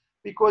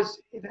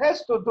because it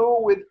has to do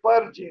with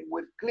purging,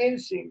 with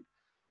cleansing.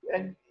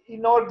 And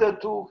in order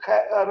to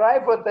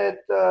arrive at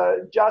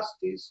that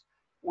justice,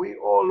 we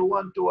all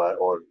want to,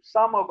 or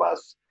some of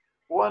us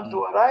want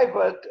to arrive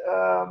at,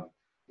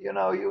 you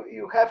know,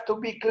 you have to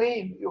be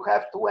clean. You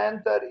have to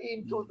enter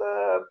into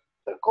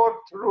the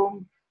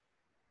courtroom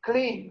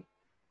clean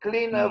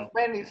of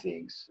many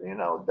things, you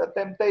know, the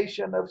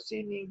temptation of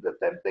sinning, the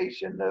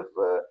temptation of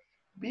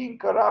being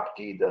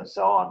corrupted, and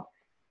so on.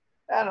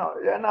 I know,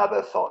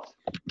 another thought.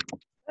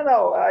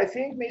 No, I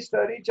think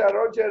Mr. Richard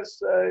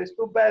Rogers is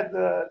too bad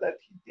that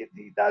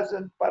he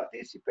doesn't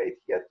participate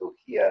here to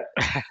hear.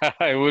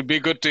 It would be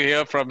good to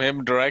hear from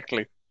him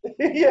directly.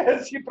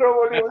 Yes, he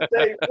probably would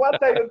say,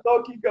 "What are you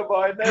talking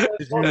about?"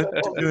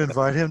 Did you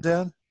invite him,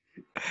 Dan?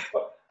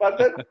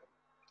 Pardon?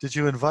 Did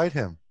you invite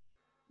him?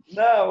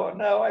 No,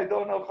 I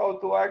don't know how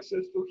to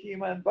access to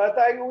him, but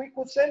we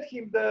could send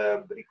him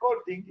the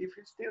recording if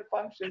it's still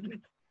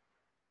functioning.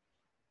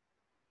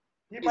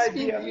 He might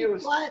be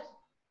amused.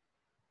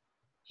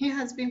 He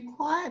has been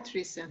quiet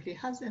recently,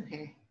 hasn't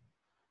he?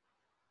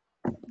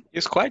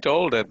 He's quite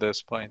old at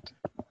this point.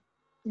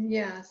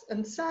 Yes,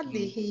 and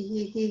sadly,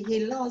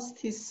 he lost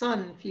his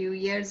son a few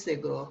years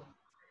ago.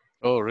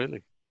 Oh,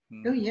 really?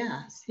 Oh,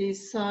 yes.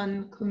 His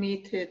son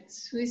committed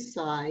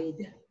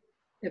suicide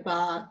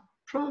about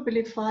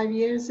probably 5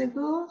 years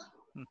ago.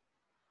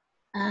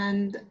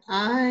 And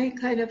I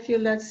kind of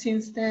feel that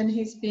since then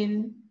he's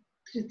been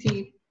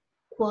pretty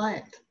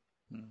quiet.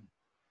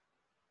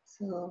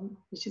 So,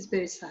 which is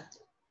very sad.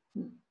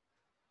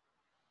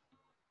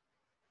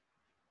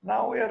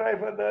 Now we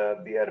arrive at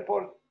the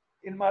airport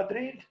in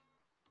Madrid,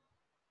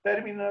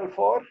 Terminal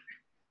 4,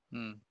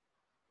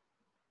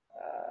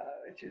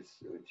 which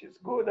is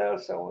good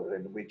also,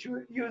 and which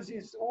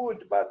uses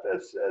wood, but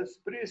as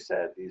Brice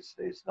said,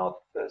 is not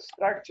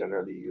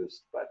structurally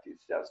used, but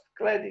it's just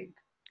cladding.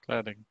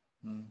 Cladding.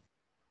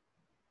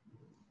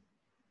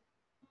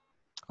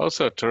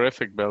 Also a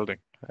terrific building.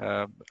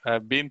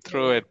 I've been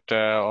through it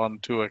on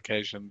 2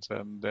 occasions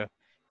and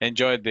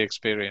enjoyed the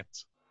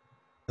experience.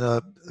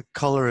 The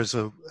color as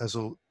a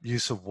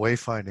use of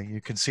wayfinding.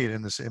 You can see it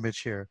in this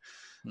image here,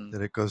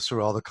 that it goes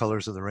through all the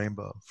colors of the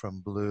rainbow,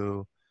 from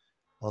blue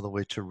all the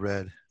way to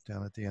red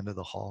down at the end of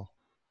the hall.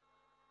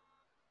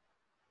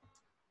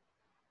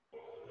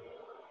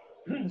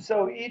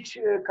 So each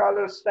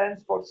color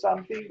stands for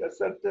something, a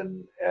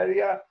certain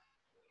area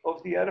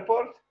of the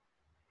airport?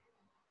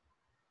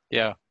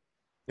 Yeah.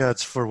 Yeah,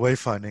 it's for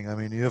wayfinding. I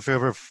mean, if you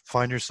ever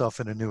find yourself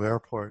in a new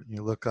airport and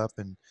you look up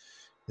and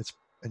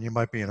you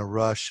might be in a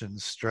rush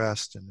and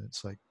stressed, and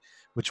it's like,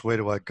 which way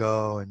do I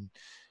go? And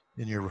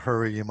in your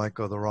hurry, you might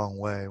go the wrong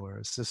way.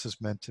 Whereas this is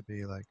meant to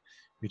be like,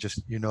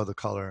 you know the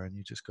color and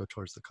you just go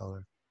towards the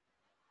color.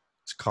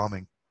 It's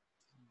calming.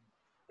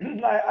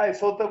 I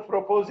thought of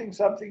proposing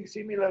something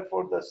similar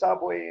for the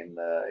subway in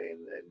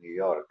New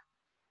York,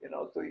 you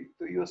know,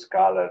 to use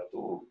color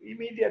to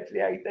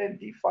immediately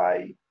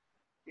identify,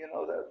 you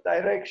know, the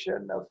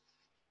direction of,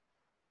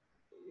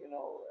 you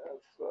know,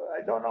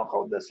 I don't know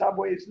how the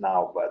subway is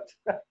now,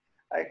 but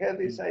I had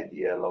this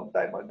idea a long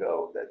time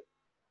ago that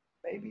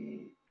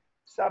maybe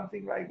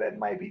something like that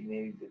might be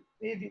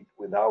needed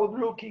without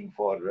looking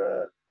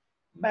for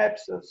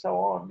maps and so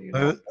on. You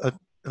know?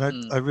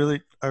 I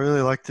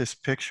really like this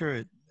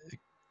picture.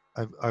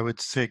 I would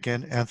say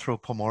again,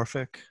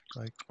 anthropomorphic.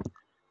 Like,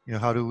 you know,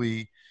 how do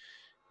we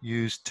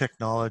use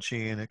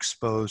technology and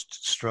exposed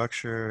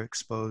structure,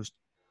 exposed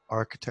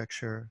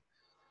architecture,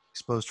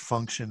 exposed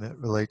function that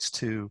relates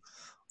to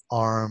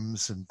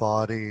arms and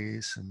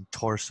bodies and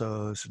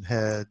torsos and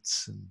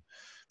heads and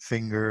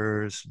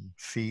fingers and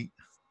feet.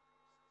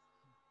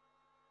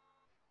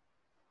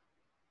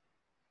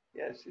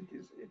 Yes, it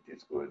is. It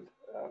is good.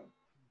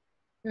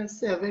 Yes,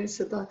 they are very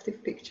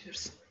seductive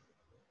pictures.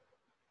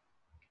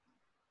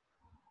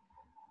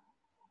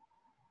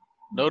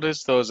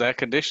 Notice those air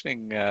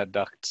conditioning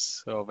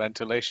ducts or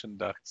ventilation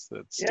ducts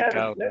that stick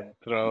out and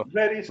throw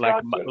very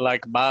sculptural.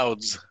 like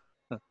mouths.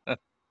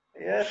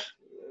 Yes,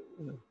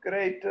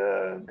 great,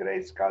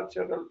 great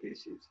sculptural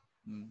pieces.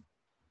 Mm.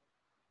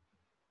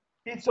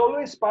 It's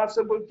always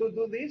possible to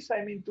do this.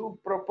 I mean, to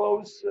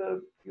propose,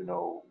 you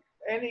know,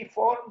 any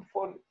form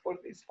for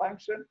this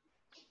function.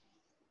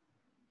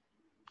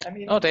 I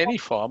mean, Not any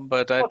form,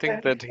 but I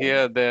think that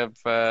here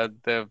they've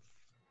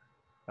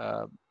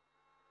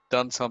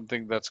done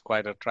something that's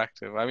quite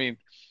attractive. I mean,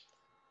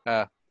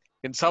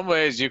 in some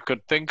ways, you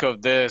could think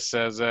of this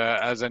as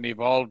an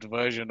evolved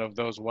version of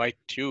those white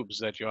tubes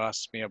that you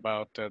asked me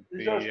about at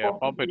the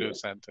Pompidou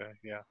Center.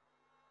 Yeah.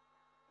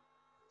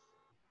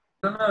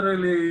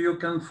 Generally, you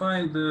can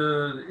find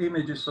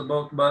images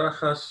about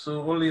barajas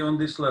only on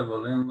this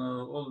level in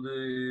all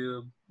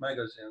the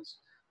magazines.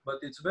 But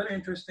it's very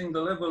interesting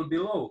the level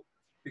below,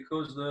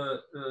 because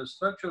the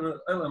structural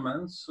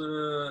elements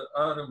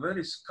are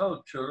very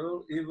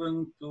sculptural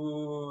even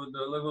to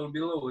the level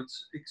below.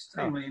 It's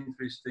extremely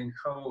interesting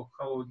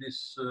how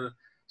this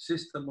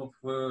system of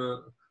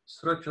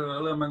structural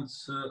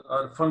elements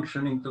are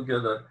functioning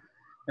together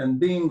and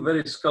being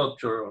very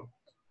sculptural.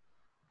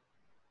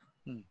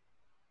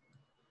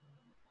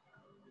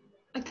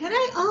 Can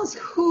I ask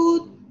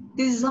who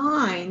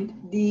designed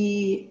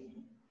the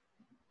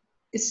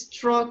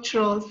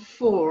structural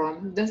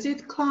form? Does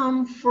it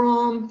come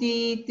from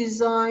the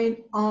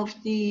design of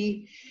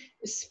the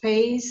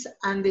space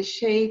and the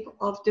shape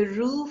of the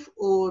roof,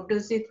 or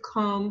does it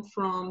come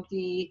from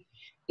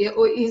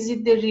or is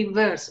it the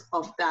reverse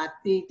of that?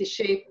 The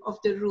shape of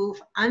the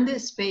roof and the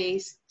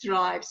space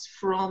drives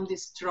from the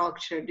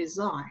structure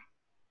design?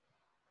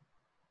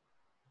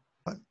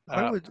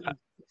 I would,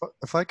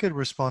 if I could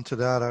respond to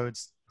that, I would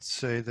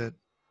say that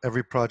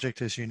every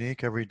project is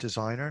unique, every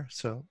designer.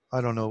 So I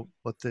don't know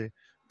what the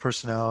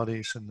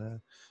personalities and the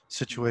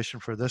situation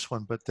for this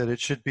one, but that it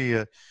should be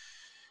a,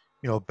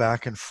 you know,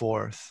 back and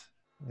forth.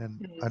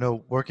 And I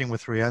know working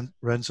with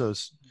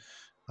Renzo's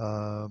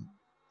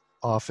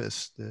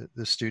office,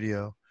 the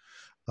studio,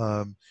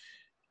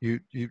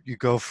 you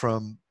go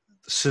from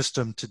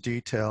system to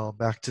detail,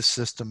 back to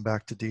system,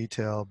 back to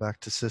detail,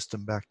 back to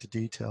system, back to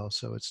detail.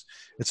 So it's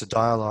a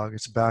dialogue,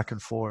 it's back and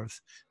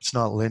forth. It's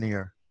not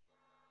linear.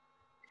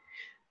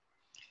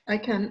 I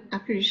can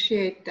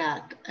appreciate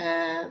that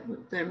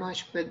very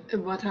much, but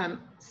what I'm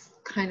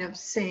kind of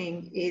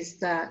saying is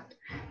that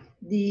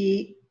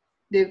the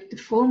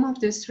form of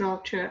the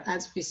structure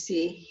as we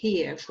see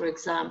here, for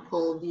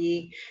example,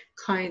 the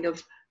kind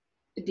of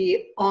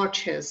the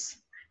arches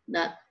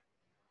that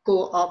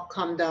go up,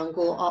 come down,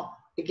 go up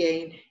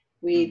again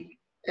with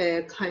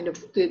kind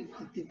of the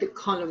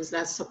columns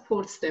that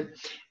supports them.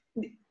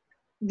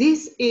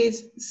 This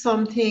is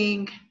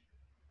something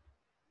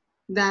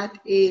that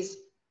is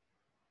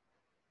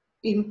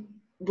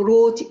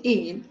brought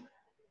in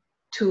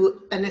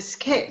to a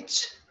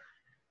sketch,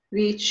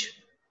 which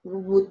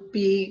would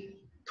be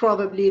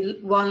probably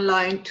 1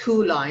 line,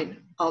 2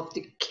 line of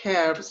the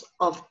curves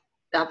of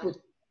that would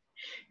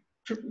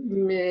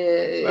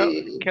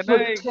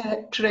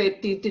portray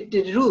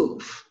the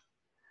roof.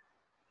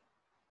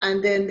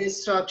 And then the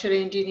structure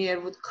engineer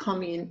would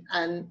come in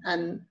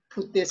and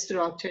put the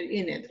structure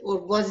in it. Or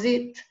was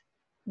it,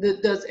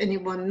 does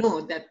anyone know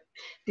that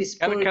this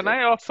Can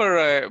I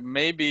offer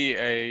maybe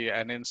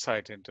an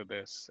insight into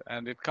this?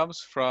 And it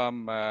comes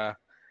from,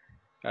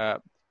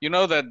 you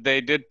know that they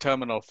did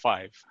Terminal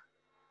 5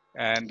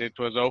 and it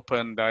was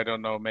opened, I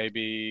don't know,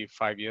 maybe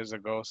 5 years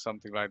ago,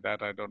 something like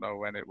that. I don't know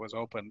when it was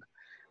opened.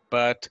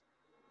 But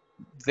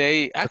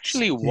they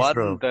actually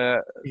won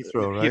the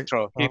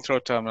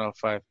Heathrow Terminal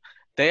 5.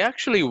 They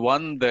actually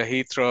won the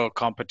Heathrow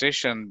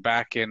competition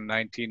back in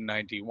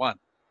 1991.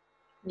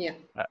 Yeah.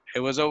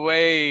 It was a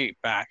way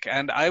back.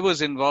 And I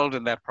was involved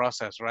in that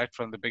process right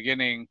from the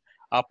beginning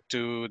up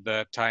to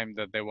the time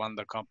that they won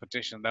the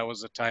competition. That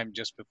was the time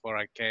just before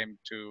I came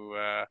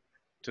to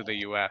the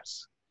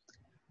US.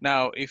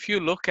 Now, if you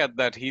look at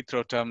that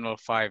Heathrow Terminal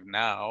 5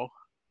 now,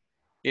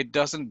 it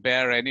doesn't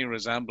bear any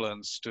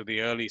resemblance to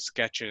the early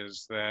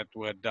sketches that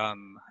were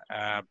done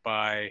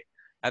by,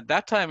 at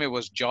that time it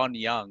was John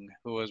Young,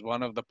 who was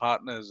one of the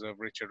partners of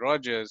Richard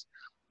Rogers,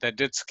 that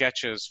did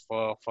sketches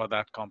for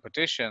that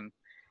competition.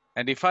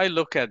 And if I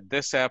look at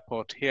this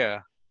airport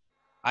here,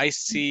 I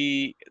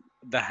see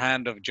the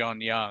hand of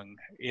John Young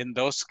in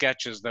those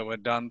sketches that were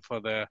done for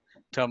the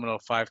Terminal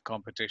 5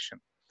 competition.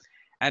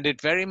 And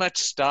it very much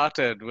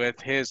started with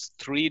his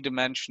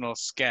 3-dimensional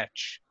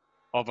sketch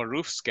of a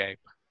roofscape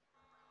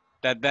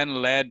that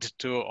then led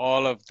to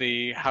all of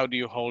the, how do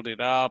you hold it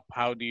up?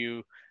 How do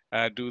you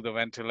do the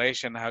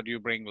ventilation? How do you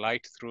bring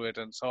light through it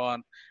and so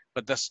on?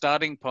 But the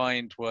starting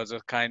point was a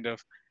kind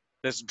of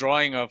this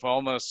drawing of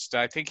almost,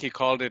 I think he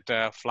called it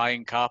a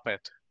flying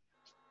carpet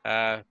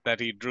that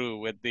he drew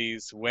with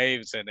these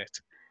waves in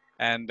it.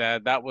 And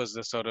that was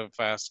the sort of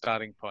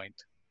starting point.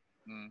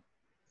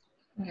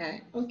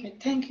 Okay, okay,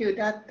 thank you.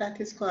 That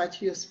is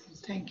quite useful.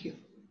 Thank you.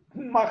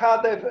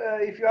 Mahadev,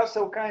 if you are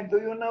so kind, do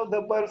you know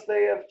the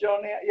birthday of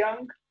John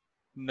Young?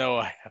 No,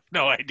 I have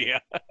no idea.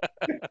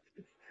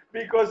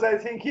 Because I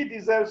think he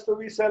deserves to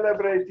be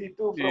celebrated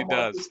too. He From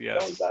what does, he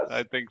yes. told us.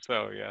 I think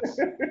so, yes.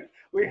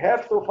 We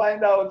have to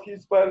find out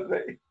his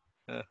birthday.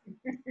 Yeah.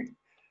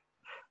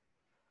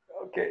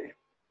 Okay,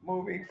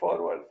 moving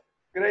forward.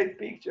 Great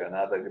picture,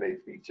 another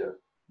great picture.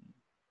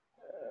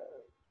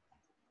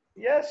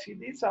 Yes, he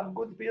did some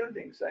good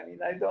buildings. I mean,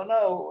 I don't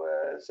know,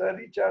 Sir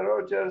Richard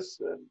Rogers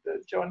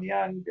and John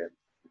Young, and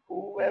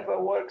whoever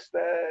works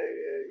there,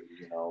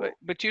 you know.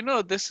 But you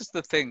know, this is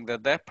the thing,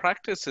 that their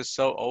practice is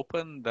so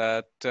open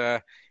that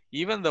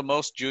even the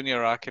most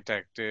junior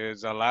architect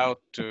is allowed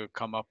to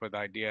come up with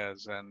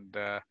ideas. And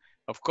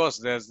of course,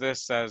 there's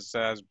this,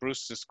 as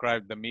Bruce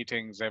described, the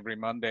meetings every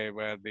Monday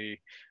where the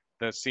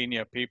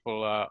senior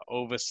people are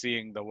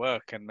overseeing the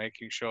work and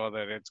making sure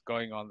that it's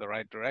going on the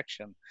right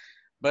direction.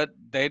 But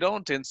they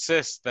don't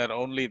insist that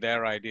only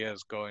their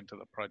ideas go into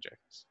the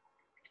projects.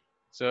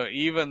 So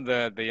even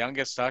the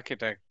youngest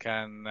architect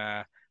can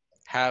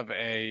have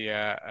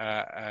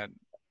a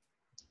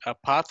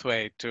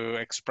pathway to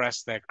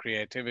express their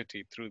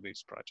creativity through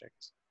these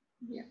projects.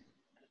 Yeah.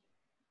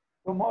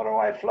 Tomorrow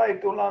I fly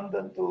to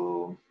London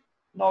to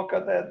knock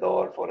at their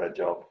door for a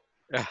job.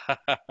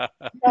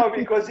 No,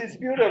 because it's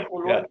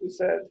beautiful what you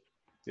said.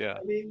 Yeah.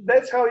 I mean,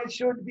 that's how it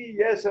should be,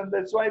 yes, and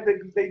that's why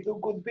they do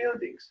good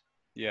buildings.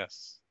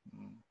 Yes.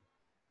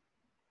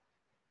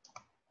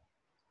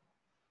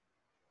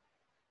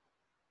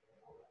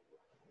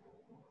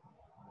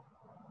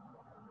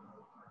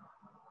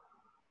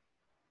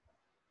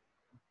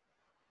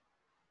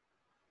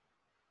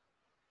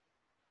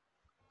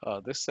 Oh,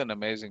 this is an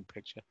amazing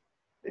picture.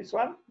 This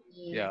one?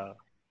 Yeah.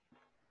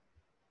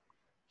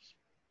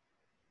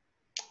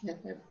 Yeah,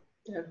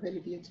 they're very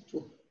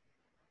beautiful.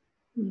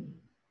 Hmm.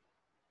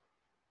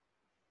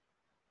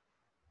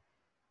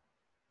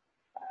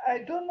 I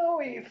don't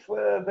know if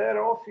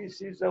their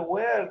office is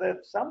aware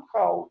that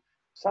somehow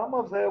some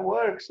of their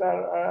works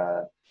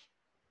are,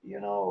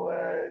 you know,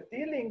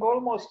 dealing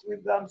almost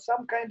with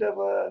some kind of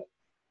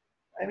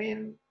I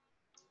mean,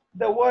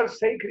 the word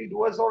sacred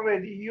was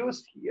already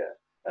used here.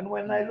 And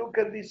when I look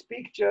at this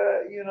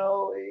picture, you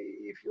know,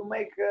 if you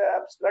make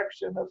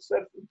abstraction of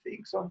certain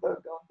things on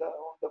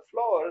the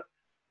floor,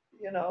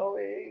 you know,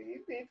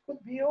 it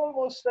could be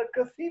almost a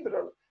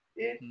cathedral.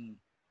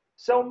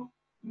 So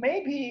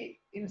maybe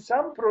in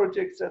some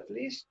projects, at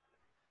least,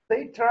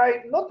 they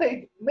tried.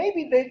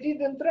 Maybe they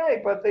didn't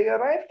try, but they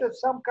arrived at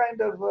some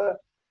kind of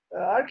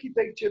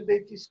architecture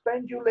that is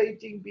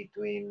pendulating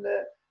between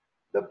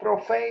the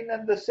profane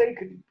and the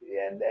sacred,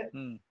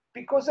 and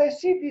because I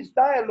see this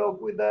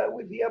dialogue with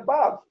the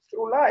above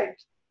through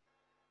light,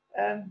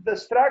 and the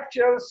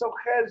structure also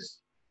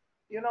has,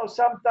 you know,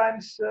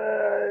 sometimes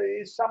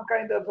is some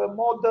kind of a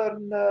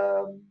modern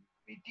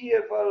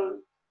medieval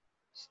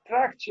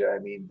structure. I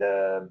mean,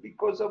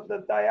 because of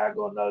the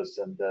diagonals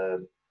and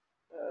the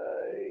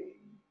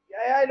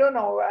I don't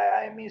know.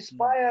 I'm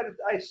inspired.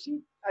 I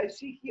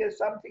see here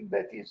something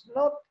that is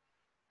not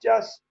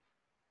just,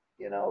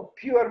 you know,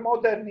 pure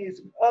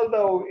modernism,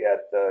 although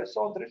at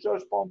Centre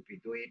Georges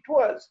Pompidou it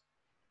was.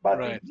 But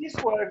Right. in these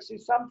works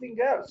is something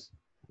else.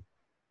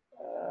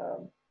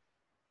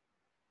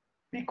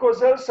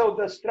 Because also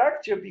the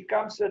structure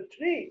becomes a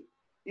tree,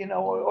 you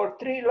know, or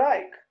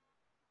tree-like,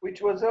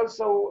 which was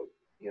also,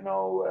 you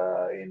know,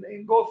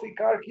 in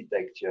Gothic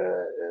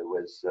architecture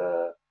was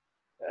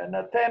an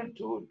attempt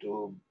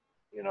to,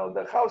 you know,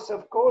 the House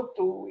of God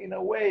to, in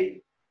a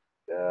way,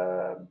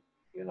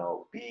 you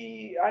know,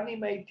 be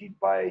animated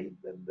by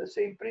the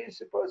same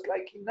principles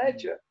like in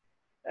nature.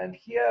 And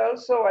here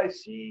also I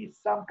see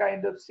some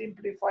kind of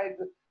simplified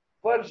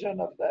version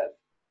of that.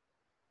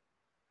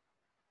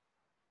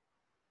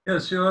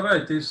 Yes, you are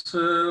right. It's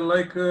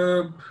like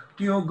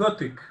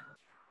neo-Gothic.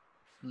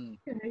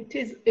 It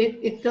is.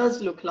 It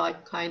does look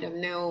like kind of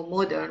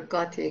neo-modern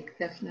Gothic.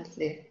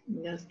 Definitely,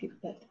 it does give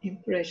that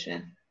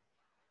impression.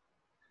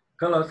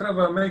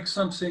 Calatrava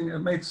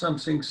made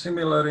something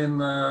similar in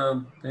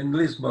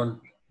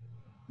Lisbon.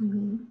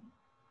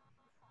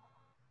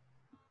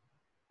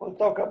 We'll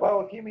talk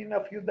about him in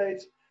a few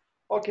days.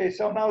 Okay,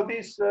 so now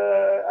this,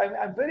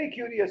 I'm very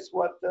curious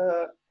what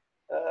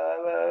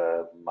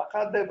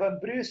Mahadev and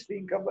Bruce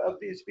think of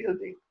this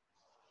building.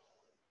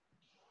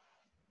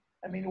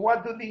 I mean,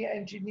 what do the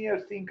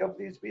engineers think of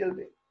this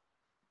building?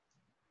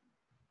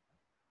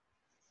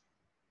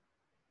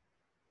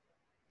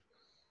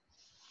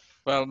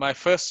 Well, my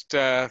first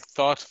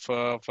thought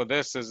for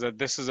this is that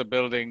this is a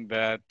building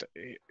that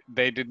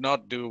they did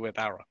not do with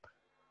Arab.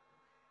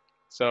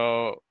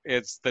 So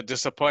it's the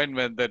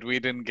disappointment that we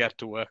didn't get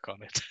to work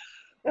on it.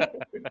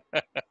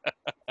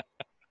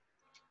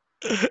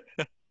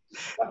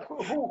 But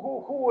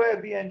who were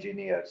the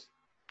engineers?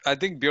 I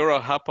think Bureau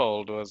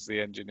Happold was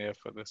the engineer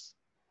for this.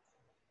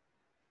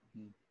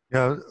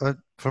 Yeah,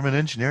 from an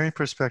engineering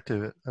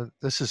perspective,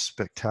 this is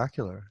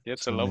spectacular.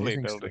 It's a lovely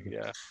building,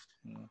 stuff.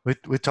 yeah.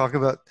 We talk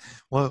about,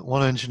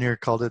 one engineer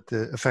called it,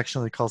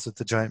 affectionately calls it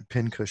the giant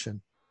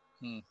pincushion.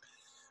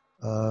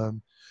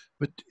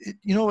 But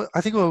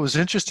I think what was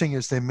interesting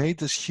is they made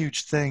this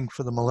huge thing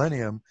for the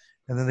millennium,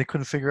 and then they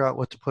couldn't figure out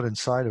what to put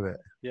inside of it.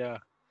 Yeah,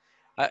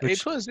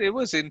 it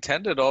was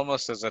intended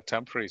almost as a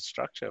temporary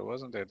structure,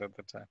 wasn't it, at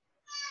the time?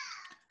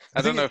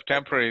 I don't know if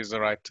temporary is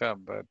the right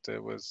term, but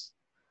it was,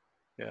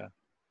 yeah.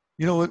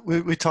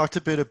 We talked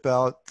a bit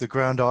about the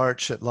Grand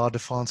Arch at La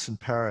Défense in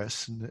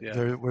Paris, and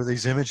there were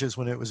these images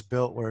when it was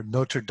built where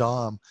Notre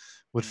Dame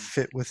would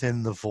fit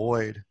within the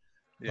void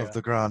of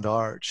the Grand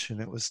Arch, and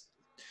it was,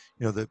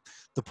 the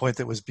point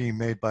that was being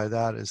made by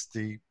that is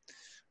the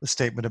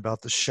statement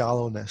about the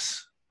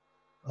shallowness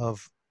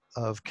of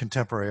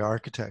contemporary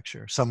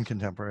architecture, some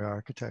contemporary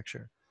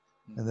architecture,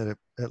 and that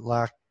it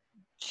lacked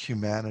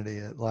humanity,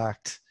 it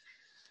lacked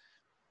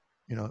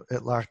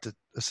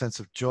a sense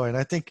of joy. And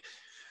I think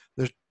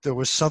there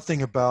was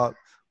something about,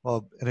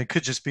 and it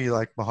could just be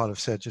like Mahadev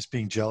said, just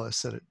being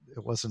jealous that it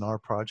wasn't our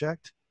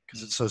project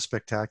because it's so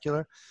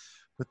spectacular.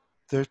 But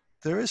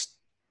there is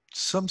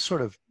some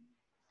sort of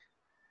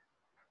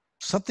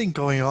something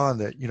going on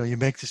that, you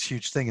make this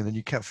huge thing and then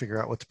you can't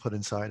figure out what to put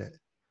inside it.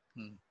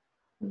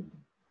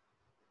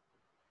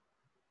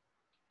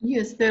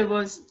 Yes, there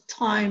was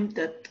time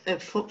that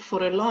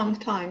for a long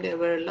time there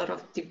were a lot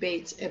of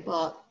debates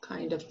about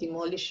kind of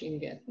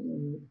demolishing it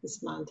and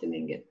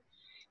dismantling it.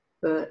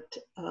 But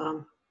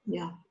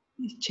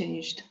it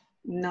changed.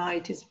 Now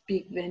it is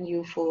big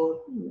venue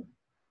for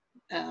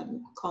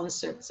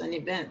concerts and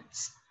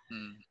events,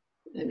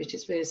 which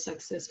is very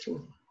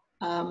successful.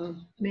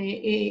 The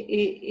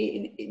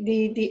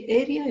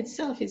area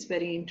itself is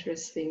very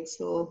interesting.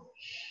 So,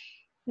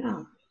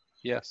 yeah.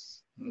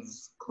 Yes.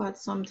 It's quite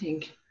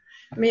something.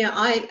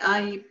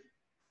 I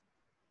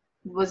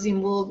was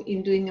involved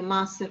in doing a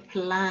master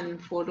plan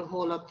for the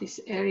whole of this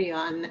area,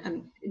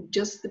 and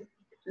just the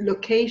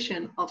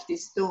location of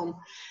this dome,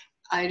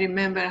 I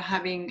remember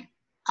having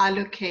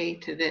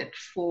allocated it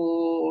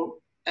for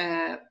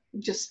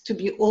just to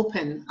be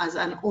open as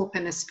an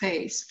open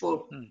space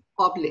for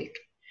public.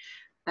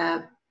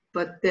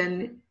 But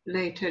then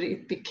later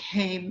it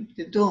became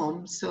the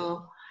dome.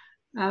 So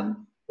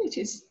it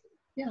is,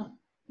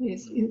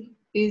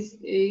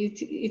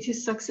 it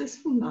is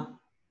successful now.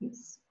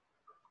 It's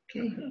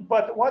okay.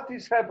 But what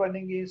is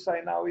happening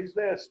inside now? Is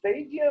there a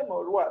stadium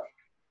or what?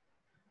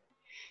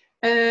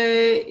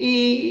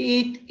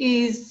 It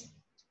is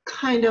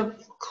kind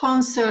of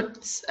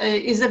concerts,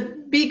 is a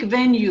big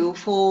venue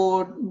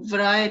for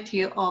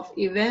variety of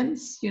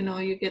events.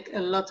 You get a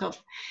lot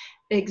of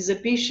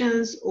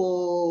exhibitions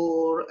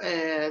or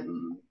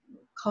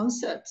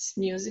concerts,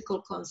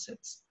 musical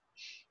concerts,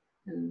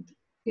 and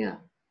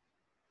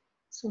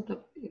sort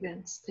of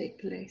events take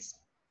place.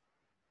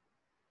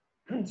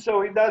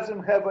 So it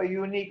doesn't have a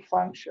unique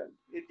function.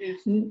 It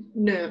is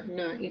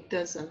no, it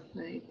doesn't.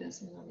 No, it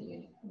doesn't have a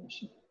unique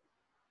function.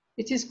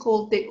 It is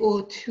called the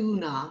O2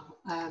 now.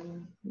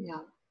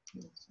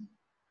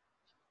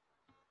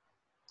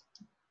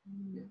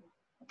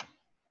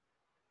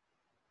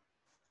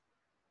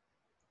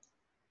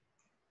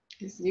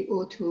 It's the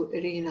O2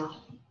 arena.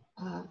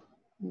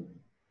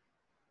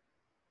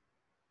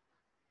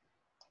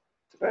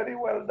 very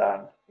well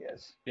done.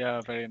 Yes. Yeah,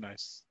 very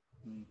nice.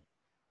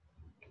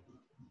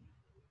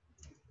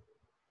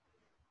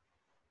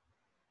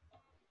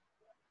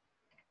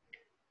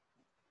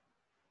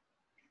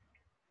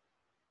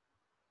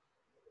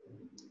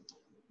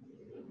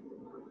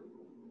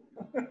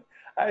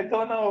 I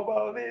don't know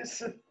about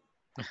this.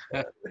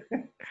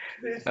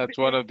 That's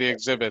one of the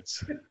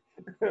exhibits.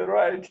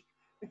 Right.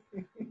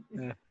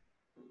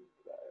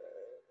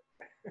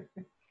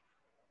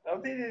 How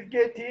did it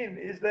get in?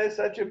 Is there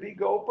such a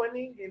big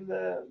opening in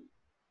the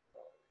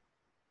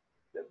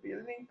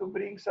building to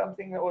bring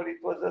something, or it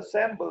was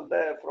assembled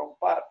there from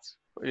parts?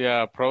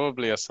 Yeah,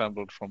 probably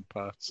assembled from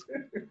parts.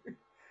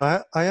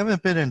 I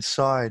haven't been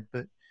inside,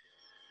 but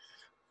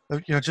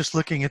just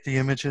looking at the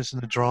images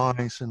and the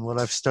drawings and what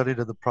I've studied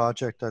of the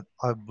project,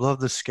 I love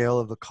the scale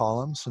of the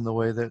columns and the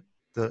way that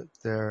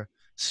they're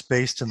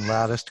spaced and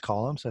latticed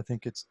columns. I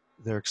think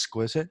they're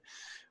exquisite.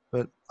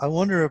 But I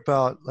wonder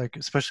about,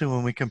 especially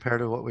when we compare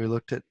to what we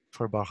looked at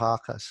for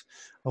Barracas,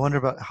 I wonder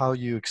about how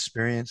you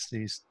experience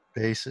these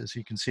bases.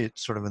 You can see it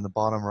sort of in the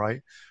bottom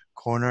right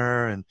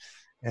corner, and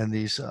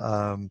these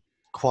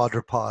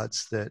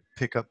quadrupods that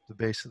pick up the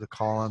base of the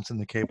columns and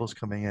the cables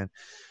coming in.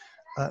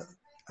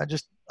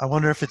 I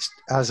wonder if it's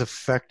as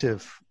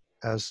effective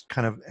as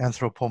kind of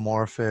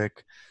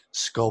anthropomorphic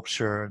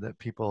sculpture that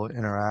people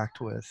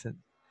interact with. And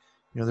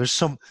there's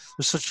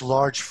such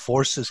large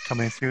forces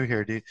coming through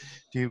here. Do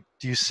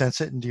you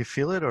sense it and do you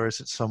feel it, or is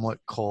it somewhat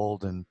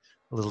cold and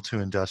a little too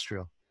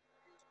industrial?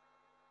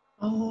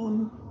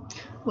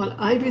 Well,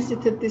 I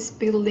visited this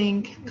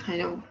building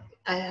kind of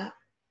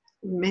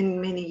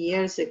many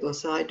years ago,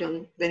 so I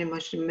don't very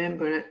much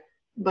remember it.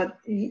 But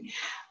you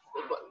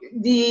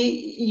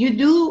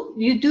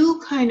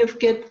do kind of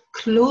get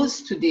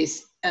close to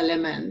this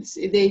elements.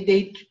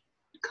 They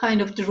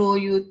kind of draw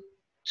you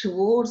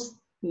towards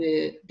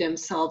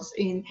themselves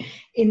in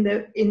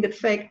the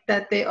fact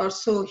that they are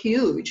so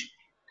huge,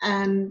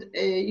 and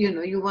you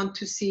know, you want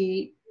to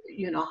see,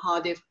 you know, how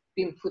they've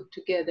been put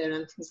together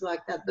and things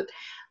like that. But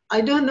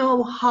I don't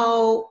know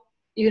how,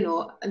 you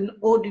know, an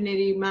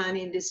ordinary man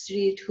in the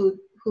street who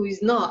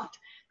is not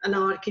an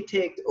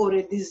architect or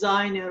a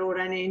designer or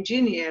an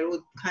engineer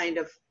would kind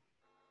of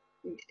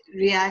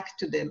react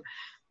to them.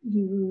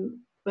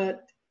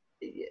 But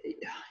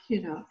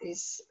you know,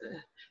 it's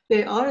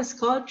they are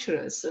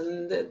sculptures,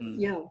 and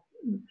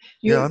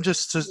yeah, I'm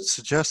just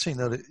suggesting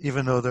that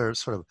even though they're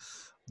sort of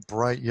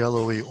bright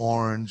yellowy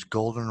orange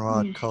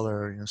goldenrod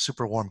color, you know,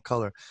 super warm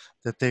color,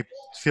 that they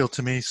feel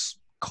to me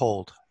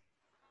cold.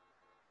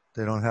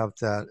 They don't have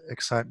that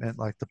excitement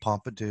like the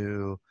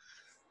Pompidou,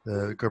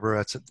 the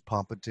Gerberettes at the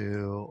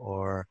Pompidou,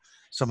 or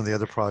some of the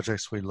other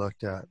projects we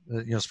looked at,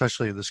 you know,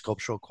 especially the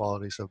sculptural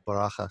qualities of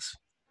Barajas.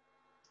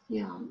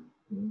 Yeah,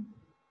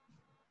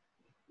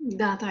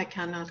 that I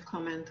cannot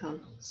comment on,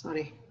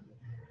 sorry.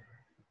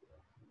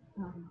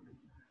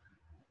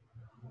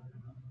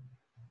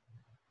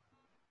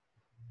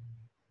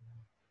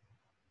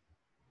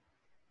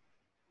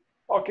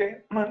 Okay,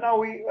 now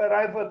we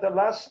arrive at the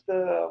last,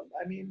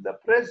 I mean, the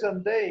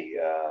present day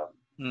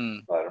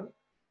firm.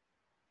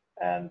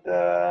 And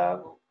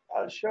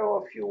I'll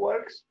show a few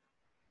works.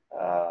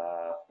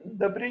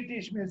 The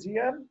British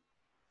Museum,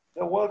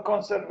 the World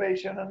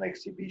Conservation and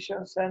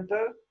Exhibition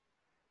Center,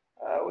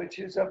 which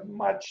is a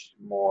much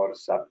more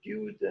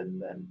subdued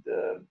and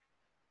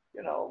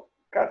you know,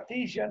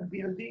 Cartesian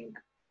building,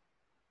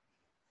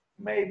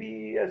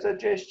 maybe as a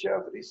gesture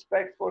of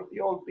respect for the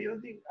old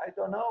building, I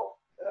don't know.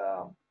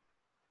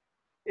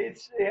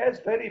 It has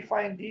very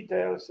fine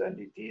details, and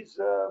it is,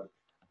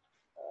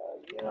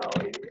 you know,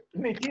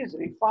 it is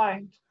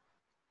refined.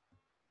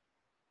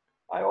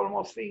 I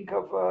almost think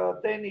of a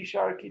Danish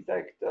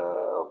architect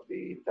of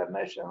the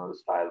international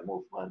style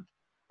movement,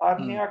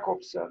 Arne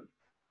Jacobsen.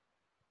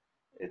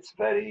 It's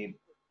very,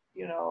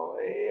 you know,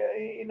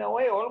 in a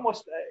way,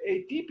 almost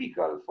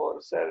atypical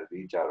for Sir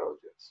Richard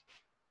Rogers.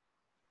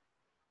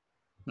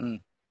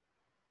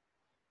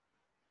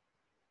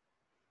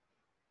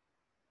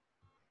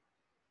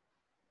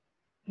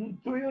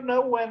 Do you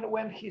know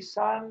when his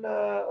son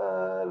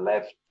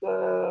left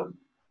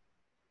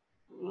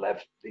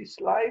this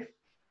life?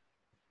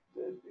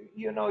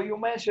 You know, you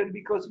mentioned,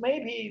 because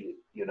maybe,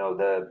 you know,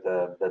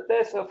 the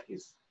death of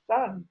his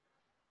son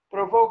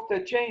provoked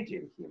a change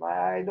in him.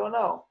 I don't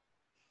know.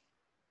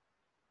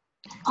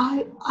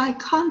 I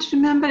can't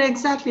remember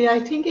exactly. I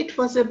think it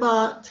was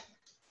about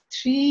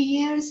 3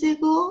 years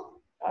ago.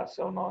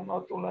 So not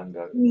too long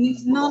ago.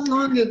 It's not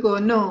long ago,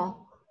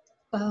 no.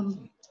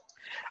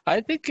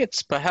 I think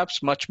it's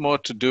perhaps much more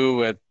to do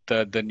with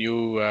the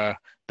new,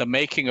 the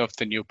making of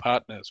the new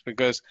partners,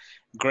 because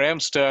Graham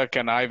Sturck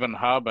and Ivan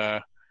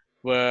Haber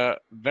were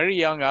very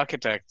young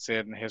architects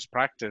in his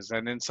practice,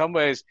 and in some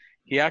ways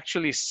he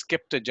actually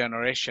skipped a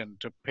generation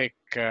to pick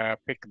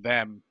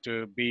them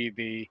to be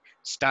the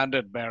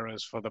standard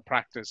bearers for the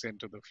practice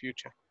into the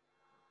future.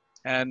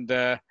 And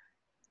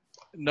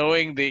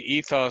knowing the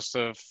ethos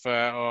of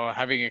or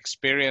having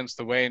experienced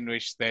the way in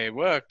which they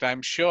worked,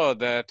 I'm sure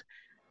that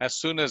as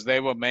soon as they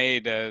were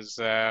made as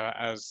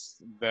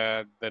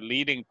the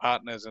leading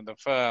partners in the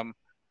firm,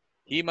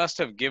 he must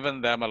have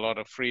given them a lot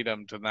of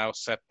freedom to now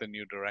set the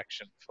new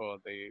direction for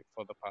the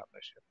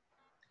partnership.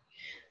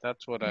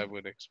 That's what I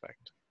would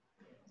expect.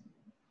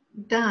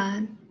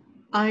 Dan,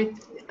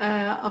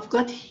 I've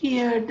got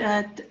here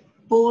that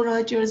Bo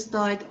Rogers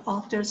died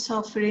after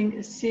suffering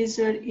a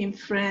seizure in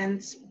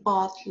France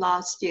both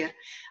last year,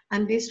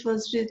 and this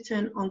was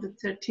written on the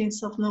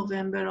 13th of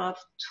November of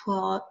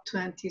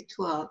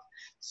 2012.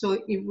 So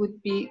it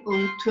would be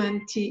on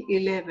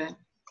 2011.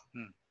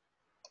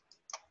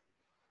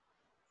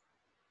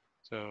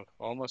 So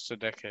almost a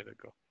decade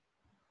ago.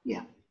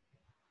 Yeah.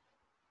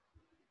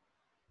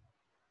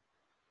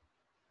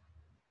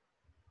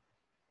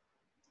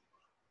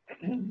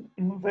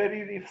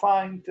 Very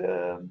refined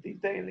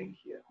detailing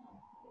here.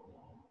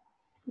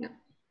 Yeah.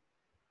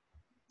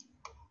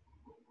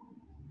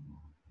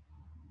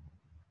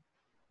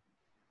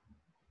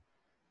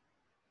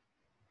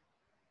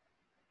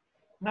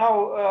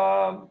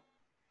 Now,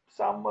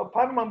 some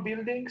apartment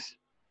buildings.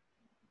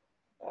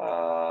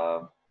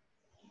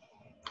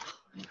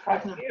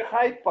 Near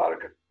Hyde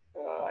Park,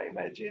 I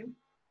imagine.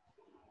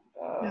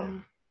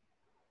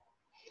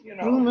 You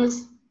know,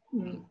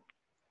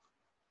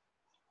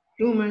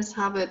 rumors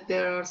have it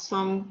there are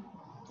some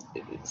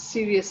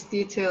serious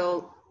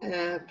detail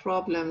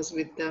problems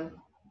with them,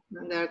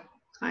 and they're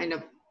kind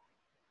of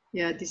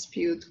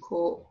dispute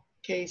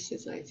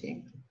cases, I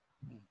think.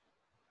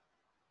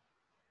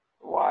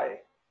 Why?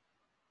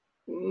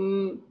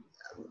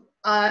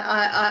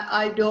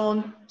 I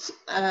don't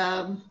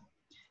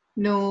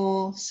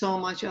know so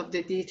much of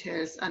the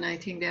details, and I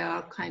think there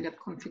are kind of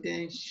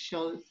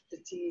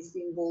confidentialities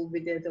involved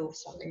with it or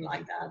something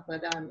like that.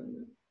 But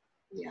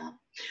yeah,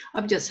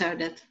 I've just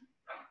heard it.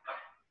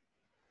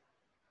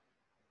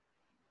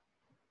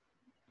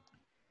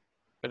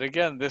 But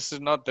again, this is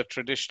not the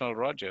traditional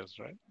Rogers,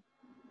 right?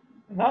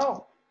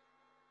 No.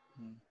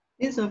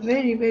 These are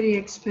very, very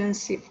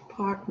expensive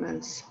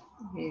apartments.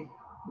 I mean,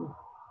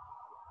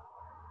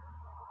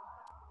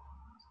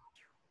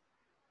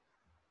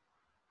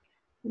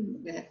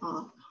 they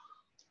are,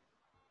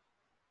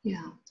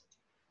 yeah.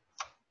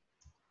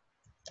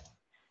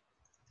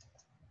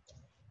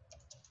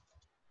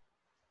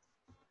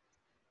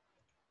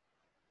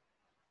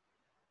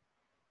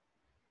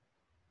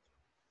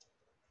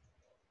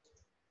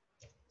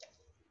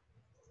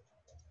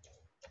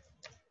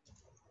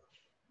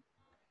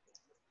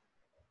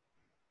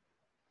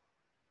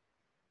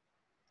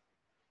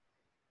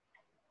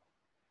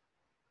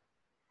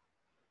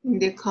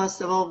 They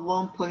cost about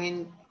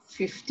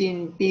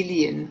 1.15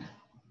 billion.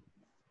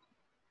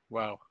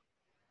 Wow.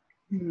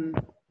 And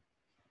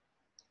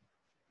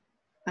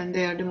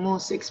they are the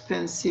most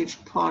expensive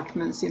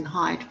apartments in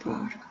Hyde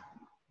Park.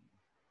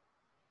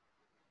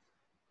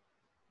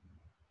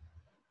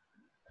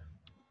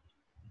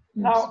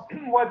 Now,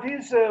 what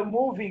is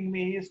moving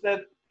me is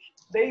that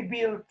they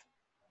built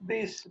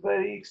this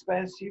very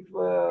expensive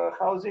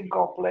housing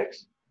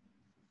complex,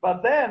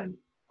 but then,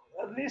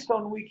 at least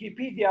on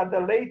Wikipedia,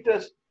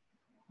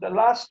 the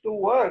last two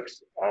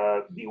works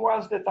are the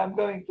ones that I'm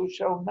going to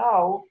show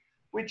now,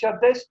 which are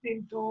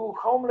destined to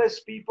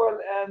homeless people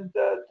and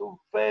to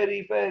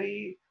very,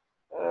 very,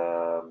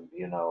 I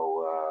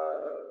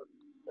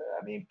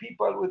mean,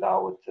 people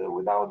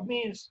without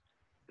means.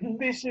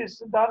 This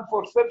is done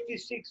for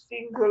 36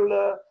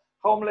 single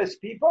homeless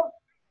people.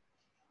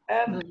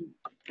 And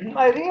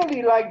I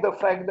really like the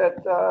fact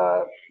that,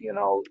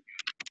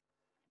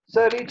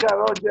 Sir Richard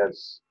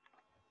Rogers,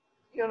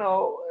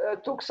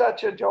 took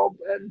such a job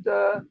and,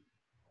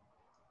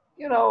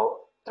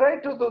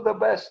 tried to do the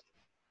best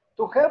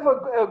to have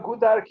a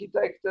good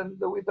architect and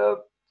with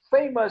a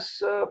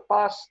famous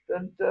past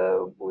and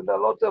with a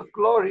lot of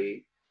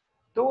glory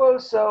to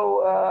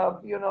also,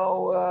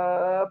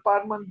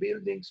 apartment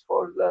buildings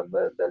for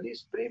the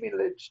least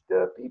privileged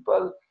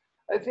people.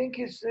 I think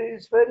is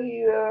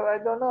very, I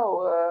don't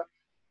know,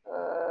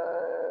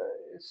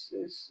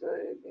 is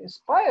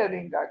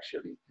inspiring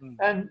actually.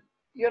 And,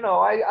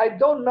 I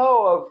don't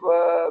know of,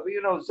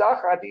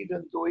 Zaha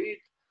didn't do it,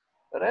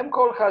 Rem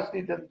Koolhaas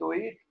didn't do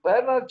it,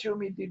 Bernard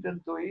Tschumi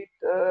didn't do it,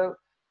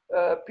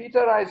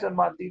 Peter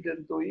Eisenman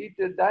didn't do it,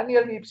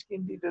 Daniel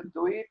Lipskin didn't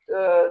do it,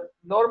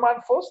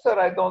 Norman Foster,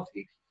 I don't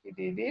think he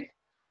did it,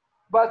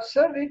 but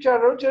Sir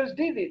Richard Rogers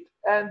did it,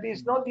 and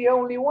he's not the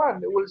only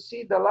one. We'll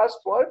see the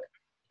last work,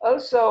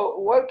 also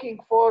working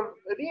for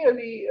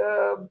really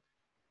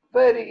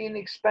very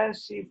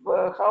inexpensive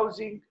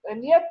housing,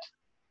 and yet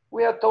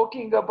we are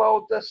talking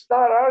about a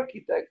star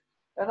architect.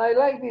 And I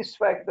like this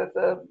fact that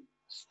a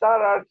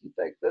star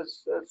architect,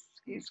 as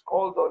he's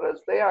called or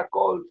as they are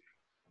called,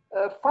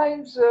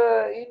 finds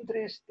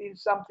interest in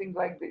something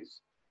like this.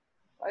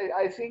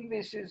 I think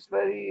this is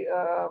very,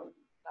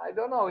 I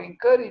don't know,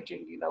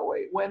 encouraging in a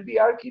way. When the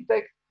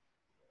architect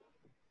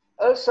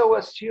also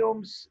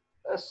assumes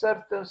a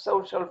certain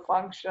social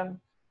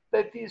function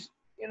that is,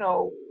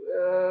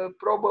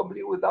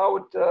 probably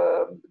without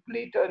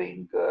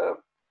glittering,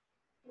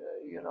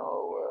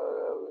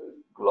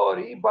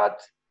 glory,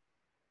 but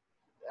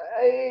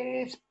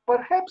it's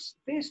perhaps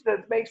this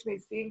that makes me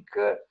think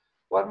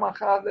what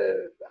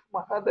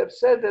Mahadev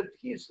said, that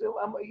he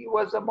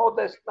was a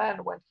modest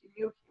man when he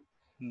knew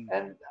him.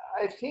 And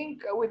I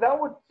think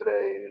without,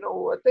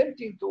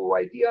 attempting to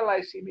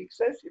idealize him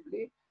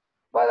excessively,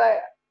 but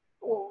I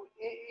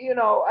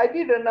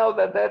didn't know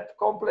that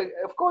complex,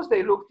 of course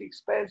they looked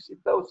expensive,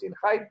 those in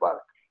Hyde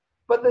Park,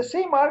 but the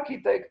same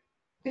architect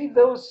did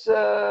those,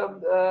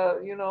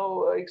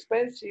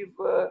 expensive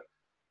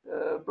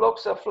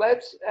blocks of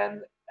flats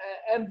and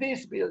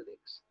these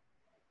buildings.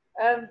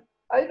 And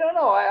I don't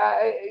know,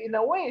 in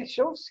a way it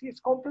shows his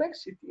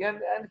complexity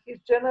and his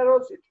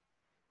generosity.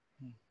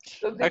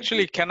 So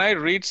actually, can I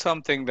read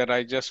something that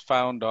I just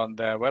found on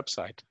their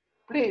website?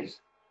 Please.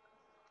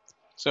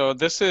 So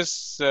this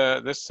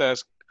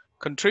says,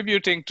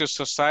 contributing to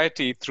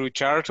society through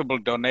charitable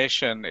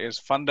donation is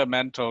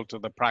fundamental to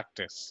the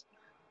practice.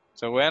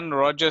 So when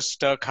Rogers,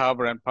 Sturck,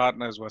 Harbour and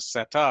Partners was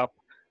set up,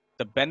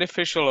 the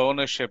beneficial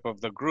ownership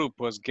of the group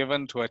was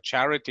given to a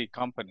charity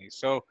company.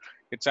 So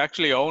it's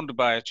actually owned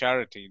by a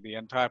charity, the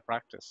entire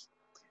practice,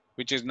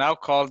 which is now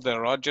called the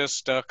Rogers,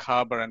 Sturck,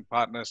 Harbour and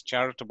Partners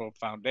Charitable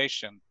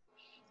Foundation.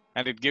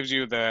 And it gives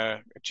you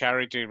the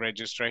charity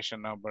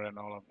registration number and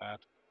all of that.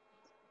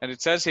 And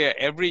it says here,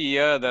 every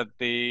year that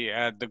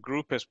the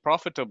group is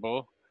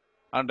profitable,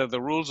 under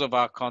the rules of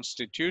our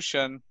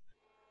constitution,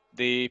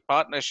 the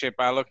partnership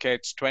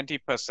allocates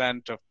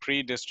 20% of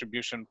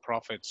pre-distribution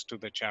profits to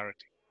the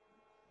charity.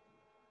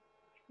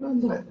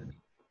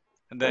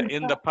 And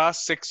in the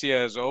past 6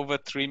 years, over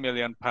 £3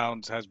 million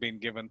has been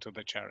given to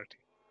the charity.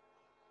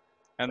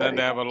 And then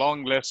they have a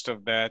long list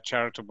of their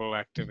charitable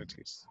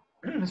activities.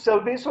 So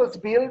this was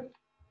built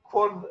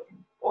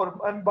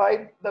and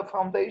by the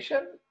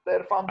foundation,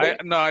 their foundation?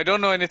 No, I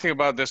don't know anything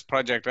about this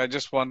project. I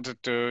just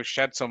wanted to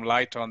shed some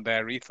light on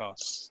their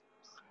ethos.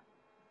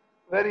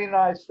 Very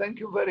nice. Thank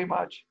you very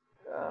much.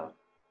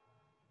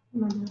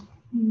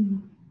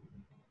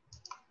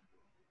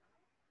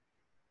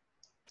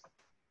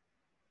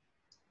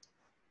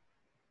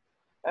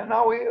 And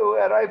now we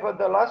arrive at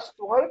the last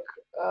work,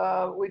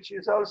 which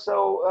is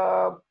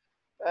also,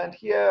 and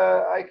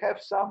here I have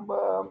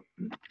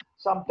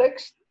some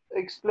text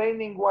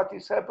explaining what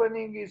is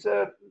happening. Is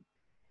a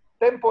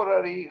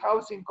temporary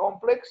housing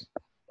complex,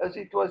 as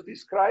it was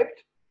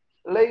described,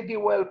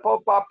 Ladywell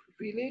pop-up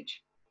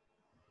village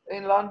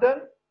in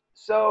London.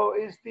 So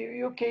it's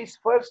the UK's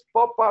first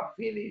pop-up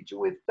village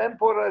with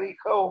temporary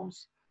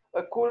homes,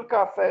 a cool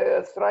cafe,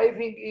 a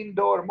thriving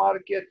indoor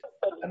market,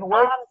 and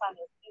work.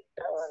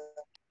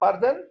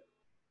 Pardon?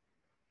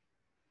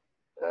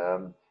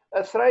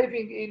 A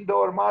thriving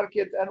indoor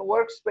market and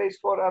workspace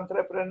for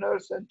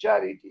entrepreneurs and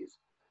charities.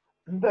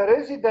 The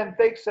resident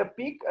takes a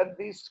peek at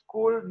this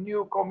cool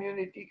new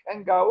community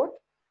hangout.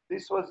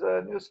 This was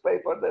a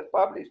newspaper that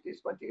published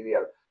this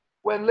material.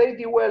 When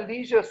Ladywell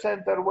Leisure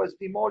Centre was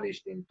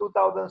demolished in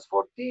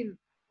 2014,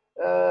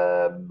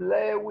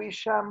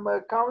 Lewisham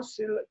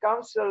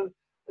Council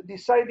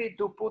decided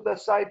to put the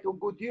site to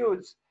good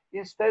use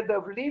instead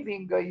of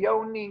leaving a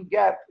yawning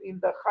gap in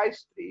the high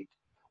street,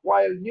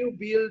 while new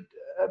build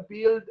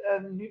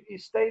and new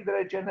estate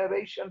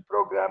regeneration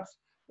programs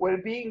were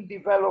being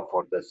developed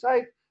for the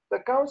site. The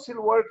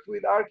council worked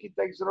with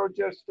architects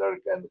Rogers, Turk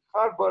and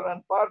Harbour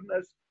and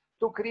partners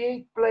to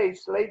create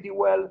Place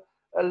Ladywell,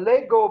 a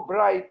Lego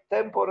bright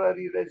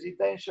temporary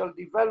residential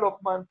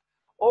development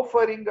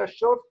offering a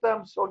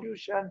short-term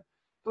solution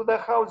to the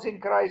housing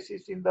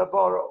crisis in the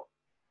borough.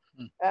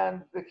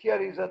 And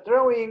here is a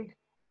drawing,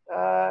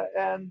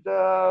 and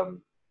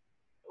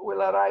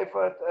we'll arrive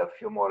at a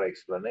few more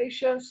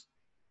explanations.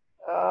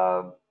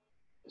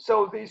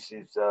 So this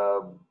is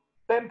a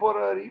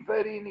temporary,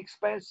 very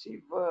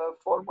inexpensive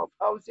form of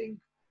housing,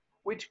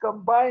 which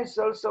combines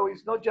also,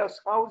 is not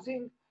just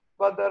housing,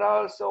 but there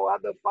are also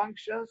other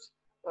functions,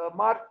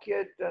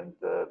 market and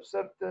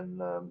certain,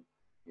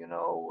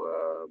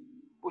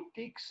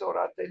 boutiques or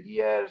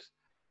ateliers.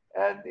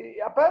 And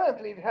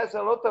apparently it has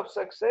a lot of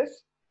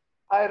success.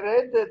 I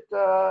read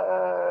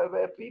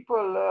that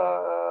people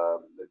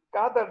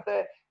gathered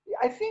there.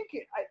 I think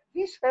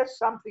this has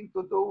something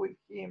to do with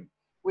him,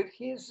 with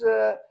his,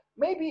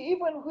 maybe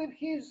even with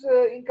his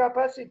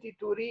incapacity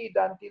to read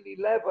until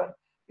 11,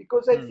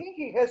 because I think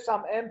he has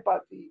some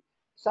empathy,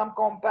 some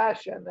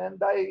compassion.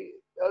 And I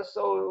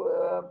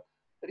also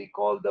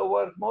recall the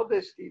word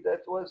modesty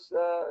that was,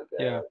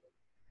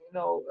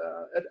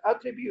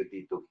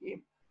 attributed to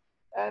him.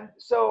 And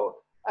so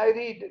I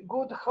read,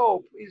 Good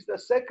Hope is the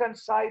second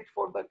site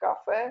for the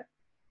cafe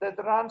that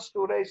runs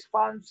to raise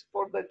funds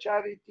for the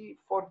charity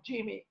for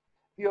Jimmy.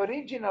 The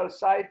original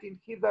site in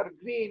Heather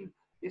Green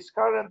is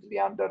currently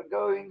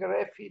undergoing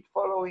refit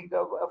following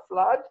a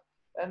flood.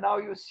 And now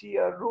you see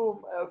a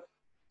room of,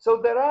 so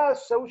there are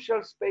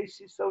social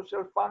spaces,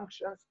 social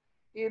functions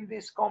in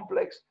this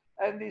complex.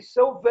 And it's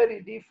so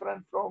very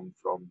different from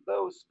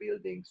those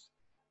buildings,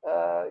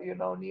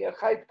 near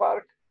Hyde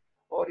Park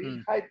or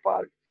in Hyde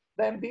Park.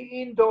 Then the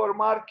indoor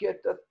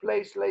market at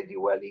Place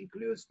Ladywell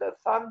includes the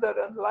Thunder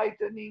and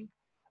Lightning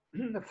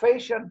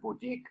fashion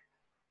boutique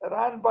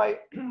run by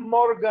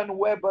Morgan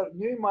Weber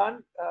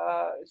Newman.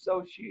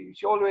 So she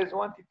always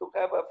wanted to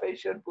have a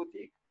fashion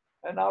boutique,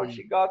 and now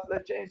she got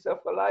the chance of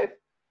her life.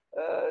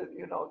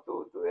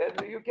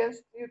 And you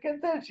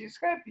can tell she's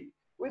happy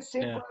with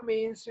simple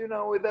means,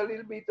 with a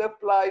little bit of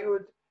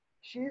plywood.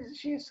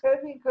 She's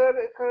having her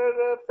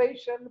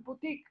fashion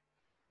boutique.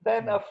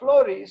 Then a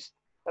florist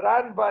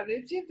run by,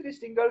 it's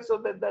interesting also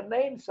that the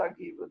names are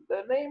given.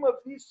 The name of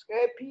these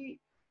happy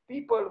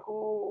people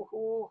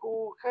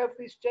who have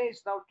this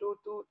chance now to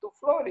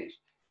flourish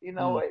in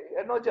a way,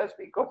 and not just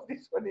because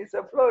this one is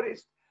a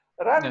florist,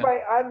 run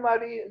by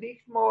Anne-Marie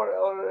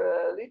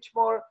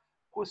Lichmore,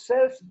 who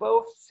sells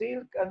both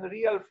silk and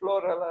real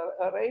floral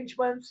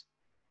arrangements.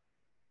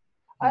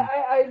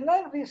 I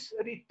like this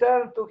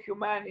return to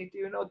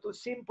humanity, to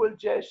simple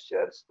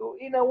gestures, to,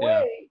 in a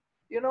way,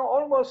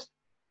 almost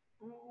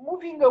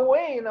moving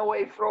away in a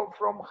way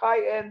from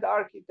high-end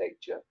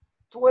architecture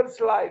towards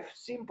life,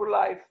 simple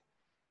life.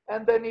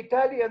 And an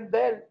Italian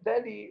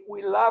deli,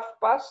 We Love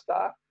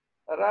Pasta,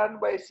 run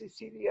by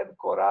Sicilian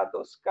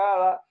Corrado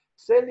Scala,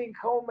 selling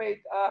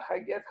homemade, I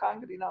get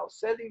hungry now,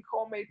 selling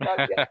homemade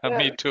tagliatelle.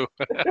 Me too.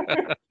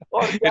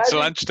 It's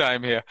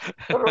lunchtime here.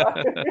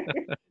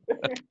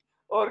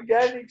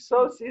 Organic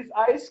sauces,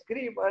 ice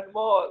cream, and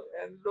more.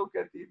 And look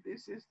at it.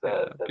 This is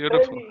the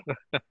deli.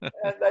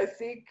 And I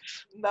think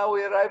now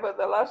we arrive at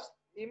the last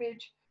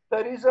image.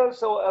 There is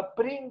also a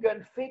Bring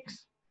and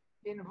Fix,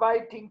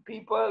 inviting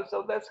people.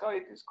 So that's how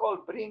it is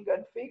called, Bring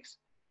and Fix,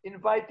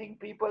 inviting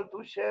people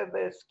to share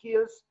their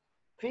skills,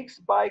 fix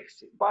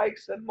bikes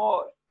and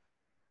more.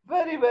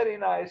 Very, very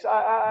nice.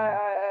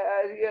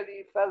 I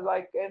really felt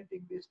like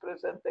ending this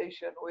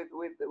presentation with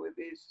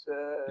this.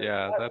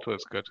 That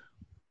was good.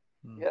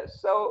 Yes,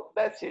 so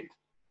that's it.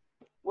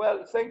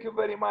 Well, thank you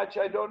very much.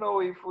 I don't know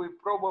if we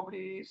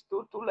probably it's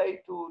too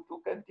late to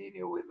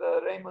continue with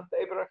Raymond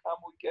Abraham.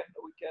 We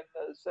can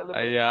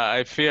celebrate. Yeah,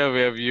 I fear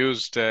we have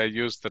used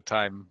the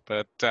time,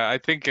 but I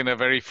think in a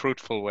very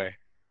fruitful way.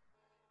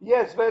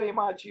 Yes, very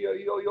much. Your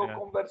Yeah.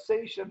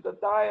 conversation, the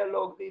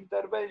dialogue, the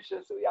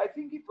interventions. I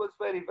think it was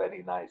very,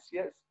 very nice.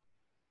 Yes.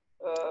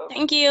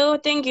 Thank you.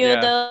 Thank you.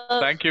 Yeah.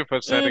 Thank you for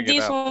setting it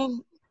This up.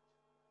 one.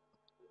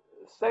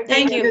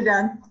 Thank you.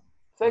 Dan.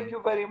 Thank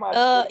you very much.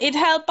 It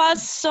helped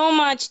us so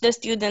much, the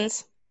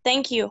students.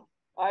 Thank you.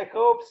 I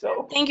hope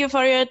so. Thank you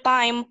for your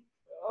time.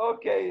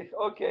 Okay.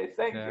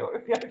 Thank Yeah. you. I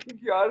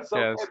think you are so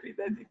Yes. happy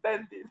that it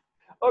ended.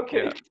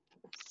 Okay. Yeah.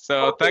 So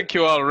thank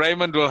you all.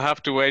 Raymond will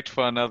have to wait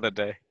for another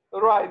day.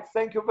 Right.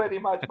 Thank you very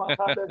much,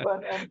 Mahadev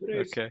and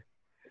Bruce. Okay.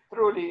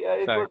 Truly,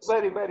 it was Thanks.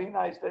 very, very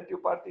nice that you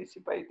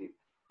participated.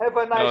 Have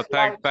a nice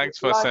lunch. Thanks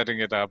for setting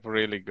it up.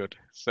 Really good.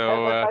 So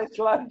have a nice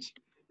lunch.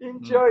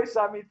 Enjoy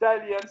some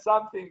Italian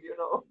something,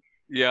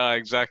 Yeah,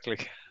 exactly.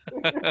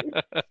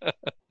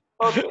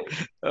 Okay.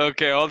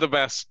 Okay, all the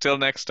best. Till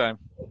next time.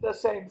 The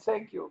same.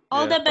 Thank you.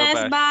 All the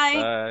best.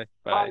 Bye.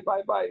 Bye.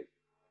 Bye.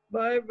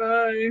 Bye.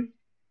 Bye.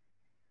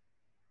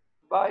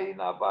 Bye,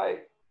 Ina. Bye.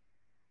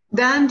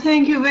 Dan,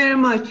 thank you very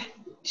much.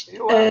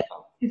 You're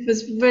welcome. It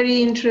was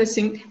very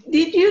interesting.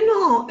 Did you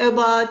know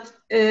about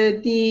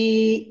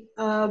the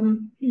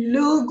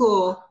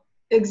logo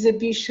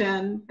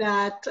exhibition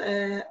that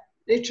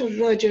Richard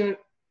Roger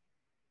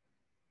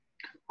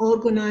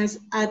organized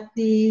at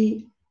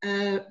the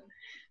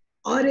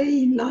RA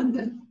in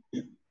London?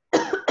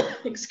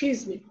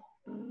 Excuse me.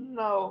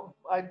 No,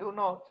 I do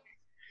not.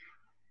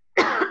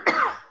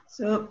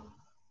 So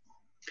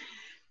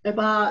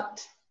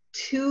about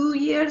 2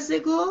 years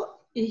ago,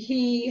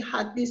 he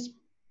had this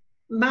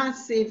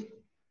massive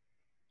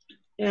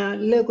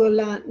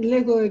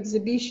Lego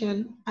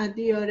exhibition at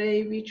the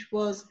RA, which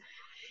was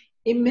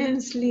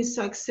immensely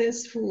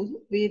successful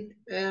with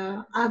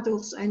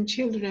adults and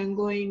children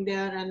going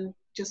there and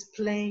just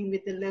playing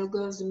with the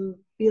Legos and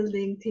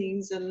building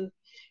things and,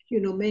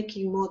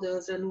 making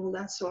models and all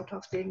that sort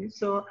of thing.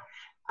 So,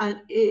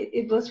 and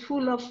it was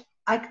full of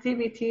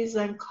activities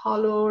and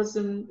colors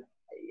and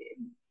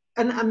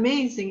an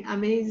amazing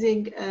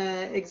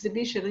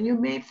exhibition. And you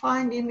may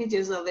find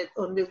images of it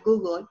on the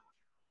Google,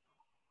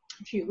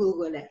 if you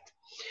Google it.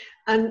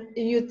 And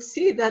you'd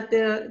see that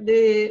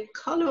the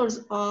colors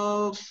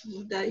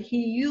that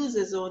he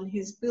uses on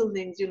his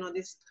buildings,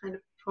 these kind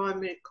of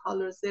primary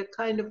colors,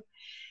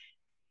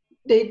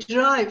 they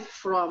derive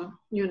from,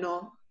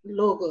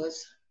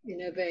 logos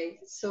in a way.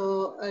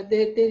 So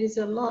there is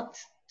a lot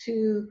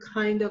to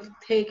kind of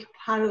take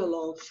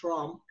parallel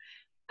from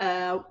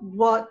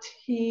what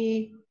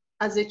he,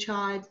 as a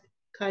child,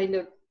 kind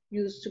of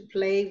used to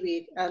play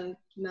with, and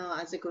now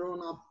as a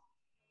grown-up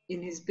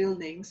in his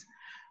buildings.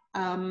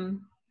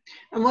 And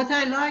what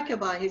I like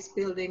about his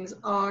buildings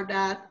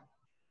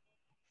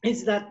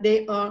is that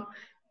they are,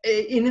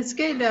 in a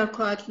scale, they are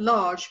quite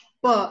large,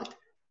 but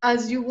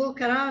as you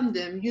walk around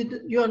them,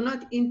 you are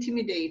not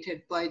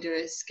intimidated by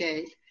their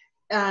scale.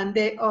 And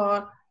they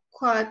are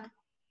quite,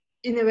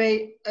 in a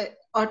way,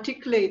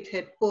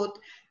 articulated both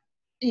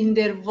in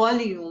their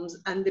volumes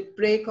and the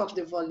break of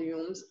the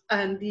volumes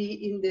and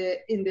in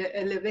the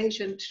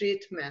elevation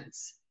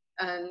treatments.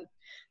 And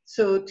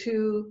so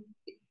to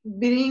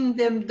bring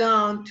them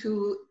down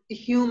to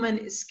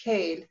human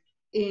scale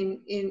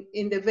in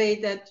the way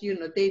that,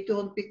 they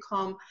don't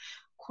become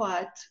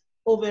quite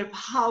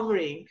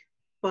overpowering,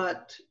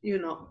 but,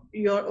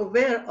 you're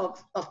aware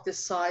of the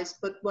size,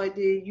 but by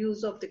the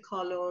use of the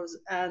colors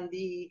and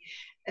the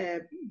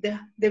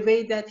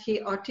way that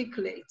he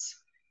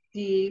articulates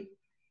the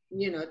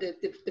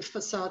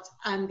facades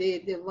and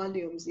the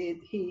volumes,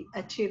 he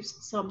achieves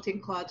something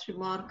quite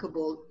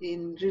remarkable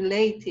in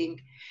relating,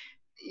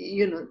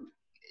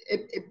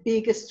 a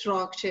big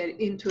structure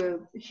into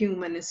a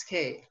human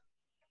scale.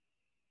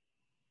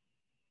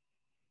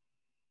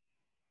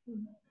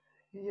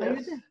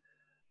 Yes.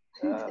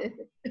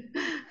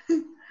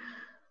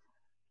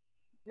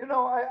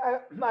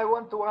 I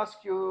want to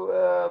ask you,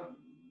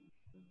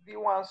 the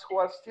ones who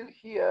are still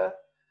here,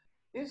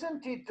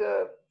 isn't it,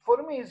 for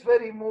me, it's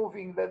very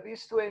moving that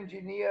these two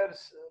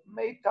engineers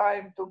made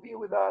time to be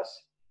with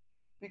us,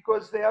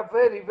 because they are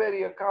very,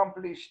 very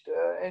accomplished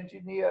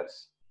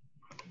engineers.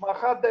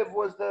 Mahadev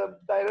was the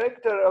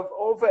director of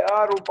OVE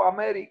Arup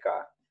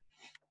America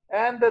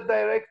and the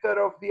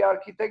director of the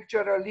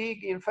Architectural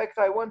League. In fact,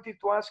 I wanted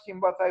to ask him,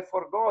 but I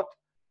forgot,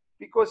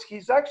 because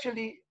he's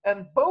actually,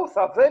 and both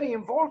are very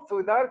involved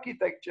with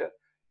architecture.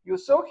 You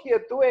saw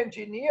here two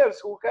engineers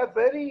who have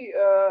very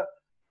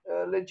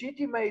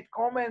legitimate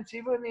comments,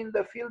 even in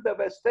the field of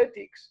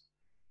aesthetics.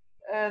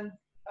 And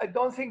I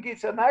don't think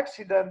it's an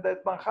accident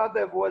that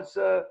Mahadev was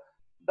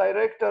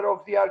director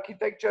of the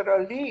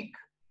Architectural League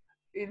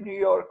in New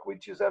York,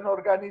 which is an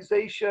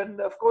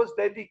organization, of course,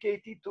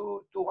 dedicated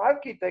to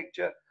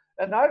architecture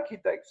and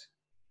architects.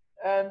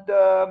 And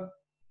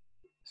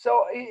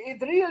so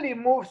it really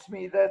moves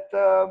me that,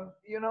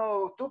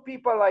 two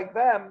people like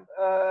them,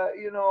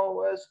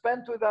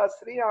 spent with us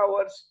 3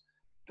 hours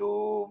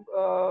to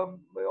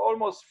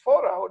almost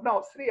 4 hours,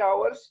 no, 3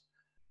 hours,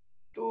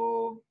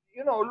 to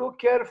look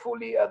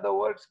carefully at the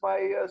works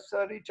by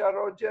Sir Richard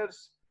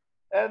Rogers,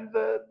 and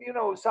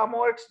some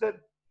works that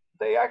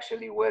they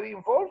actually were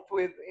involved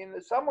with.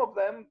 In some of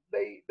them,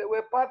 they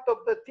were part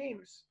of the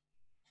teams.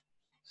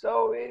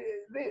 So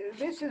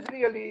this is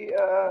really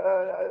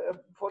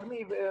for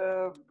me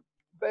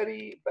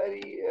very,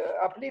 very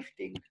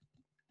uplifting,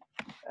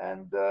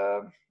 and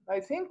I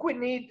think we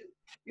need,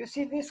 you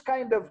see, this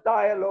kind of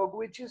dialogue,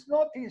 which is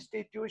not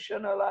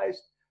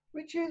institutionalized,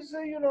 which is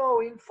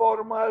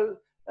informal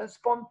and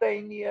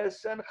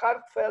spontaneous and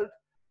heartfelt.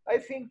 I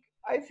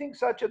think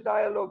such a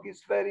dialogue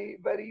is very,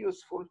 very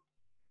useful.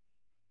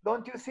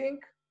 Don't you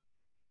think?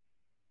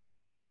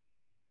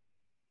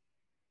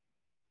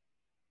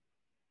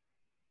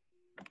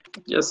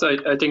 Yes,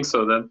 I think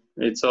so. Then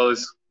it's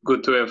always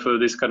good to have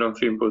this kind of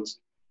inputs.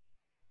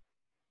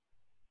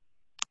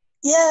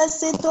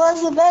 Yes, it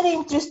was very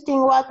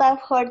interesting what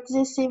I've heard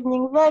this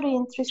evening. Very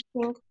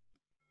interesting.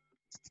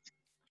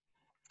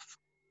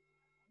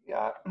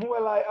 Yeah,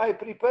 well, I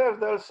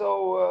prepared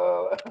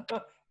also.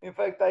 In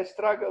fact, I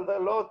struggled a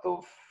lot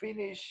to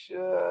finish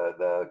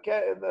the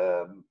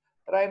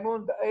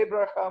RAIMUND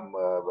Abraham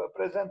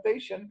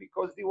presentation,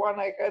 because the one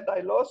I had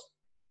I lost,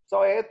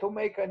 so I had to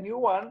make a new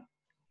one.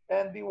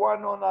 And the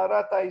one on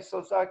Arata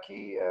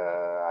Isozaki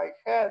I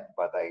had,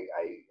 but I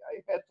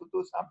had to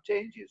do some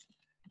changes,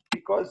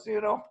 because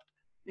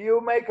you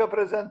make a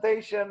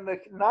presentation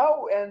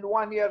now, and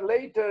 1 year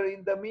later,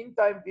 in the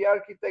meantime, the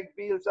architect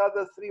builds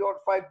other 3 or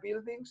 5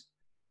 buildings,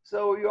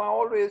 so you are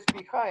always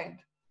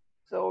behind.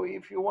 So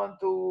if you want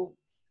to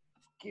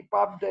keep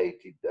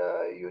updated,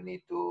 you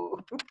need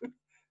to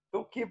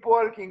to keep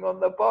working on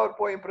the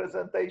PowerPoint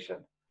presentation.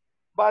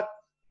 But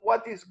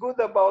what is good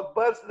about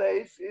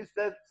birthdays is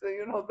that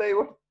they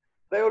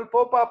will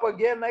pop up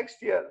again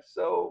next year.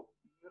 So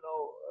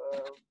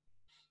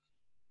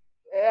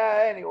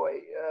yeah.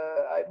 Anyway,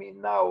 I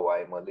mean, now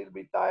I'm a little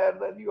bit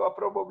tired, and you are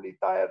probably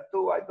tired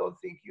too. I don't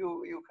think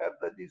you have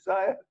the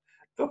desire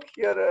to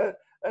hear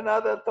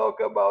another talk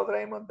about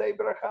RAIMUND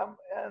Abraham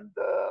and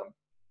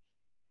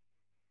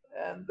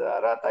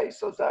Arata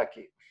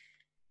Isozaki.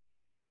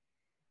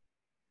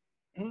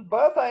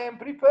 But I am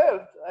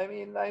prepared. I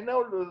mean, I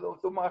know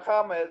to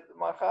Mohammed,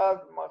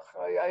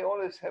 I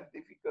always have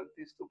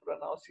difficulties to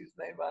pronounce his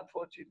name,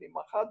 unfortunately,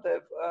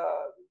 Mahadev,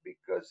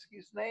 because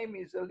his name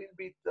is a little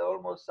bit,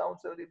 almost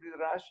sounds a little bit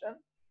Russian,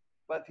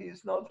 but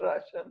he's not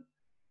Russian.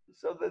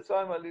 So that's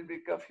why I'm a little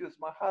bit confused.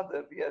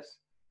 Mahadev, yes.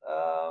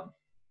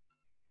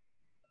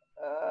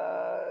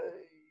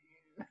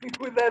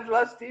 With that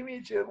last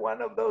image,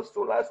 one of those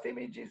 2 last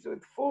images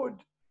with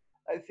food,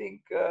 I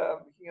think,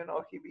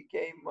 he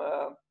became,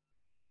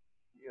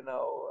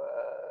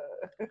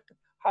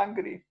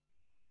 hungry.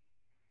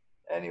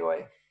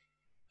 Anyway,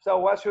 so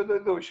what should we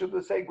do? Should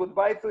we say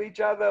goodbye to each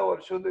other, or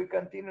should we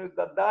continue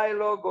the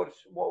dialogue, or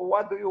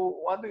what do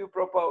you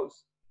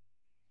propose?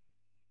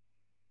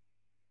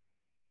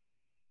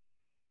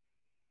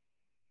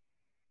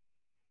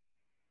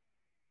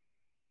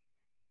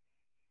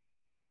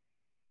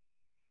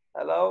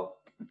 Hello?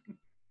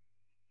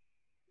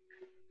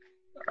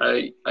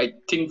 I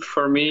think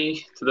for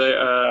me today,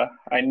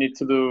 I need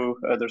to do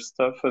other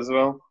stuff as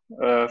well.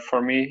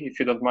 For me, if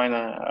you don't mind,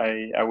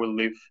 I will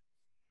leave.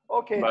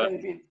 Okay, but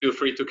David. Feel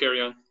free to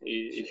carry on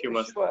if you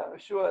must.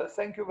 Sure.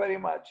 Thank you very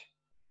much.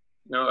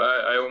 No,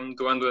 I am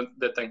the one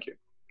that thank you.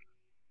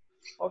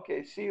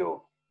 Okay, see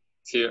you.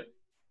 See you.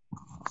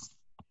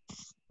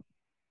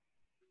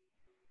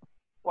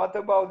 What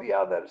about the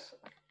others?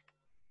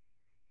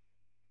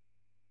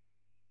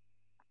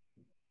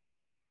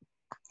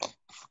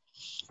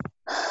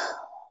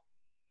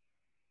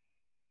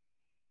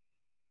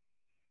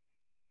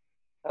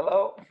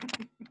 Hello?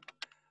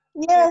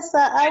 Yes,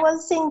 I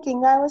was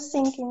thinking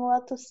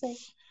what to say.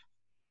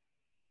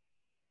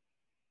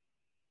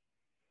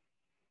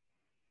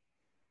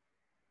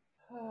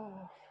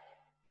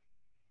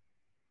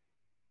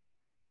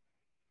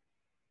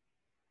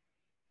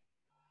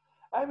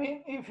 I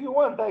mean, if you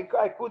want,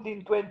 I could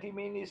in 20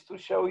 minutes to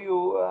show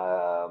you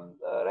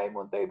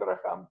RAIMUND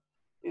Abraham.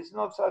 It's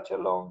not such a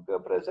long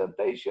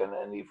presentation,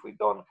 and if we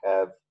don't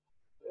have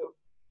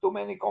too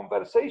many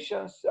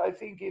conversations, I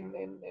think in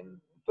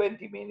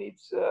 20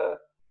 minutes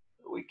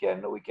we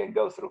can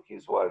go through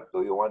his work.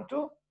 Do you want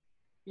to?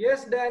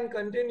 Yes, Dan,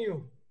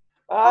 continue.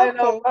 I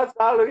know,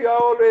 Pascal, you're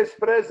always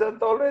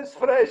present, always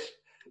fresh.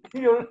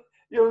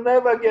 You'll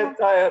never get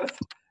tired.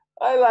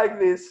 I like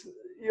this.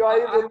 You are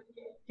even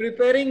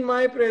preparing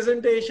my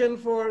presentation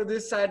for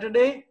this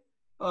Saturday.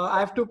 I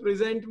have to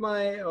present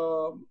my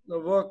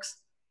works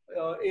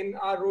in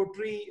our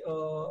Rotary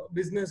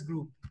business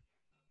group.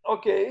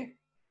 Okay.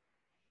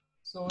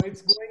 So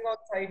it's going on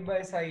side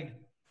by side.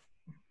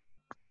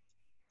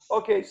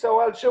 Okay, so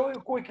I'll show you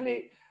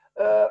quickly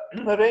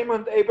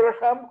RAIMUND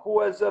Abraham, who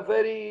was a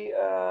very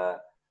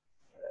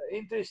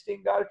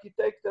interesting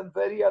architect and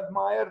very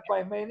admired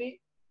by many.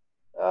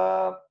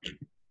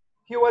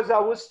 He was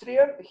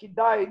Austrian. He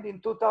died in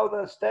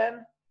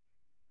 2010.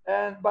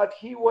 But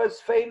he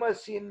was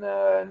famous in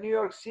New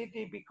York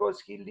City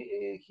because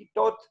he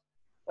taught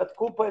at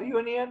Cooper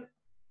Union,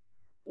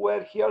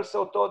 where he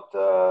also taught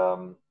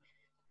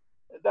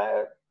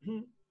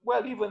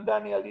well, even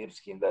Daniel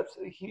Lipskin. That's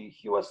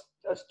he was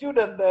a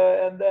student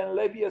there, and then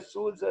Levi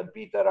Suz and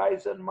Peter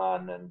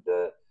Eisenman and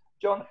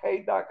John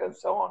Haydock and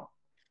so on.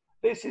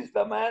 This is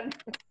the man,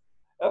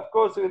 of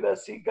course, with a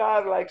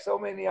cigar, like so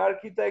many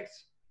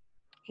architects.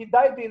 He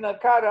died in a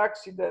car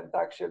accident,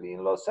 actually,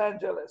 in Los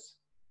Angeles.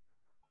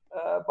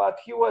 But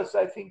he was,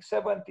 I think,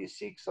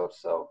 76 or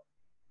so,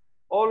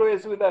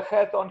 always with a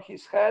hat on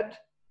his head.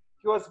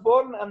 He was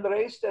born and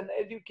raised and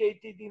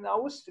educated in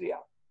Austria.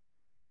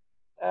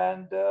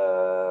 And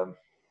a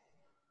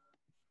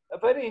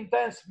very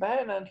intense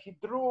man, and he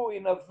drew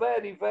in a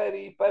very,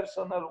 very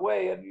personal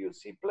way, and you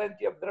see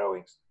plenty of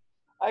drawings.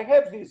 I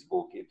have this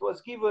book. It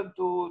was given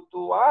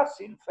to us,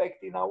 in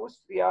fact, in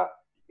Austria,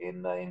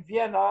 in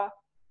Vienna,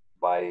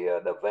 by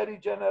the very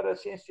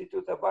generous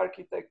Institute of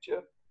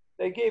Architecture.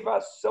 They gave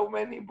us so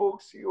many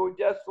books, you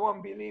just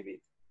won't believe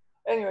it.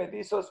 Anyway,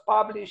 this was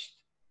published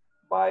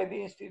by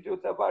the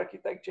Institute of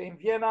Architecture in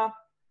Vienna.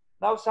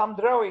 Now some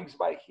drawings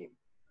by him.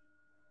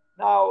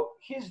 Now,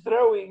 his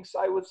drawings,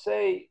 I would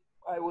say,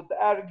 I would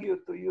argue,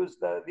 to use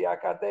the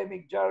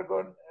academic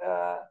jargon,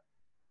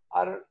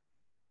 are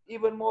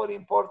even more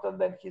important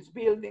than his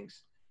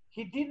buildings.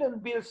 He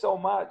didn't build so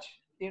much.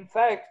 In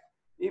fact,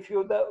 if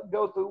you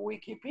go to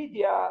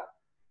Wikipedia,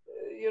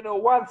 you know,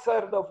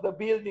 1/3 of the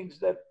buildings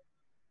that,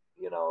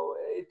 you know,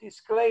 it is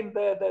claimed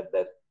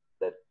that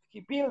he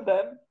built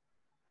them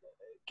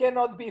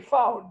cannot be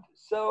found.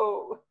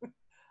 So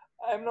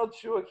I'm not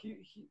sure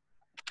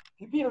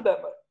he built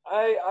them.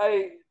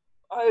 I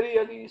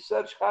really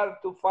searched hard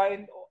to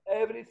find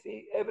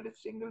everything, every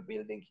single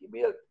building he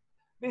built.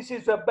 This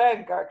is a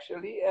bank,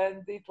 actually,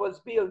 and it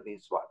was built,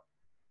 this one.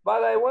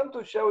 But I want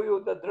to show you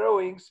the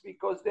drawings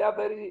because they are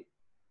very,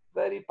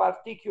 very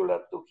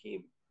particular to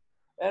him.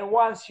 And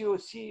once you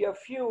see a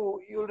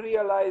few, you'll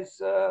realize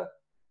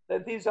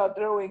that these are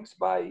drawings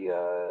by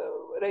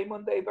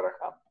Raymond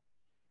Abraham.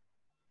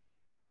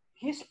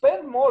 He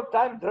spent more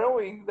time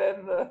drawing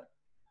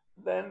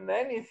than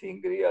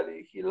anything,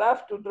 really. He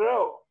loved to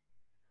draw,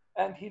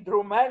 and he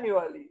drew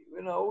manually,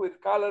 you know,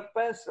 with colored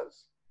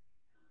pencils.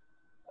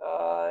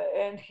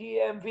 And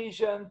he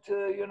envisioned,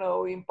 you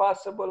know,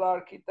 impossible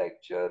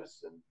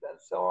architectures and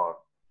so on.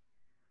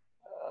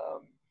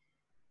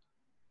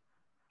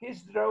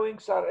 His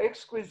drawings are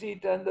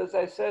exquisite and, as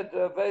I said,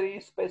 very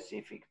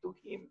specific to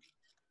him.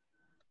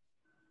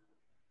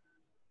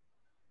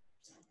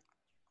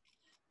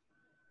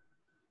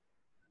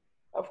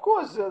 Of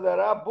course,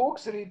 there are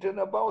books written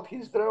about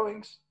his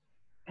drawings.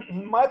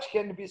 Much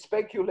can be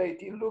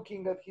speculated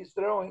looking at his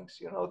drawings.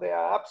 You know, they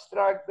are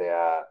abstract, they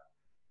are,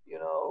 you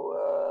know,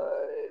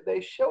 they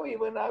show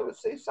even, I would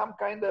say, some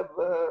kind of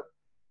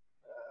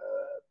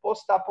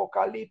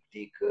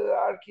post-apocalyptic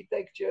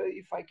architecture,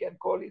 if I can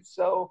call it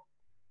so.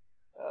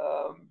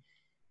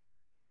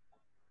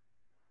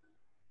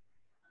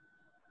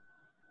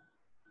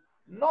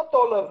 Not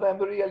all of them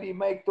really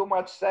make too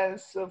much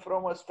sense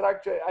from a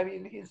structure. I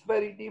mean, he's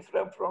very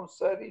different from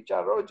Sir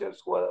Richard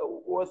Rogers,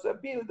 who was a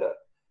builder.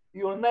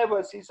 You'll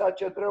never see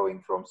such a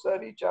drawing from Sir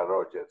Richard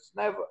Rogers,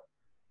 never.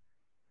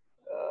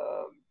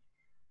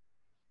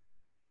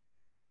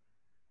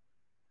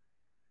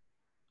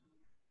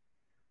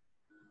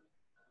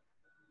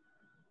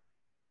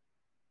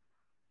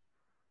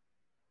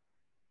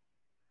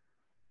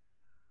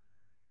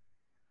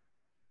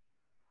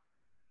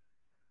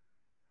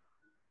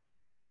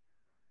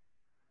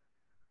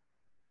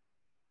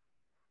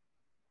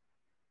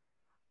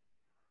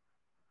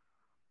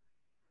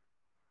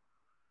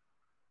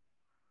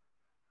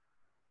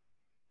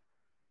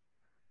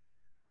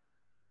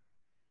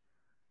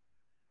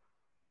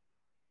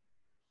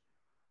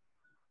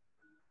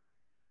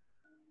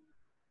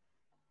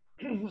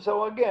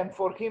 So again,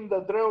 for him,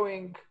 the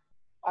drawing,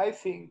 I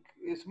think,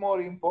 is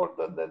more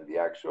important than the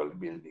actual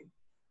building.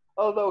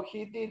 Although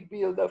he did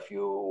build a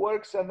few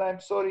works, and I'm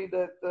sorry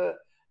that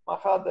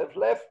Mahadev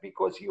left,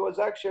 because he was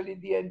actually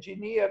the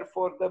engineer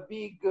for the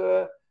big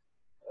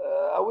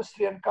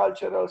Austrian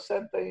Cultural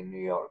Center in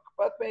New York.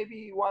 But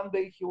maybe one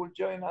day he will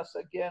join us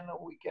again and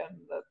we can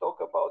talk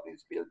about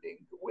this building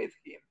with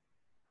him.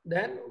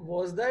 Then,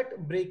 was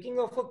that breaking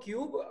of a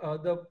cube,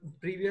 the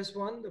previous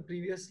one, the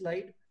previous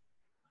slide?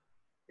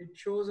 It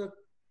shows a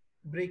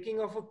breaking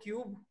of a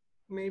cube,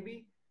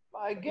 maybe?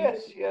 I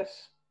guess,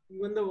 yes.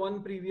 Even the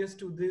one previous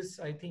to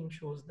this, I think,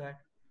 shows that.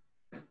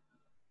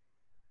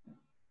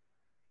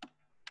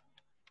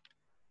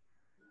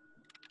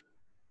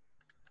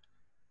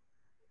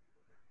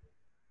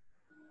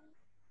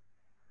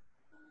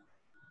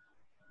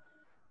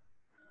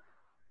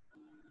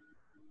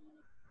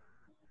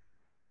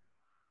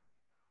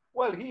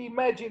 Well, he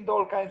imagined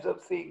all kinds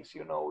of things,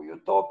 you know,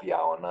 utopia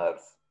on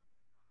Earth,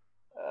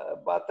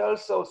 but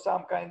also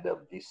some kind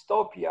of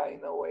dystopia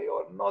in a way,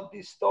 or not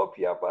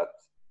dystopia, but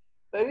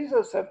there is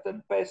a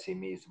certain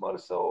pessimism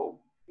also,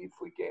 if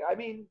we can. I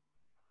mean,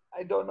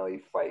 I don't know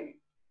if I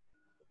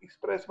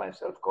express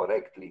myself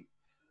correctly.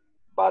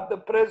 But the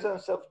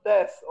presence of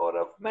death or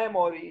of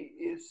memory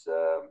is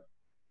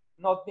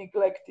not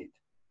neglected.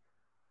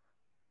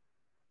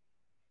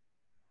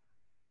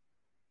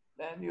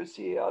 And you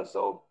see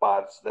also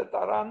parts that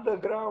are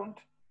underground.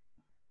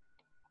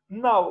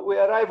 Now we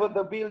arrive at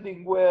the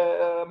building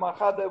where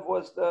Mahadev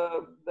was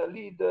the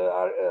lead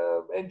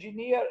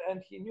engineer,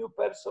 and he knew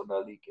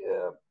personally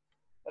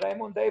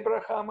Raimund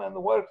Abraham and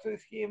worked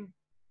with him.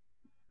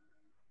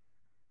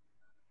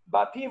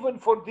 But even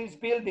for this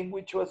building,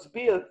 which was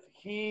built,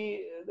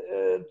 he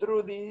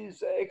drew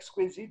these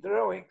exquisite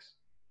drawings.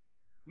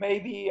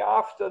 Maybe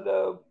after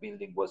the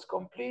building was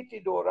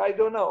completed, or I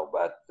don't know,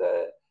 but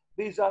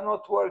these are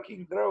not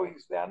working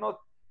drawings. They are not,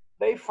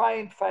 they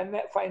find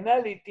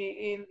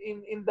finality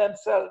in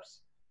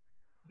themselves.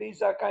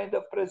 These are kind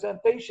of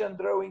presentation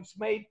drawings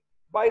made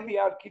by the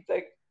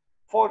architect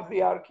for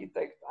the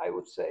architect, I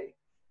would say.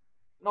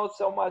 Not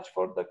so much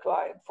for the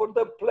client, for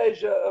the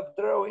pleasure of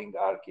drawing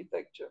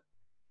architecture.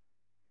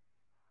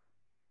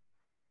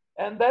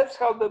 And that's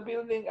how the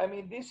building, I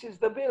mean, this is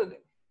the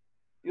building.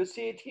 You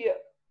see it here,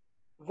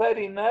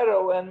 very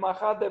narrow. And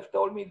Mahadev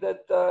told me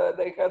that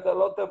they had a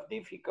lot of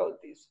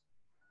difficulties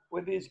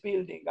with this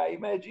building. I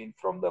imagine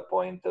from the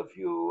point of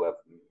view of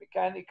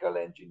mechanical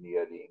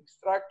engineering,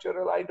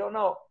 structural, I don't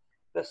know.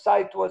 The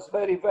site was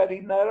very, very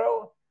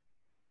narrow,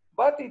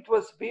 but it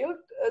was built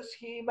as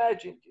he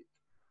imagined it.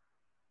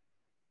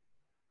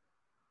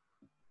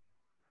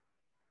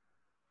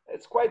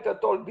 It's quite a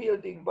tall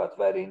building, but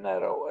very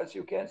narrow, as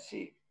you can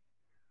see.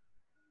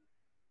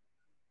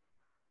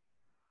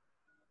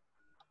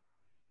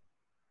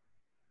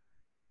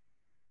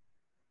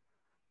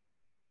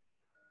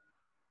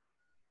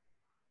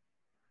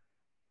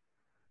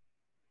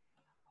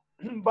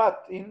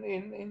 But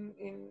in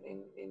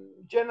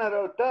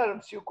general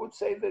terms, you could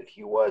say that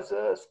he was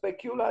a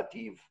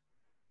speculative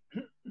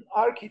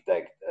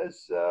architect,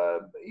 as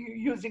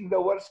using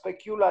the word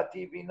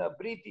speculative in a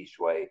British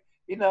way,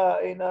 in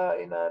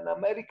an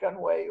American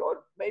way,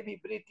 or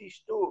maybe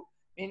British too,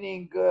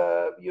 meaning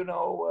you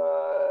know,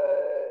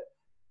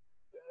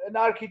 an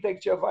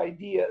architecture of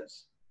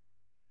ideas.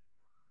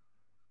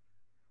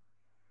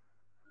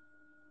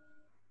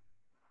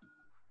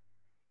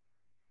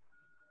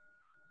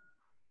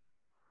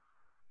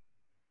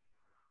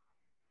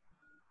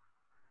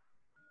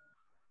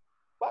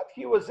 But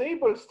he was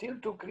able still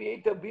to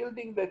create a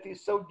building that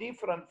is so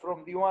different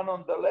from the one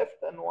on the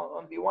left and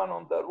on the one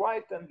on the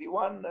right and the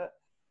one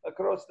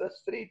across the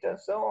street and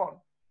so on.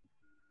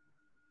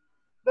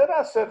 There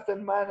are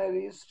certain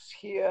mannerisms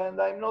here,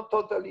 and I'm not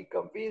totally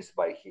convinced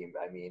by him.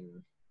 I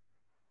mean,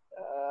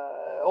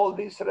 all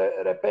this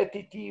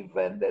repetitive,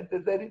 and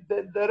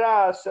there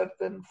are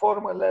certain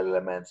formal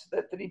elements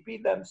that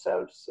repeat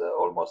themselves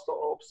almost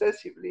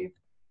obsessively.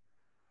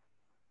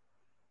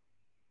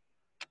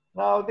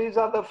 Now these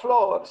are the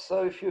floors,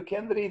 so if you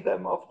can read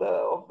them of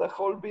the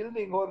whole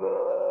building or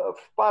of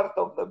part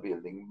of the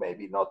building,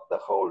 maybe not the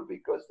whole,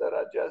 because there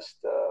are just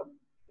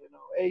you know,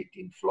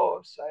 18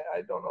 floors.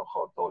 I don't know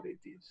how tall it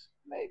is.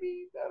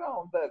 Maybe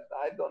around that.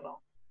 I don't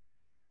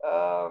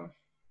know.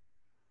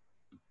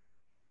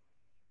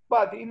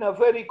 But in a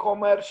very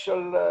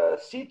commercial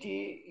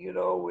city, you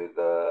know, with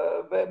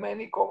very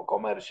many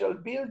commercial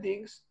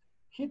buildings,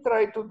 he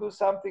tried to do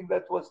something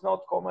that was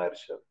not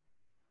commercial.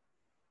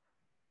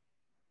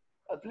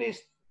 At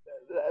least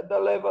at the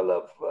level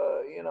of,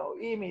 you know,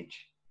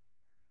 image.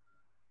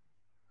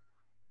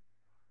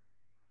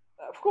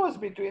 Of course,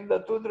 between the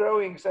two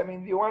drawings, I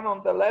mean, the one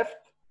on the left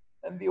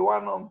and the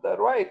one on the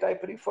right, I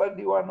prefer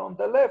the one on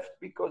the left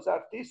because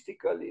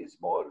artistically is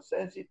more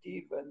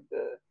sensitive and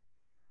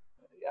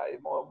yeah,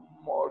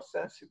 more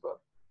sensible.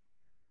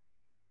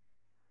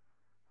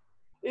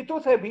 It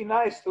would have been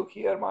nice to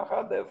hear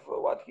Mahadev,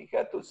 what he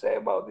had to say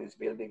about this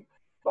building,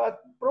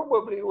 but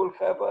probably we'll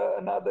have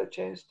another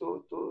chance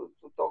to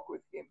talk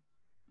with him.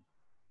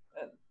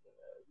 And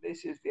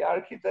this is the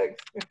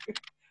architect,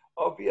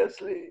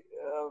 obviously.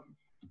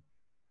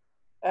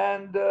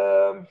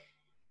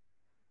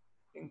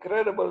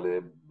 Incredibly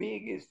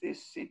big is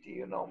this city,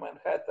 you know,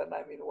 Manhattan.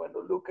 I mean, when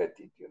you look at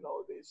it, you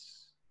know,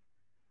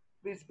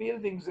 these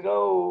buildings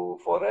go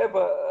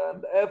forever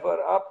and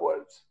ever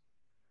upwards.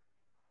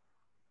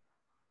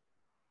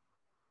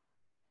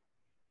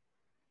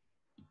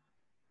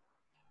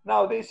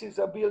 Now, this is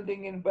a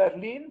building in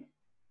Berlin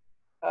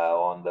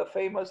on the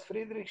famous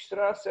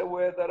Friedrichstrasse,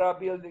 where there are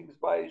buildings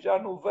by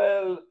Jean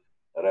Nouvel,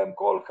 Rem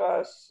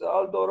Koolhaas,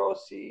 Aldo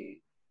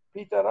Rossi,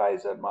 Peter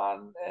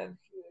Eisenman, and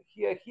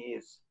here he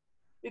is.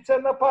 It's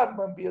an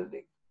apartment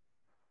building.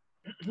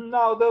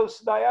 Now, those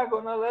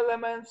diagonal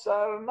elements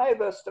are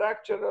neither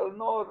structural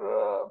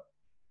nor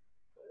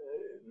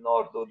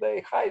do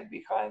they hide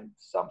behind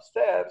some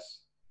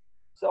stairs.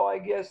 So I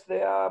guess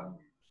they are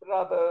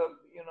rather,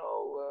 you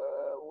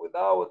know,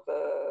 without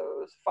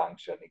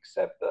function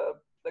except the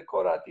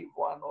decorative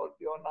one or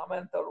the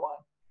ornamental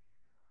one.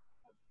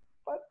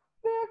 But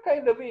they're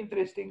kind of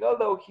interesting,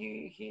 although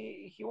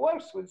he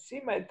works with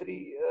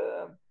symmetry,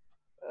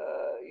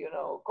 you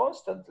know,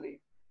 constantly.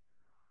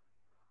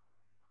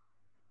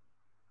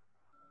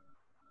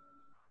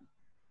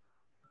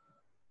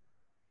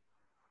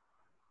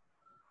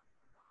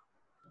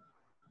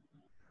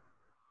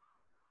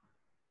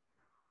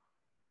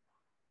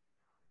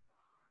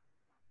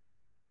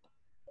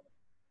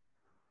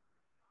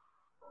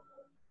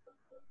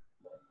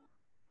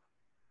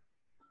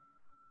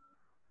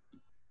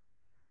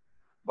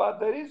 But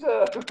there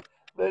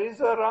is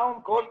a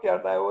round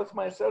courtyard. I was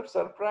myself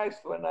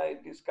surprised when I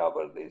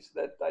discovered this,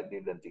 that I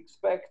didn't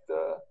expect,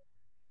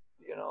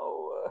 you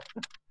know,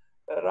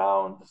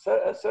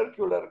 a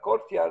circular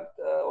courtyard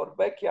or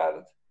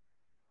backyard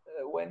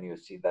when you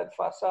see that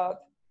facade.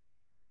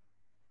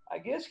 I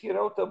guess he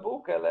wrote a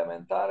book,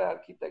 Elementare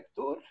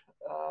Architecture.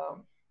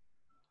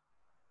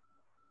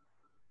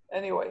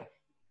 Anyway,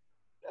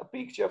 a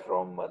picture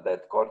from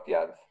that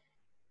courtyard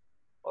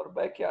or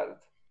backyard.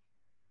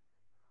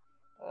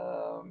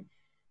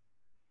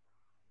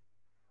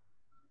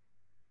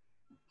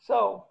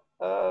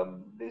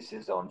 This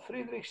is on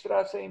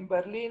Friedrichstrasse in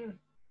Berlin.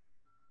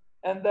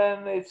 And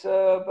then it's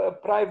a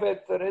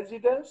private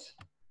residence,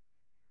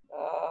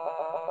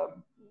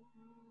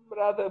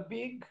 rather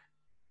big,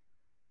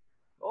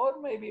 or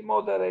maybe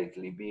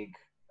moderately big,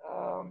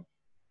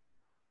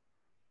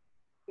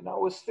 in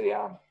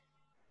Austria.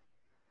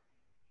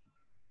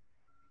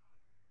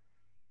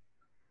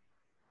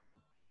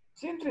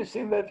 It's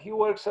interesting that he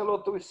works a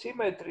lot with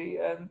symmetry,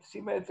 and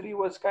symmetry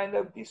was kind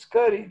of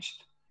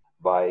discouraged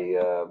by,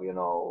 you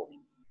know,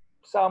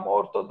 some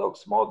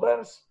Orthodox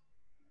moderns.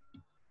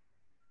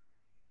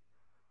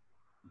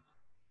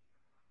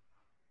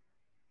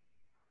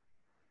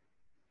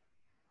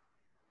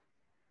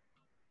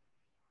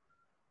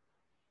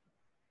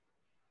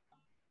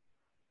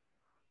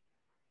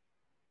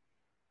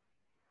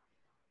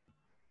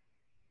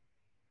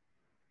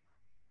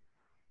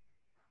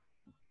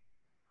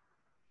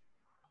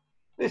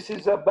 This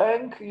is a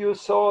bank. You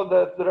saw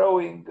the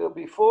drawing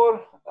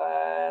before,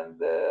 and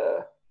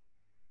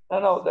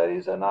no, there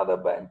is another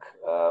bank,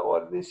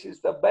 or this is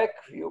the back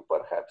view,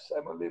 perhaps.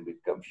 I'm a little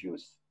bit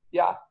confused.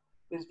 Yeah,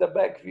 this is the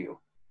back view.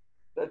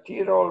 The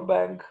Tyrol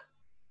Bank.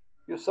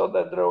 You saw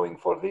the drawing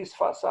for this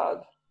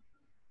facade,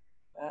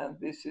 and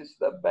this is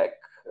the back.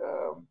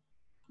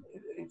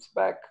 It's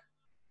back,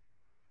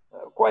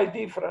 quite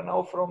different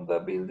now from the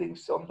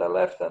buildings on the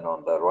left and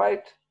on the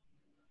right.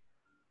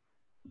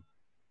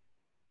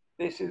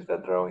 This is the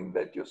drawing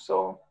that you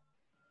saw.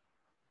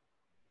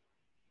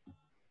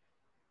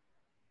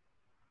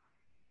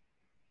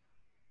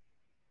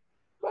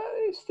 But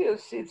it still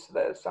sits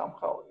there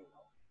somehow. You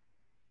know.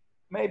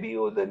 Maybe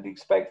you wouldn't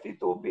expect it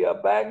to be a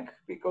bank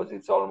because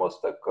it's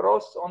almost a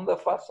cross on the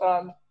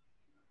facade.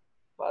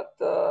 But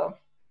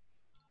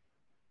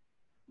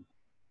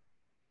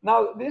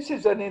now this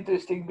is an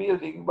interesting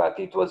building, but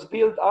it was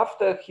built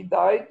after he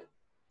died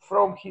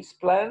from his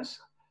plans,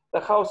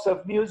 the House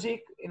of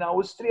Music in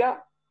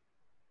Austria.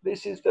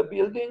 This is the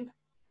building,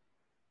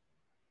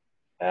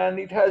 and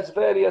it has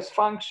various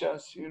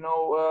functions, you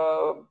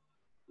know,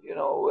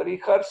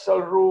 rehearsal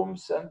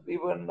rooms and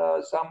even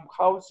some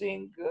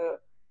housing,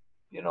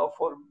 you know,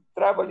 for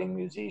traveling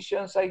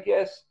musicians, I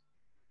guess.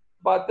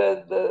 But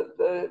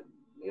the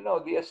you know,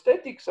 the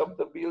aesthetics of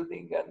the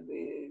building and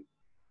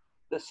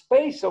the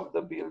space of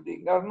the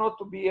building are not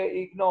to be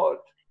ignored.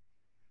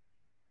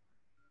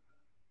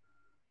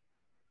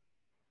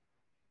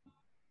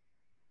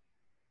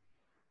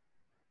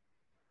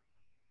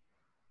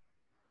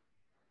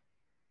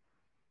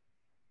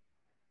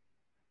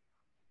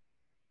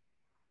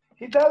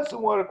 He does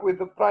work with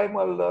the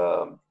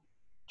primal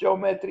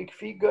geometric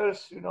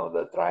figures, you know,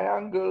 the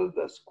triangle,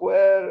 the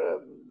square,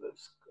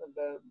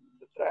 the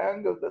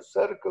triangle, the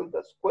circle,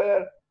 the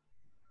square.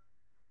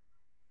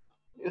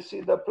 You see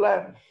the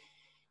plan.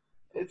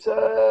 It's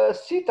a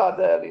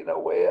citadel in a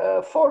way,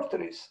 a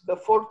fortress, the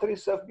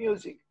fortress of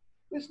music.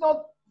 It's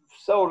not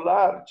so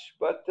large,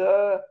 but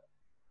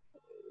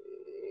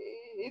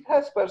it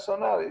has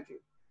personality.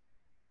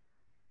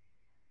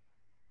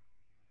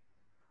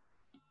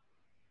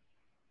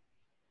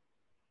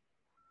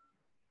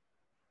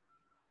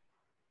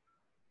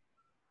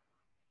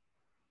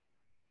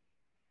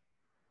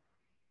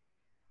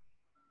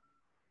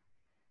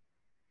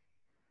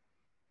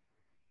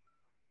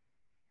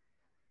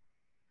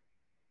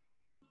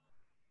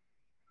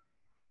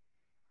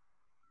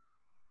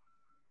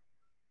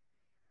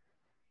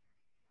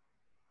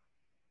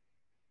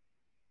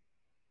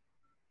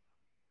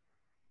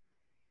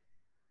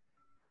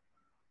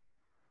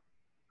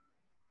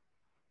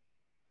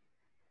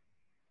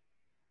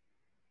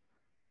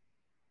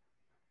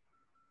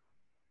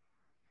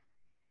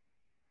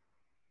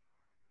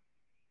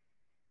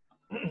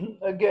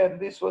 Again,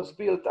 this was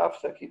built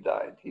after he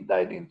died. He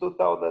died in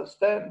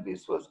 2010.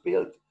 This was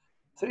built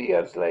 3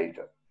 years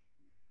later.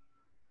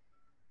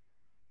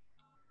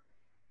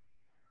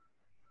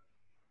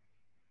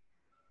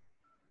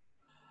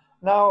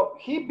 Now,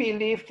 he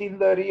believed in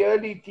the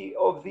reality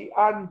of the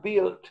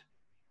unbuilt,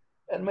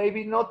 and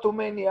maybe not too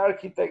many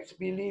architects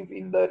believe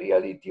in the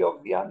reality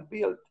of the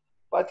unbuilt,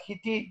 but he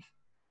did.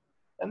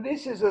 And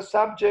this is a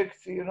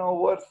subject, you know,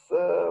 worth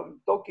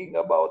talking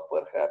about,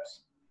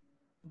 perhaps,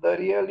 the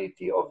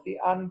reality of the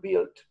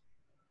unbuilt.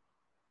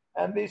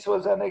 And this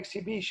was an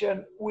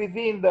exhibition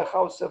within the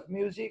House of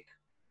Music.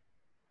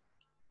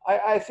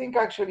 I think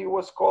actually it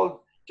was called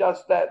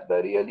just that,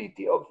 the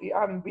reality of the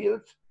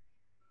unbuilt.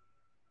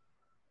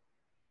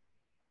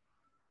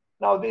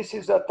 Now this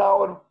is a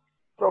tower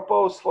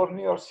proposed for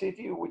New York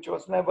City, which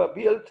was never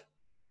built,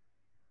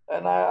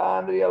 and an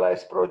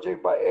unrealized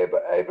project by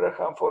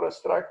Abraham for a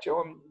structure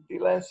on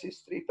Delancey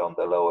Street on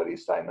the Lower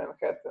East Side,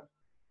 Manhattan.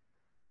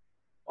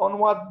 On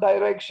what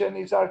direction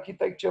is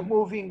architecture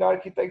moving?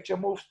 Architecture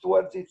moves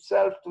towards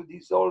itself, to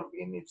dissolve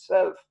in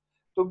itself,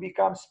 to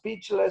become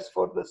speechless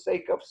for the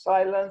sake of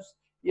silence,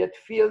 yet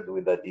filled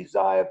with a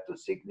desire to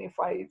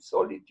signify its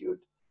solitude.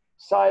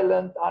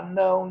 Silent,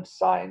 unknown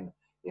sign,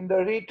 in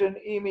the written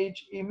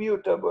image,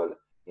 immutable,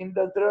 in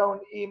the drawn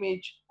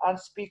image,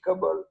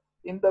 unspeakable,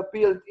 in the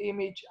built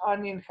image,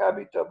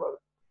 uninhabitable.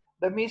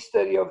 The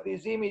mystery of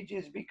these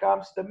images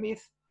becomes the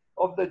myth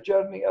of the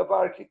journey of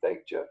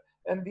architecture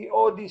and the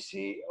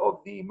odyssey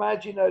of the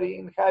imaginary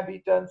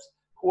inhabitants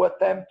who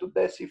attempt to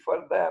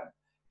decipher them.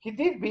 He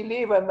did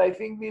believe, and I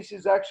think this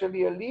is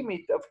actually a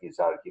limit of his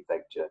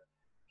architecture,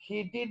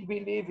 he did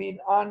believe in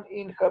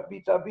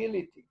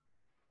uninhabitability.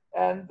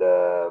 And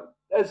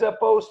as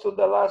opposed to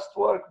the last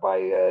work by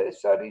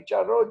Sir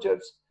Richard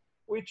Rogers,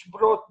 which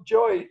brought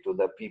joy to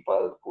the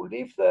people who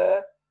live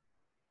there,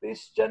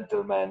 this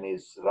gentleman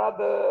is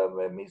rather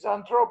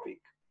misanthropic.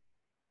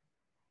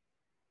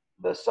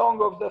 The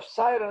Song of the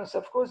Sirens,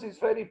 of course, is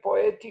very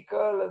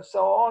poetical and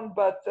so on,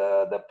 but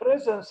the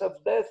presence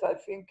of death, I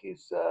think,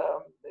 is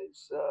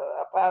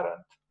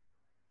apparent.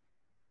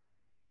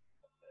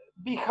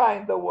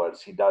 Behind the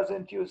words, he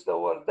doesn't use the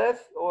word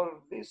death, or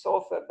this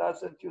author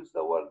doesn't use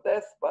the word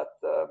death, but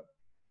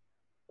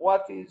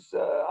what is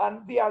the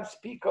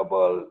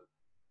unspeakable,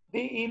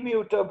 the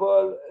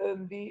immutable,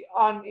 and the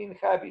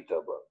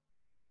uninhabitable.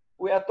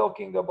 We are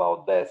talking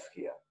about death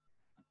here.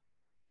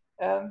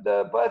 And,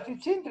 but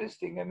it's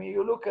interesting. I mean,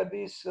 you look at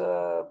this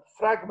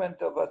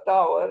fragment of a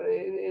tower,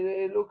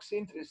 it looks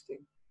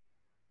interesting.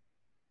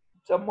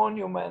 It's a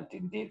monument,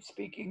 indeed,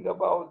 speaking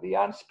about the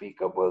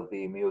unspeakable,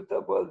 the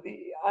immutable,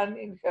 the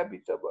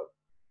uninhabitable.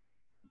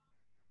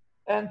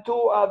 And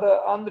two other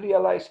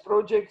unrealized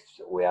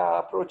projects. We are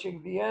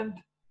approaching the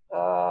end.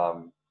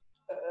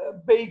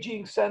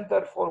 Beijing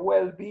Center for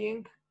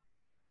Well-Being.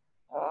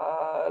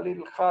 A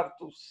little hard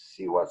to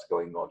see what's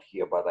going on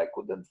here, but I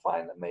couldn't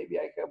find, maybe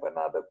I have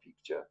another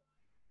picture.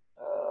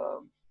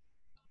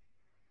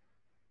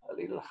 A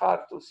little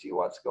hard to see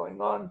what's going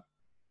on.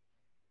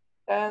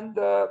 And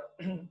the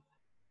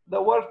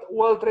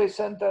World Trade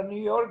Center,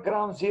 New York,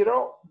 Ground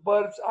Zero,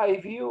 bird's eye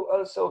view.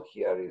 Also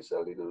here is a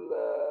little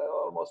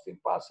almost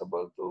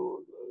impossible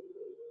to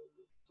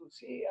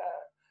see.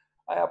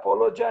 I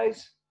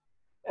apologize.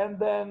 And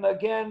then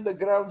again, the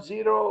Ground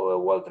Zero,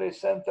 World Trade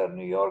Center,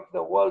 New York,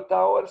 the World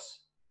Towers.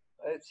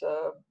 It's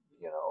a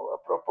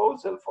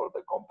proposal for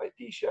the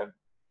competition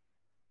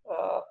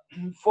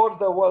for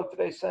the World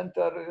Trade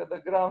Center, the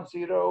Ground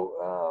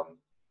Zero,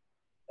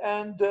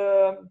 and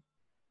a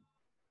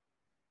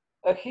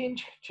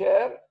hinge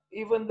chair.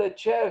 Even the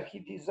chair he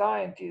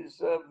designed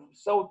is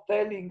so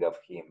telling of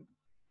him.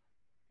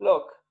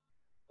 Look,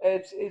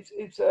 it's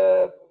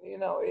a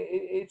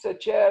it's a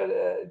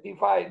chair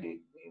divided,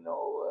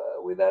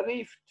 with a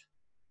rift,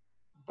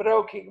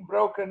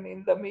 broken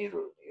in the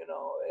middle,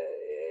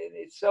 and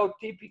it's so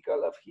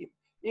typical of him.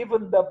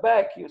 Even the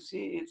back, you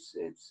see, it's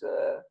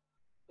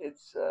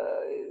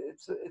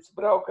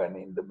broken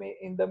in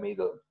the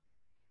middle.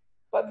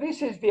 But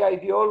this is the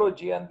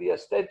ideology and the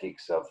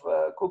aesthetics of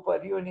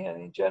Cooper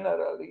Union in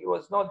general. He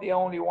was not the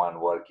only one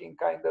working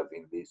kind of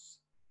in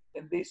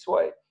this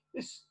way.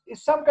 This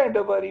is some kind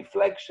of a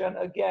reflection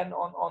again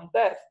on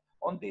death,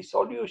 on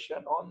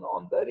dissolution,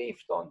 on the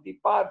rift, on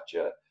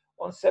departure,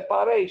 on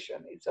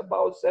separation. It's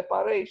about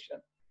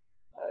separation.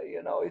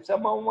 It's a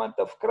moment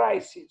of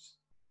crisis.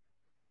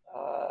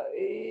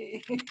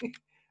 I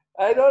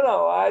don't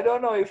know. I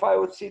don't know if I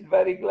would sit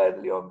very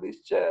gladly on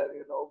this chair,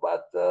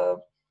 but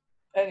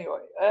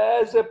anyway,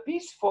 as a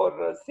piece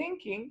for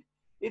thinking,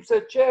 it's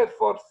a chair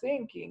for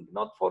thinking,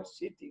 not for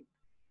sitting.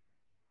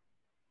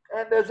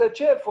 And as a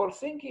chair for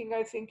thinking,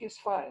 I think is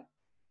fine.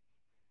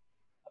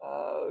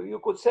 You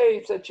could say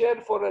it's a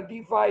chair for a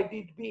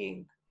divided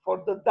being,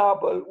 for the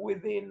double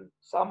within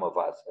some of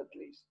us at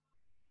least.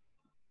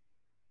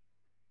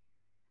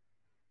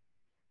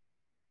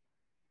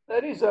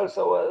 There is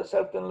also a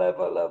certain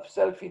level of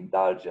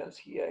self-indulgence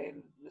here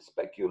in the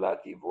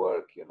speculative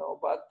work,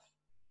 but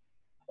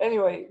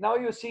anyway, now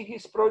you see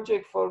his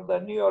project for the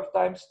New York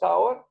Times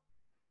Tower.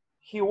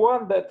 He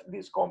won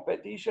this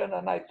competition,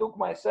 and I took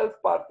myself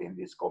part in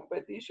this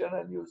competition,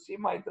 and you'll see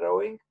my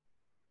drawing,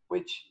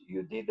 which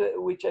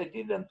I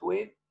didn't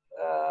win,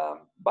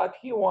 but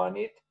he won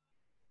it.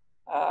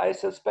 I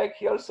suspect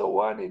he also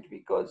won it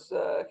because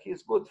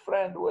his good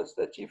friend was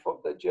the chief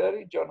of the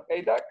jury, John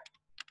Haydock,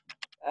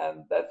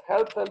 and that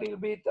helped a little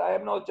bit. I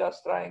am not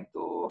just trying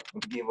to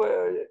give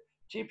a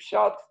cheap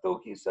shot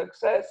to his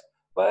success,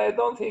 but I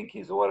don't think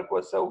his work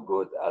was so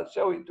good. I'll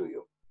show it to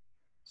you.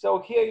 So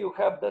here you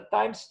have the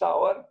Times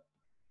Tower.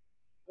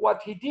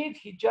 What he did,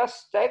 he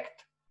just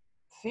stacked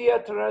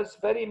theaters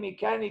very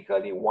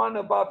mechanically, one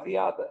above the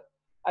other.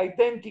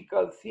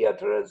 Identical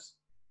theaters.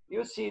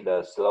 You see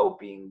the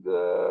sloping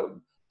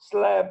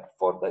slab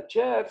for the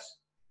chairs,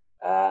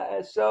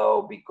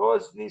 So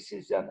because this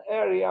is an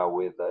area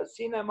with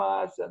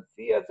cinemas and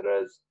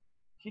theaters,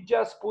 he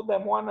just put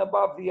them one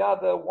above the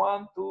other,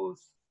 1, 2,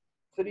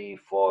 3,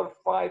 4,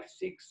 5,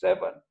 6,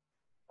 7.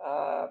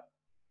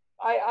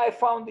 I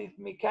found it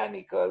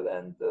mechanical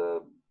and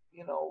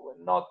you know,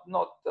 not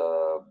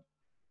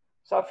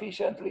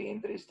sufficiently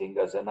interesting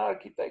as an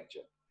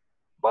architecture.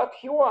 But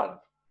he won,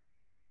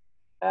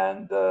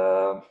 and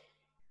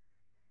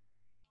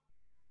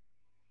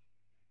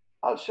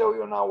I'll show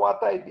you now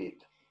what I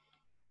did.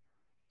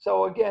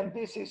 So again,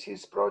 this is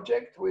his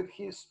project with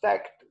his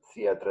stacked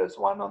theaters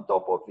one on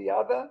top of the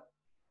other.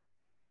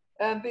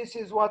 And this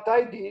is what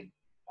I did.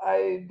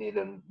 I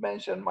didn't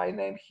mention my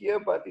name here,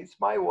 but it's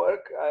my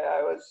work.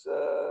 I was,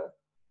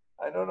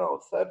 I don't know,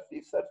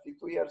 30,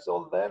 32 years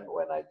old then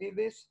when I did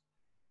this.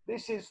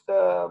 This is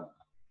the,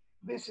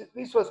 this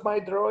was my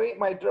drawing,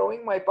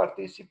 my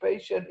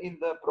participation in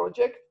the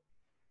project.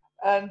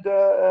 And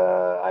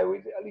I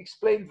will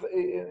explain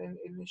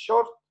in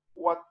short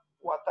what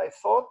I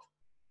thought.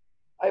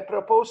 I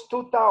proposed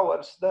 2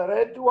 towers, the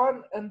red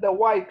one and the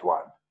white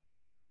one.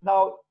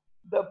 Now,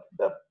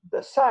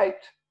 the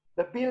site,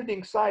 the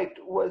building site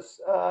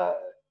was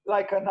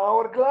like an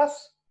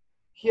hourglass.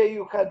 Here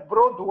you had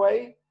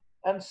Broadway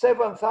and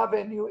 7th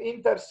Avenue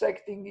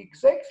intersecting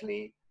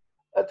exactly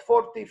at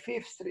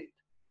 45th Street.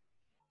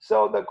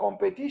 So the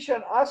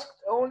competition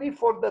asked only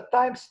for the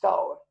Times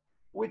Tower,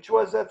 which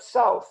was at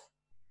South.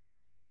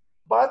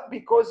 But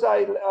because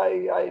I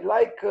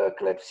like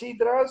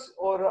clepsydras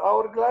or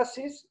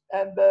hourglasses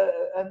and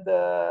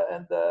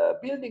the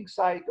building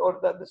site or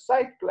the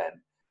site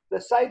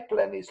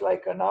plan is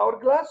like an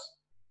hourglass,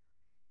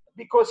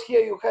 because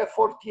here you have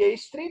 48th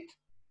Street,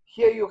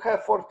 here you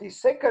have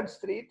 42nd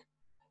Street,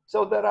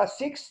 so there are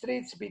 6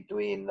 streets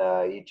between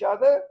each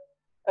other,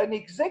 and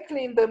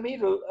exactly in the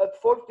middle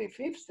at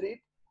 45th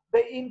Street,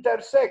 they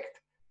intersect.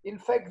 In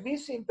fact,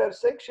 this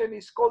intersection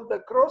is called the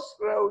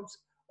crossroads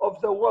of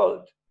the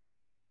world.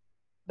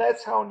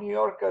 That's how New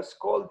Yorkers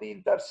call the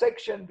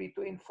intersection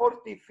between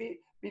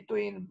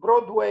between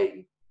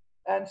Broadway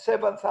and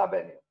 7th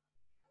Avenue.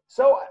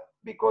 So,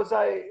 because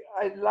I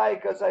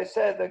like, as I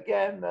said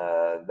again,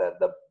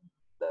 the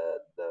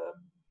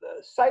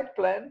site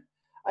plan,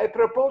 I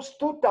proposed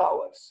 2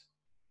 towers,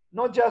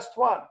 not just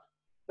one.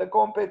 The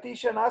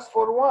competition asked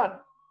for 1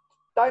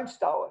 Times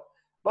Tower,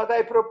 but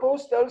I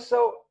proposed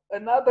also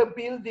another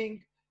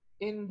building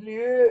in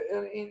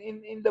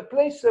the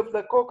place of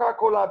the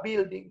Coca-Cola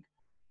building.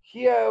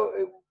 Here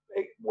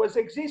was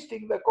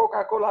existing the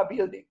Coca-Cola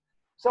building.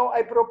 So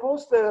I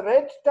proposed the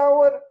red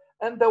tower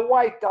and the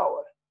white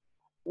tower.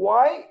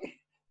 Why?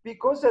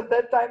 Because at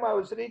that time I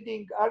was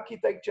reading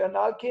Architecture and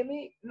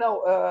Alchemy,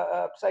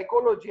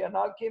 Psychology and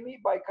Alchemy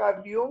by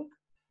Carl Jung,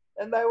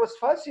 and I was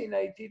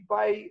fascinated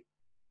by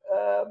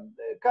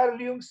Carl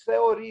Jung's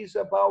theories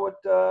about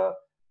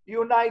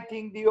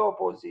uniting the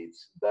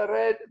opposites,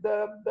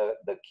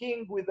 the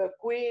king with the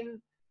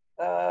queen,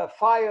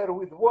 fire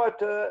with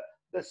water,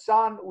 the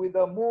sun with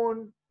the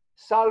moon,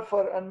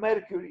 sulfur and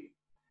mercury.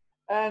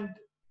 And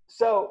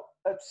so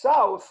at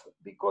South,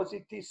 because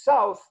it is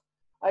South,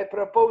 I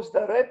proposed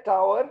the red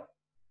tower,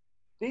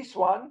 this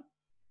one,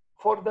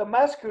 for the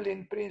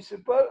masculine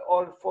principle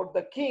or for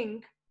the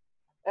king.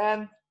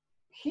 And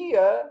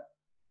here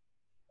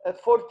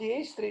at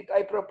 48th Street,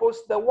 I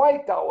proposed the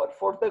white tower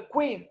for the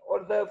queen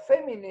or the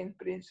feminine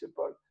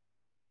principle.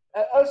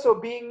 Also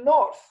being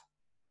north,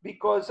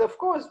 because of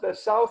course the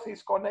south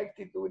is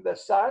connected with the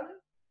sun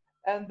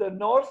and the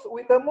north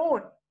with the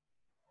moon.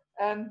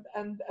 And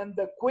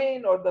the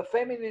queen or the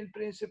feminine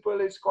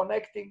principle is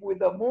connecting with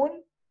the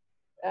moon,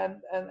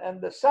 and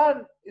the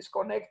sun is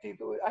connected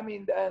with, and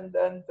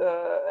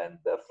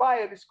the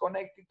fire is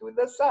connected with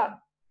the sun,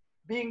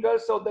 being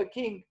also the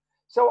king.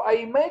 So I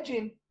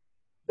imagine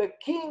the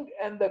king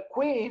and the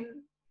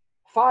queen,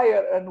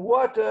 fire and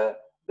water,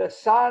 the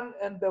sun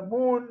and the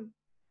moon,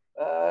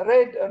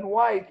 red and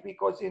white,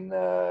 because in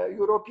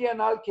European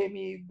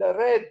alchemy, the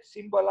red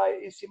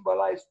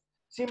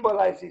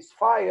symbolizes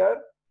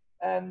fire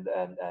and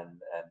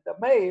the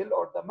male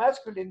or the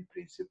masculine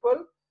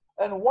principle,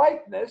 and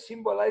whiteness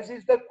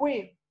symbolizes the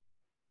queen.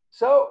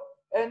 So,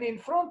 and in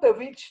front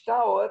of each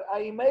tower, I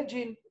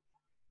imagine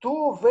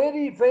 2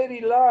 very,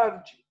 very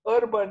large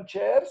urban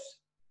chairs.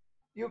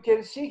 You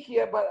can see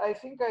here, but I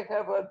think I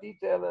have a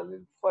detail a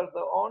little further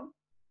on.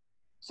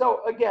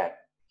 So again,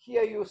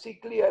 here you see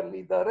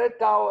clearly the red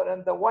tower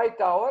and the white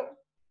tower.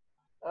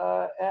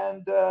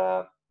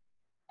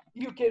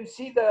 You can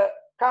see the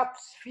cut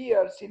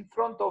spheres in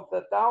front of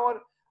the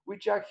tower,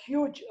 which are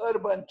huge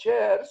urban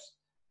chairs.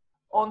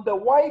 On the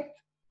white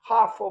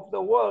half of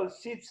the wall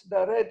sits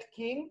the red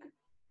king,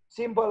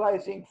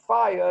 symbolizing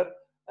fire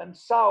and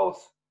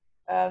south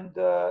and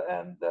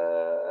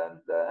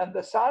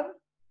the sun.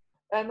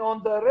 And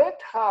on the red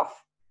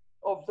half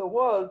of the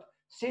world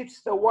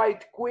sits the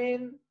white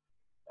queen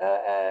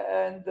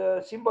and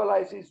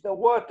symbolizes the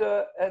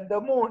water and the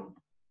moon.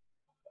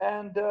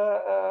 And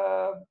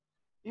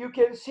you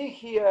can see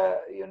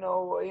here,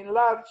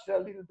 enlarged a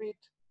little bit,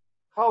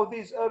 how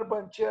these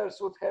urban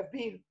chairs would have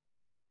been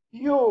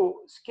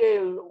U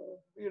scale,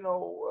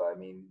 I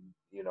mean,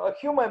 a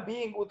human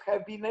being would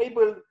have been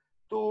able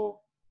to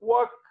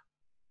walk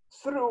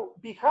through,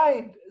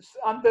 behind,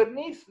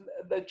 underneath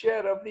the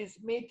chair of these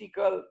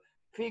mythical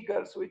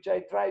figures, which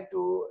I try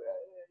to,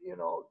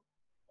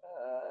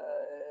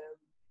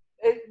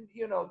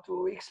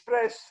 to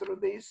express through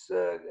this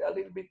a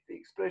little bit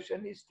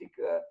expressionistic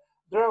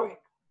drawing.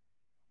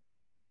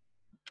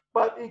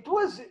 But it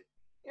was,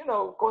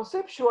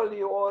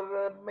 conceptually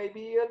or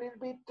maybe a little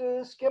bit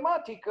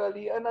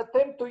schematically, an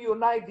attempt to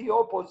unite the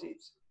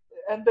opposites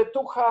and the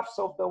two halves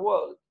of the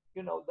world.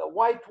 The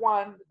white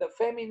one, the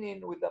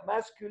feminine with the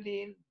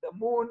masculine, the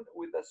moon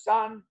with the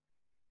sun,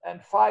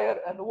 and fire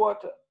and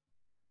water.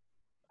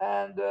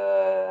 And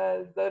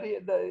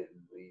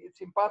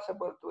it's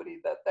impossible to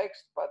read the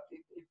text, but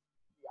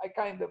I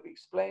kind of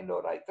explained,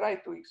 or I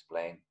tried to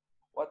explain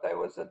what I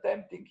was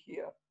attempting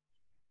here.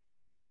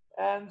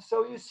 And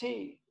so you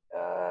see,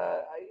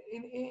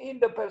 in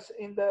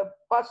the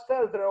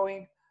pastel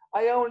drawing,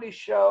 I only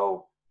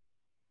show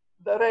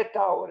the red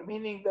tower,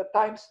 meaning the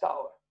Times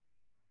Tower.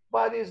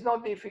 But it's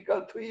not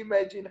difficult to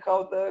imagine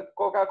how the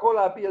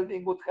Coca-Cola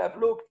building would have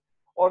looked,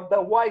 or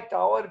the White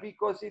Tower,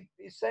 because it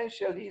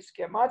essentially,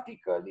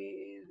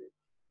 schematically,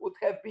 would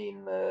have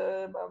been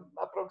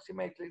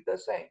approximately the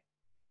same.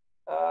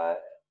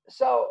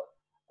 So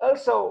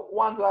also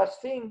one last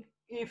thing,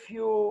 if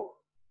you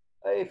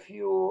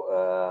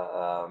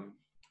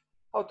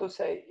how to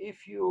say,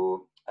 if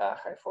you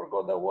I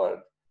forgot the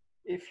word,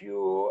 if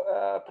you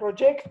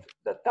project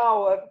the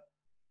tower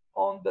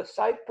on the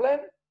side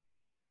plan,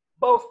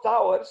 both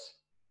towers,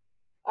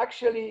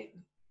 actually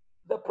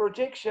the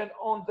projection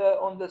on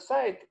the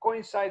side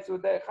coincides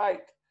with their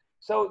height,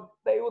 so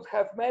they would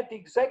have met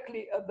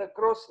exactly at the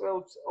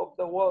crossroads of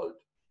the world,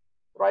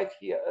 right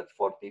here at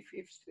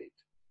 45th Street.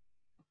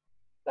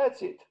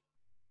 That's it.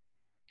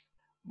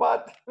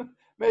 But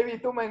maybe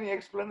too many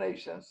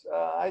explanations.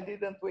 I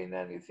didn't win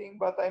anything,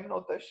 but I'm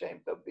not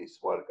ashamed of this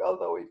work,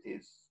 although it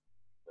is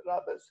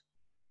rather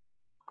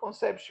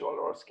conceptual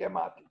or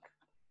schematic.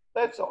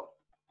 That's all.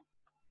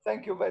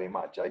 Thank you very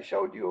much. I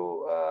showed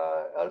you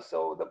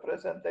also the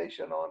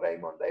presentation on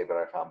Raymond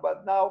Abraham,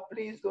 but now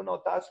please do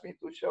not ask me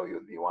to show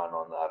you the one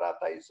on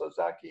Arata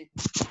Isozaki,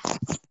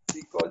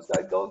 because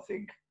I don't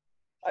think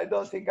I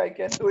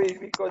can do it,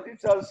 because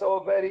it's also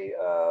a very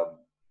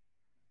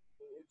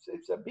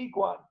it's a big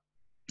one.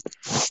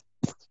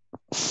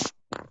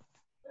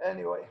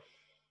 Anyway,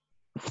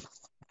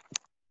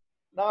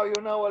 now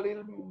you know a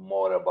little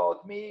more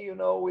about me,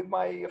 with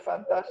my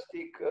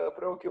fantastic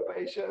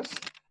preoccupations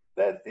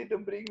that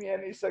didn't bring me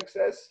any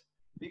success,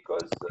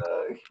 because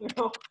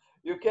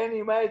you can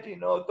imagine,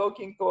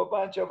 talking to a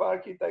bunch of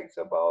architects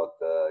about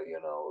the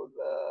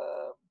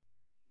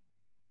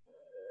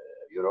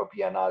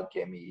European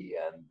alchemy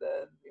and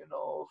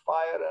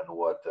fire and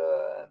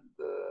water and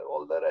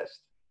all the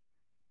rest.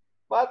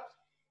 But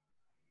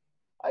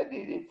I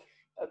did it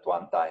at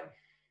one time.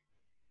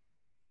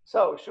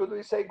 So should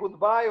we say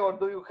goodbye, or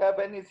do you have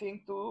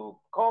anything to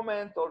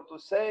comment or to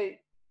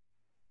say?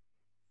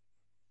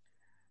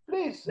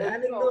 Please.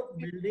 Dan,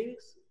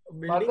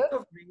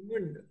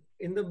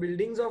 in the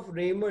buildings of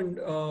Raymond,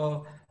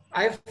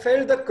 I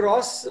felt the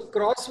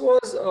cross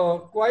was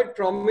quite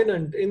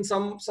prominent in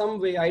some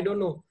way. I don't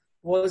know.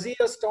 Was he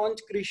a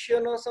staunch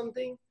Christian or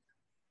something?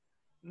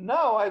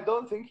 No, I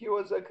don't think he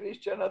was a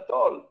Christian at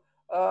all.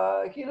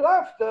 He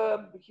loved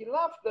the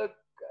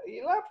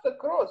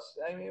cross.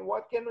 I mean,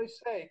 what can we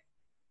say?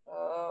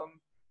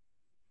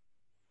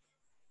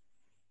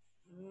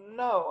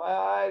 No,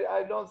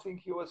 I don't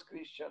think he was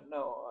Christian.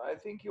 No, I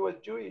think he was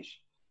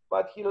Jewish,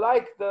 but he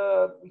liked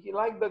the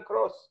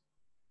cross,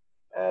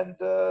 and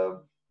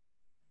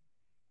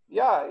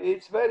yeah,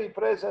 it's very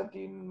present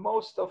in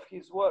most of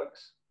his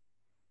works.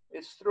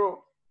 It's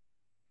true.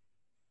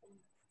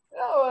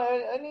 No,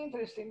 an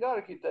interesting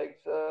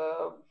architect.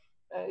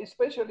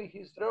 Especially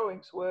his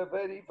drawings were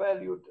very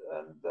valued,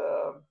 and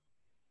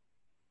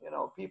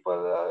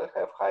people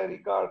have high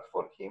regard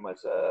for him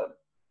as a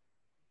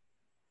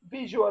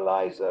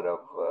visualizer of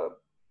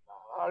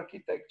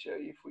architecture,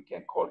 if we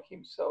can call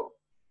him so.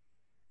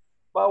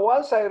 But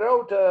once I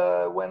wrote,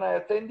 when I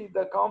attended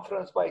the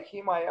conference by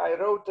him, I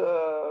wrote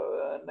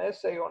an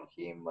essay on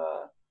him,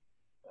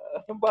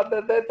 but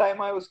at that time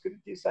I was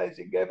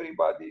criticizing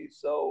everybody,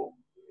 so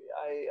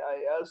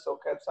I also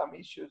had some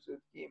issues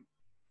with him.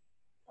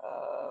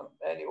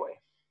 Anyway,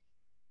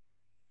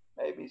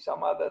 maybe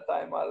some other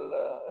time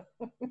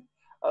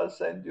I'll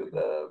send you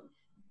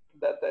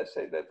that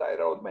essay that I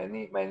wrote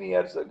many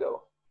years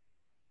ago.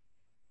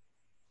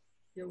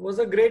 It was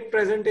a great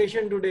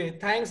presentation today.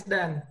 Thanks,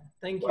 Dan.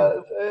 Thank you.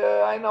 Well,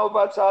 I know,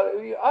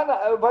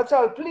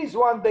 Vatsal, please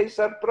one day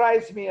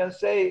surprise me and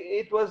say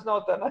it was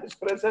not a nice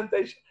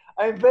presentation.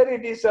 I'm very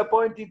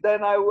disappointed,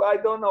 then I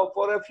don't know,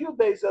 for a few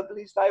days at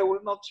least I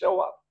will not show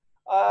up.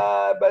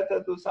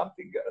 Better do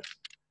something else.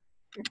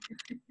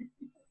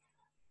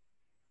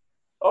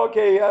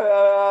 Okay,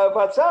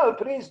 Vatsal,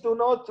 please do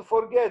not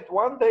forget,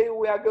 one day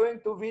we are going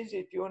to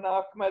visit you in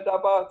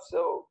Ahmedabad,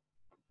 so.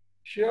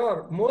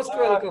 Sure, most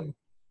welcome.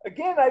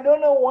 Again, I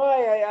don't know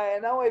why.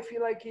 Now I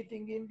feel like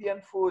eating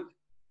Indian food,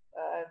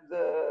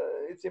 and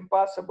it's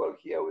impossible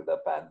here with the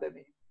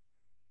pandemic.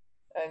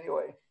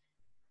 Anyway.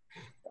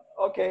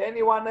 Okay,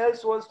 anyone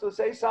else wants to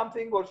say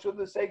something, or should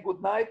we say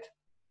good night?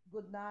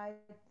 Good night,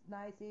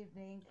 nice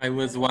evening. I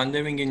was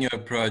wondering in your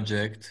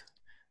project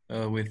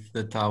with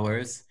the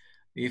towers,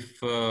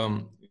 if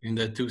in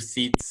the two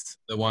seats,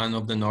 the one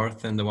of the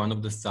north and the one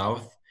of the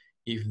south,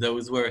 if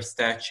those were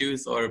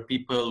statues or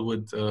people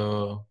would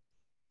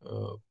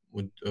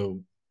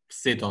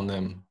sit on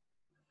them.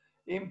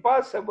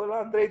 Impossible,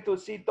 Andre, to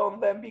sit on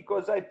them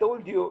because I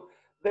told you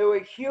they were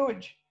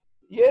huge.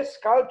 Yes,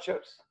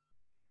 sculptures.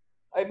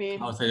 I mean,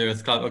 oh, so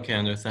okay, I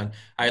understand.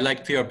 I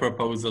liked your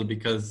proposal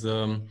because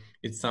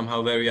it's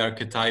somehow very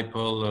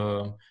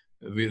archetypal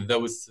with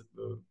those.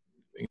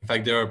 In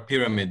fact, there are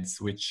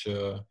pyramids which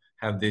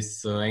have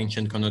this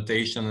ancient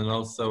connotation, and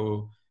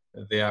also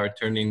they are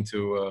turned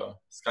into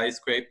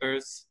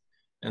skyscrapers,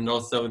 and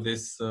also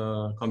this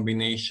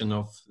combination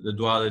of the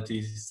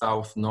duality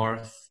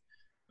south-north.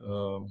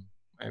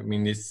 I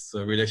mean, this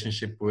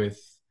relationship with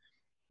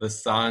the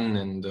sun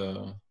and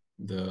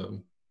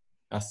the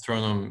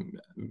astronomy.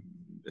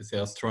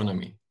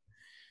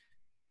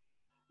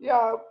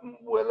 Yeah,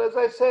 well, as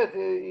I said,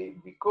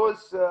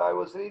 because I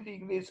was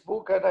reading this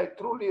book, and I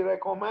truly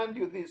recommend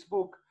you this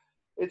book.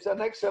 It's an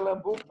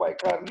excellent book by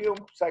Carl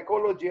Jung,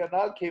 Psychology and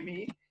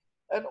Alchemy.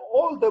 And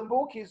all the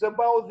book is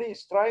about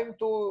this, trying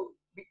to,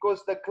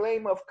 because the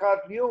claim of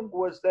Carl Jung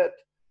was that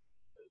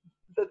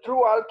the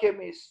true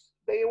alchemists,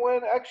 they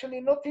were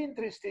actually not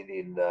interested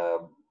in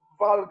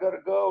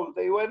vulgar gold.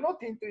 They were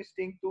not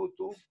interested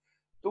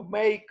to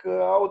make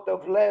out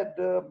of lead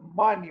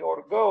money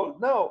or gold.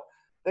 No,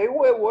 they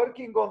were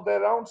working on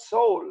their own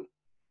soul.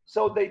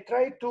 So they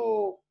try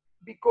to,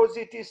 because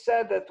it is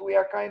said that we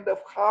are kind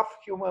of half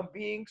human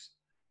beings,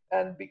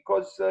 and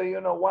because,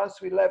 once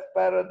we left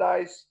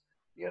paradise,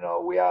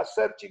 we are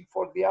searching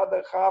for the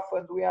other half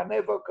and we are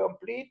never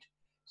complete.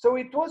 So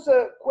it was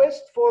a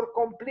quest for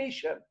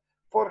completion,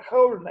 for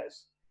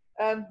wholeness.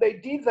 And they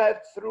did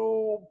that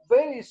through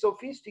very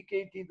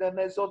sophisticated and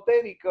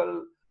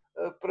esoterical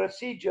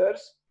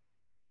procedures,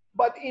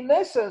 but in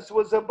essence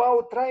was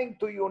about trying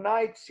to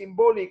unite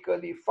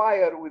symbolically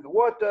fire with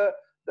water,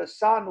 the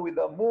sun with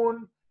the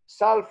moon,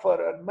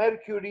 sulfur and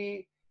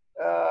mercury,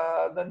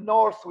 the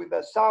north with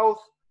the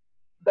south,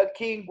 the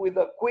king with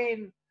the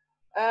queen.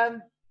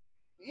 And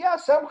yeah,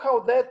 somehow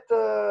that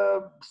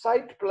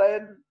side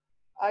plan,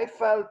 I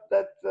felt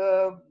that,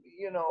 would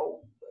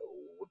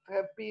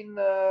have been,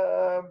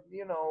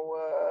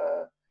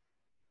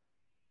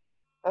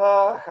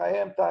 I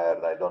am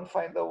tired. I don't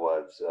find the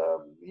words.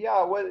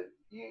 Yeah, well,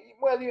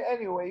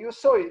 anyway, you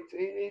saw it.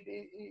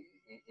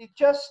 It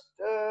just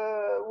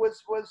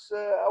was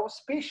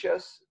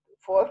auspicious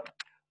for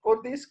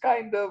this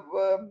kind of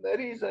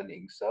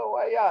reasoning. So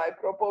I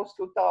proposed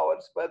two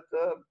towers, but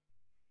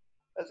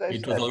as I said,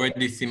 it was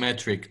already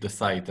symmetric, the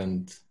site,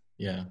 and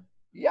yeah.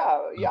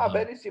 Yeah,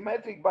 very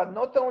symmetric. But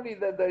not only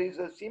that, there is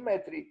a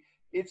symmetry.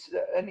 It's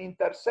an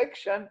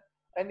intersection,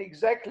 and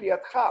exactly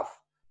at half.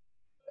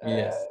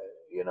 Yes.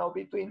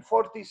 Between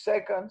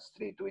 42nd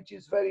Street, which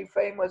is very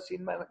famous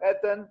in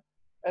Manhattan,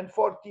 and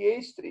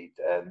 48th Street.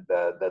 And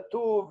the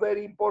two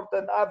very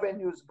important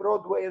avenues,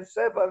 Broadway and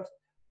 7th,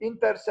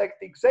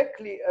 intersect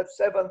exactly at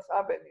 7th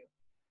Avenue,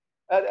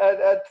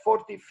 at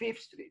 45th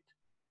Street.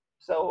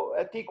 So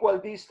at equal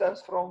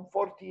distance from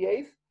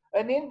 48th.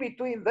 And in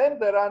between them,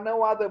 there are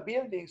no other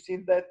buildings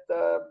in that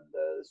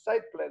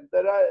site plan.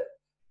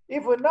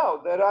 Even now,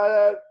 there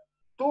are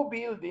two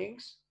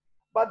buildings,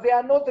 but they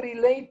are not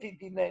related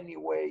in any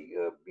way,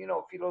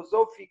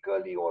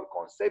 philosophically or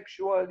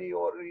conceptually,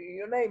 or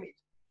you name it.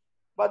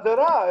 But there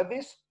are, at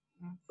this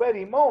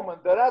very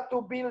moment, there are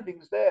two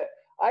buildings there.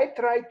 I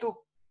try to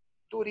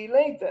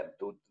relate them,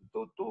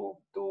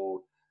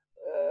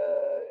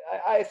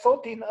 I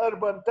thought in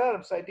urban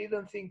terms. I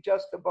didn't think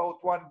just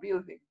about one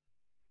building.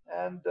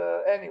 And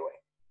anyway,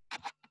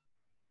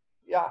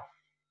 yeah.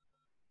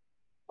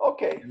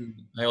 Okay.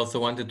 I also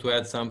wanted to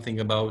add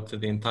something about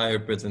the entire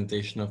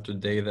presentation of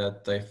today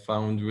that I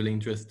found really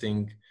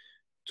interesting,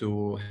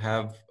 to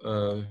have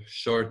a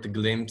short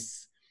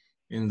glimpse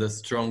in the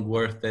strong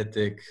work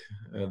ethic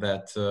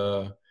that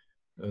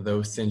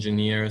those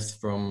engineers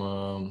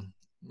from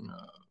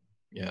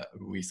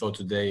we saw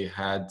today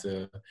had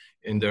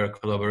in their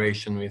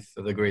collaboration with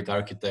the great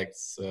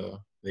architects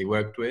they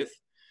worked with,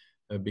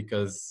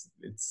 because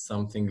it's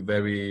something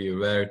very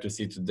rare to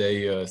see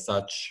today,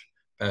 such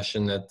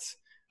passionate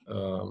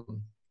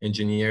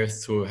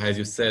engineers who, as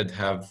you said,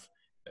 have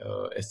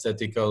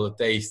aesthetical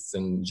tastes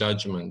and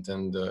judgment,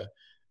 and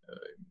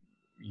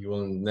you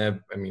will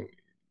never,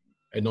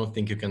 I don't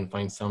think you can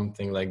find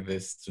something like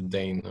this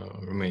today in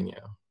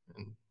Romania.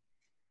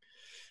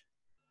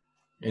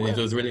 And it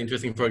was really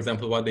interesting, for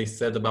example, what they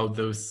said about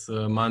those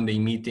Monday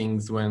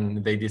meetings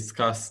when they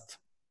discussed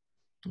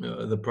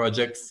the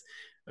projects,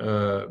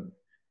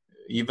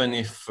 even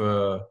if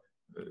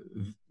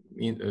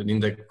in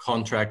the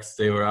contracts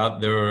there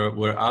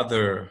were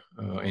other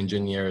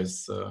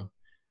engineers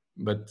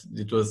but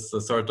it was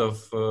a sort of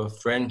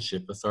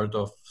friendship, a sort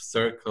of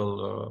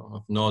circle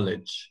of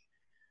knowledge,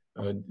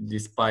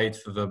 despite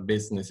the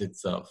business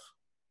itself,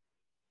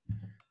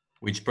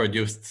 which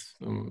produced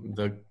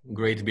the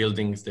great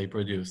buildings they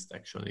produced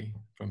actually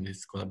from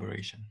this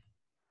collaboration.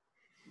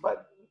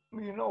 But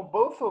you know,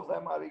 both of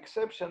them are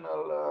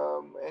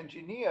exceptional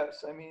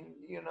engineers. I mean,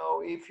 you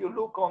know, if you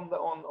look on the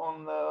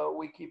on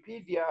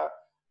Wikipedia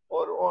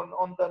or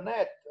on the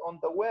net, on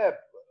the web,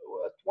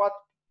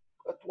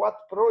 at what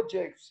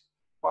projects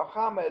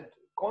Mohammed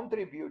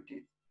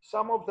contributed,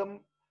 some of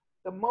them,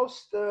 the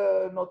most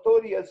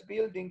notorious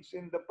buildings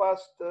in the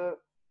past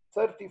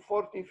 30,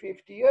 40,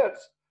 50 years.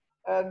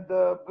 And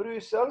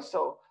Bruce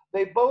also,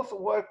 they both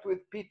worked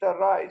with Peter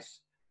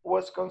Rice,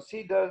 was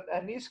considered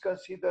and is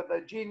considered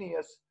a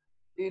genius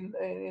in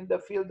the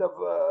field of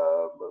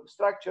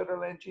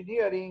structural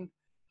engineering.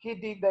 He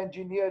did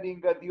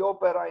engineering at the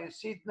Opera in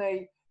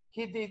Sydney.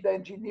 He did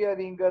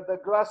engineering at the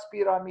Glass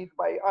Pyramid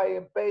by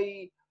I.M.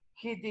 Pei.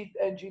 He did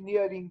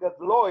engineering at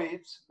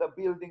Lloyd's, the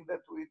building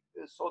that we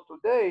saw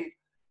today.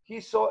 He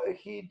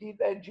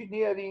did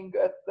engineering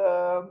at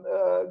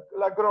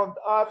La Grande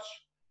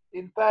Arche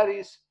in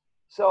Paris.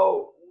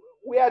 So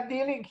we are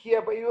dealing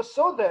here, but you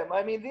saw them.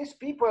 I mean, these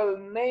people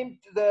named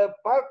the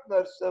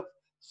partners of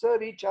Sir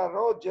Richard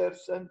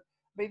Rogers, and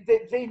I mean,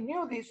 they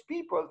knew these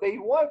people. They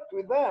worked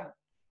with them.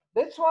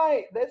 That's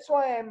why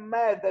I'm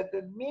mad that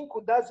the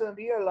Minku doesn't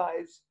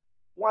realize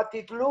what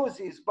it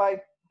loses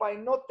by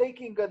not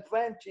taking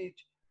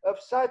advantage of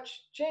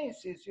such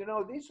chances. You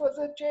know, this was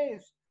a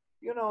chance,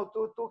 you know,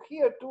 to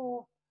hear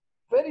two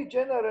very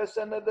generous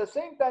and at the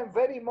same time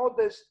very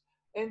modest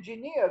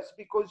engineers,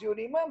 because you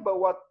remember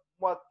what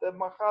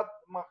Mahadev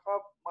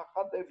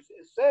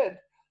said,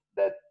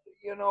 that,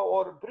 you know,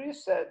 or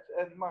Bruce said,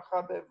 and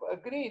Mahadev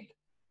agreed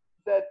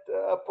that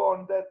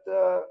upon that,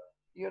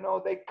 you know,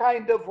 they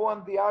kind of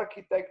want the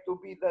architect to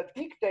be the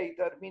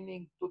dictator,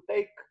 meaning to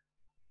take,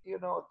 you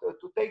know,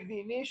 to take the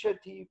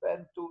initiative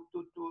and to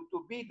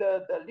be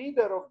the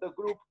leader of the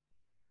group.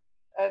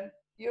 And,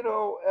 you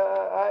know,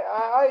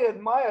 I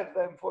admire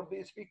them for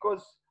this,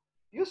 because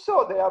you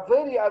saw they are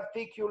very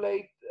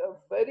articulate,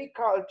 very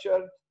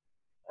cultured.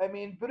 I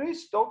mean,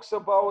 Bruce talks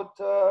about,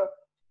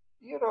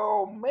 you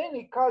know,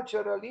 many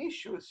cultural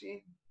issues.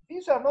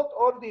 These are not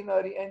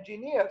ordinary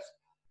engineers.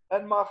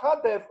 And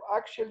Mahadev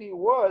actually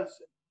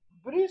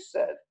Bruce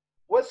said,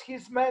 was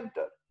his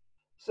mentor.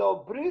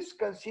 So Bruce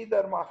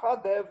considered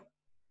Mahadev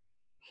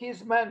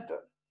his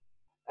mentor.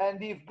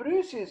 And if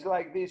Bruce is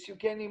like this, you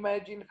can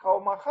imagine how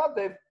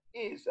Mahadev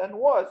is and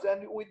was.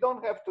 And we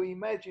don't have to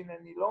imagine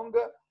any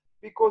longer,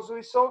 because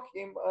we saw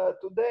him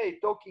today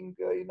talking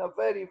in a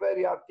very,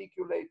 very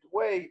articulate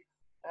way.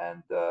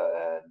 And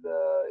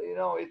you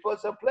know, it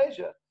was a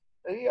pleasure,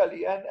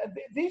 really. And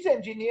these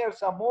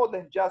engineers are more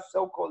than just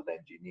so-called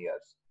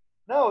engineers.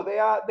 No, they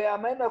are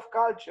men of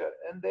culture,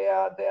 and they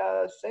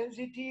are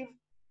sensitive,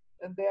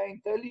 and they are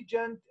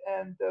intelligent,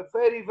 and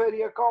very,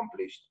 very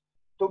accomplished.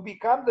 To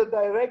become the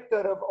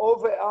director of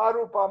OVE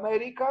Arup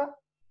America,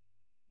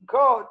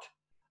 God,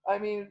 I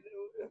mean,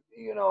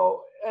 you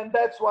know, and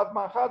that's what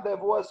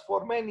Mahadev was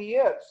for many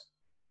years.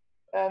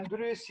 And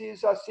Bruce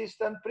is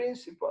assistant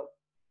principal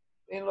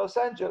in Los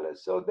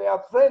Angeles. So they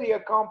are very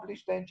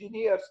accomplished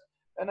engineers.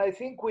 And I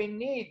think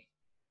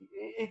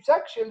it's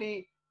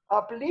actually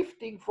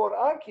uplifting for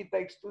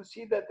architects to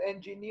see that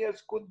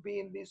engineers could be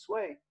in this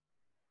way.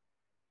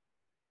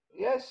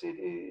 Yes,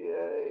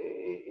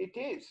 it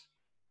is.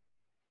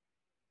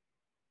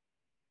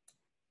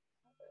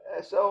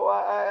 So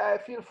I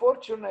feel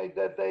fortunate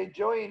that they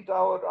joined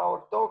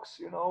our talks,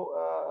 you know.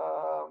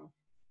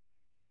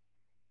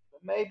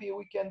 Maybe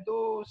we can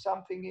do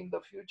something in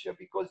the future,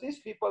 because these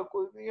people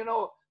could, you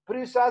know,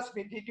 Bruce asked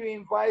me, did you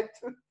invite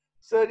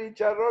Sir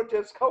Richard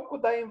Rogers? How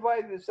could I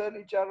invite Sir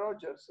Richard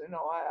Rogers? You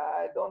know,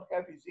 I don't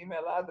have his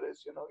email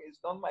address, you know, he's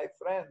not my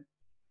friend.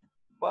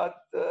 But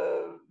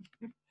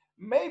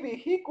maybe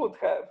he could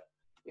have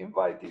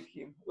invited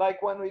him.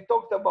 Like when we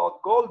talked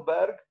about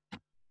Goldberg,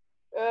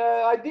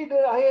 I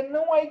had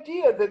no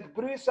idea that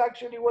Bruce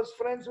actually was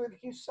friends with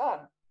his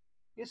son.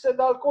 He said,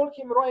 I'll call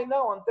him right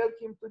now and tell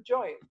him to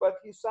join. But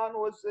his son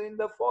was in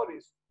the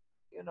forest,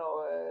 you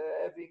know,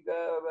 having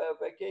a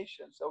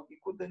vacation, so he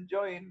couldn't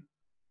join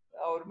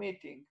our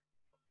meeting.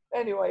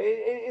 Anyway,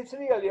 it's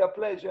really a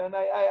pleasure. And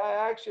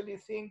I actually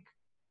think,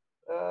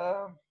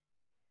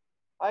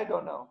 I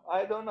don't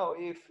know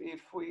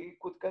if we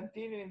could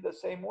continue in the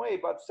same way,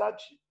 but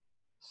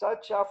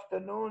such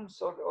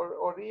afternoons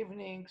or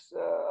evenings,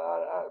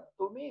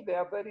 to me, they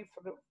are very,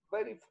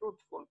 very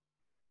fruitful.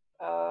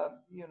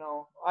 You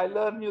know, I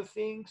learn new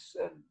things,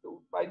 and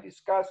I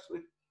discuss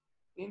with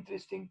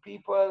interesting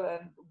people,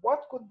 and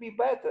what could be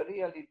better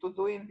really to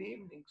do in the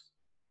evenings?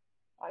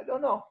 I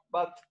don't know,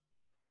 but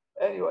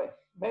anyway,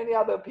 many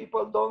other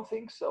people don't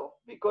think so,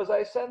 because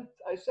I sent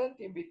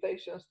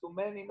invitations to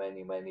many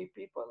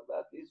people.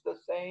 That is the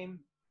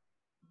same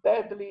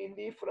deadly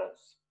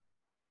indifference.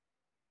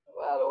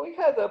 Well, we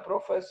had a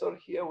professor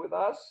here with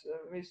us,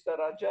 Mr.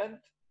 Agent,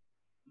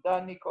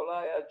 Dan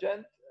Nikolai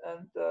Agent,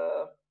 and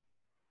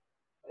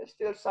It's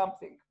still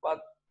something,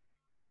 but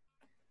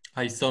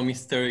I saw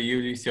Mr.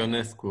 Iulius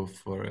Ionescu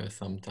for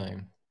some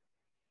time.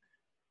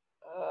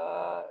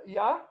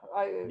 yeah,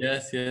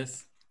 Yes,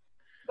 yes.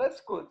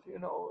 That's good, you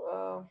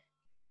know.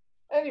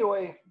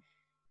 Anyway,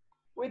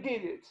 we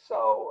did it.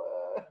 So,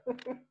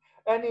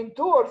 and in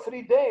 2 or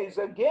 3 days,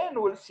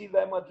 again, we'll see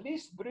them, at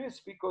least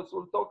Bruce, because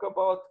we'll talk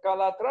about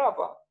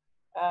Calatrava.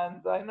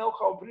 And I know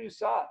how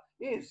Bruce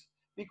is,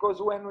 because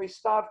when we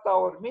start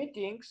our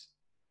meetings,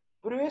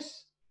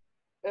 Bruce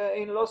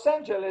in Los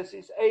Angeles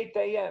is 8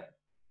 a.m.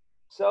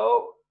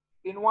 So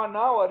in 1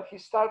 hour, he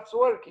starts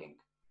working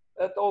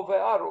at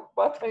Ovearu.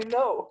 But I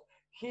know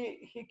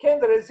he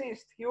can't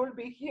resist. He will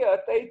be here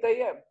at 8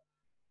 a.m.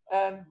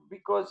 And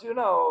because, you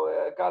know,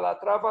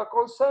 Calatrava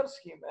concerns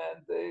him,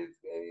 and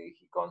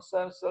he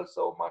concerns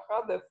also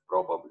Mahadev,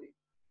 probably.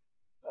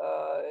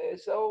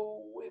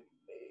 So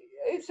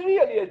it's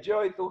really a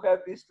joy to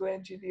have these 2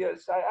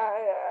 engineers. I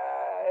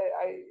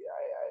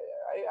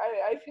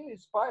feel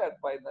inspired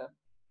by them.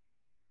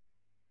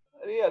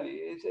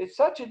 Really, it's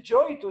such a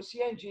joy to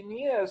see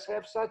engineers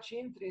have such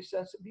interest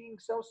and being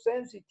so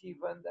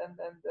sensitive and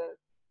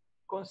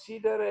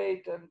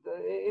considerate, and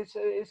it's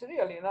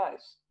really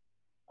nice.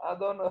 I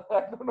don't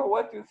know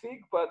what you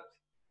think, but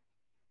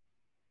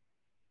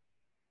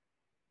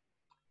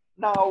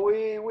now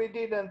we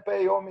didn't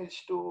pay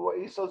homage to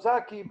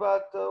Isozaki,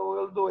 but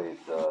we'll do it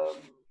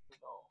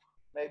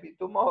maybe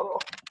tomorrow.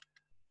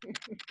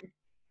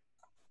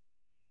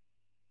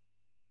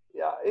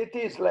 Yeah, it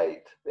is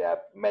late. Yeah,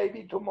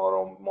 maybe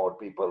tomorrow more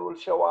people will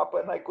show up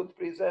and I could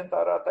present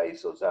Arata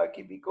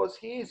Isozaki, because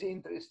he is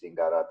interesting,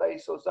 Arata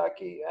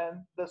Isozaki,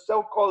 and the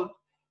so-called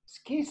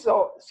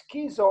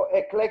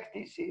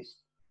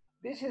schizo-eclecticist.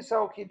 This is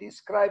how he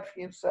described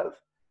himself,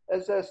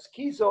 as a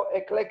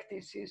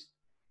schizo-eclecticist,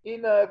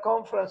 in a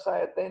conference I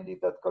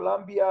attended at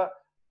Columbia,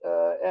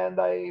 and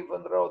I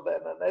even wrote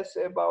then an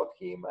essay about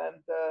him,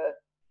 and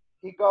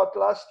he got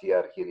last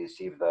year, he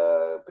received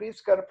the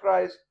Pritzker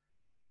Prize.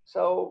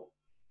 So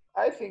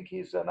I think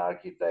he's an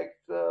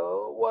architect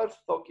worth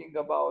talking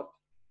about,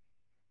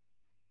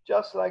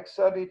 just like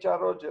Sir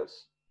Richard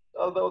Rogers,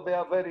 although they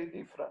are very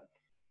different.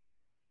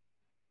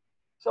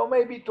 So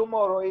maybe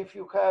tomorrow, if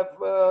you have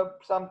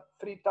some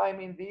free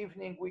time in the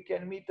evening, we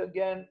can meet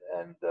again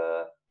and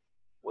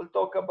we'll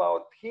talk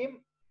about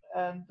him.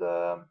 And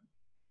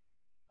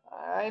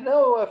I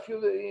know a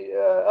few,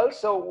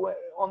 also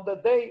on the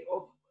day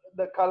of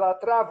the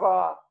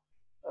Calatrava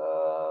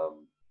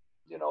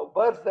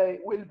birthday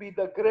will be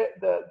the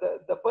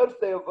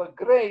birthday of a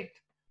great,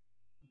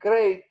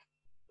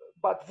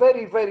 but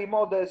very, very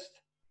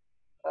modest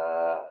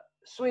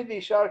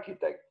Swedish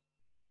architect.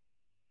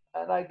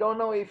 And I don't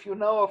know if you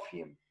know of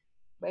him.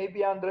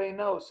 Maybe Andre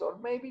knows, or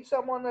maybe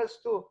someone else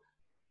too.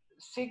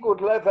 Sigurd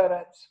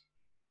Leverentz.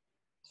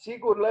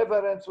 Sigurd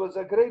Leverentz was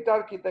a great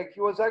architect.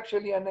 He was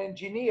actually an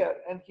engineer,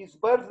 and his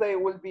birthday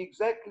will be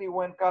exactly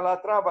when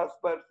Calatrava's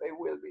birthday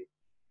will be.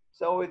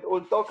 So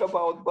we'll talk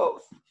about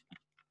both.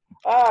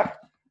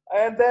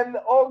 And then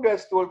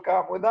August will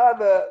come with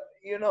other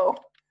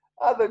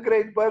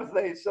great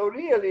birthdays. So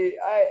really,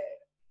 I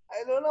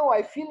don't know,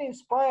 I feel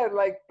inspired,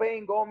 like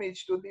paying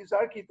homage to these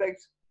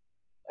architects,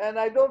 and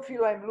I don't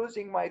feel I'm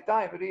losing my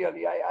time,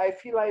 really. I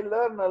feel I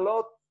learn a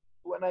lot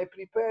when I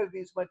prepare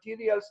these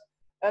materials.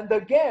 And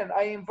again,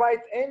 I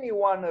invite any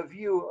one of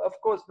you, of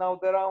course, now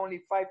there are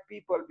only 5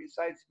 people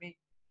besides me,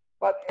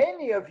 but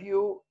any of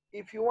you,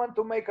 if you want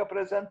to make a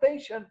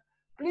presentation,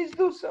 please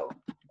do so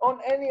on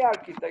any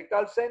architect.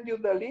 I'll send you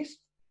the list,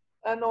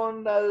 and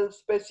on a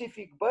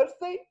specific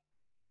birthday,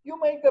 you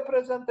make the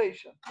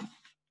presentation.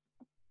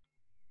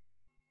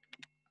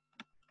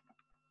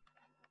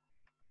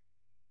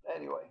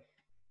 Anyway,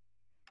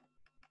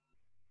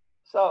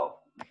 so,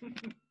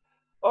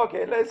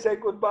 okay, let's say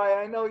goodbye.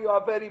 I know you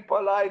are very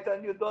polite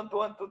and you don't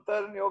want to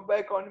turn your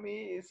back on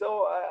me,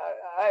 so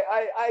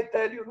I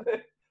tell you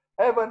that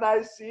have a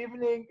nice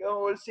evening,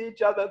 and we'll see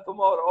each other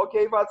tomorrow.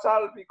 Okay,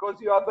 Vatsal, because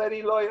you are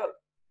very loyal.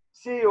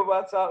 See you,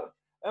 Vatsal.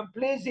 And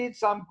please eat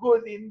some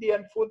good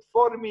Indian food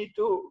for me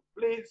too,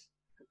 please.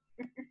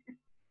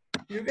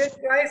 You can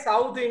try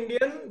South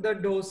Indian, the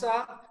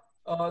dosa.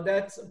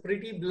 That's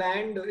pretty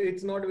bland.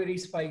 It's not very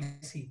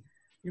spicy.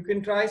 You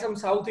can try some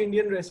South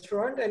Indian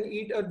restaurant and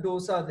eat a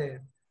dosa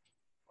there.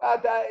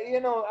 But,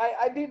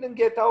 I didn't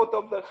get out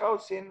of the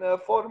house in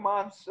 4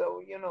 months,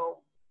 so,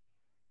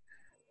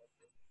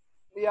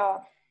 yeah.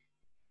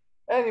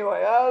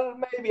 Anyway,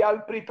 maybe I'll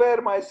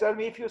prepare myself.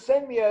 If you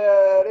send me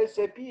a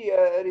recipe,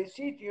 a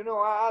receipt,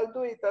 I'll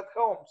do it at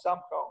home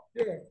somehow.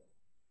 Yeah.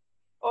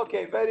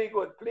 Okay, very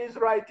good. Please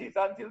write it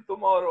until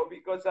tomorrow,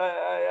 because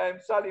I'm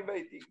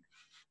salivating.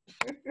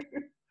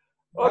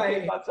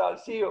 Okay, that's all.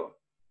 See you.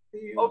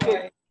 See you. Okay,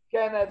 Bye.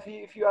 Kenneth,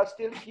 if you are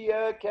still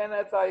here,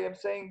 Kenneth, I am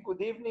saying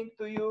good evening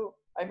to you.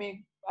 I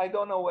mean, I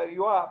don't know where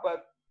you are,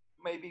 but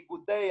maybe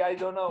good day, I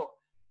don't know.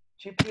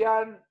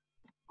 Ciprian,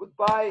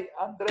 goodbye.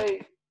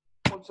 Andrei,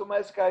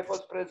 mulțumesc că ai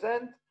fost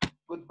prezent.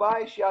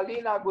 Goodbye. Și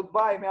Alina,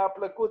 goodbye. Mi-a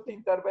plăcut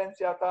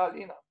intervenția ta,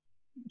 Alina.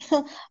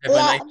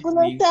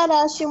 Bună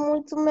seara și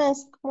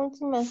mulțumesc.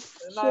 Mulțumesc.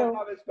 Și eu.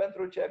 N-aveți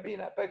pentru ce.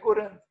 Bine, pe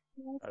curând.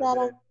 Bună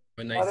seara.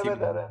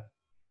 La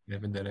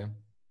revedere.